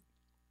tonight,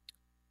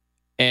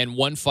 and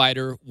one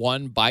fighter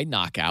won by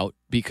knockout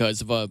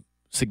because of a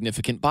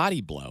significant body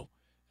blow.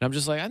 And I'm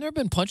just like, I've never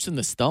been punched in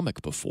the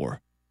stomach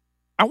before.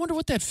 I wonder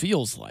what that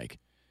feels like.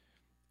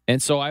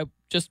 And so I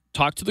just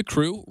talked to the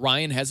crew.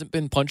 Ryan hasn't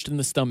been punched in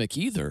the stomach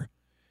either.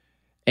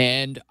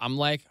 And I'm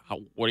like,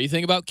 what do you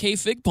think about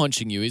K-Fig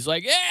punching you? He's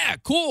like, yeah,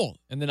 cool.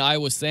 And then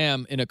Iowa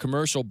Sam in a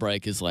commercial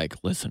break is like,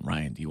 listen,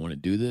 Ryan, do you want to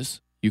do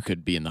this? You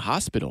could be in the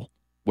hospital.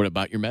 What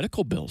about your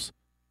medical bills?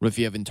 What if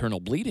you have internal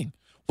bleeding?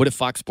 What if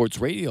Fox Sports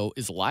Radio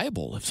is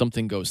liable if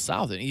something goes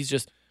south? And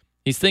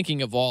he's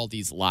thinking of all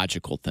these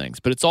logical things,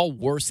 but it's all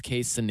worst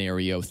case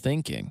scenario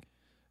thinking.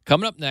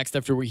 Coming up next,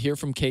 after we hear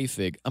from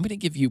K-Fig, I'm going to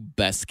give you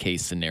best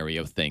case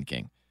scenario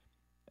thinking.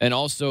 And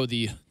also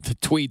the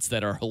tweets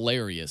that are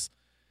hilarious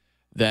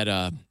that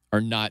are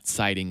not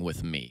siding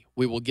with me.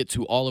 We will get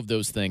to all of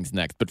those things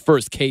next. But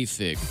first,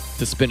 K-Fig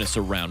to spin us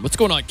around. What's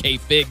going on,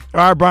 K-Fig?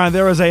 All right, Brian,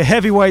 there was a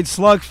heavyweight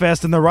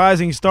slugfest in the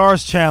Rising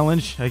Stars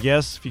Challenge, I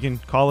guess, if you can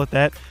call it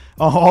that.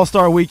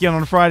 All-Star Weekend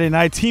on Friday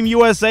night. Team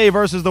USA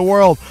versus the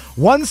world,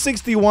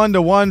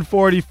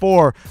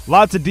 161-144.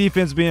 Lots of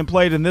defense being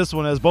played in this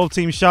one as both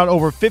teams shot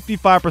over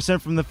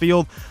 55% from the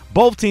field.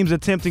 Both teams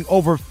attempting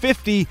over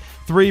 50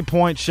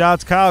 three-point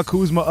shots. Kyle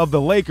Kuzma of the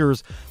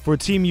Lakers for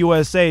Team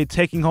USA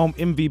taking home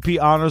MVP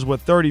honors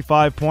with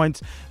 35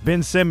 points.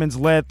 Ben Simmons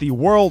led the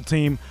world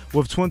team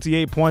with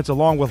 28 points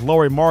along with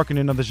Lauri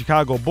Markkanen of the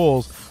Chicago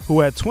Bulls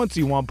who had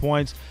 21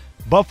 points.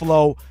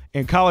 Buffalo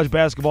in college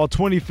basketball,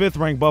 25th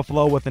ranked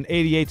Buffalo with an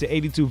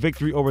 88-82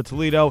 victory over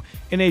Toledo.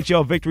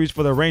 NHL victories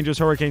for the Rangers,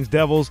 Hurricanes,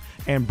 Devils,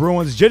 and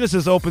Bruins.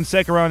 Genesis Open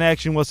second round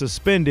action was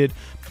suspended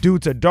due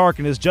to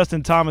darkness.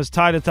 Justin Thomas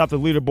tied atop the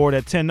leaderboard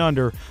at 10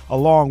 under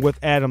along with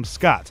Adam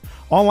Scott.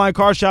 Online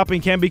car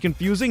shopping can be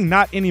confusing.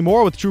 Not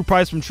anymore with True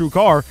Price from True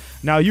Car.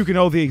 Now you can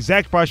know the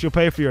exact price you'll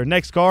pay for your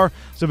next car.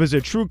 So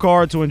visit True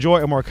Car to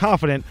enjoy a more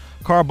confident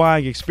car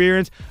buying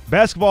experience.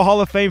 Basketball Hall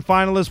of Fame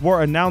finalists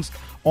were announced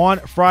on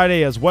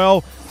Friday as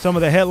well. Some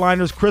of the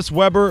headliners: Chris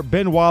Webber,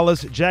 Ben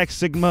Wallace, Jack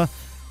Sigma,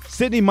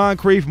 Sidney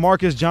Moncrief,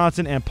 Marcus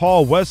Johnson, and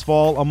Paul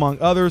Westphal, among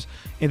others.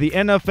 In the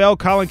NFL,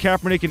 Colin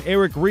Kaepernick and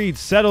Eric Reid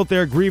settled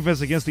their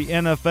grievance against the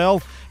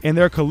NFL in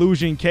their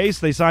collusion case.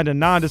 They signed a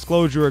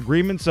non-disclosure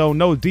agreement, so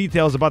no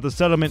details about the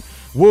settlement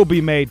will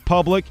be made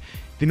public.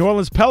 The New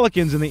Orleans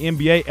Pelicans in the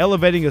NBA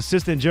elevating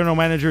assistant general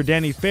manager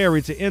Danny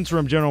Ferry to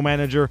interim general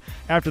manager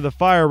after the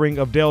firing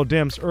of Dale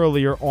Demps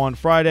earlier on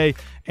Friday.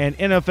 And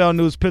NFL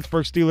news: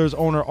 Pittsburgh Steelers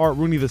owner Art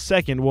Rooney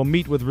II will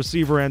meet with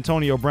receiver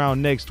Antonio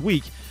Brown next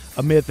week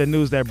amid the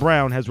news that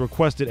Brown has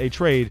requested a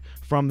trade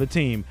from the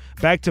team.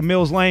 Back to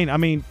Mills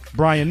Lane.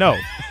 Brian, no.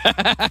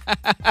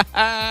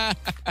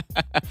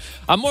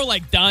 I'm more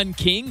like Don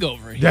King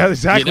over here. Yeah,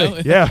 exactly. You know?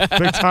 Yeah,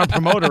 big-time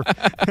promoter.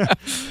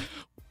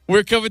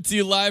 We're coming to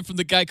you live from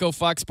the Geico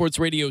Fox Sports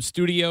Radio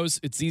studios.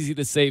 It's easy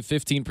to save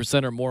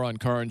 15% or more on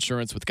car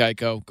insurance with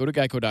Geico. Go to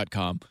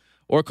geico.com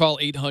or call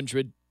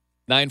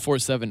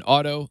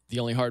 800-947-AUTO. The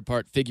only hard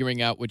part,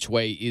 figuring out which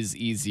way is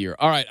easier.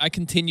 All right, I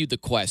continue the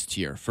quest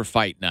here for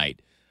Fight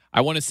Night. I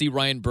want to see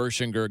Ryan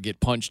Bershinger get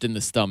punched in the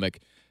stomach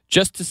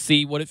just to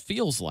see what it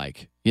feels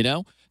like, you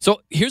know?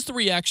 So here's the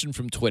reaction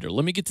from Twitter.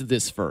 Let me get to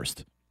this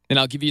first, and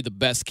I'll give you the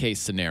best case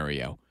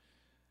scenario.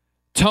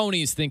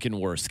 Tony's thinking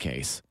worst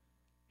case.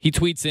 He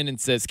tweets in and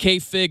says,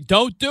 K-Fig,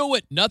 don't do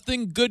it.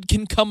 Nothing good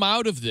can come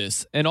out of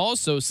this. And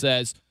also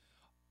says,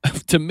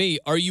 to me,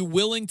 are you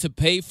willing to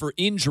pay for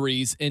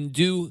injuries and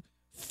do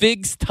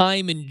Fig's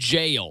time in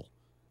jail.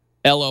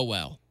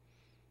 LOL.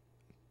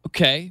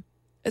 Okay.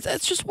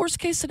 That's just worst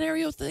case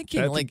scenario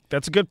thinking.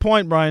 That's a good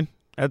point, Brian.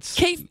 That's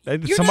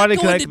you're somebody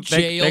not going to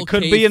jail. That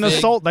could be an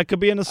assault. That could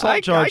be an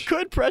assault charge. I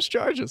could press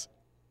charges.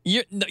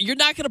 You're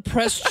not going to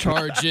press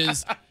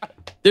charges.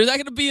 There's not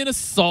going to be an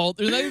assault.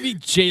 There's not going to be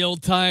jail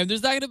time.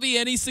 There's not going to be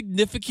any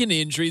significant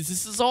injuries.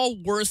 This is all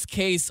worst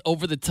case,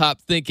 over the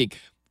top thinking.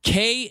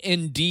 K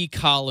and D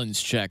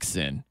Collins checks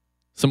in.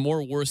 Some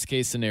more worst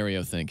case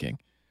scenario thinking.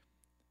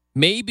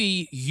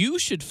 Maybe you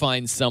should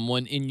find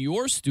someone in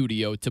your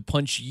studio to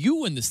punch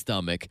you in the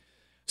stomach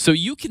so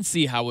you can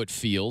see how it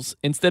feels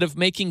instead of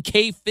making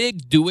K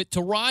Fig do it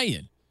to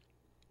Ryan.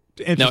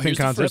 Now, here's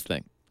the first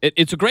thing.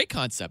 It's a great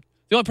concept.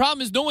 The only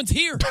problem is no one's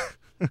here.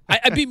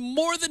 I'd be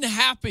more than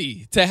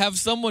happy to have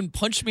someone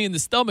punch me in the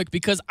stomach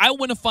because I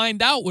want to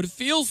find out what it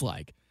feels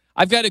like.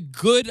 I've got a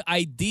good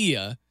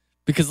idea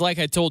because, like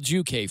I told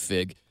you,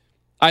 K-Fig,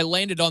 I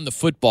landed on the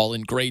football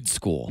in grade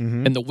school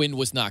and the wind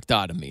was knocked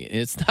out of me. And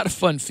it's not a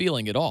fun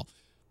feeling at all.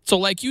 So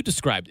like you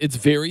described, it's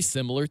very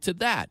similar to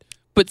that.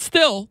 But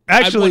still,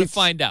 I want to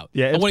find out.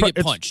 Yeah, I want to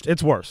get punched.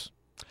 It's worse.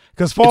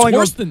 Because falling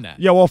worse than that.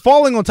 Yeah, well,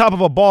 falling on top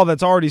of a ball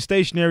that's already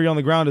stationary on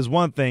the ground is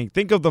one thing.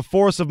 Think of the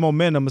force of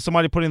momentum of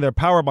somebody putting their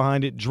power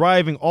behind it,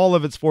 driving all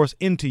of its force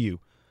into you.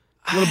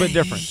 A little bit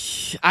different.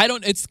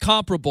 It's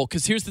comparable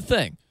because here's the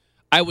thing.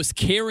 I was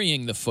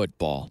carrying the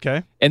football.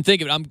 Okay. And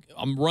think of it,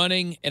 I'm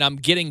running and I'm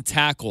getting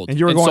tackled. And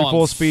you were going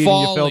full speed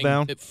and you fell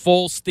down? At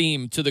full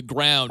steam to the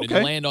ground and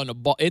land on a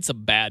ball. It's a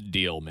bad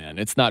deal, man.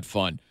 It's not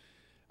fun.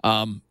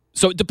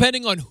 So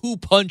depending on who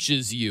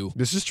punches you.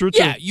 This is true, too.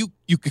 Yeah,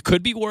 it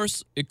could be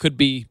worse. It could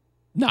be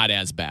not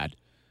as bad.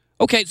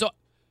 Okay, so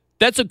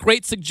that's a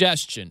great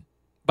suggestion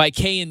by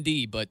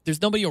K&D, but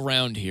there's nobody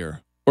around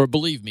here. Or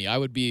believe me, I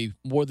would be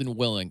more than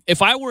willing.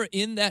 If I were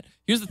in that,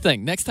 here's the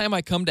thing. Next time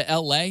I come to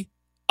L.A.,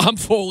 I'm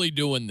fully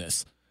doing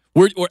this.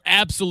 We're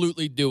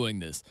absolutely doing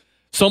this.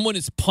 Someone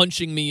is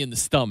punching me in the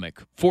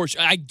stomach.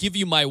 I give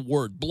you my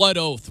word. Blood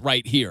oath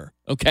right here,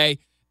 okay?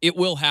 It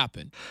will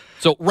happen.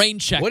 So rain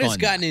check What on has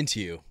that. gotten into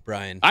you,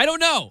 Brian? I don't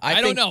know. I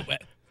don't know.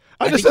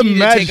 I just think you need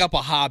to imagine- take up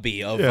a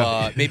hobby of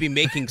maybe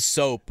making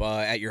soap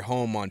at your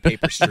home on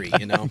Paper Street,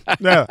 you know?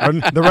 Yeah,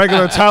 the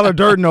regular Tyler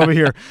Durden over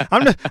here.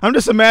 I'm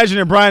just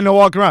imagining Brian to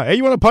walk around. Hey,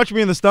 you want to punch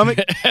me in the stomach?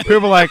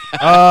 People are like,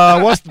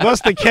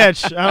 what's the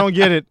catch? I don't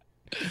get it.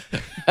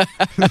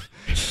 I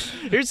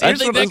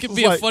think that could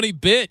be a funny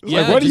bit.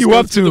 Yeah, what are you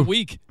up to? The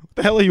week. What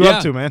the hell are you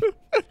up to, man?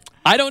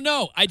 I don't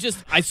know.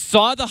 I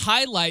saw the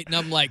highlight and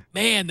I'm like,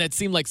 man, that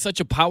seemed like such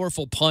a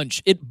powerful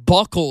punch. It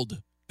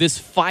buckled this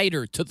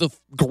fighter to the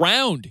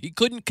ground. He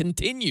couldn't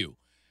continue.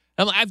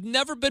 I've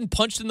never been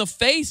punched in the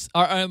face.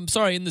 In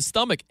the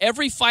stomach.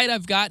 Every fight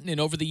I've gotten in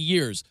over the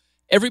years,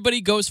 everybody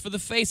goes for the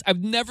face.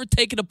 I've never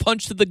taken a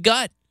punch to the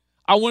gut.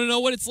 I want to know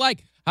what it's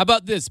like. How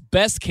about this?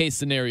 Best case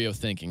scenario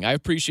thinking. I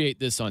appreciate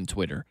this on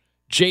Twitter.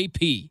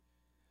 JP,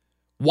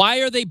 why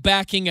are they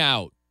backing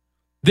out?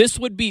 This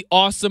would be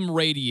awesome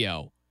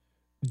radio.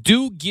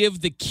 Do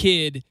give the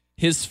kid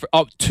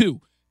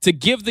to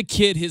give the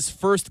kid his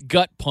first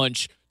gut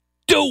punch.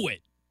 Do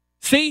it.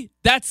 See,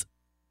 that's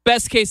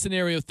best case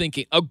scenario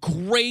thinking. A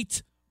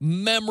great,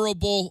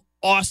 memorable,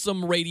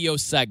 awesome radio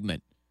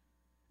segment.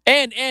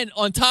 And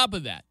on top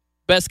of that,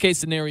 best case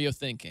scenario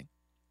thinking.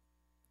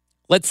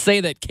 Let's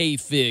say that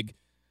K-Fig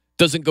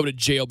doesn't go to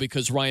jail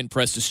because Ryan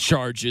presses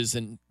charges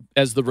and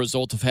as the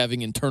result of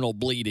having internal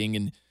bleeding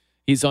and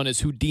he's on his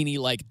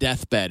Houdini-like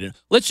deathbed. And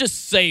let's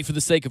just say, for the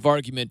sake of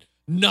argument,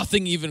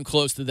 nothing even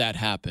close to that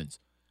happens.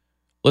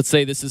 Let's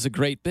say this is a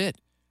great bit.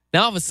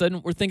 Now, all of a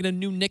sudden, we're thinking of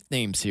new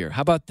nicknames here.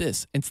 How about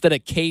this? Instead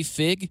of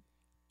K-Fig,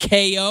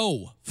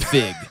 KO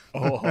Fig.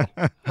 Oh.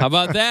 How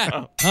about that?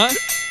 Huh?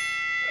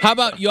 How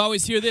about, you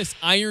always hear this,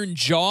 Iron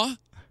Jaw?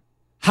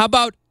 How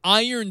about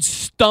Iron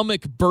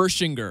Stomach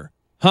Bershinger?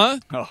 Huh?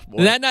 Oh, boy.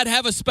 Does that not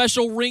have a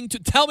special ring to?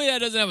 Tell me that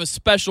doesn't have a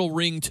special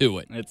ring to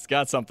it. It's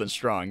got something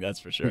strong, that's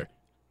for sure.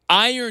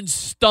 Iron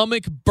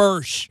Stomach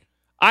Bersh.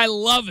 I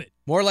love it.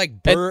 More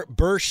like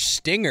Bersh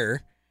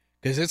Stinger,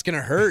 because it's going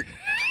to hurt.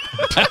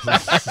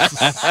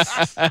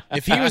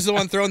 If he was the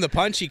one throwing the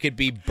punch, he could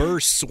be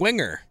Bersh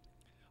Swinger.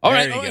 All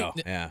there right, you go.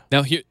 Yeah.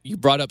 Now, here you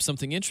brought up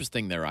something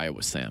interesting there,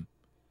 Iowa Sam.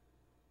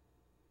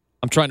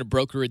 I'm trying to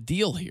broker a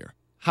deal here.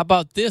 How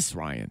about this,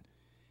 Ryan?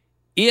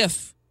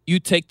 If you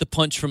take the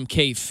punch from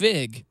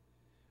K-Fig,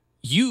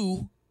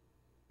 you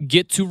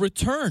get to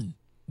return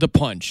the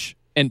punch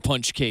and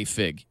punch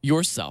K-Fig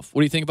yourself.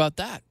 What do you think about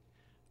that?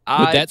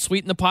 Would that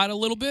sweeten the pot a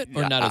little bit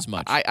or not as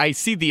much? I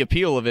see the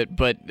appeal of it,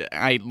 but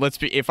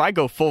if I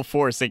go full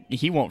force,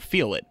 he won't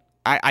feel it.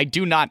 I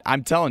do not.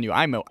 I'm telling you,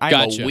 I'm a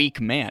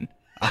weak man.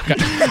 I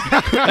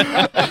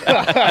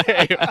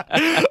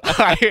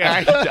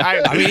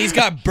mean, he's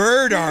got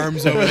bird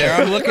arms over there.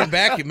 I'm looking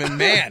back at him, and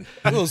man,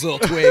 those little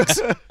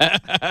twigs.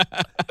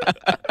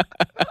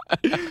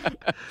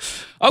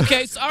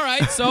 Okay, all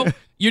right. So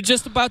you're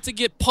just about to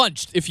get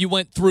punched if you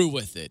went through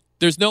with it.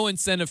 There's no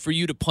incentive for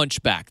you to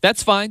punch back.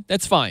 That's fine.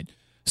 That's fine.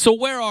 So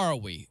where are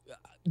we?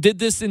 did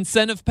this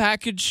incentive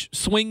package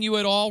swing you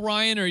at all,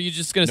 Ryan, or are you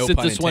just going to sit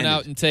this one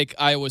out and take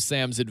Iowa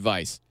Sam's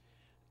advice?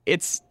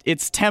 It's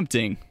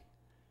tempting.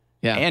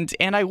 Yeah.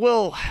 And I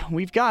will.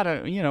 We've got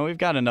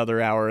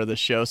another hour of the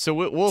show, so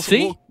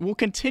we'll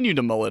continue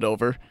to mull it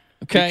over.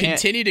 Okay.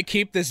 Continue to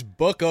keep this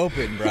book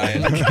open,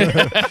 Brian.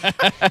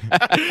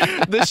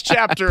 This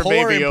chapter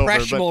Poor may be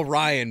impressionable over, but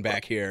Ryan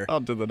back here.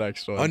 On to the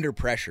next one. Under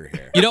pressure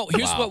here.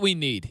 Here's what we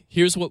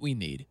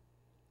need.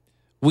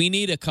 We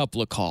need a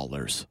couple of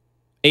callers.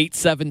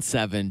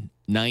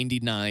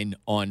 877-99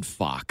 on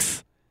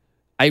Fox.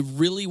 I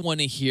really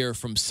want to hear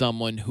from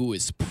someone who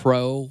is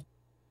pro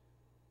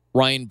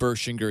Ryan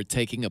Bershinger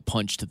taking a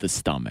punch to the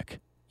stomach.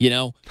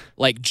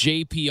 Like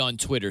JP on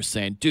Twitter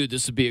saying, dude,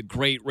 this would be a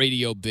great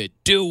radio bit.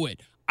 Do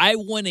it. I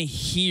want to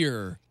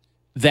hear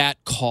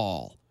that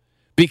call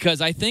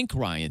because I think,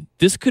 Ryan,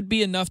 this could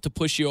be enough to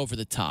push you over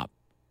the top.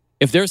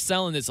 If they're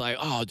selling this like,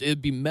 oh,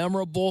 it'd be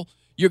memorable.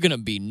 You're going to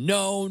be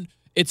known.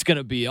 It's going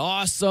to be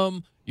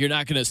awesome. You're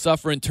not going to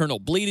suffer internal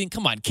bleeding.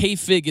 Come on,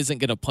 K-Fig isn't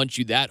going to punch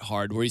you that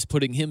hard where he's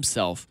putting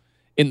himself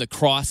in the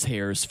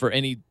crosshairs for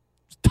any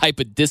type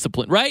of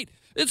discipline, right?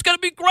 It's going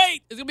to be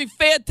great. It's going to be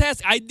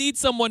fantastic. I need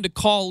someone to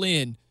call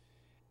in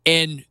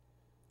and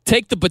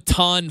take the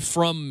baton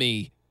from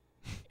me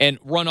and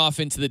run off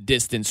into the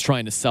distance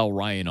trying to sell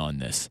Ryan on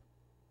this.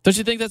 Don't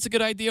you think that's a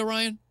good idea,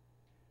 Ryan?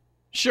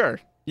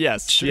 Sure.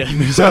 Yes. Yeah.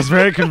 He sounds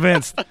very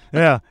convinced.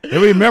 Yeah.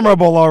 It'll be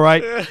memorable, all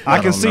right. I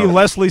can see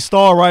Leslie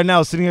Stahl right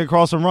now sitting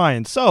across from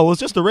Ryan. So it's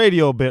just a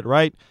radio bit,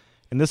 right?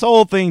 And this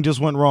whole thing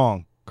just went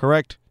wrong,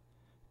 correct?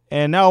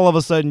 And now all of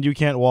a sudden you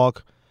can't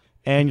walk.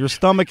 And your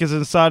stomach is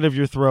inside of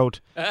your throat,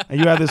 and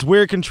you have this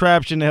weird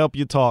contraption to help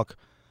you talk.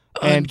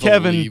 And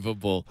Kevin,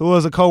 who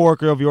was a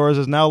coworker of yours,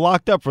 is now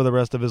locked up for the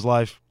rest of his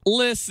life.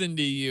 Listen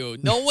to you.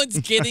 No one's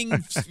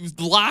getting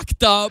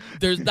locked up.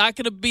 There's not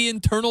going to be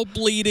internal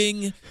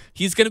bleeding.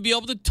 He's going to be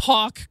able to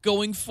talk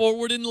going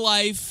forward in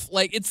life.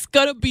 Like, it's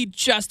going to be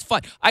just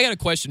fine. I got a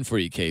question for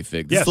you,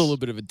 K-Fig. This is a little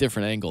bit of a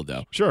different angle,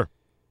 though. Sure.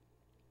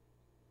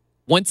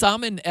 Once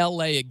I'm in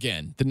L.A.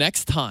 again, the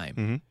next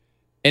time,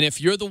 and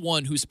if you're the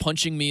one who's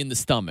punching me in the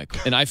stomach,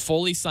 and I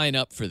fully sign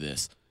up for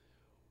this,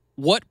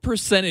 what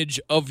percentage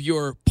of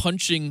your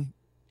punching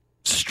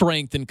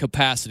strength and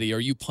capacity are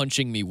you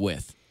punching me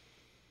with?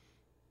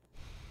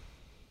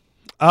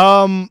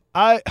 I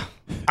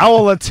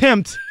will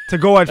attempt to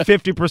go at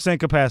 50%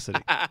 capacity,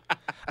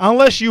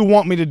 unless you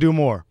want me to do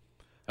more.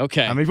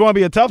 Okay. I mean, if you want to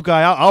be a tough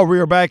guy, I'll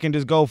rear back and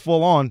just go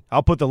full on.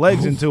 I'll put the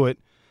legs into it.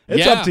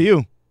 It's up to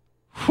you.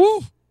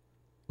 Whew.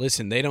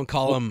 Listen, they don't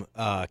call him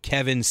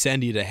Kevin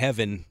Send You to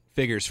Heaven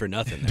Figures for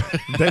nothing.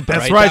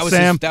 That's right,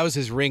 Sam. That was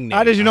his ring name.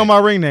 How did you know my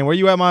ring name? Were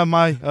you at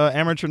my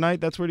amateur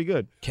night? That's pretty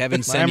good.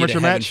 Kevin Send You to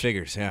Heaven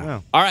Figures,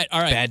 yeah. All right.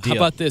 Bad deal. How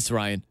about this,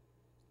 Ryan?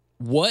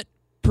 What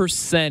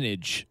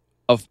percentage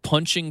of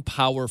punching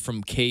power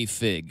from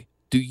K-Fig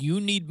do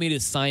you need me to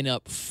sign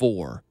up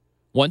for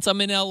once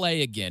I'm in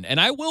L.A. again? And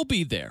I will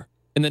be there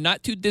in the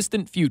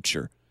not-too-distant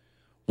future.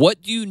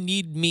 What do you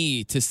need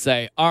me to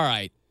say, all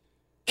right,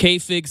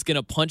 K-Fig's going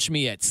to punch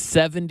me at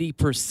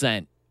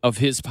 70% of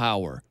his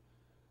power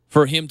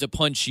for him to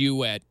punch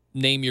you at,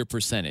 name your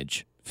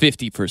percentage,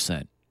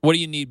 50%. What do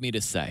you need me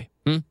to say?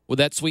 Would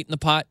that sweeten the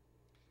pot?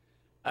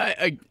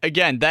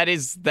 Again, that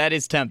is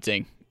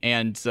tempting,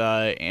 and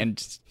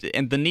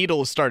the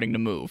needle is starting to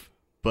move.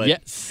 But yeah,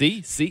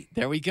 see,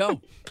 there we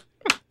go.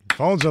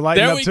 Phones are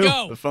lighting there up, we too.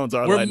 go. The phones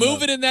are We're lighting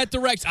moving up. in that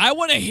direction. I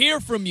want to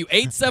hear from you.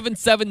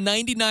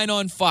 877-99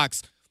 on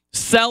Fox.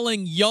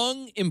 Selling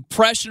young,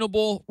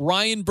 impressionable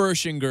Ryan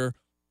Bershinger,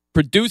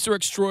 producer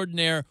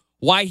extraordinaire,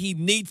 why he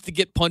needs to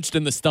get punched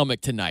in the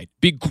stomach tonight.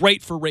 Be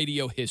great for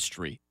radio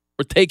history.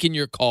 We're taking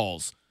your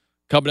calls.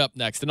 Coming up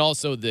next. And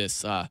also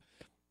this,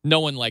 no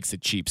one likes a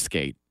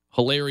cheapskate.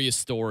 Hilarious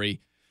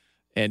story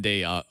and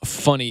a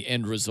funny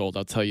end result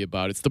I'll tell you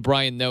about. It's the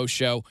Brian Noe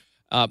Show.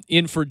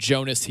 In for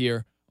Jonas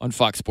here on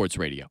Fox Sports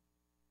Radio.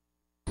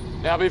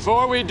 Now,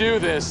 before we do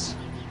this,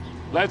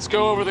 let's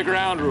go over the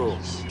ground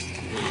rules.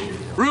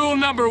 Rule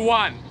number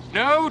 1,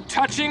 no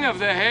touching of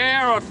the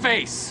hair or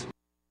face.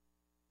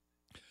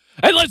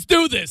 Hey, let's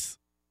do this.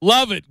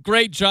 Love it.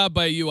 Great job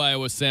by you,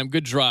 Iowa Sam.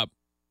 Good drop.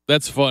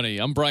 That's funny.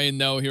 I'm Brian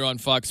Noe here on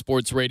Fox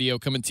Sports Radio,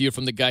 coming to you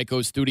from the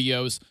Geico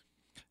Studios.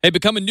 Hey,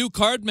 become a new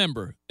card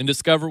member, and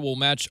Discover will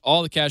match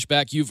all the cash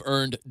back you've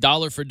earned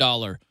dollar for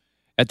dollar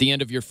at the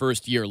end of your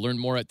first year. Learn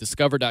more at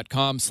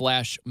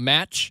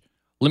discover.com/match.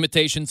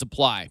 Limitations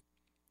apply.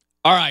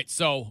 All right,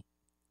 so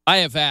I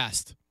have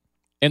asked,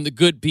 and the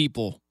good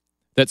people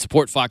that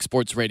support Fox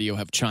Sports Radio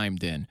have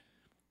chimed in.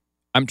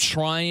 I'm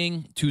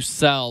trying to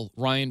sell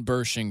Ryan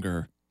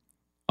Bershinger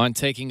on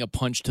taking a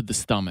punch to the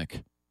stomach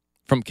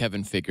from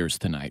Kevin Figures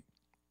tonight.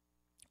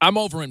 I'm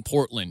over in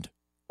Portland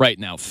right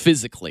now,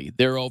 physically.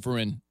 They're over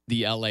in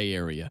the L.A.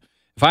 area.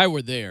 If I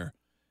were there,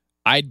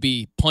 I'd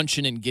be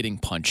punching and getting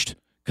punched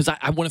because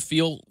I want to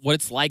feel what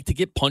it's like to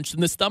get punched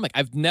in the stomach.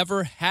 I've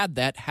never had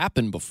that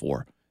happen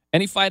before.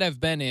 Any fight I've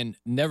been in,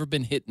 never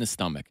been hit in the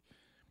stomach.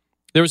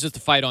 There was just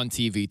a fight on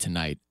TV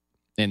tonight,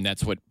 and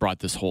that's what brought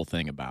this whole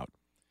thing about.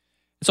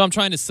 So I'm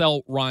trying to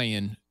sell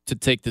Ryan to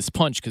take this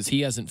punch because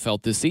he hasn't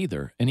felt this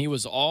either. And he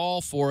was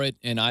all for it,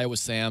 and Iowa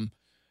Sam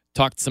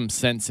talked some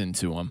sense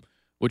into him,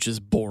 which is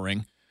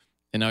boring,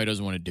 and now he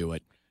doesn't want to do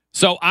it.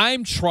 So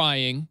I'm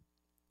trying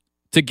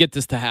to get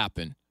this to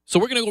happen. So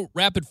we're going to go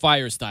rapid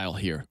fire style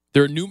here.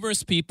 There are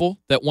numerous people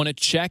that want to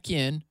check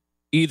in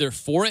either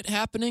for it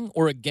happening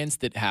or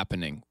against it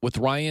happening, with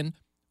Ryan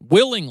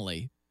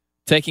willingly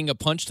taking a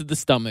punch to the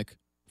stomach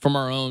from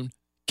our own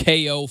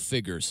KO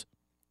figures,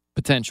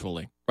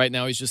 potentially. Right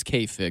now he's just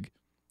K-Fig.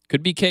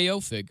 Could be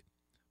KO Fig.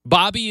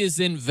 Bobby is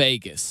in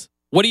Vegas.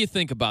 What do you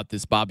think about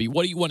this, Bobby?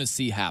 What do you want to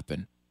see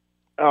happen?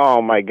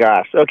 Oh, my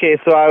gosh. Okay,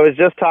 so I was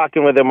just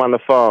talking with him on the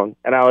phone,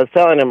 and I was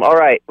telling him, all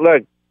right,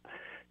 look,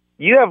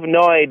 you have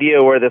no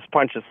idea where this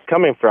punch is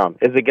coming from.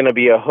 Is it going to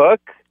be a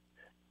hook?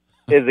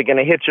 Is it going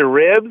to hit your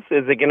ribs?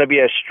 Is it going to be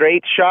a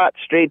straight shot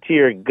straight to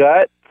your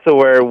gut, so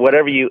where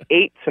whatever you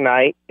ate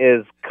tonight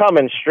is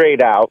coming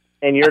straight out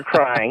and you're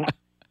crying?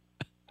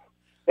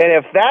 And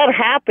if that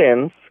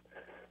happens,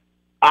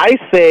 I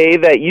say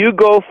that you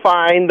go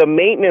find the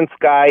maintenance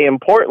guy in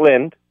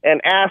Portland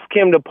and ask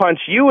him to punch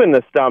you in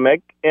the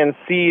stomach and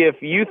see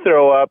if you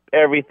throw up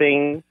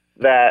everything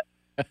that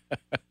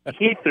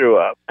he threw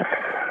up.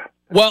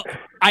 Well,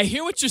 I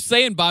hear what you're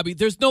saying, Bobby.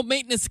 There's no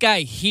maintenance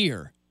guy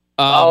here.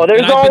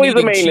 There's always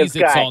a maintenance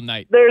Cheez-Its guy. all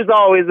night. There's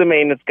always a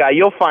maintenance guy.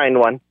 You'll find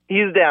one.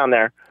 He's down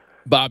there.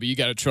 Bobby, you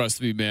got to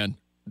trust me, man.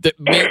 The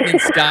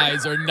maintenance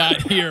guys are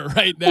not here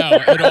right now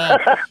at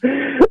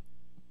all.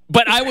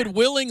 But I would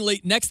willingly,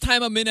 next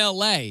time I'm in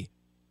L.A.,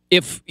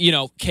 if,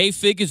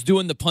 K-Fig is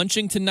doing the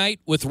punching tonight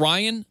with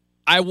Ryan,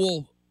 I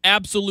will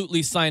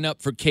absolutely sign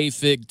up for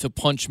K-Fig to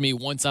punch me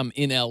once I'm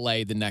in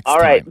L.A. the next time. All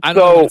right. I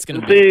don't know what it's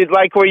going to be.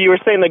 Like where you were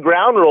saying the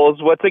ground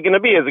rules, what's it going to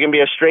be? Is it going to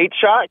be a straight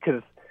shot?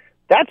 Because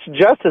that's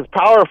just as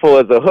powerful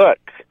as a hook.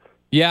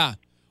 Yeah.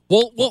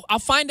 Well, I'll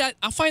find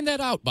that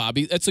out,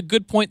 Bobby. That's a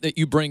good point that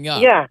you bring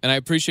up. Yeah. And I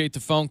appreciate the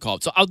phone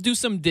call. So I'll do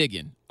some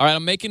digging. All right,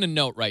 I'm making a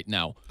note right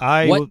now.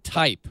 I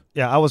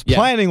was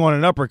planning on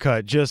an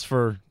uppercut just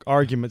for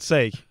argument's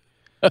sake.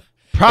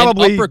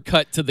 Probably an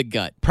uppercut to the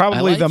gut.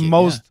 Probably the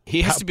most. Yeah.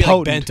 He has to be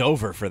potent. bent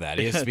over for that.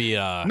 He has to be.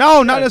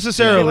 No, not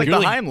necessarily.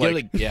 Like the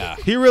Heimlich. Yeah.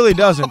 He really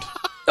doesn't.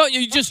 No,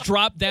 you just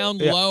drop down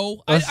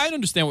low. I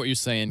understand what you're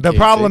saying. The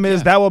problem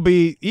is that will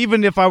be,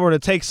 even if I were to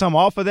take some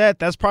off of that,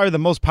 that's probably the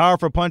most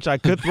powerful punch I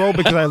could throw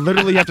because I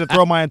literally have to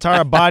throw my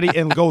entire body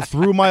and go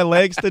through my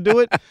legs to do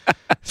it.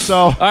 So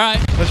all right,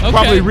 let's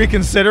probably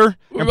reconsider.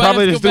 We and might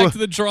probably have to just go back to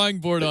the drawing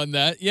board on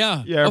that.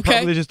 Yeah. Yeah. Okay.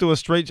 Probably just do a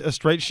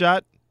straight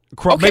shot.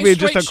 Maybe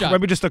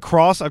just a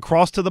cross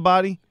to the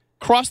body.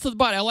 Cross to the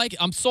body. I like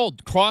it. I'm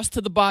sold. Cross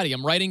to the body.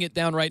 I'm writing it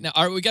down right now.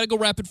 All right, we got to go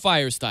rapid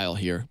fire style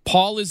here.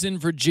 Paul is in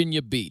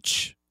Virginia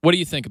Beach. What do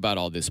you think about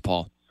all this,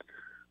 Paul?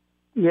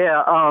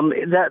 Yeah,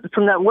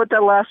 what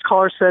that last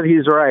caller said,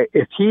 he's right.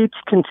 If he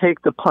can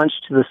take the punch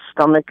to the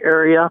stomach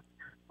area,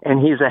 and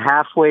he's a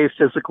halfway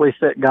physically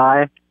fit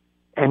guy,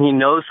 and he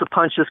knows the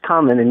punch is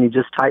coming, and he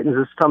just tightens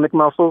his stomach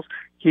muscles,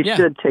 he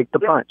should take the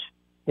punch.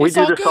 We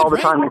do this all the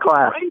time in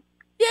class.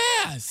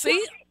 Yeah,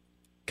 see?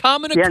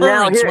 Common Yeah,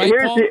 occurrence, now right,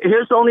 Paul?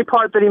 here's the only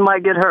part that he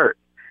might get hurt.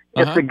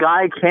 If the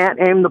guy can't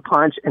aim the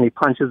punch and he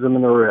punches him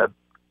in the rib.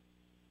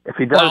 If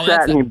he does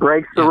that and he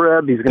breaks the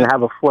rib, he's going to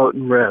have a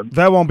floating rib.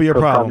 That won't be a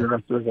problem. The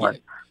rest of his life.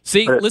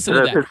 See, But listen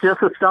to if that. it's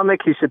just a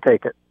stomach, he should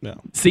take it. Yeah.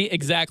 See,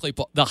 exactly,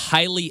 Paul. The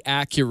highly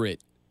accurate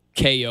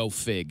KO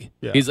Fig.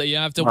 Yeah. He's like, you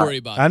don't have to worry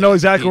about I know that.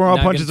 exactly He's where our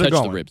not gonna punches are touch the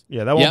going. ribs.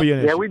 Yeah, that won't be an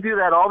issue. Yeah, we do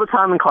that all the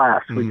time in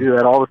class. We do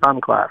that all the time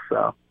in class.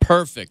 So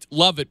Perfect.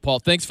 Love it, Paul.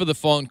 Thanks for the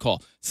phone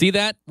call. See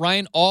that,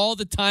 Ryan? All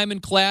the time in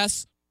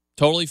class,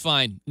 totally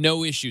fine.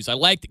 No issues. I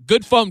liked it.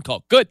 Good phone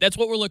call. Good. That's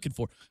what we're looking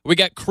for. We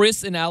got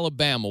Chris in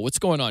Alabama. What's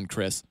going on,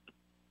 Chris?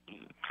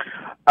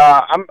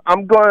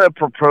 I'm going to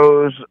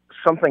propose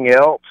something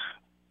else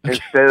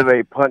instead of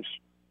a punch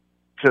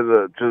to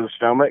the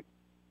stomach.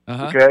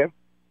 Okay.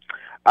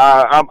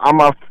 I'm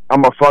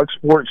a Fox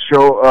Sports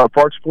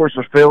Fox Sports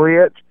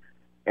affiliate,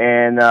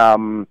 and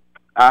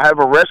I have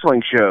a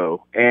wrestling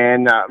show,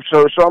 and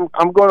so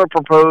I'm going to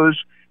propose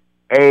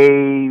a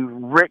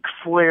Ric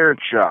Flair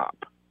chop.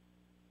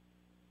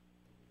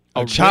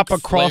 A chop Ric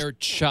across Flair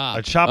chop.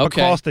 A chop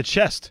across the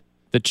chest.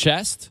 The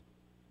chest?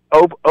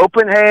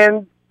 Open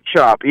hand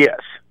chop, yes.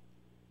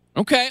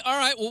 Okay, all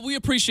right. Well, we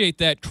appreciate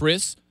that,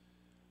 Chris.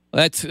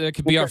 That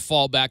could be our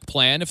fallback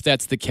plan if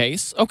that's the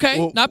case. Okay,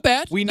 Well, not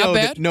bad. We not know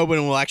bad. that no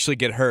one will actually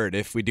get hurt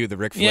if we do the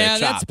Ric Flair Yeah,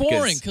 chop. that's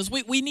boring because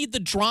we need the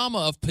drama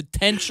of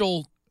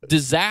potential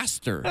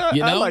disaster.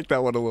 You know, I like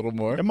that one a little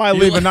more. It might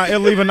leave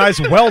a nice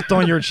welt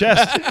on your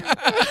chest.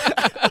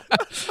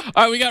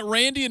 All right, we got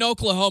Randy in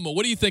Oklahoma.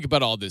 What do you think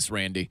about all this,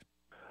 Randy?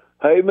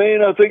 Hey,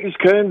 man, I think it's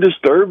kind of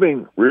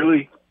disturbing,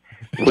 really,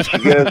 what you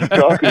guys are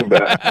talking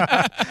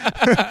about.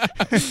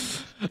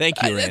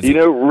 Thank you, Randy. You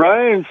know,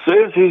 Ryan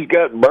says he's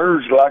got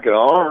burrs like an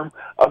arm.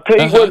 I'll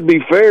tell you what'd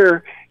be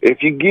fair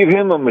if you give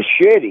him a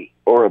machete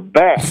or a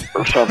bat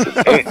or something.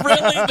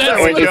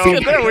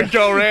 There we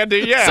go, Randy.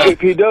 Yeah. If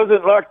he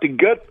doesn't like the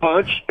gut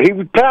punch, he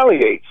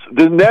retaliates.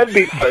 Then that'd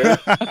be fair.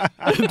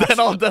 then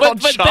I'll But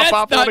chop that's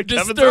off one not of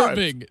Kevin's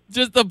disturbing.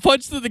 Just the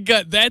punch to the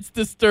gut, that's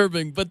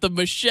disturbing. But the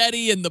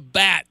machete and the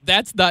bat,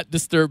 that's not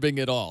disturbing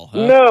at all.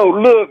 Huh? No,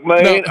 look,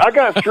 man, I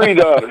got 3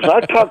 daughters.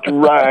 I talked to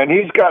Ryan.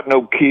 He's got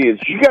no kids.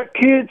 You got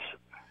kids?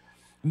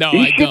 No, you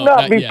I should don't.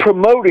 not be yet.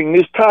 promoting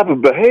this type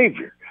of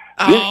behavior.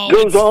 Oh, This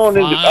goes it's on,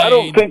 and I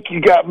don't fine. think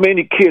you got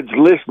many kids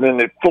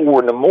listening at 4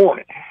 in the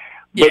morning.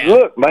 But Yeah.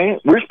 look, man,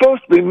 we're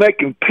supposed to be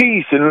making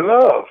peace and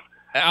love.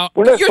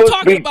 We're not You're supposed to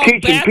talking be about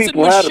teaching bats and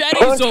people how to machetes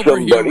punch over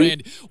here, somebody.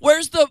 Randy.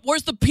 Where's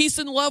the peace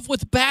and love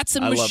with bats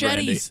and I love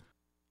Randy. machetes?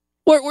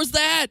 Where's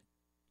that?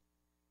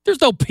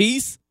 There's no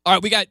peace. All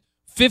right, we got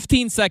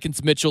 15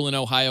 seconds, Mitchell in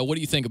Ohio. What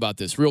do you think about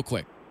this, real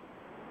quick?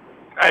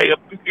 Hey,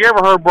 you ever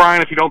heard,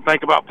 Brian, if you don't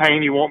think about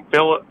pain, you won't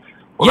feel it?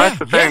 Well, that's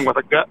the thing with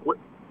a gut.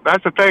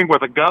 That's the thing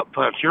with a gut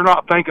punch. You're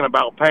not thinking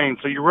about pain,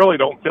 so you really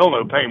don't feel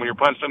no pain when you're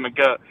punched in the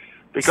gut.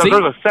 Because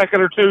there's a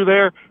second or two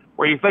there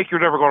where you think you're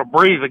never going to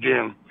breathe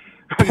again.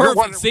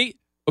 Perfect. See?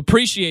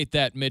 Appreciate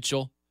that,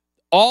 Mitchell.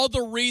 All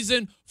the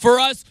reason for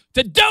us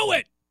to do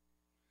it.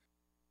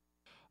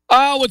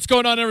 Oh, what's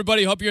going on,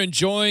 everybody? Hope you're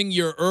enjoying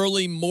your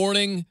early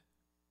morning.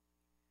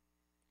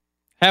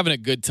 Having a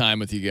good time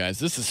with you guys.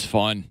 This is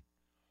fun.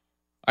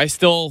 I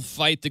still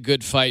fight the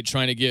good fight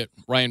trying to get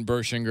Ryan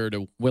Bershinger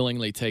to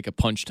willingly take a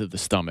punch to the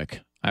stomach.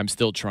 I'm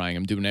still trying.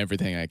 I'm doing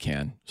everything I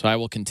can. So I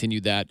will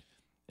continue that.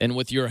 And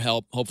with your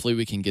help, hopefully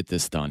we can get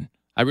this done.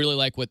 I really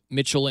like what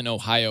Mitchell in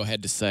Ohio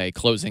had to say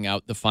closing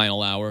out the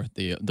final hour,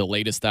 the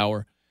latest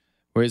hour,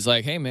 where he's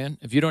like, hey, man,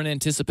 if you don't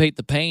anticipate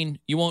the pain,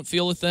 you won't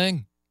feel a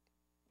thing.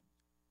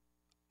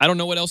 I don't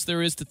know what else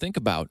there is to think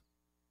about.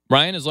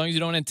 Ryan, as long as you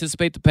don't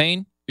anticipate the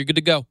pain, you're good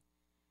to go.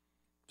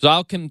 So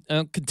I'll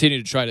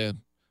continue to try to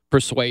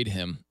persuade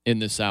him in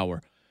this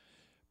hour.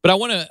 But I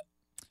want to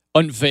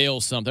unveil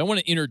something. I want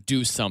to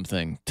introduce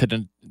something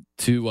to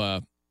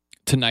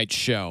tonight's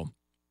show.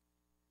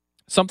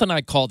 Something I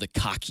call the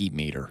cocky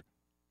meter.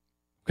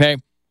 Okay?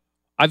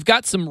 I've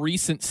got some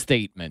recent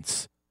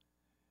statements,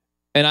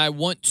 and I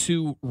want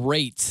to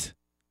rate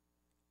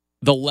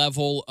the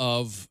level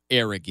of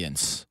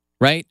arrogance,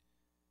 right?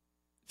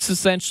 It's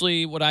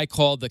essentially what I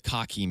call the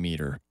cocky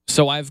meter.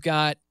 So I've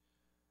got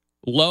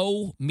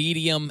low,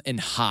 medium, and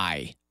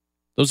high.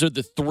 Those are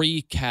the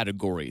 3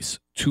 categories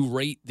to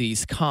rate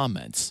these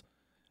comments.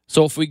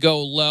 So if we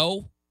go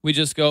low, we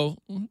just go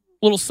a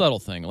little subtle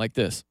thing like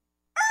this.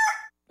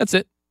 That's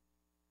it.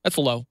 That's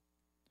low.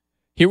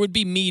 Here would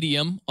be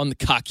medium on the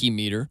cocky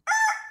meter.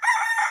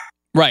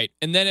 Right.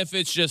 And then if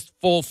it's just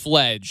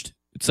full-fledged,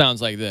 it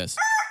sounds like this.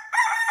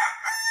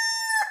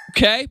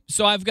 Okay.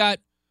 So I've got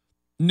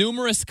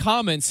numerous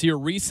comments here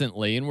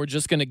recently, and we're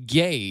just going to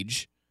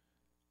gauge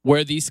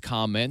where these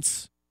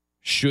comments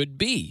should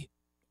be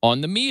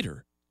on the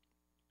meter.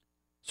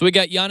 So we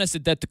got Giannis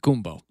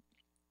Antetokounmpo.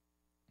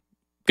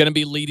 Going to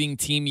be leading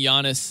Team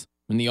Giannis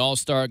in the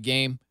All-Star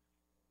game.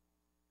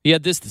 He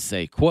had this to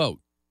say, quote,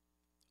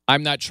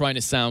 I'm not trying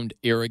to sound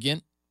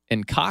arrogant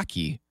and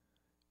cocky,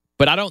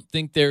 but I don't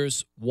think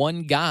there's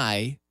one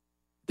guy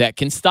that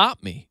can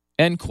stop me,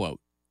 end quote.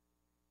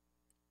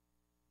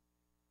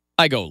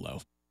 I go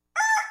low.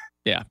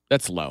 Yeah,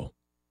 that's low.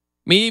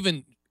 Me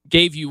even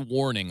gave you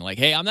warning, like,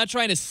 hey, I'm not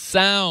trying to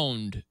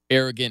sound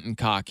arrogant and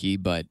cocky,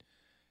 but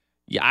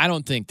yeah, I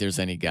don't think there's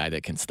any guy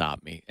that can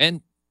stop me.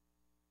 And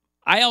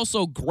I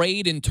also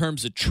grade in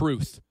terms of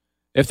truth.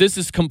 If this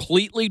is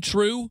completely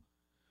true,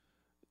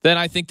 then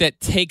I think that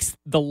takes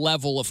the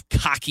level of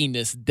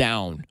cockiness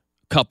down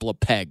a couple of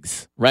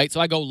pegs, right?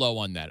 So I go low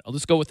on that. I'll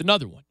just go with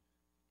another one.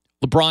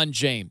 LeBron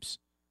James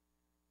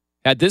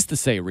had this to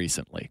say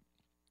recently.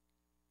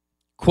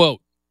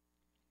 Quote,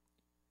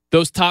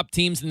 those top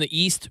teams in the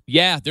East,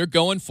 yeah, they're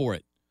going for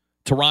it.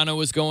 Toronto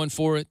is going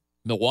for it.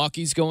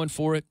 Milwaukee's going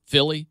for it.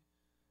 Philly.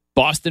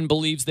 Boston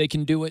believes they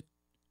can do it.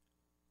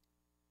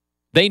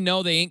 They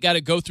know they ain't got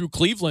to go through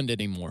Cleveland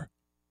anymore.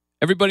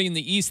 Everybody in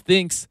the East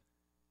thinks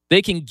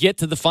they can get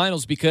to the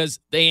finals because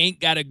they ain't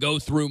got to go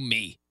through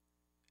me.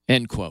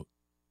 End quote.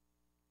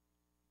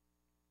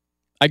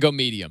 I go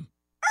medium.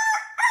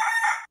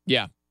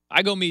 Yeah,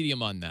 I go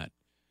medium on that.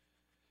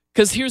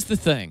 Because here's the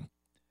thing.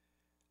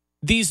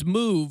 These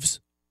moves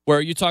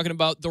where you're talking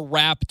about the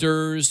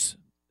Raptors,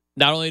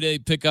 not only did they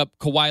pick up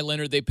Kawhi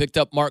Leonard, they picked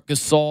up Marc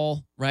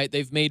Gasol, right?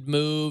 They've made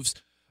moves.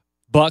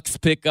 Bucks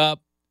pick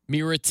up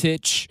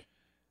Mirotic.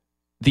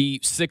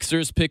 The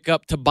Sixers pick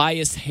up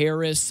Tobias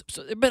Harris.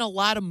 So there have been a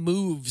lot of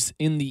moves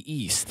in the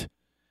East.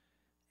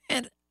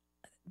 And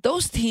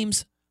those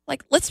teams,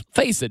 like, let's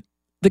face it,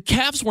 the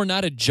Cavs were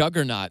not a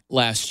juggernaut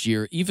last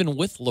year, even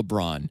with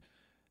LeBron.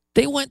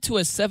 They went to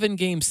a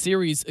 7-game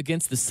series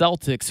against the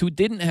Celtics, who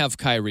didn't have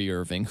Kyrie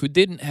Irving, who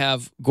didn't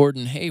have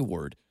Gordon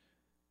Hayward.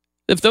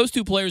 If those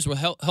two players were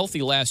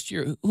healthy last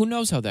year, who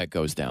knows how that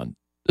goes down?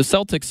 The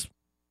Celtics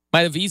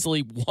might have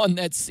easily won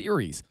that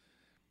series.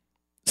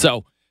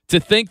 So to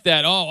think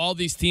that, all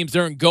these teams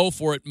are in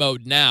go-for-it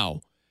mode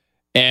now,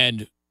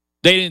 and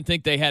They didn't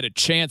think they had a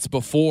chance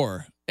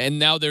before, and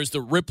now there's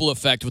the ripple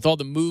effect with all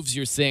the moves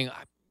you're seeing.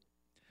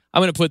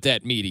 I'm going to put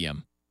that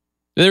medium.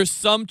 There's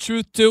some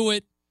truth to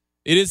it.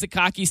 It is a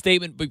cocky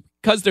statement, but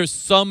because there's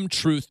some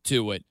truth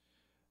to it,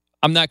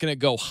 I'm not going to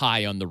go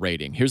high on the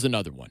rating. Here's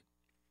another one.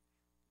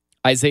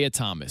 Isaiah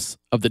Thomas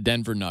of the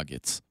Denver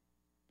Nuggets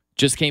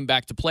just came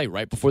back to play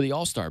right before the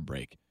All-Star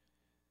break.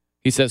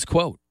 He says,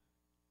 quote,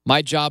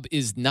 "My job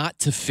is not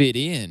to fit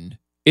in,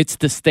 it's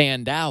to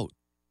stand out,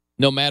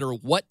 no matter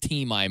what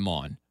team I'm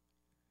on."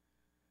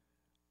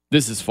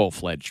 This is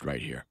full-fledged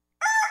right here.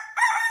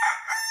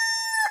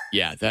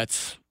 Yeah,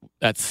 that's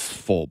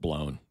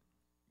full-blown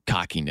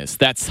cockiness.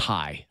 That's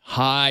high.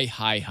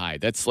 High.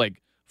 That's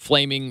like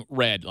flaming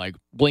red, like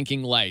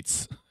blinking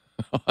lights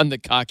on the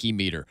cocky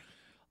meter.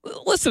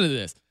 Listen to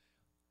this.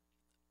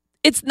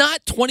 It's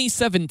not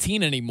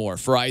 2017 anymore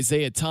for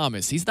Isaiah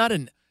Thomas. He's not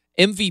an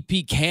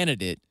MVP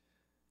candidate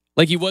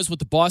like he was with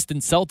the Boston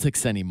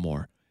Celtics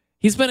anymore.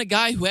 He's been a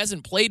guy who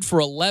hasn't played for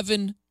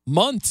 11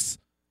 months,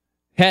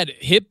 had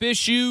hip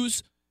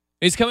issues.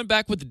 He's coming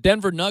back with the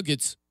Denver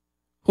Nuggets,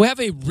 who have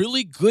a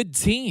really good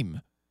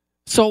team.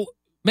 So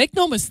make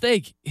no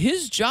mistake,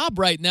 his job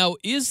right now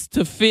is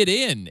to fit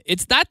in.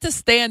 It's not to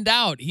stand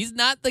out. He's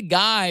not the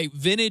guy,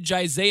 vintage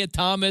Isaiah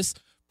Thomas,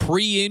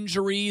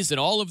 pre-injuries and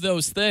all of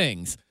those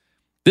things.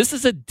 This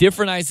is a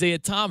different Isaiah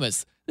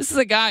Thomas. This is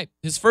a guy,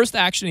 his first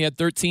action, he had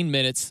 13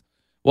 minutes.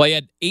 Well, he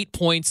had 8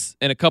 points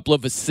and a couple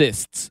of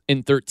assists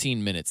in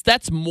 13 minutes.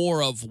 That's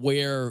more of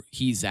where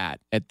he's at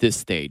this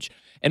stage.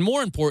 And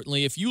more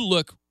importantly, if you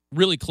look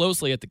really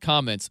closely at the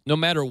comments, no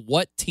matter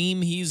what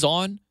team he's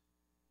on,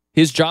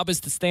 his job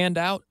is to stand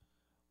out.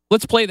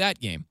 Let's play that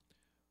game.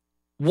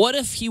 What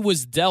if he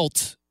was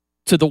dealt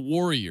to the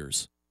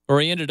Warriors,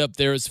 or he ended up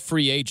there as a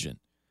free agent?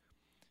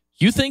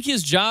 You think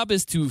his job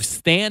is to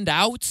stand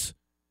out?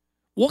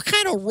 What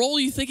kind of role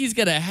do you think he's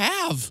going to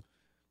have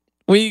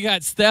when you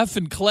got Steph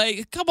and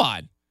Clay? Come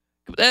on.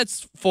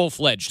 That's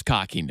full-fledged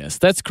cockiness.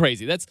 That's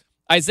crazy. That's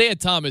Isaiah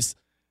Thomas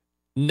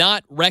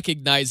not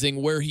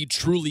recognizing where he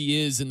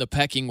truly is in the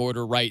pecking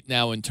order right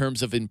now in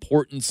terms of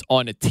importance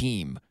on a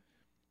team.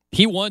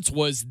 He once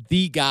was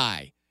the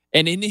guy,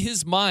 and in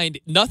his mind,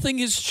 nothing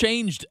has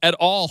changed at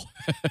all.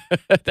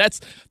 That's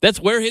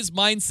where his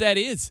mindset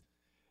is.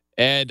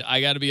 And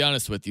I got to be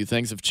honest with you,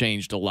 things have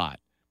changed a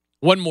lot.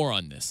 One more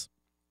on this.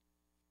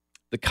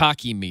 The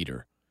cocky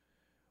meter.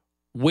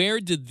 Where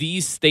did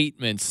these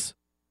statements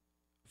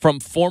from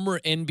former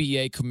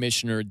NBA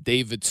Commissioner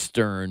David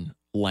Stern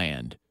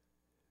land?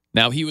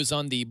 Now, he was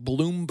on the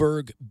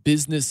Bloomberg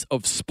Business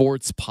of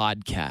Sports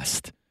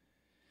podcast,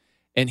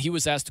 and he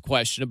was asked a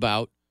question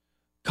about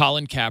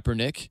Colin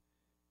Kaepernick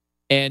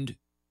and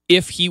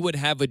if he would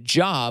have a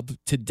job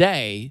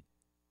today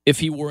if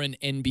he were an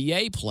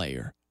NBA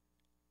player.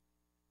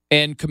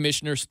 And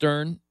Commissioner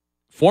Stern,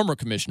 former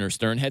Commissioner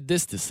Stern, had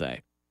this to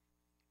say.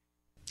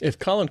 If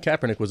Colin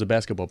Kaepernick was a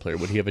basketball player,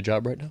 would he have a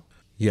job right now?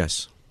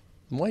 Yes.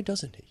 Why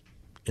doesn't he?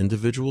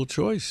 Individual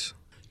choice.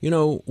 You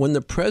know, when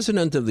the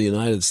President of the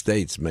United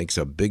States makes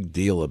a big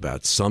deal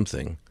about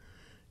something,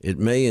 it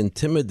may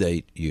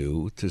intimidate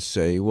you to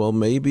say, well,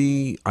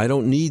 maybe I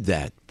don't need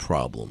that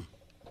problem.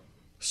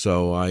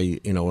 So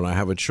when I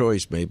have a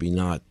choice, maybe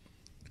not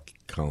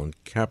Colin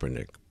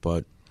Kaepernick,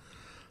 but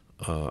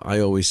I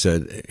always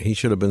said he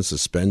should have been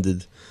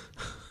suspended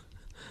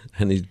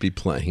and he'd be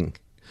playing.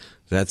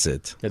 That's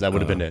it. Yeah, that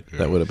would have been it.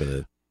 That would have been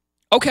it.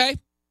 Okay.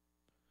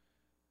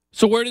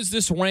 So where does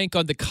this rank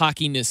on the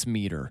cockiness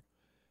meter?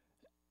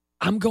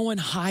 I'm going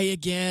high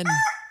again.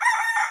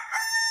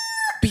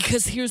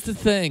 Because here's the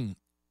thing.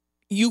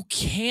 You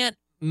can't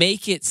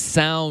make it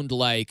sound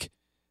like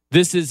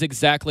this is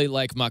exactly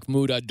like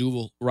Mahmoud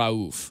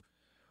Abdul-Rauf,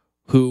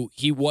 who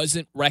he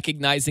wasn't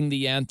recognizing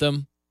the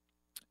anthem.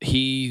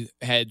 He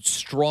had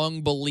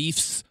strong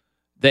beliefs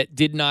that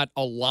did not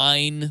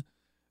align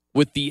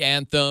with the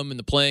anthem and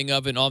the playing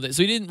of it and all that.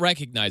 So he didn't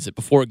recognize it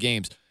before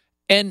games.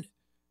 And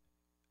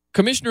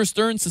Commissioner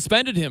Stern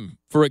suspended him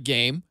for a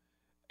game.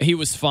 He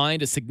was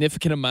fined a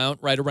significant amount,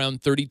 right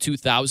around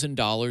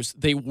 $32,000.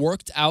 They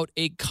worked out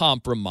a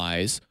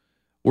compromise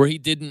where he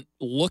didn't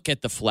look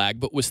at the flag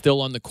but was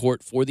still on the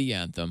court for the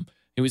anthem.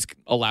 He was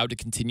allowed to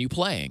continue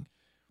playing.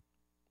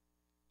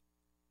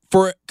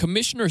 For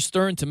Commissioner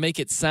Stern to make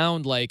it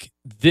sound like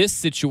this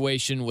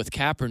situation with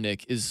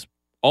Kaepernick is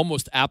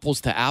almost apples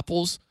to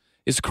apples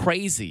is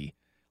crazy.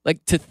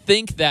 Like, to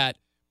think that,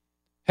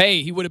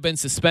 hey, he would have been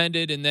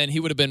suspended and then he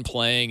would have been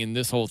playing and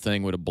this whole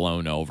thing would have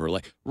blown over.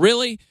 Like,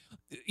 really?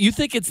 You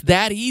think it's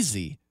that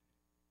easy?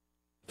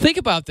 Think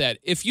about that.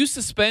 If you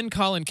suspend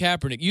Colin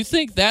Kaepernick, you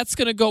think that's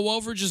going to go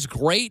over just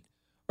great?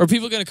 Or are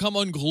people going to come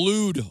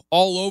unglued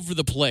all over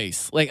the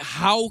place? Like,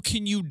 how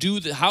can you do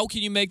that? How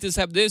can you make this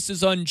happen? This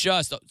is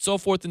unjust, so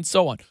forth and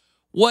so on.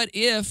 What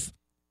if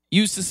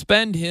you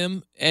suspend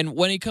him and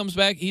when he comes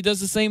back, he does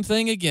the same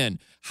thing again?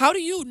 How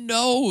do you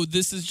know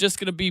this is just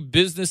going to be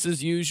business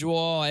as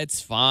usual?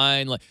 It's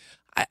fine. Like,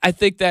 I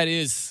think that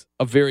is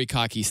a very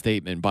cocky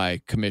statement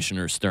by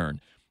Commissioner Stern.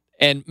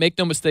 And make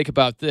no mistake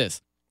about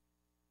this.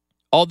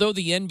 although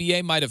the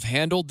NBA might have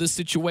handled this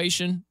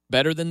situation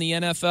better than the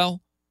NFL,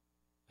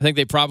 I think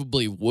they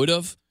probably would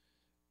have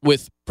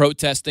with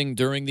protesting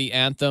during the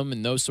anthem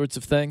and those sorts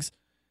of things.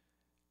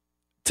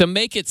 To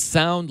make it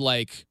sound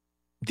like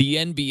the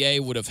NBA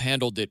would have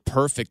handled it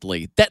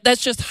perfectly,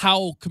 that's just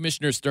how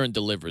Commissioner Stern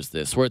delivers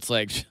this, where it's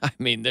like, I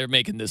mean, they're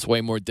making this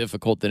way more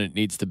difficult than it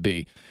needs to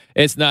be.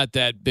 It's not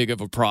that big of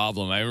a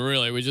problem.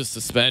 We just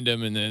suspend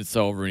him and then it's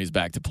over and he's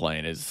back to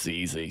playing. It's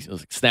easy. It's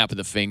like snap of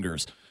the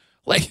fingers.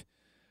 Like,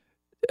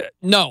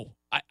 no,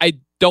 I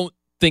don't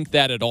think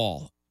that at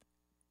all.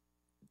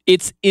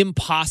 It's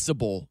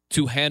impossible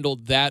to handle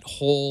that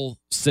whole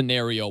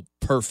scenario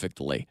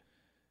perfectly,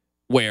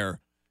 where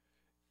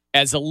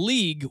as a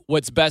league,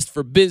 what's best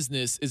for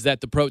business is that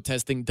the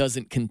protesting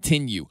doesn't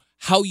continue.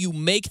 How you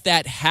make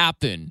that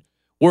happen,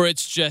 where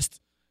it's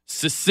just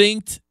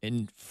succinct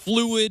and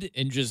fluid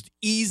and just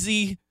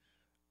easy,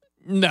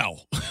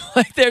 no.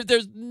 Like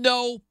there's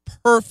no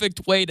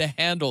perfect way to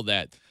handle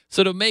that.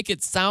 So to make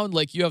it sound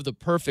like you have the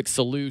perfect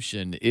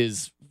solution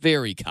is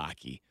very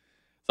cocky.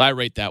 So I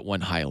rate that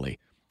one highly.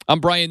 I'm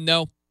Brian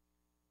Noe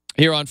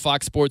here on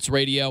Fox Sports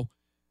Radio.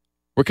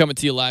 We're coming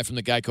to you live from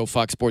the Geico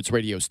Fox Sports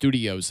Radio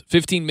studios.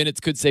 15 minutes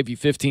could save you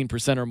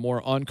 15% or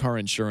more on car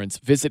insurance.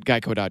 Visit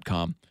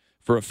geico.com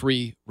for a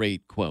free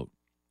rate quote.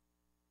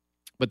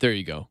 But there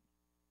you go.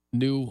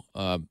 New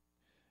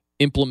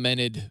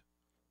implemented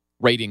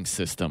rating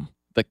system,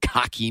 the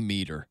cocky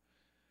meter.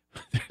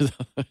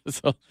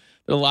 There's a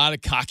lot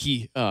of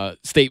cocky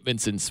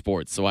statements in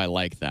sports, so I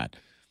like that.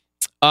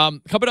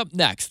 Coming up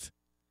next,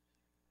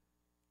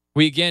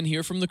 we again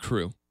hear from the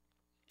crew.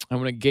 I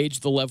want to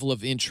gauge the level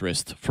of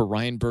interest for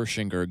Ryan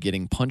Bershinger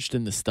getting punched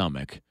in the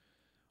stomach.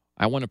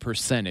 I want a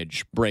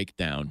percentage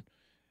breakdown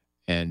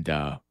and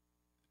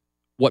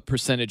what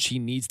percentage he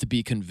needs to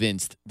be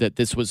convinced that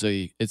this was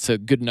it's a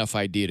good enough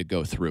idea to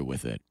go through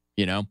with it,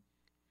 you know?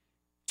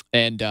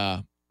 And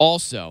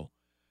also,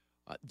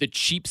 the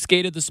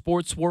cheapskate of the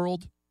sports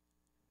world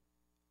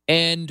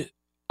and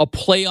a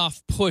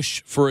playoff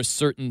push for a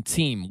certain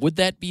team. Would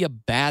that be a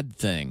bad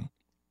thing?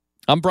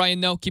 I'm Brian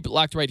Noe. Keep it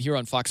locked right here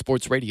on Fox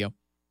Sports Radio.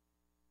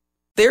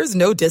 There's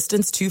no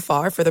distance too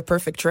far for the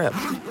perfect trip.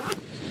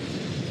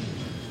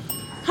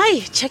 Hi,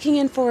 checking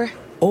in for...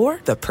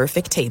 Or the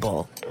perfect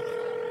table.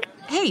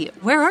 Hey,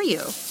 where are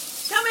you?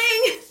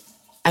 Coming!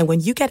 And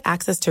when you get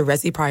access to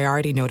Resi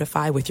Priority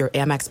Notify with your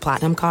Amex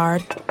Platinum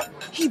card...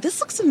 Hey,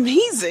 this looks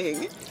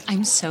amazing.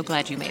 I'm so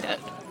glad you made it.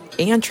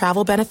 And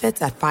travel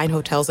benefits at fine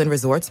hotels and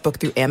resorts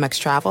booked through Amex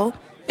Travel,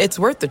 it's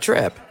worth the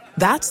trip.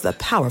 That's the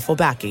powerful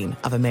backing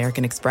of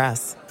American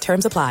Express.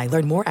 Terms apply.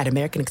 Learn more at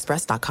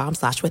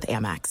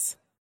americanexpress.com/withAmex.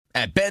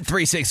 At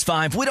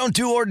Bet365, we don't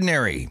do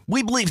ordinary.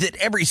 We believe that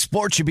every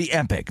sport should be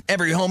epic.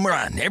 Every home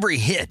run, every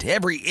hit,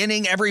 every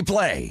inning, every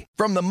play.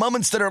 From the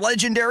moments that are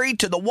legendary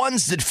to the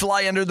ones that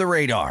fly under the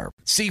radar.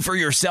 See for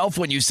yourself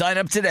when you sign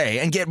up today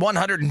and get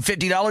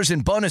 $150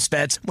 in bonus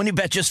bets when you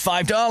bet just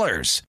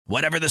 $5.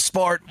 Whatever the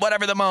sport,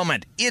 whatever the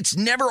moment, it's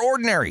never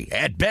ordinary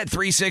at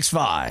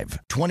Bet365.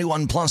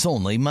 21 plus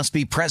only. Must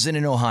be present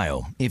in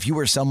Ohio. If you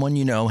or someone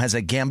you know has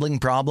a gambling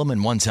problem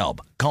and wants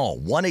help, call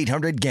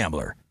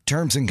 1-800-GAMBLER.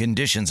 Terms and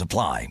conditions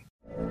apply.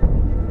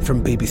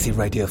 From BBC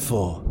Radio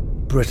 4,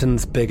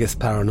 Britain's biggest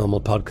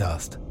paranormal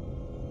podcast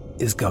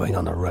is going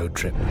on a road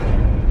trip.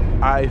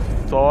 I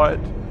thought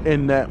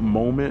in that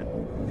moment,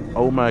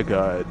 oh my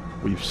God,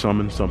 we've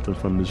summoned something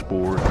from this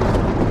board.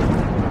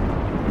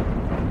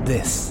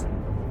 This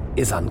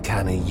is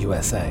Uncanny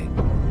USA.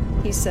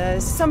 He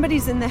says,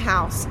 somebody's in the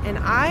house, and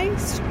I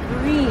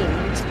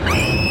screamed.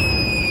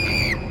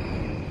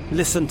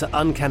 Listen to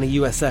Uncanny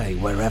USA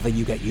wherever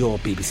you get your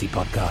BBC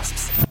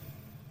podcasts,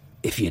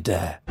 if you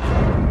dare.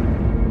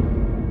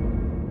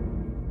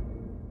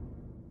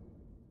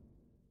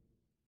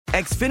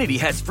 Xfinity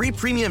has free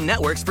premium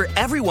networks for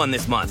everyone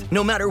this month,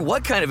 no matter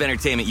what kind of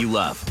entertainment you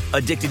love.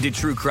 Addicted to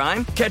true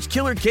crime? Catch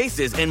killer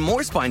cases and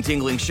more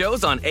spine-tingling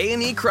shows on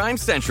A&E Crime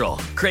Central.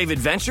 Crave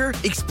adventure?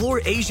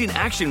 Explore Asian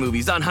action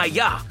movies on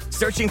Hi-YAH.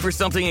 Searching for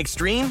something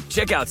extreme?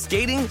 Check out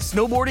skating,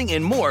 snowboarding,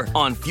 and more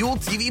on Fuel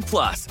TV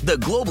Plus, the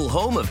global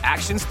home of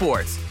action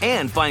sports.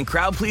 And find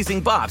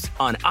crowd-pleasing bops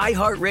on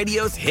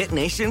iHeartRadio's Hit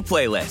Nation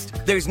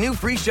playlist. There's new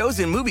free shows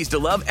and movies to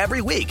love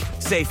every week.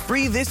 Say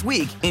free this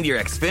week in your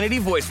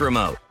Xfinity voice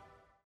remote.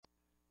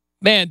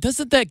 Man,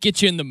 doesn't that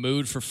get you in the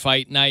mood for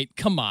fight night?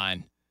 Come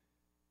on.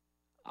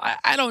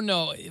 I don't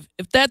know.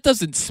 If that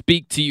doesn't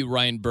speak to you,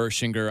 Ryan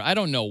Bershinger, I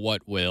don't know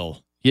what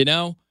will. You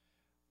know?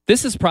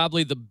 This is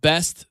probably the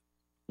best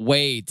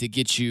way to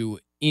get you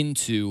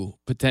into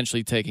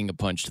potentially taking a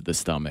punch to the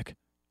stomach.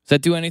 Does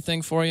that do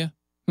anything for you?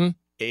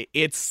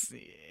 It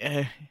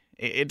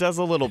does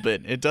a little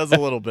bit. It does a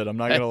little bit. I'm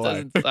not going to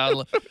lie.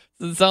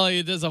 Doesn't sound like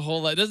it does a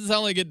whole lot. It doesn't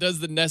sound like it does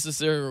the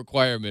necessary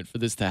requirement for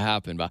this to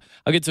happen. But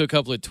I'll get to a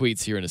couple of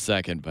tweets here in a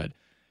second. But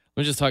let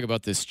me just talk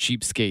about this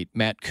cheapskate,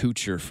 Matt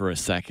Kuchar, for a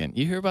second.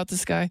 You hear about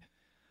this guy?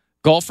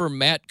 Golfer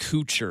Matt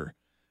Kuchar.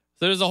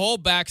 So there's a whole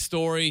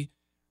backstory.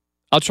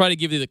 I'll try to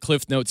give you the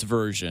Cliff Notes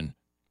version.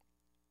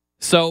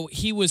 So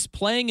he was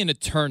playing in a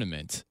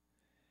tournament,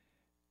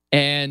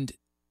 and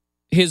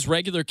his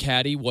regular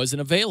caddy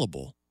wasn't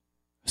available.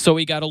 So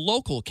he got a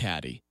local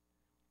caddy.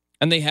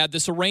 And they had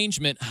this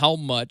arrangement how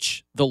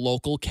much the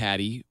local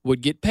caddy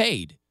would get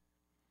paid.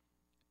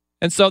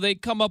 And so they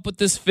come up with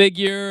this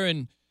figure,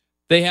 and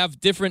they have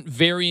different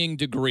varying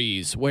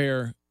degrees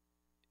where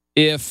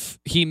if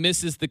he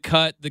misses the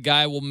cut, the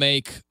guy will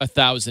make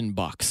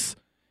 $1,000.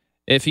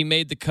 If he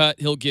made the cut,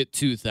 he'll get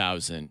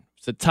 $2,000.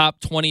 It's a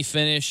top 20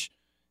 finish,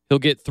 he'll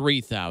get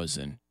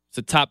 $3,000. It's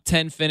a top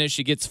 10 finish,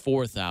 he gets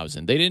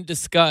 $4,000. They didn't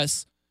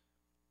discuss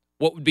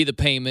what would be the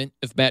payment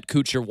if Matt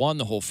Kuchar won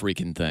the whole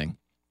freaking thing.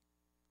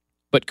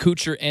 But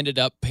Kuchar ended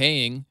up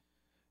paying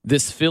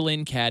this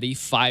fill-in caddy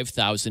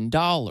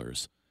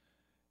 $5,000.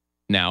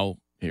 Now,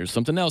 here's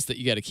something else that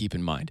you got to keep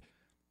in mind.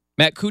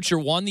 Matt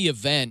Kuchar won the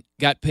event,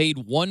 got paid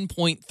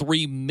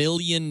 $1.3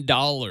 million.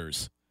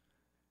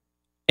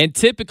 And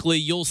typically,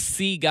 you'll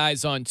see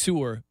guys on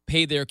tour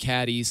pay their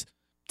caddies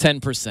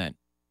 10%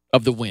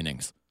 of the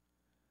winnings.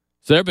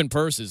 So there have been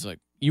purses like,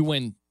 you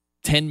win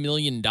 $10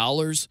 million,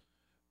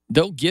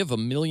 they'll give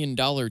 $1 million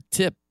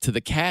tip to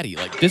the caddy.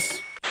 Like,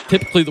 this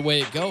typically the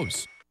way it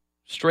goes.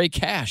 Straight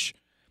cash.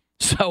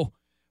 So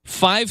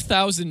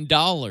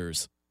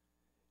 $5,000,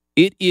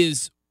 it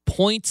is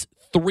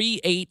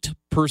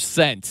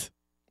 0.38%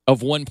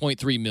 of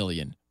 $1.3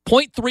 million.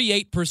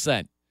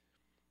 0.38%.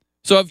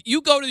 So if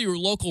you go to your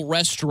local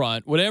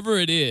restaurant, whatever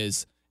it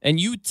is, and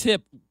you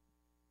tip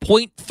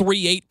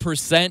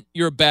 0.38%,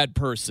 you're a bad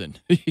person.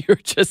 You're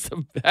just a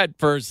bad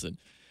person.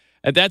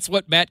 And that's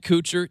what Matt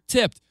Kuchar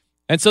tipped.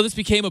 And so this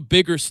became a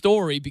bigger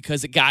story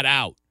because it got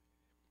out.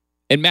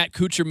 And Matt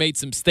Kuchar made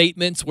some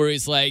statements where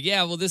he's like,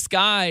 yeah, well, this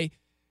guy,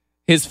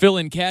 his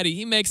fill-in caddy,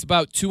 he makes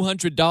about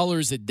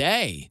 $200 a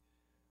day.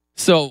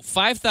 So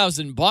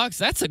 $5,000,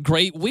 that's a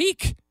great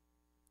week.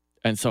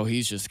 And so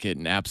he's just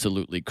getting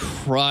absolutely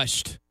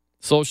crushed.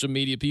 Social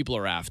media people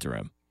are after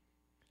him.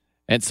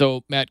 And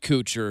so Matt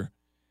Kuchar,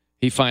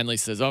 he finally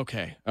says,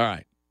 okay, all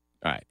right.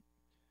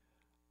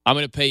 I'm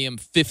going to pay him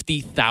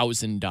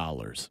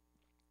 $50,000.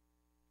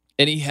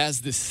 And he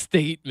has this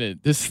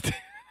statement. This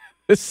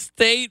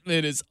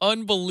statement is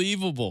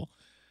unbelievable.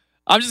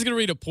 I'm just going to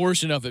read a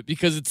portion of it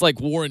because it's like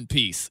War and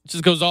Peace. It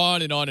just goes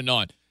on and on and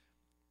on.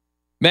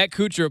 Matt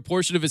Kuchar, a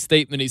portion of his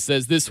statement, he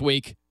says, this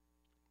week,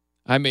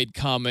 I made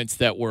comments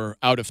that were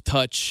out of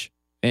touch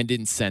and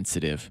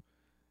insensitive,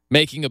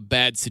 making a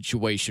bad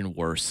situation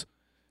worse.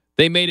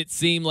 They made it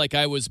seem like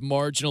I was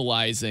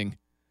marginalizing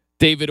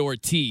David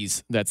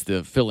Ortiz, that's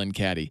the fill-in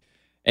caddy,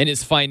 and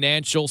his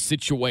financial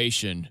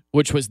situation,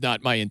 which was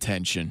not my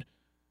intention.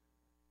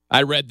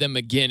 I read them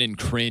again and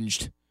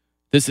cringed.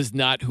 This is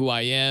not who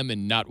I am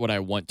and not what I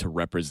want to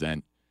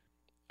represent.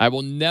 I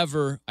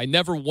never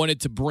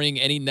wanted to bring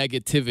any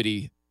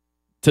negativity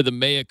to the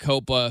Mea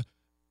Copa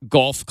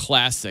Golf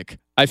Classic.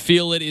 I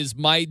feel it is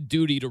my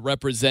duty to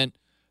represent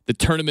the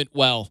tournament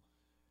well.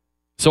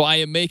 So I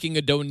am making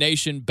a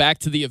donation back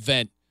to the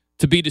event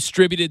to be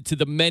distributed to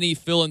the many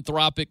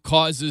philanthropic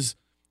causes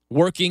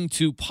working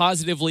to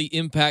positively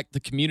impact the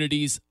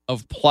communities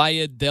of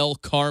Playa del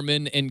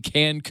Carmen and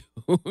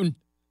Cancun.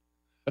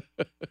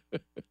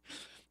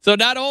 So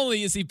not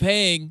only is he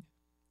paying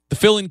the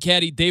fill-in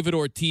caddy David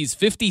Ortiz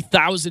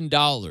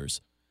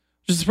 $50,000,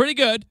 which is pretty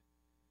good,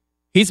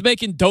 he's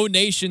making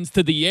donations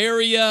to the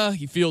area.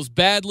 He feels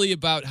badly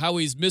about how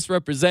he's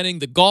misrepresenting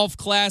the golf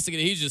classic,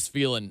 and he's just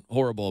feeling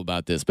horrible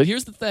about this. But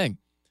here's the thing.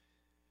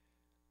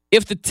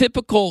 If the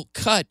typical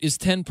cut is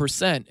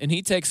 10% and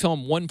he takes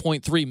home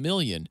 $1.3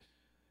 million,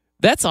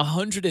 that's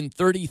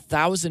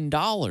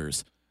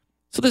 $130,000.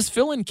 So this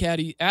fill-in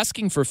caddy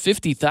asking for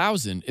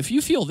 $50,000, if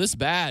you feel this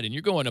bad and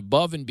you're going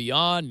above and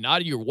beyond and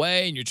out of your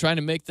way and you're trying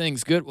to make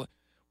things good,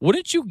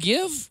 wouldn't you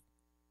give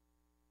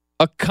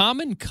a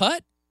common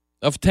cut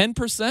of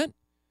 10%?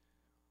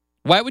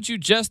 Why would you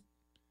just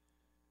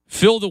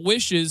fill the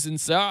wishes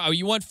and say, oh,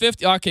 you want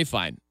 50? Okay,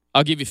 fine.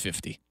 I'll give you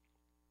 50.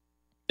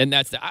 And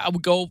I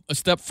would go a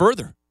step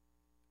further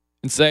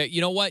and say, you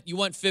know what? You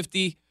want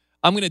 50?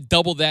 I'm going to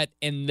double that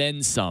and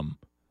then some.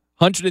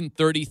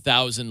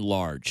 130,000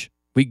 large.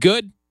 We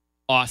good?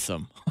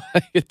 Awesome.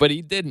 But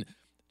he didn't.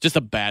 Just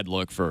a bad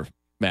look for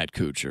Matt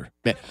Kuchar.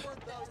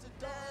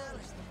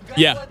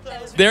 Yeah.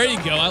 There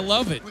you go. I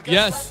love it.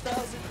 Yes.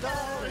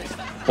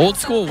 Old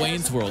school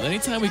Wayne's World.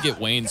 Anytime we get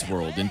Wayne's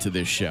World into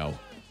this show,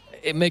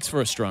 it makes for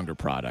a stronger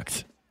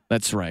product.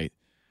 That's right.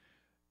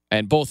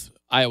 And both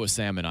Iowa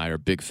Sam and I are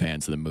big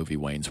fans of the movie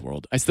Wayne's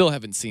World. I still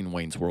haven't seen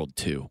Wayne's World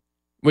 2,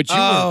 which you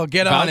were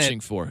vouching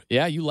for.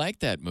 Yeah, you like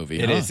that movie.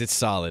 It is. It's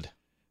solid.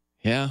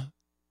 Yeah.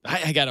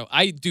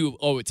 I do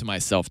owe it to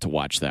myself to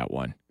watch that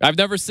one. I've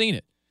never seen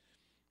it.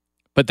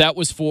 But that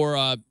was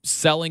for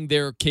selling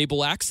their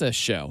cable access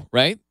show,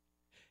 right?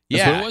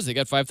 That's what it was. They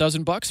got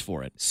 $5,000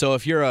 for it. So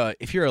if you're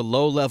a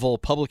low-level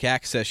public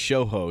access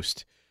show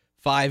host,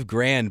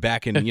 $5,000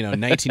 back in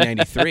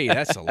 1993,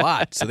 that's a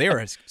lot. So they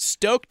were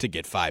stoked to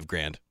get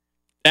 $5,000.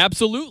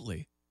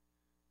 Absolutely.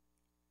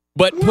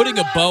 But putting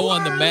a bow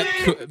on the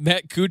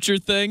Matt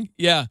Kuchar thing,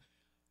 yeah.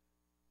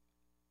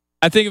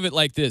 I think of it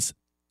like this.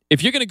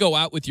 if you're going to go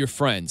out with your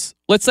friends,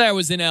 let's say I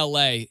was in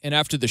L.A., and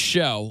after the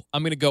show,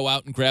 I'm going to go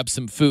out and grab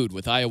some food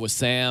with Iowa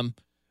Sam,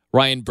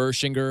 Ryan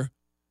Bershinger,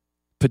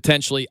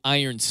 potentially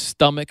Iron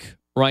Stomach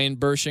Ryan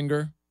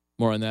Bershinger.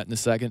 More on that in a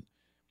second.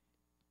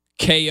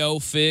 KO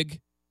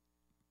Fig,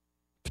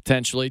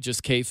 potentially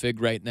just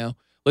K-Fig right now.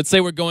 Let's say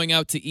we're going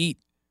out to eat,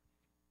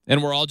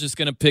 and we're all just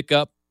going to pick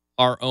up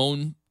our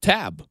own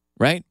tab,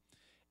 right?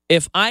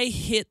 If I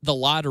hit the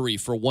lottery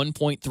for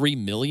 $1.3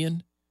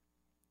 million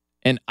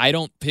and I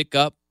don't pick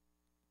up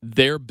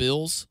their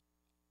bills,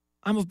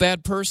 I'm a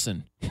bad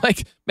person.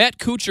 Like, Matt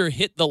Kuchar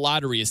hit the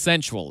lottery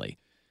essentially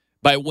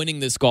by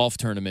winning this golf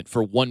tournament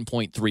for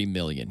 $1.3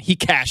 million. He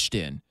cashed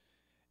in,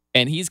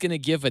 and he's going to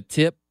give a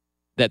tip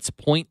that's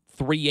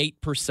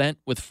 0.38%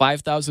 with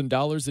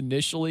 $5,000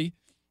 initially,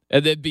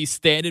 and then be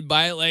standing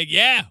by it like,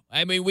 yeah,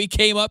 I mean, we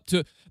came up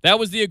to, that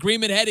was the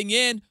agreement heading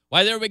in.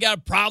 Why there we got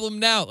a problem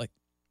now? Like,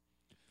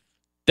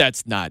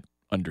 that's not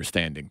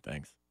understanding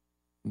things.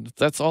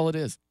 That's all it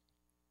is.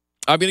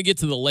 I'm going to get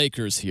to the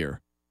Lakers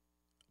here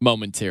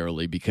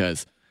momentarily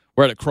because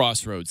we're at a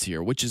crossroads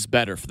here. Which is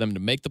better, for them to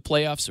make the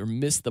playoffs or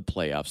miss the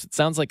playoffs? It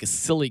sounds like a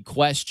silly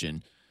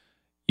question.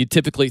 You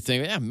typically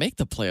think, yeah, make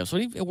the playoffs.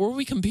 What are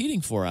we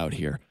competing for out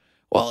here?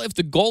 Well, if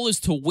the goal is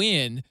to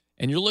win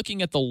and you're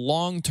looking at the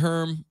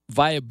long-term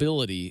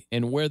viability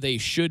and where they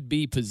should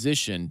be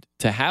positioned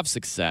to have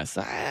success,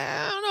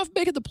 I don't know if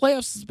making the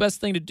playoffs is the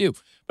best thing to do.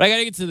 But I got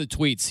to get to the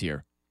tweets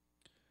here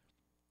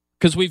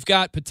because we've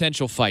got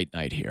potential fight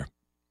night here.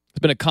 It's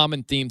been a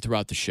common theme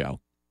throughout the show.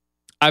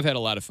 I've had a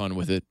lot of fun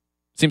with it.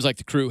 Seems like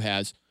the crew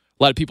has.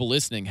 A lot of people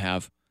listening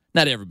have.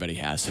 Not everybody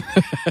has.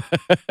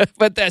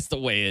 But that's the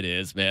way it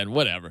is, man.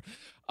 Whatever.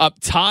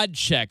 Todd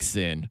checks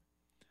in.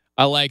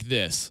 I like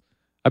this.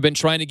 I've been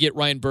trying to get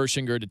Ryan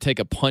Bershinger to take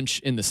a punch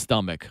in the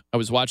stomach. I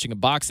was watching a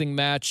boxing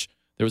match.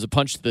 There was a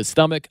punch to the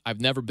stomach. I've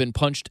never been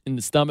punched in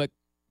the stomach.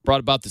 Brought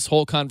about this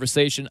whole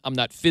conversation. I'm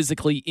not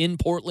physically in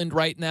Portland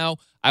right now.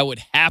 I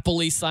would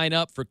happily sign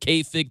up for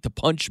K-Fig to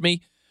punch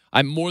me.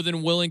 I'm more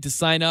than willing to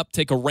sign up,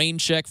 take a rain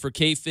check for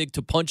K-Fig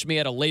to punch me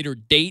at a later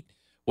date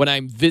when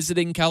I'm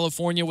visiting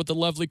California with the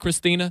lovely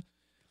Christina.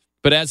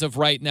 But as of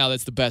right now,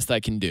 that's the best I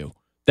can do.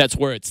 That's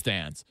where it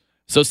stands.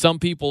 So some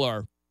people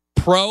are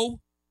pro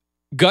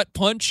gut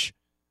punch.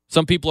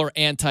 Some people are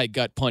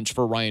anti-gut punch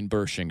for Ryan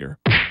Bershinger.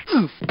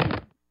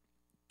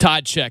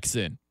 Todd checks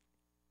in.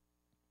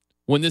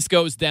 When this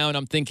goes down,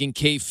 I'm thinking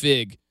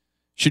K-Fig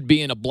should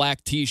be in a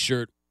black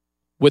T-shirt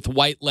with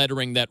white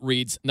lettering that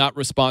reads, "Not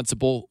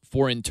responsible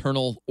for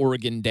internal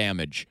organ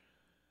damage."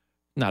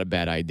 Not a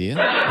bad idea.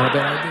 Not a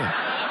bad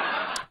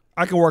idea.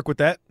 I can work with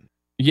that.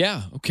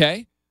 Yeah,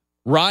 okay.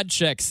 Rod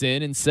checks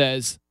in and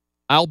says,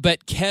 I'll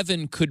bet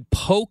Kevin could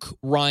poke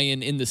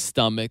Ryan in the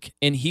stomach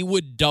and he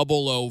would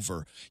double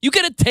over. You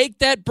got to take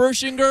that,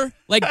 Bershinger?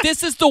 Like,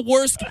 this is the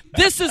worst.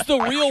 This is the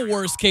real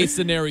worst case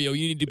scenario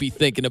you need to be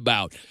thinking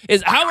about.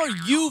 Is how are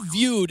you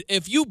viewed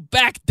if you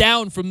back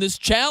down from this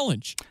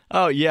challenge?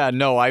 Oh yeah,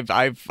 no,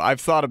 I've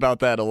thought about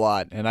that a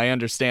lot, and I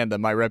understand that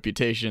my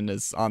reputation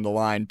is on the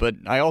line, but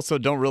I also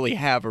don't really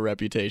have a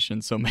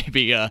reputation, so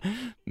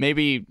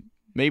maybe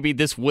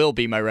this will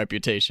be my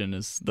reputation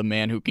as the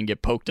man who can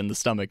get poked in the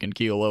stomach and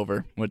keel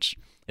over, which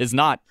is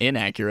not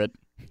inaccurate.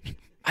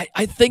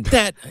 I think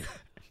that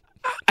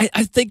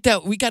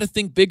we got to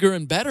think bigger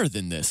and better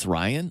than this,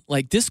 Ryan.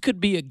 Like, this could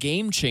be a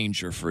game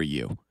changer for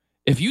you.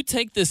 If you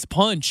take this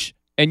punch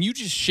and you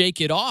just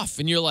shake it off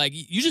and you're like,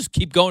 you just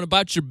keep going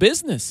about your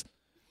business.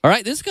 All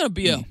right, this is going to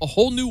be a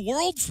whole new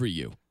world for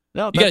you.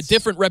 No, you got a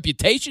different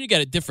reputation. You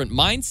got a different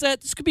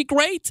mindset. This could be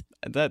great.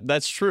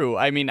 That's true.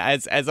 I mean,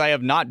 as I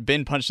have not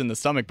been punched in the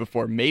stomach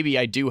before, maybe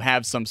I do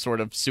have some sort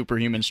of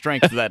superhuman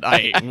strength that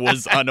I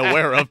was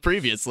unaware of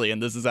previously,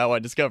 and this is how I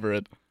discover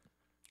it.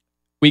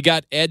 We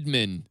got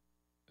Edmund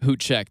who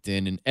checked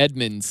in, and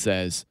Edmund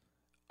says,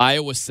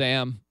 Iowa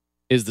Sam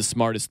is the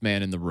smartest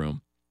man in the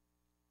room.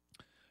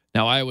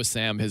 Now, Iowa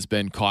Sam has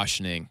been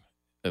cautioning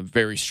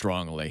very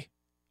strongly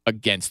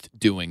against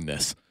doing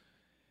this.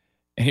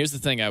 And here's the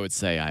thing I would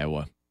say,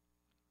 Iowa.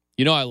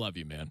 You know I love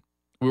you, man.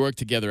 We work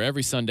together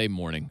every Sunday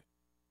morning.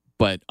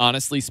 But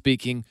honestly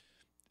speaking,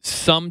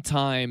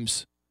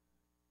 sometimes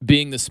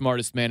being the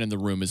smartest man in the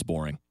room is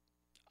boring.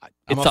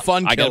 I'm a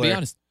fun killer. I got to be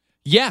honest.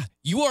 Yeah,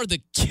 you are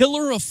the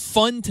killer of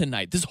fun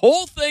tonight. This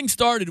whole thing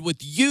started with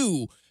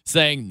you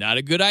saying, not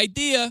a good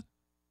idea.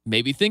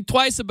 Maybe think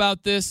twice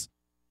about this.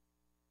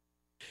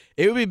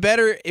 It would be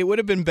better. It would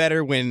have been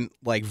better when,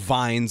 like,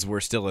 Vines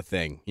were still a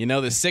thing. You know,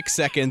 the 6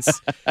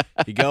 seconds,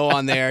 you go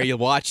on there, you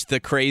watch the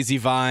crazy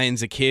Vines,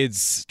 the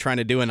kids trying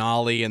to do an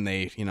ollie, and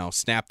they, you know,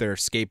 snap their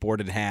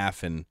skateboard in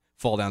half and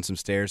fall down some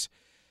stairs.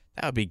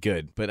 That would be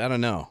good, but I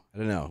don't know.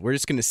 We're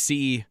just going to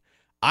see.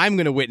 I'm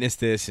going to witness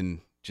this and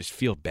just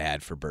feel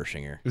bad for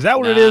Bershinger. Is that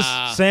what it is,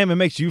 Sam? It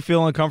makes you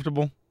feel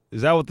uncomfortable?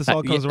 Is that what this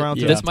all comes around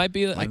to? This might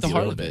be like the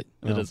heart of it.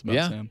 It is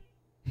about Sam.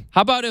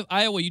 How about if,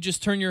 Iowa, you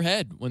just turn your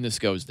head when this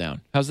goes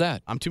down? How's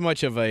that? I'm too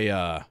much of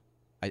a...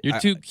 You're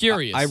too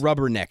curious. I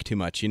rubberneck too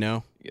much, you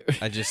know?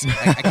 I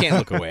can't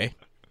look away.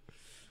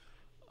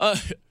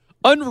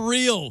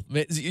 Unreal.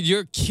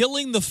 You're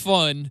killing the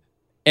fun,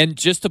 and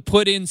just to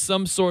put in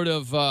some sort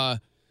of, I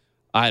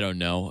don't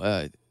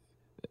know,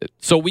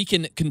 so we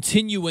can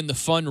continue in the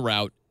fun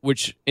route,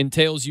 which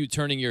entails you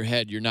turning your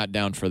head. You're not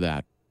down for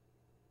that.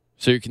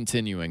 So you're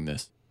continuing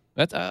this.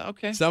 That's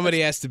okay.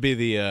 Somebody has to be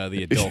the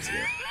adult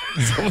here.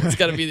 Someone's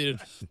got to be the.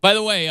 By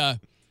the way,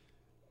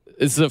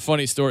 this is a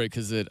funny story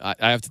because I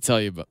have to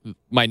tell you about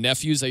my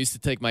nephews. I used to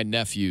take my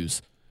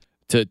nephews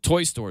to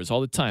toy stores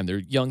all the time. They're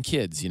young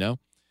kids, you know,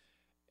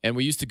 and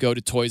we used to go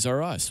to Toys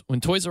R Us. When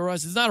Toys R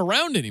Us is not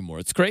around anymore,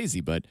 it's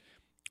crazy. But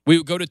we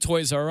would go to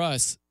Toys R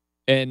Us,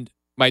 and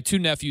my two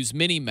nephews,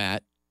 Mini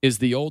Matt is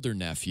the older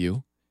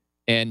nephew,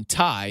 and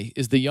Ty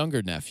is the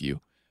younger nephew.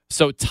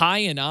 So Ty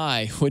and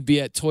I would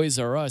be at Toys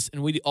R Us,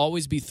 and we'd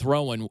always be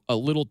throwing a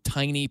little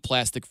tiny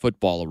plastic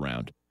football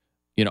around,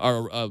 you know,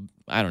 or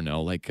I don't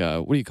know, like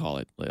what do you call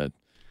it? Like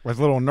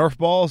little Nerf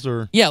balls,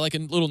 or yeah, like a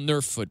little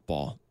Nerf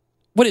football.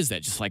 What is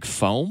that? Just like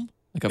foam?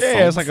 Like a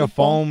foam it's like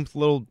football? A foam,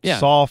 little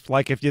soft.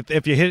 Like if you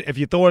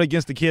throw it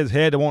against the kid's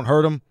head, it won't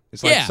hurt him.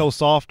 It's like so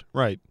soft,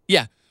 right?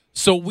 Yeah.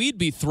 So we'd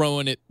be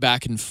throwing it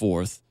back and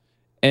forth,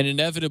 and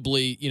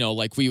inevitably, you know,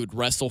 like we would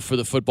wrestle for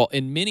the football.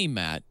 And Mini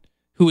Matt,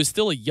 who was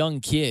still a young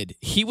kid,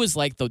 he was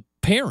like the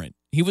parent.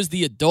 He was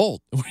the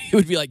adult. He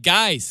would be like,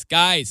 guys,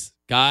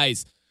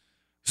 because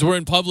we're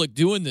in public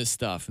doing this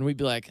stuff. And we'd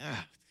be like,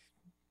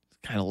 it's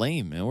kind of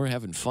lame, man. We're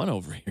having fun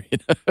over here. You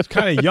know? It's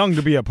kind of young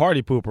to be a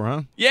party pooper,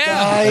 huh?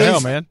 Yeah. What the hell,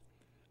 man.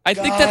 I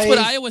think that's what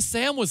Iowa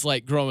Sam was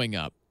like growing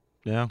up.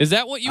 Yeah. Is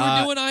that what you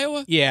were doing,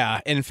 Iowa? Yeah.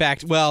 In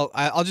fact, well,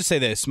 I'll just say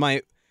this.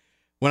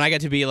 When I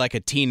got to be like a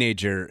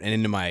teenager and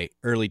into my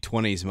early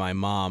 20s, my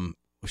mom,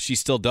 she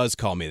still does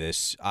call me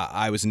this.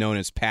 I was known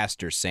as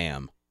Pastor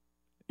Sam.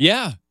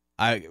 Yeah.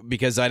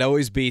 Because I'd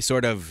always be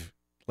sort of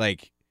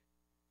like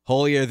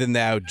holier than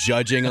thou,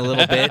 judging a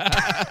little bit,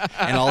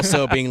 and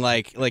also being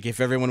like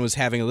if everyone was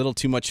having a little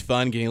too much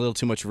fun, getting a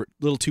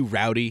little too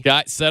rowdy.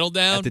 Settle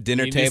down at the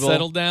dinner table.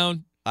 Settle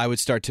down. I would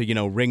start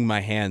to wring my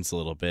hands a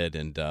little bit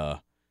and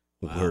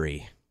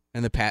worry.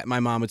 And my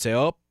mom would say,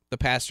 "Oh, the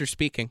pastor's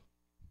speaking."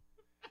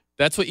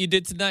 That's what you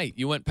did tonight.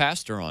 You went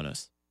pastor on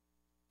us.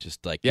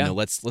 Just like,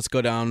 let's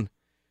go down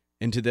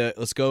into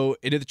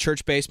the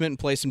church basement and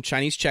play some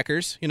Chinese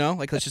checkers,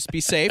 let's just be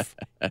safe.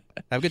 Have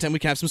a good time. We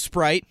can have some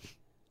Sprite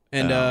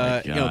and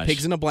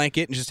pigs in a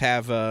blanket and just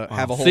have a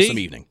wholesome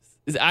evening.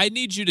 I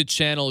need you to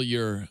channel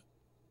your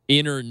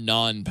inner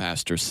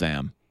non-pastor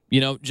Sam.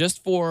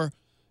 Just for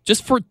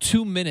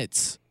 2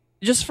 minutes.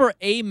 Just for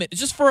a minute.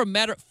 Just for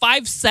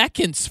 5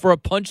 seconds for a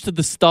punch to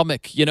the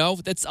stomach,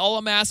 That's all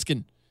I'm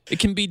asking. It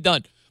can be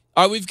done.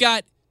 All right, we've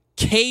got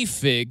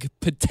K-Fig,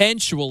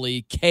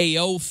 potentially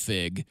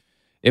KO-Fig,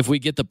 if we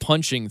get the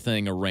punching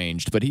thing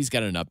arranged. But he's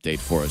got an update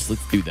for us.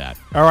 Let's do that.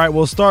 All right,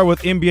 we'll start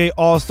with NBA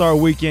All-Star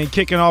Weekend,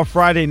 kicking off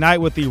Friday night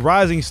with the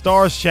Rising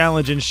Stars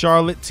Challenge in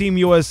Charlotte. Team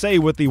USA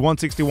with the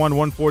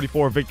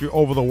 161-144 victory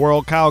over the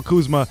world. Kyle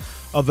Kuzma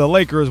of the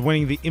Lakers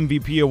winning the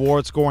MVP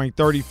award, scoring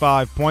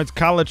 35 points.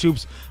 College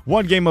hoops,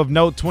 one game of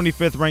note,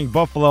 25th-ranked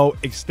Buffalo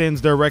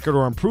extends their record,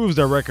 or improves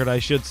their record, I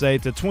should say,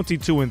 to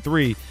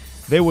 22-3.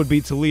 They would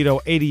beat Toledo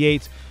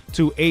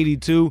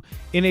 88-82.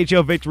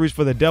 NHL victories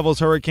for the Devils,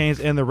 Hurricanes,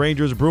 and the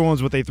Rangers.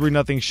 Bruins with a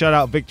 3-0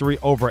 shutout victory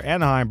over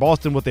Anaheim.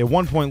 Boston with a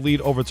 1-point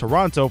lead over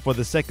Toronto for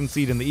the second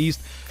seed in the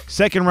East.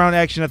 Second round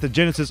action at the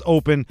Genesis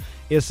Open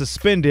is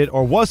suspended,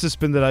 or was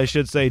suspended, I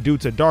should say, due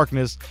to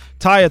darkness.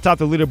 Tie atop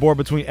the leaderboard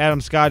between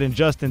Adam Scott and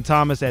Justin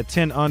Thomas at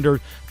 10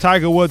 under.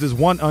 Tiger Woods is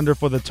 1 under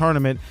for the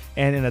tournament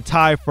and in a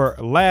tie for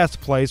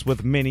last place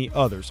with many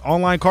others.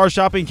 Online car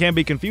shopping can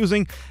be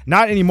confusing.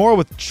 Not anymore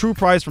with True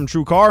Price from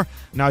True Car.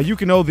 Now you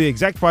can know the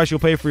exact price you'll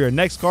pay for your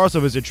next car,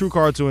 so visit True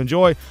Car to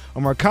enjoy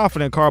a more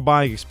confident car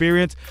buying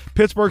experience.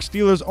 Pittsburgh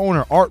Steelers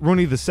owner Art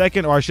Rooney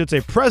II, or I should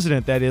say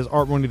president, that is,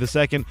 Art Rooney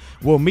II,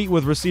 will meet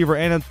with receiver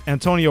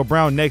Antonio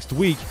Brown next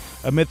week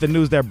amid the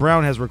news that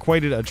Brown has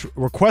requested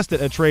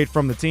a trade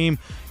from the team.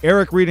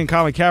 Eric Reid and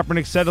Colin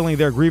Kaepernick settling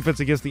their grievance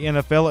against the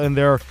NFL in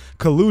their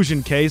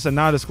collusion case. A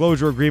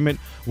non-disclosure agreement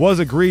was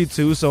agreed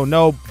to, so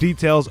no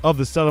details of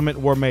the settlement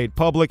were made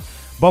public.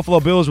 Buffalo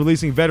Bills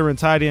releasing veteran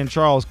tight end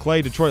Charles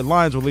Clay. Detroit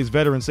Lions released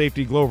veteran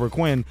safety Glover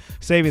Quinn,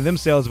 saving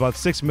themselves about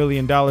 $6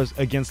 million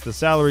against the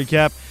salary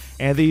cap.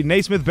 And the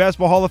Naismith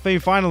Basketball Hall of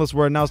Fame finalists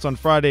were announced on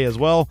Friday as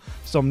well.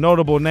 Some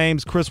notable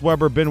names: Chris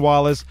Webber, Ben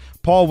Wallace,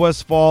 Paul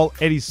Westphal,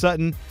 Eddie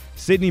Sutton,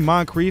 Sidney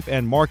Moncrief,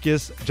 and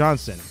Marcus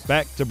Johnson.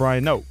 Back to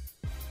Brian Note.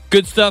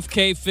 Good stuff,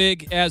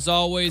 K-Fig, as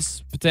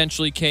always.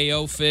 Potentially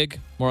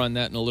KO-Fig. More on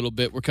that in a little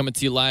bit. We're coming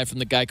to you live from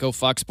the Geico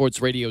Fox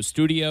Sports Radio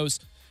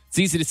studios. It's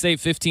easy to save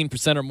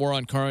 15% or more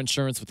on car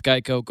insurance with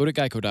Geico. Go to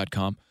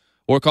geico.com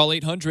or call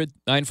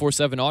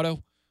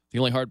 800-947-AUTO. The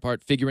only hard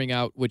part, figuring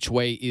out which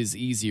way is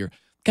easier.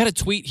 Got a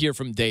tweet here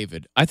from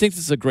David. I think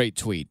this is a great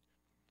tweet.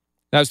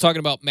 I was talking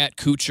about Matt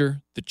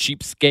Kuchar, the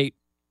cheapskate,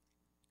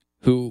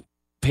 who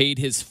paid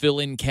his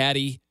fill-in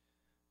caddy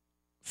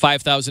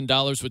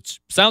 $5,000, which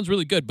sounds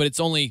really good, but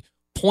it's only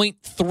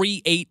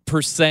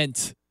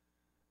 0.38%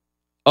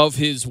 of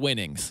his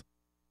winnings.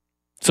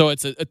 So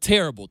it's a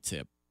terrible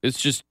tip. It's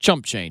just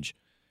chump change.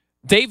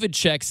 David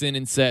checks in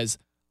and says,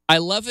 I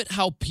love it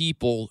how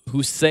people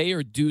who say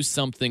or do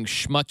something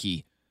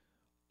schmucky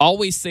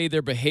always say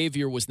their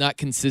behavior was not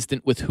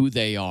consistent with who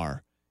they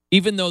are,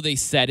 even though they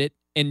said it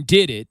and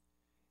did it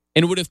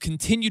and would have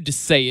continued to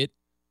say it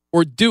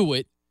or do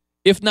it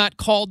if not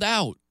called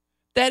out.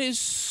 That is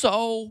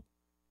so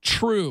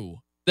true.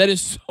 That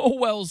is so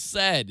well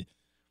said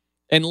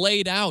and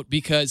laid out,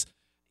 because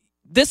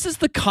this is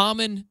the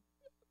common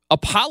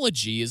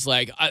apology, is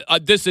like,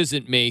 this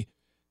isn't me.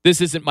 This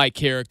isn't my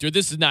character.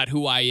 This is not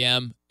who I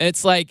am. And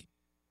it's like,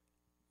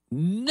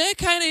 that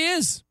kind of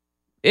is.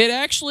 It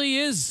actually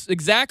is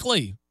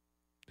exactly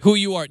who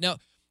you are. Now,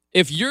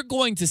 if you're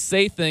going to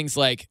say things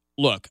like,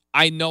 look,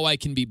 I know I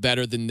can be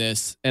better than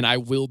this, and I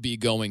will be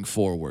going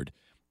forward,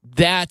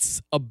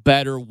 that's a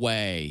better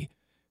way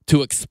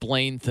to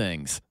explain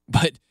things.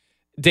 But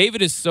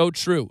David is so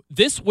true.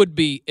 This would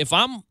be, if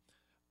I'm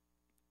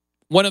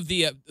one of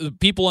the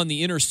people on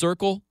the inner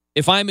circle,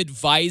 if I'm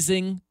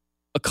advising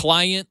a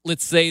client,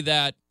 let's say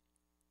that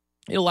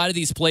a lot of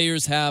these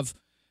players have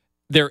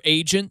their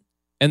agent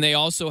and they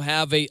also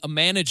have a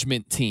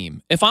management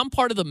team. If I'm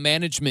part of the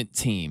management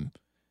team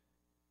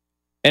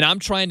and I'm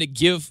trying to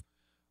give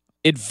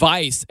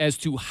advice as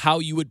to how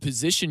you would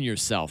position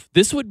yourself,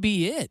 this would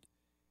be it.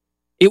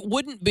 It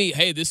wouldn't be,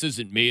 hey, this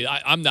isn't me.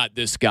 I'm not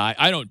this guy.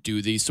 I don't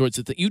do these sorts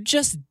of things. You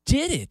just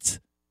did it.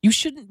 You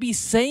shouldn't be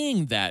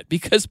saying that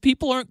because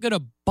people aren't going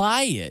to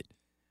buy it.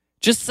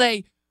 Just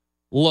say,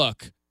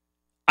 look,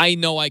 I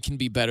know I can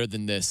be better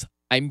than this.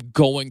 I'm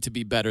going to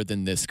be better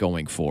than this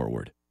going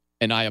forward.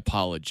 And I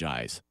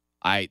apologize.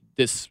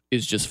 This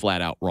is just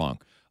flat out wrong.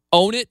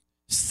 Own it.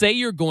 Say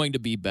you're going to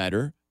be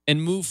better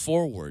and move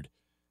forward.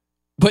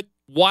 But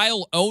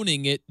while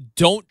owning it,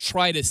 don't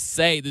try to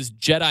say this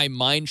Jedi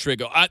mind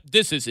trick.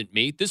 This isn't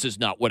me. This is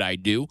not what I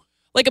do.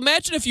 Like,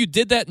 imagine if you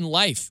did that in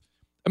life.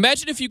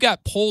 Imagine if you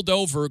got pulled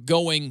over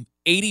going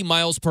 80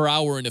 miles per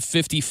hour in a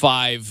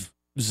 55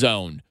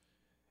 zone.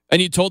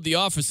 And you told the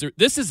officer,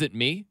 this isn't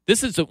me.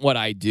 This isn't what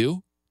I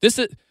do.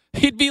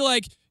 He'd be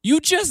like,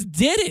 you just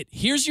did it.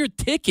 Here's your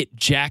ticket,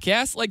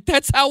 jackass. Like,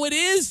 that's how it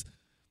is.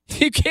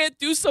 You can't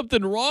do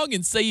something wrong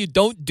and say you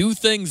don't do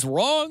things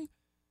wrong.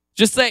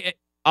 Just say,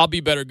 I'll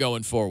be better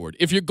going forward.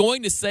 If you're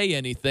going to say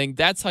anything,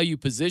 that's how you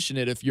position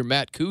it if you're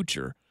Matt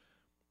Kuchar.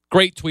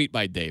 Great tweet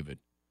by David.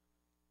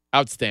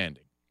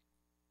 Outstanding.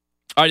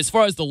 All right, as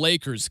far as the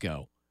Lakers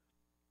go,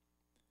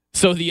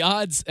 so the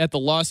odds at the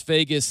Las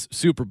Vegas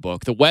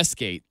Superbook, the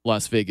Westgate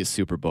Las Vegas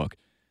Superbook,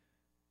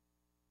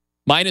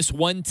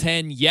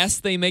 -110, yes,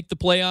 they make the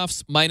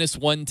playoffs.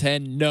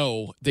 -110,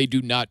 no, they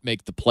do not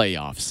make the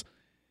playoffs.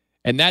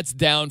 And that's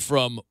down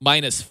from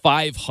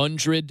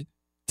 -500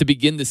 to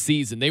begin the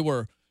season. They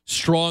were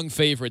strong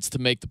favorites to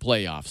make the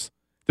playoffs.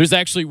 There's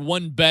actually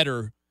one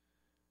bettor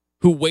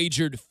who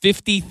wagered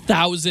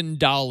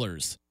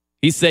 $50,000.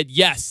 He said,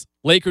 yes,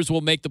 Lakers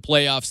will make the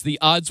playoffs. The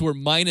odds were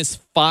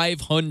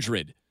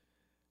 -500.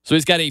 So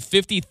he's got a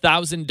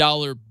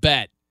 $50,000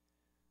 bet.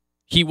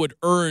 He would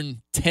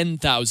earn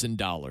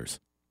 $10,000.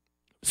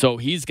 So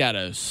he's got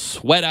to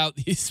sweat out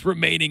these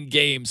remaining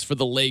games for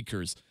the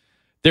Lakers.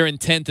 They're in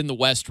 10th in the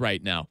West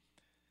right now.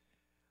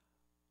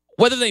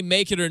 Whether they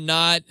make it or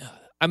not,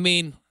 I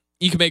mean,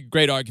 you can make a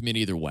great argument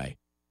either way.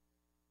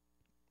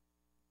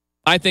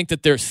 I think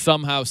that they're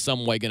somehow,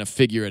 some way going to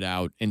figure it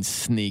out and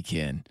sneak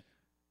in.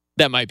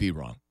 That might be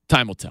wrong.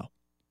 Time will tell.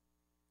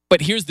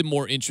 But here's the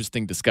more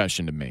interesting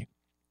discussion to me.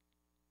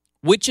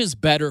 Which is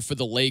better for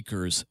the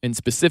Lakers, and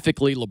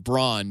specifically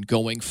LeBron,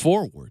 going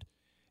forward?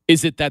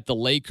 Is it that the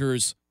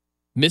Lakers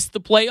miss the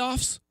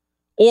playoffs?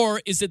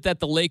 Or is it that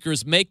the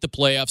Lakers make the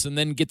playoffs and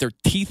then get their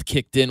teeth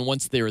kicked in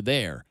once they're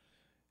there?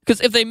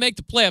 Because if they make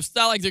the playoffs, it's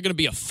not like they're going to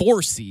be a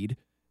 4 seed.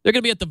 They're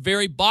going to be at the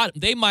very bottom.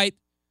 They might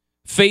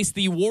face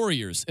the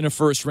Warriors in a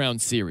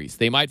first-round series.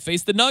 They might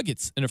face the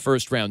Nuggets in a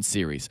first-round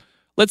series.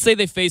 Let's say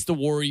they face the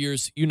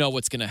Warriors. You know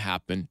what's going to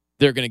happen.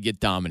 They're going to get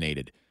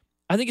dominated.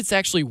 I think it's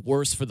actually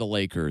worse for the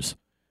Lakers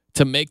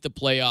to make the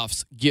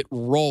playoffs, get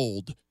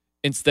rolled,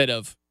 instead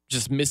of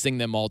just missing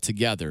them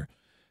altogether.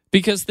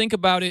 Because think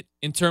about it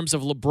in terms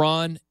of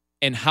LeBron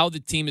and how the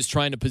team is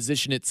trying to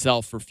position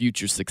itself for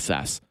future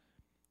success.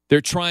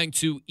 They're trying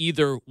to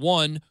either,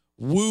 one,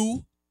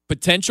 woo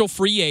potential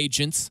free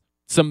agents,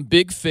 some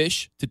big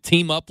fish to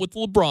team up with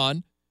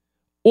LeBron,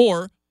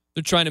 or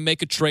they're trying to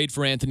make a trade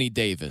for Anthony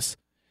Davis.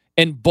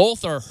 And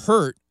both are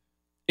hurt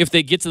if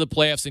they get to the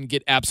playoffs and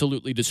get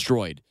absolutely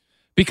destroyed.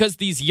 Because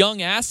these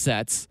young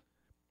assets,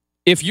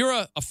 if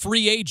you're a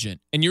free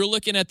agent and you're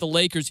looking at the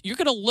Lakers, you're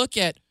going to look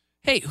at,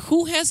 hey,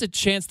 who has a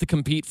chance to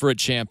compete for a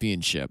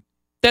championship?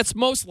 That's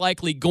most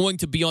likely going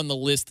to be on the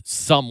list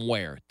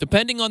somewhere.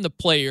 Depending on the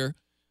player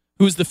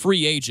who's the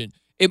free agent,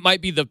 it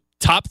might be the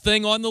top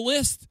thing on the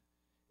list.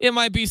 It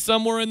might be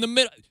somewhere in the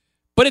middle.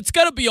 But it's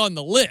going to be on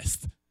the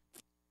list.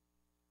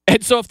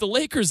 And so if the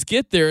Lakers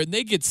get there and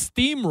they get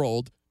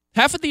steamrolled,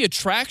 half of the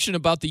attraction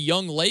about the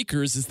young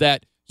Lakers is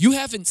that you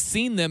haven't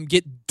seen them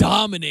get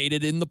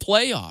dominated in the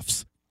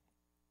playoffs.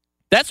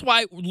 That's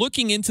why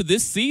looking into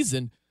this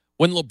season,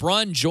 when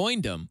LeBron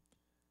joined them,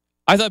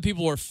 I thought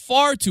people were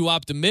far too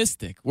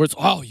optimistic. Where it's,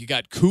 you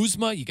got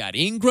Kuzma, you got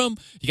Ingram,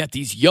 you got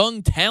these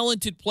young,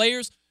 talented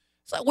players.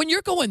 So when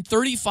you're going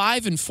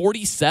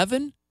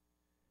 35-47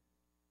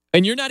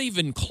 and you're not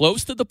even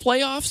close to the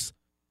playoffs,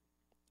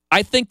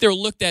 I think they're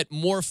looked at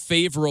more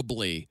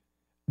favorably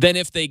than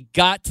if they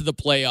got to the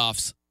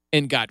playoffs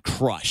and got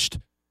crushed.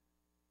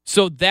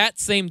 So that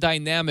same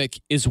dynamic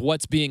is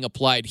what's being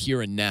applied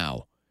here and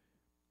now.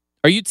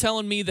 Are you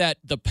telling me that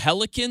the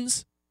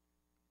Pelicans,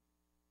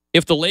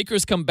 if the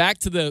Lakers come back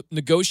to the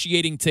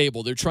negotiating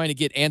table, they're trying to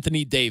get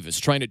Anthony Davis,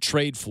 trying to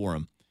trade for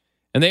him,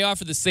 and they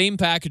offer the same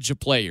package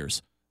of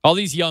players, all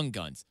these young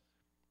guns,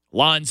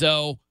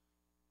 Lonzo,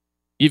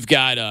 you've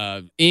got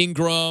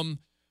Ingram,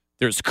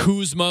 there's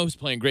Kuzma, who's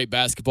playing great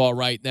basketball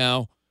right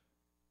now,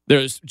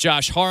 there's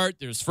Josh Hart,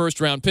 there's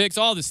first-round picks,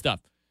 all this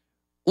stuff.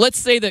 Let's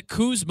say that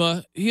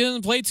Kuzma, he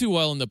doesn't play too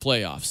well in the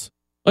playoffs.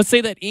 Let's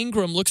say that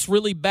Ingram looks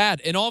really bad,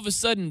 and all of a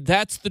sudden,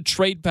 that's the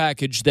trade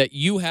package that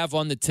you have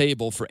on the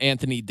table for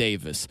Anthony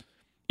Davis.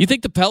 You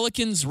think the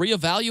Pelicans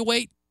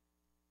reevaluate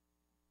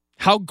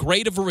how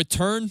great of a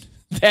return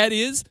that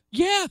is?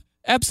 Yeah,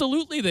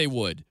 absolutely they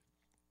would.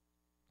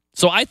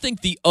 So I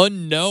think the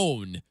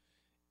unknown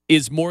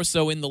is more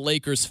so in the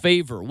Lakers'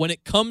 favor. When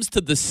it comes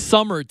to the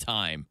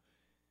summertime,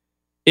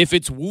 if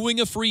it's wooing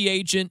a free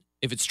agent,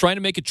 if it's trying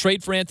to make a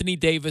trade for Anthony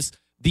Davis,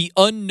 the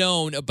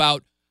unknown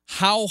about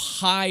how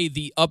high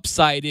the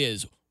upside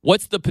is,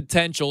 what's the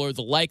potential or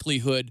the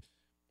likelihood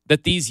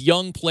that these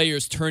young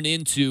players turn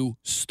into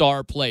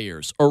star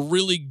players or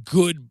really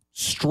good,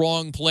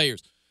 strong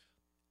players.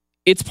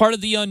 It's part of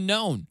the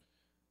unknown.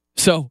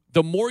 So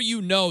the more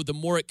you know, the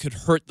more it could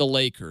hurt the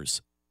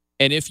Lakers.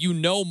 And if you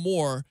know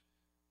more,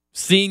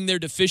 seeing their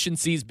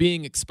deficiencies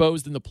being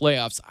exposed in the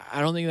playoffs,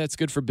 I don't think that's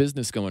good for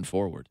business going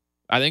forward.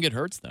 I think it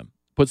hurts them,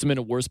 puts them in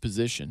a worse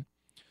position.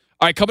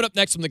 All right, coming up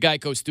next from the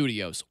Geico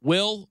Studios,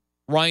 will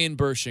Ryan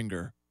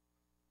Bershinger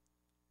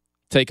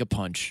take a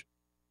punch?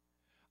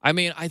 I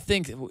mean, I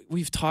think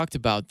we've talked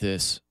about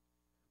this,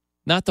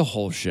 not the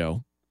whole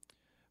show.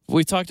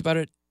 We've talked about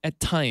it at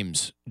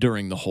times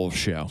during the whole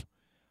show.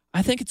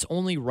 I think it's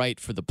only right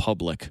for the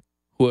public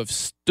who have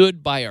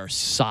stood by our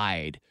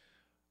side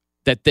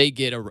that they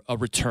get a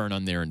return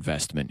on their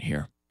investment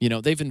here. You know,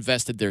 they've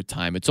invested their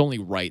time. It's only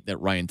right that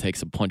Ryan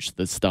takes a punch to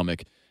the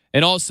stomach.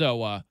 And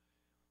also,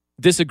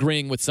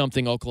 disagreeing with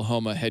something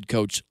Oklahoma head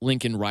coach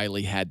Lincoln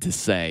Riley had to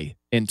say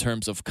in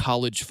terms of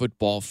college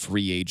football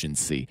free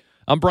agency.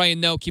 I'm Brian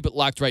Noe. Keep it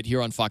locked right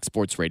here on Fox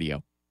Sports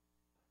Radio.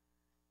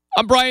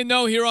 I'm Brian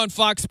Noe here on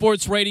Fox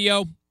Sports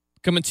Radio,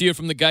 coming to you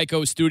from the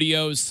Geico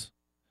Studios.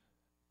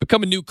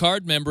 Become a new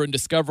card member and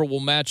Discover will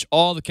match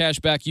all the cash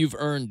back you've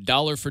earned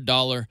dollar for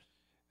dollar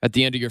at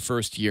the end of your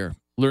first year.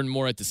 Learn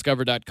more at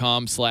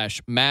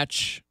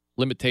discover.com/match.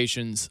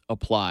 Limitations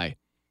apply.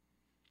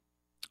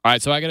 All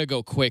right, so I got to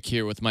go quick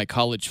here with my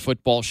college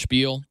football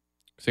spiel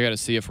because I got to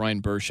see if Ryan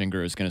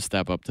Bershinger is going to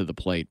step up to the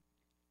plate.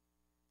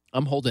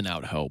 I'm holding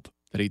out hope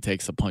that he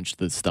takes a punch to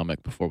the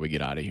stomach before we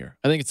get out of here.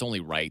 I think it's only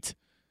right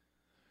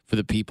for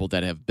the people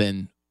that have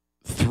been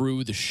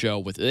through the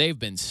show they've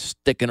been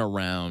sticking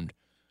around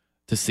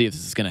to see if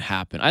this is going to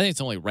happen. I think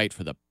it's only right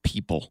for the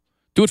people.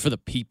 Do it for the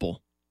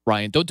people,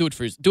 Ryan. Don't do it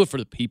for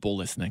the people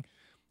listening.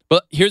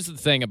 But here's the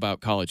thing about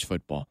college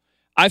football.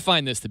 I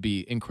find this to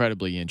be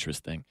incredibly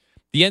interesting.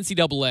 The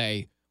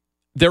NCAA,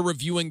 they're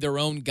reviewing their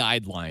own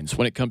guidelines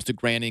when it comes to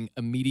granting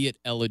immediate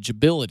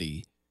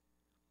eligibility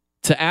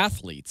to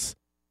athletes.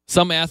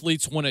 Some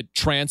athletes want to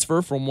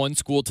transfer from one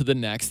school to the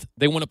next.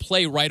 They want to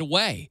play right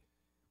away.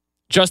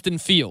 Justin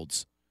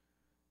Fields,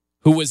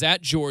 who was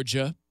at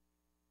Georgia,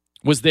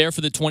 was there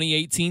for the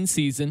 2018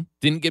 season,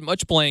 didn't get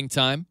much playing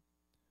time,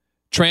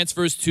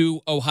 transfers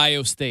to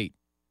Ohio State.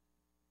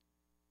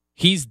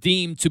 He's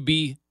deemed to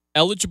be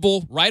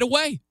eligible right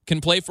away,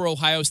 can play for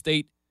Ohio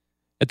State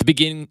at the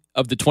beginning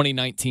of the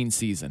 2019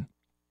 season.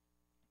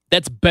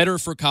 That's better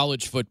for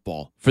college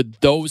football, for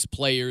those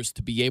players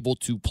to be able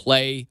to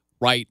play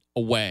right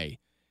away.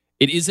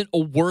 It isn't a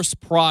worse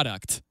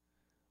product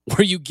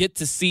where you get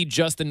to see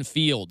Justin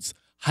Fields,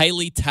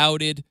 highly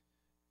touted,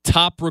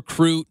 top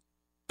recruit,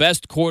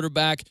 best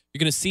quarterback. You're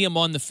going to see him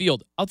on the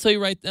field. I'll tell you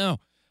right now,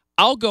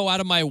 I'll go out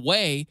of my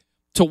way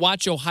to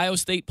watch Ohio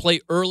State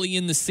play early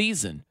in the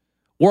season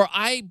where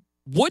I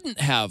wouldn't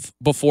have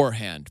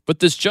beforehand. But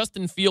this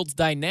Justin Fields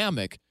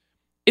dynamic,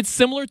 it's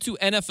similar to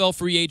NFL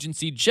free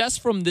agency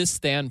just from this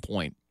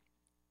standpoint.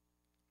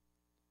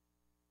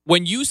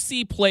 When you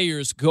see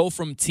players go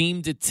from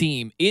team to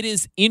team, it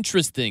is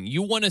interesting.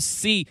 You want to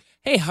see,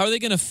 hey, how are they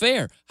going to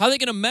fare? How are they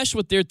going to mesh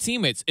with their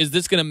teammates? Is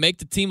this going to make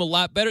the team a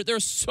lot better? There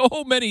are so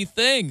many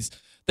things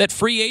that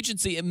free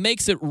agency, it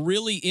makes it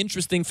really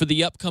interesting for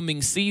the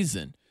upcoming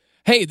season.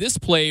 Hey, this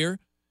player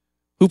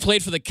who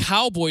played for the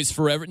Cowboys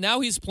forever, now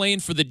he's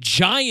playing for the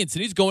Giants,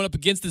 and he's going up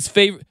against his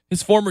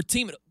former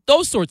team.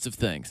 Those sorts of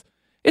things.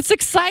 It's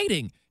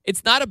exciting.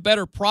 It's not a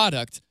better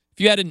product if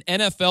you had an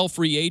NFL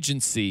free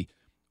agency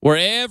where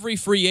every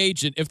free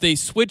agent, if they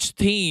switch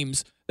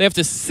teams, they have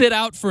to sit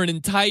out for an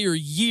entire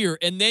year,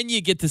 and then you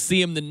get to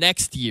see them the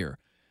next year.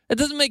 That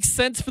doesn't make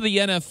sense for the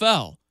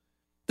NFL.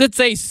 That's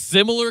a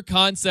similar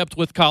concept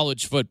with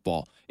college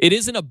football. It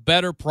isn't a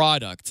better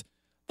product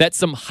that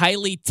some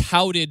highly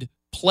touted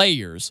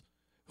players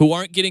who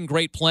aren't getting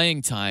great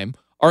playing time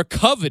are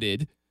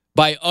coveted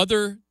by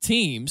other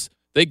teams.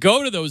 They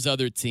go to those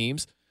other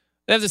teams.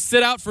 They have to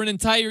sit out for an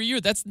entire year.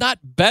 That's not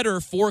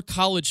better for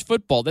college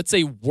football. That's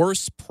a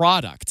worse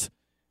product.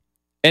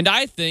 And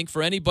I think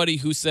for anybody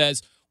who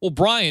says, well,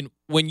 Brian,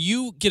 when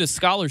you get a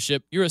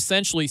scholarship, you're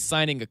essentially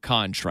signing a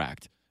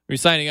contract. You're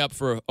signing up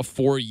for a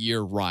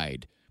 4-year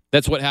ride.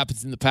 That's what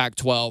happens in the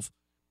Pac-12.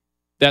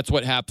 That's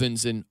what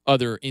happens in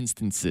other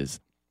instances.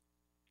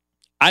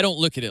 I don't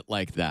look at it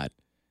like that.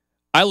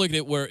 I look at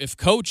it where if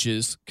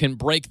coaches can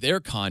break their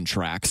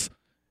contracts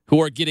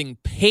who are getting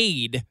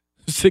paid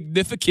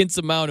significant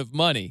amounts of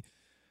money,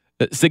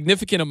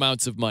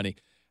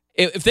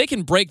 if they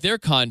can break their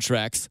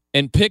contracts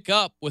and pick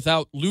up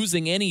without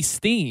losing any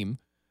steam,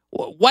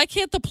 why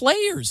can't the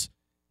players?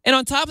 And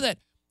on top of that,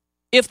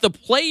 if the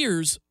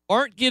players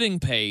aren't getting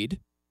paid,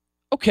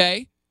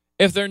 okay,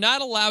 if they're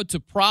not allowed to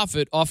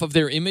profit off of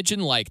their image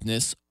and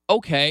likeness,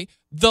 okay,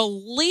 the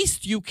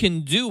least you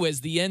can do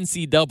as the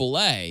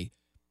NCAA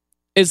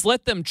is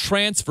let them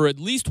transfer at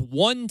least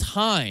one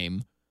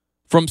time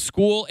from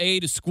school A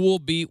to school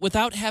B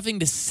without having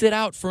to sit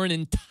out for an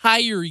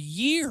entire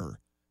year.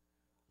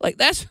 Like,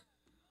 that's,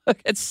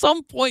 at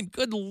some point,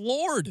 good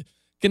Lord,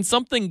 can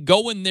something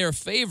go in their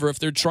favor if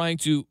they're trying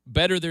to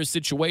better their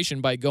situation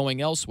by going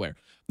elsewhere?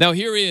 Now,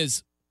 here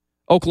is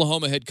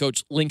Oklahoma head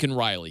coach Lincoln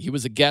Riley. He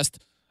was a guest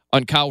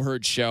on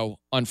Cowherd's show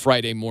on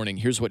Friday morning.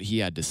 Here's what he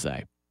had to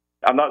say.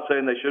 I'm not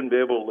saying they shouldn't be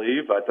able to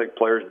leave. I think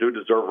players do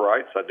deserve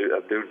rights. I do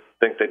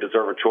think they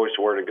deserve a choice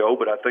of where to go.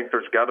 But I think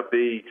there's got to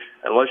be,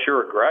 unless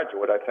you're a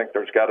graduate, I think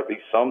there's got to be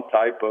some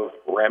type of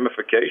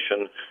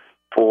ramification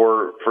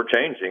for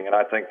changing. And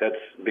I think that's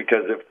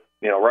because if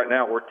right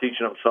now we're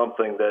teaching them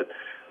something that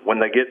when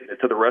they get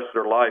to the rest of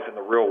their life in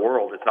the real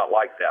world, it's not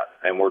like that.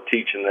 And we're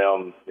teaching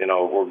them,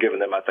 we're giving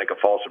them, I think, a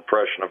false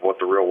impression of what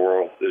the real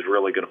world is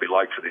really going to be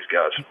like for these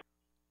guys.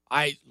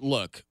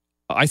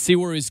 I see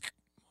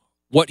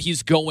what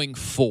he's going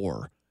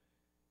for.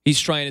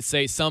 He's trying to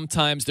say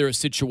sometimes there are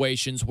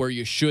situations where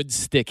you should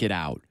stick it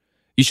out.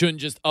 You shouldn't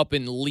just up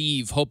and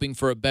leave hoping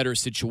for a better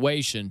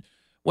situation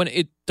when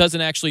it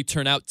doesn't actually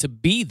turn out to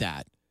be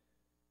that.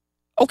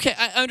 Okay,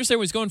 I understand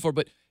what he's going for,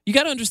 but you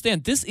got to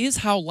understand this is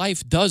how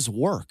life does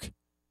work.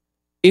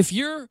 If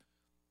you're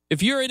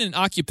in an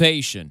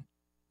occupation,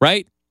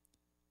 right?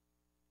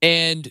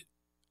 And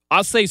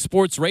I'll say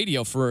sports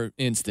radio, for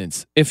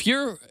instance. If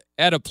you're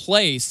at a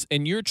place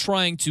and you're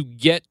trying to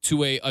get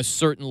to a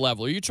certain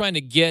level, or you're trying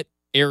to get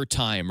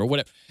airtime or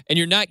whatever, and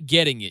you're not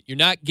getting it,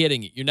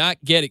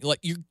 like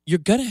you're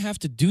gonna have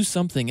to do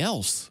something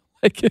else.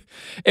 Like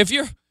if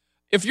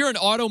you're an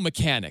auto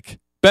mechanic,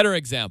 better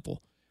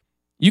example,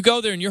 you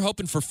go there and you're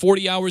hoping for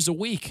 40 hours a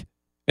week,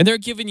 and they're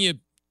giving you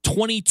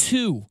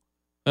 22.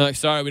 They're like,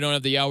 sorry, we don't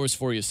have the hours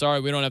for you. Sorry,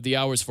 we don't have the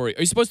hours for you.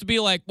 Are you supposed to be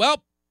like,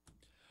 well,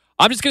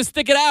 I'm just gonna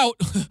stick it out?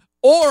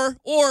 Or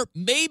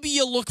maybe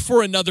you look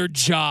for another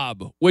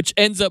job, which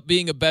ends up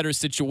being a better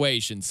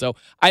situation. So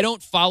I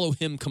don't follow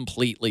him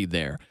completely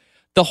there.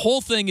 The whole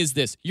thing is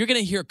this. You're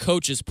going to hear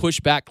coaches push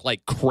back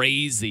like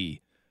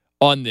crazy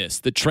on this.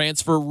 The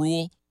transfer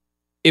rule,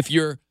 if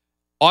you're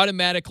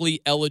automatically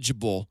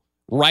eligible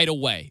right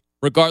away,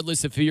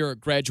 regardless if you're a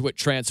graduate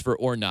transfer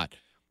or not,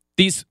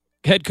 these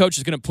head coaches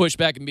are going to push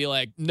back and be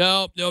like,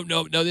 no,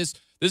 this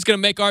is going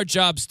to make our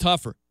jobs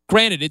tougher.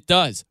 Granted, it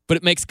does, but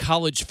it makes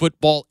college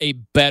football a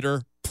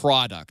better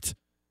product.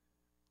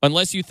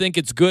 Unless you think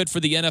it's good for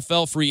the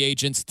NFL free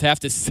agents to have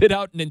to sit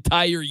out an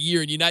entire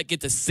year and you not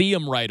get to see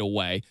them right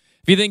away.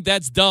 If you think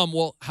that's dumb,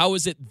 well, how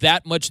is it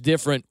that much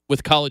different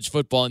with college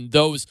football and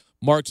those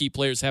marquee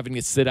players having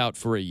to sit out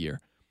for a year?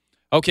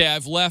 Okay,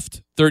 I've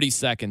left 30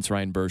 seconds,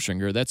 Ryan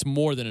Bershinger. That's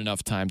more than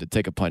enough time to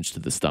take a punch to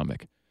the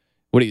stomach.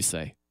 What do you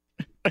say?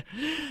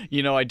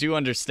 I do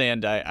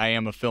understand. I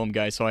am a film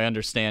guy, so I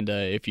understand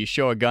if you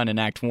show a gun in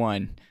Act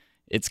 1,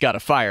 it's got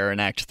to fire in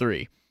Act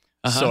 3.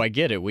 Uh-huh. So I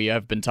get it. We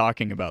have been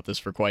talking about this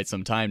for quite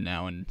some time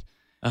now, and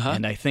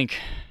I think...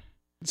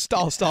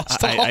 Stall.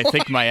 I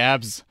think my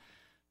abs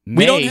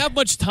we don't have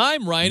much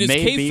time, Ryan.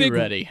 May be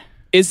ready.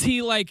 Is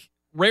he,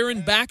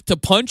 rearing back to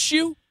punch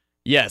you?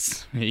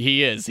 Yes,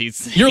 he is.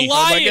 You're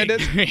lying.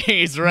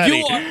 He's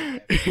ready.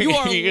 You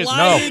are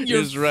lying.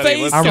 Your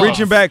face I'm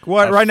reaching back.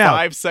 What right now?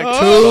 5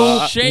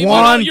 seconds. 2,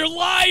 1. You're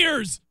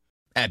liars.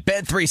 At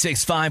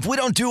Bet365, we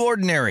don't do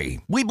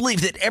ordinary. We believe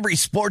that every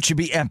sport should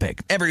be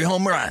epic. Every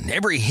home run,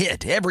 every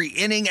hit, every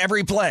inning,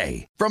 every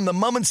play. From the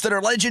moments that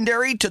are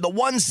legendary to the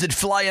ones that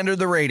fly under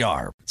the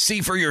radar.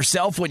 See for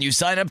yourself when you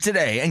sign up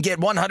today and get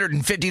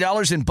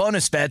 $150 in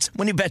bonus bets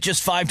when you bet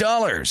just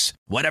 $5.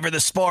 Whatever the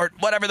sport,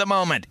 whatever the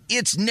moment,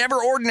 it's never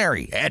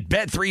ordinary at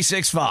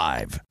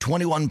Bet365.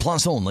 21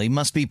 plus only.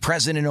 Must be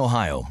present in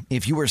Ohio.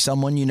 If you or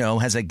someone you know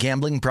has a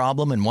gambling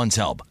problem and wants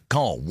help,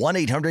 call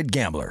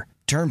 1-800-GAMBLER.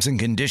 Terms and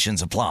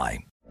conditions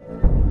apply.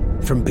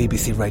 From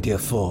BBC Radio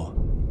 4,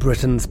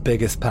 Britain's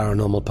biggest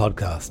paranormal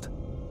podcast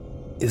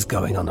is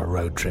going on a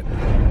road trip.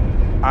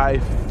 I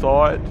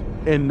thought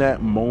in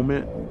that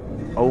moment,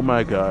 oh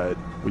my God,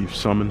 we've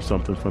summoned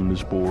something from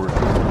this board.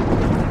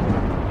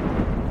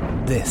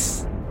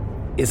 This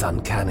is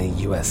Uncanny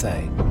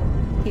USA.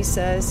 He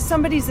says,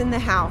 somebody's in the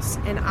house,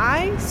 and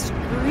I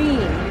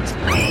screamed.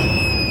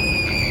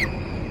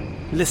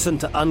 Listen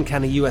to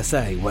Uncanny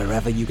USA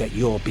wherever you get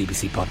your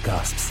BBC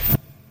podcasts,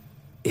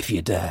 if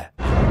you dare.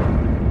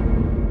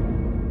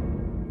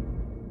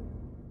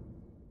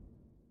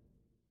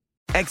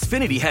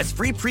 Xfinity has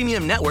free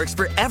premium networks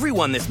for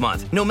everyone this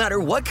month, no matter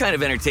what kind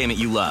of entertainment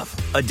you love.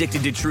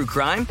 Addicted to true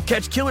crime?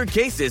 Catch killer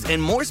cases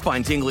and more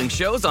spine-tingling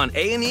shows on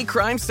A&E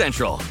Crime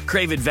Central.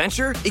 Crave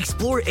adventure?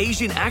 Explore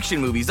Asian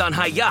action movies on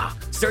Hi-YAH.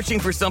 Searching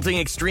for something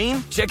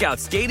extreme? Check out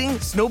skating,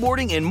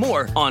 snowboarding, and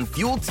more on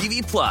Fuel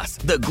TV Plus,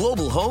 the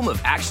global home of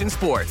action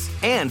sports.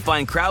 And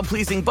find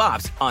crowd-pleasing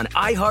bops on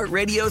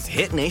iHeartRadio's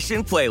Hit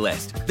Nation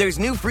playlist. There's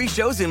new free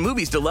shows and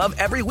movies to love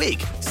every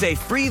week. Say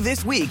free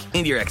this week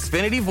in your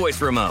Xfinity voice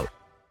remote.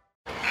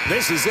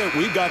 This is it.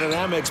 We've got an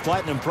Amex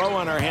Platinum Pro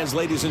on our hands,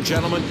 ladies and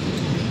gentlemen.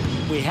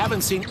 We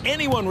haven't seen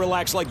anyone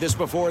relax like this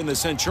before in the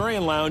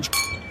Centurion Lounge.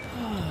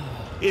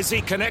 Is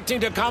he connecting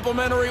to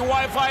complimentary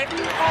Wi-Fi? Oh,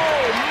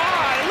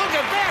 my! Look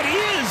at that! He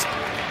is!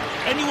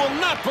 And you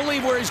will not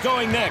believe where he's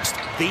going next.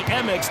 The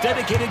Amex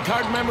dedicated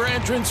card member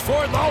entrance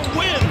for the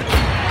win!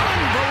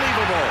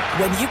 Unbelievable!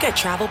 When you get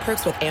travel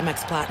perks with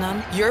Amex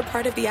Platinum, you're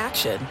part of the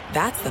action.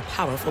 That's the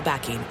powerful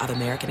backing of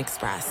American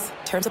Express.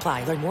 Terms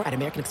apply. Learn more at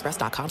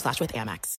americanexpress.com/withAmex.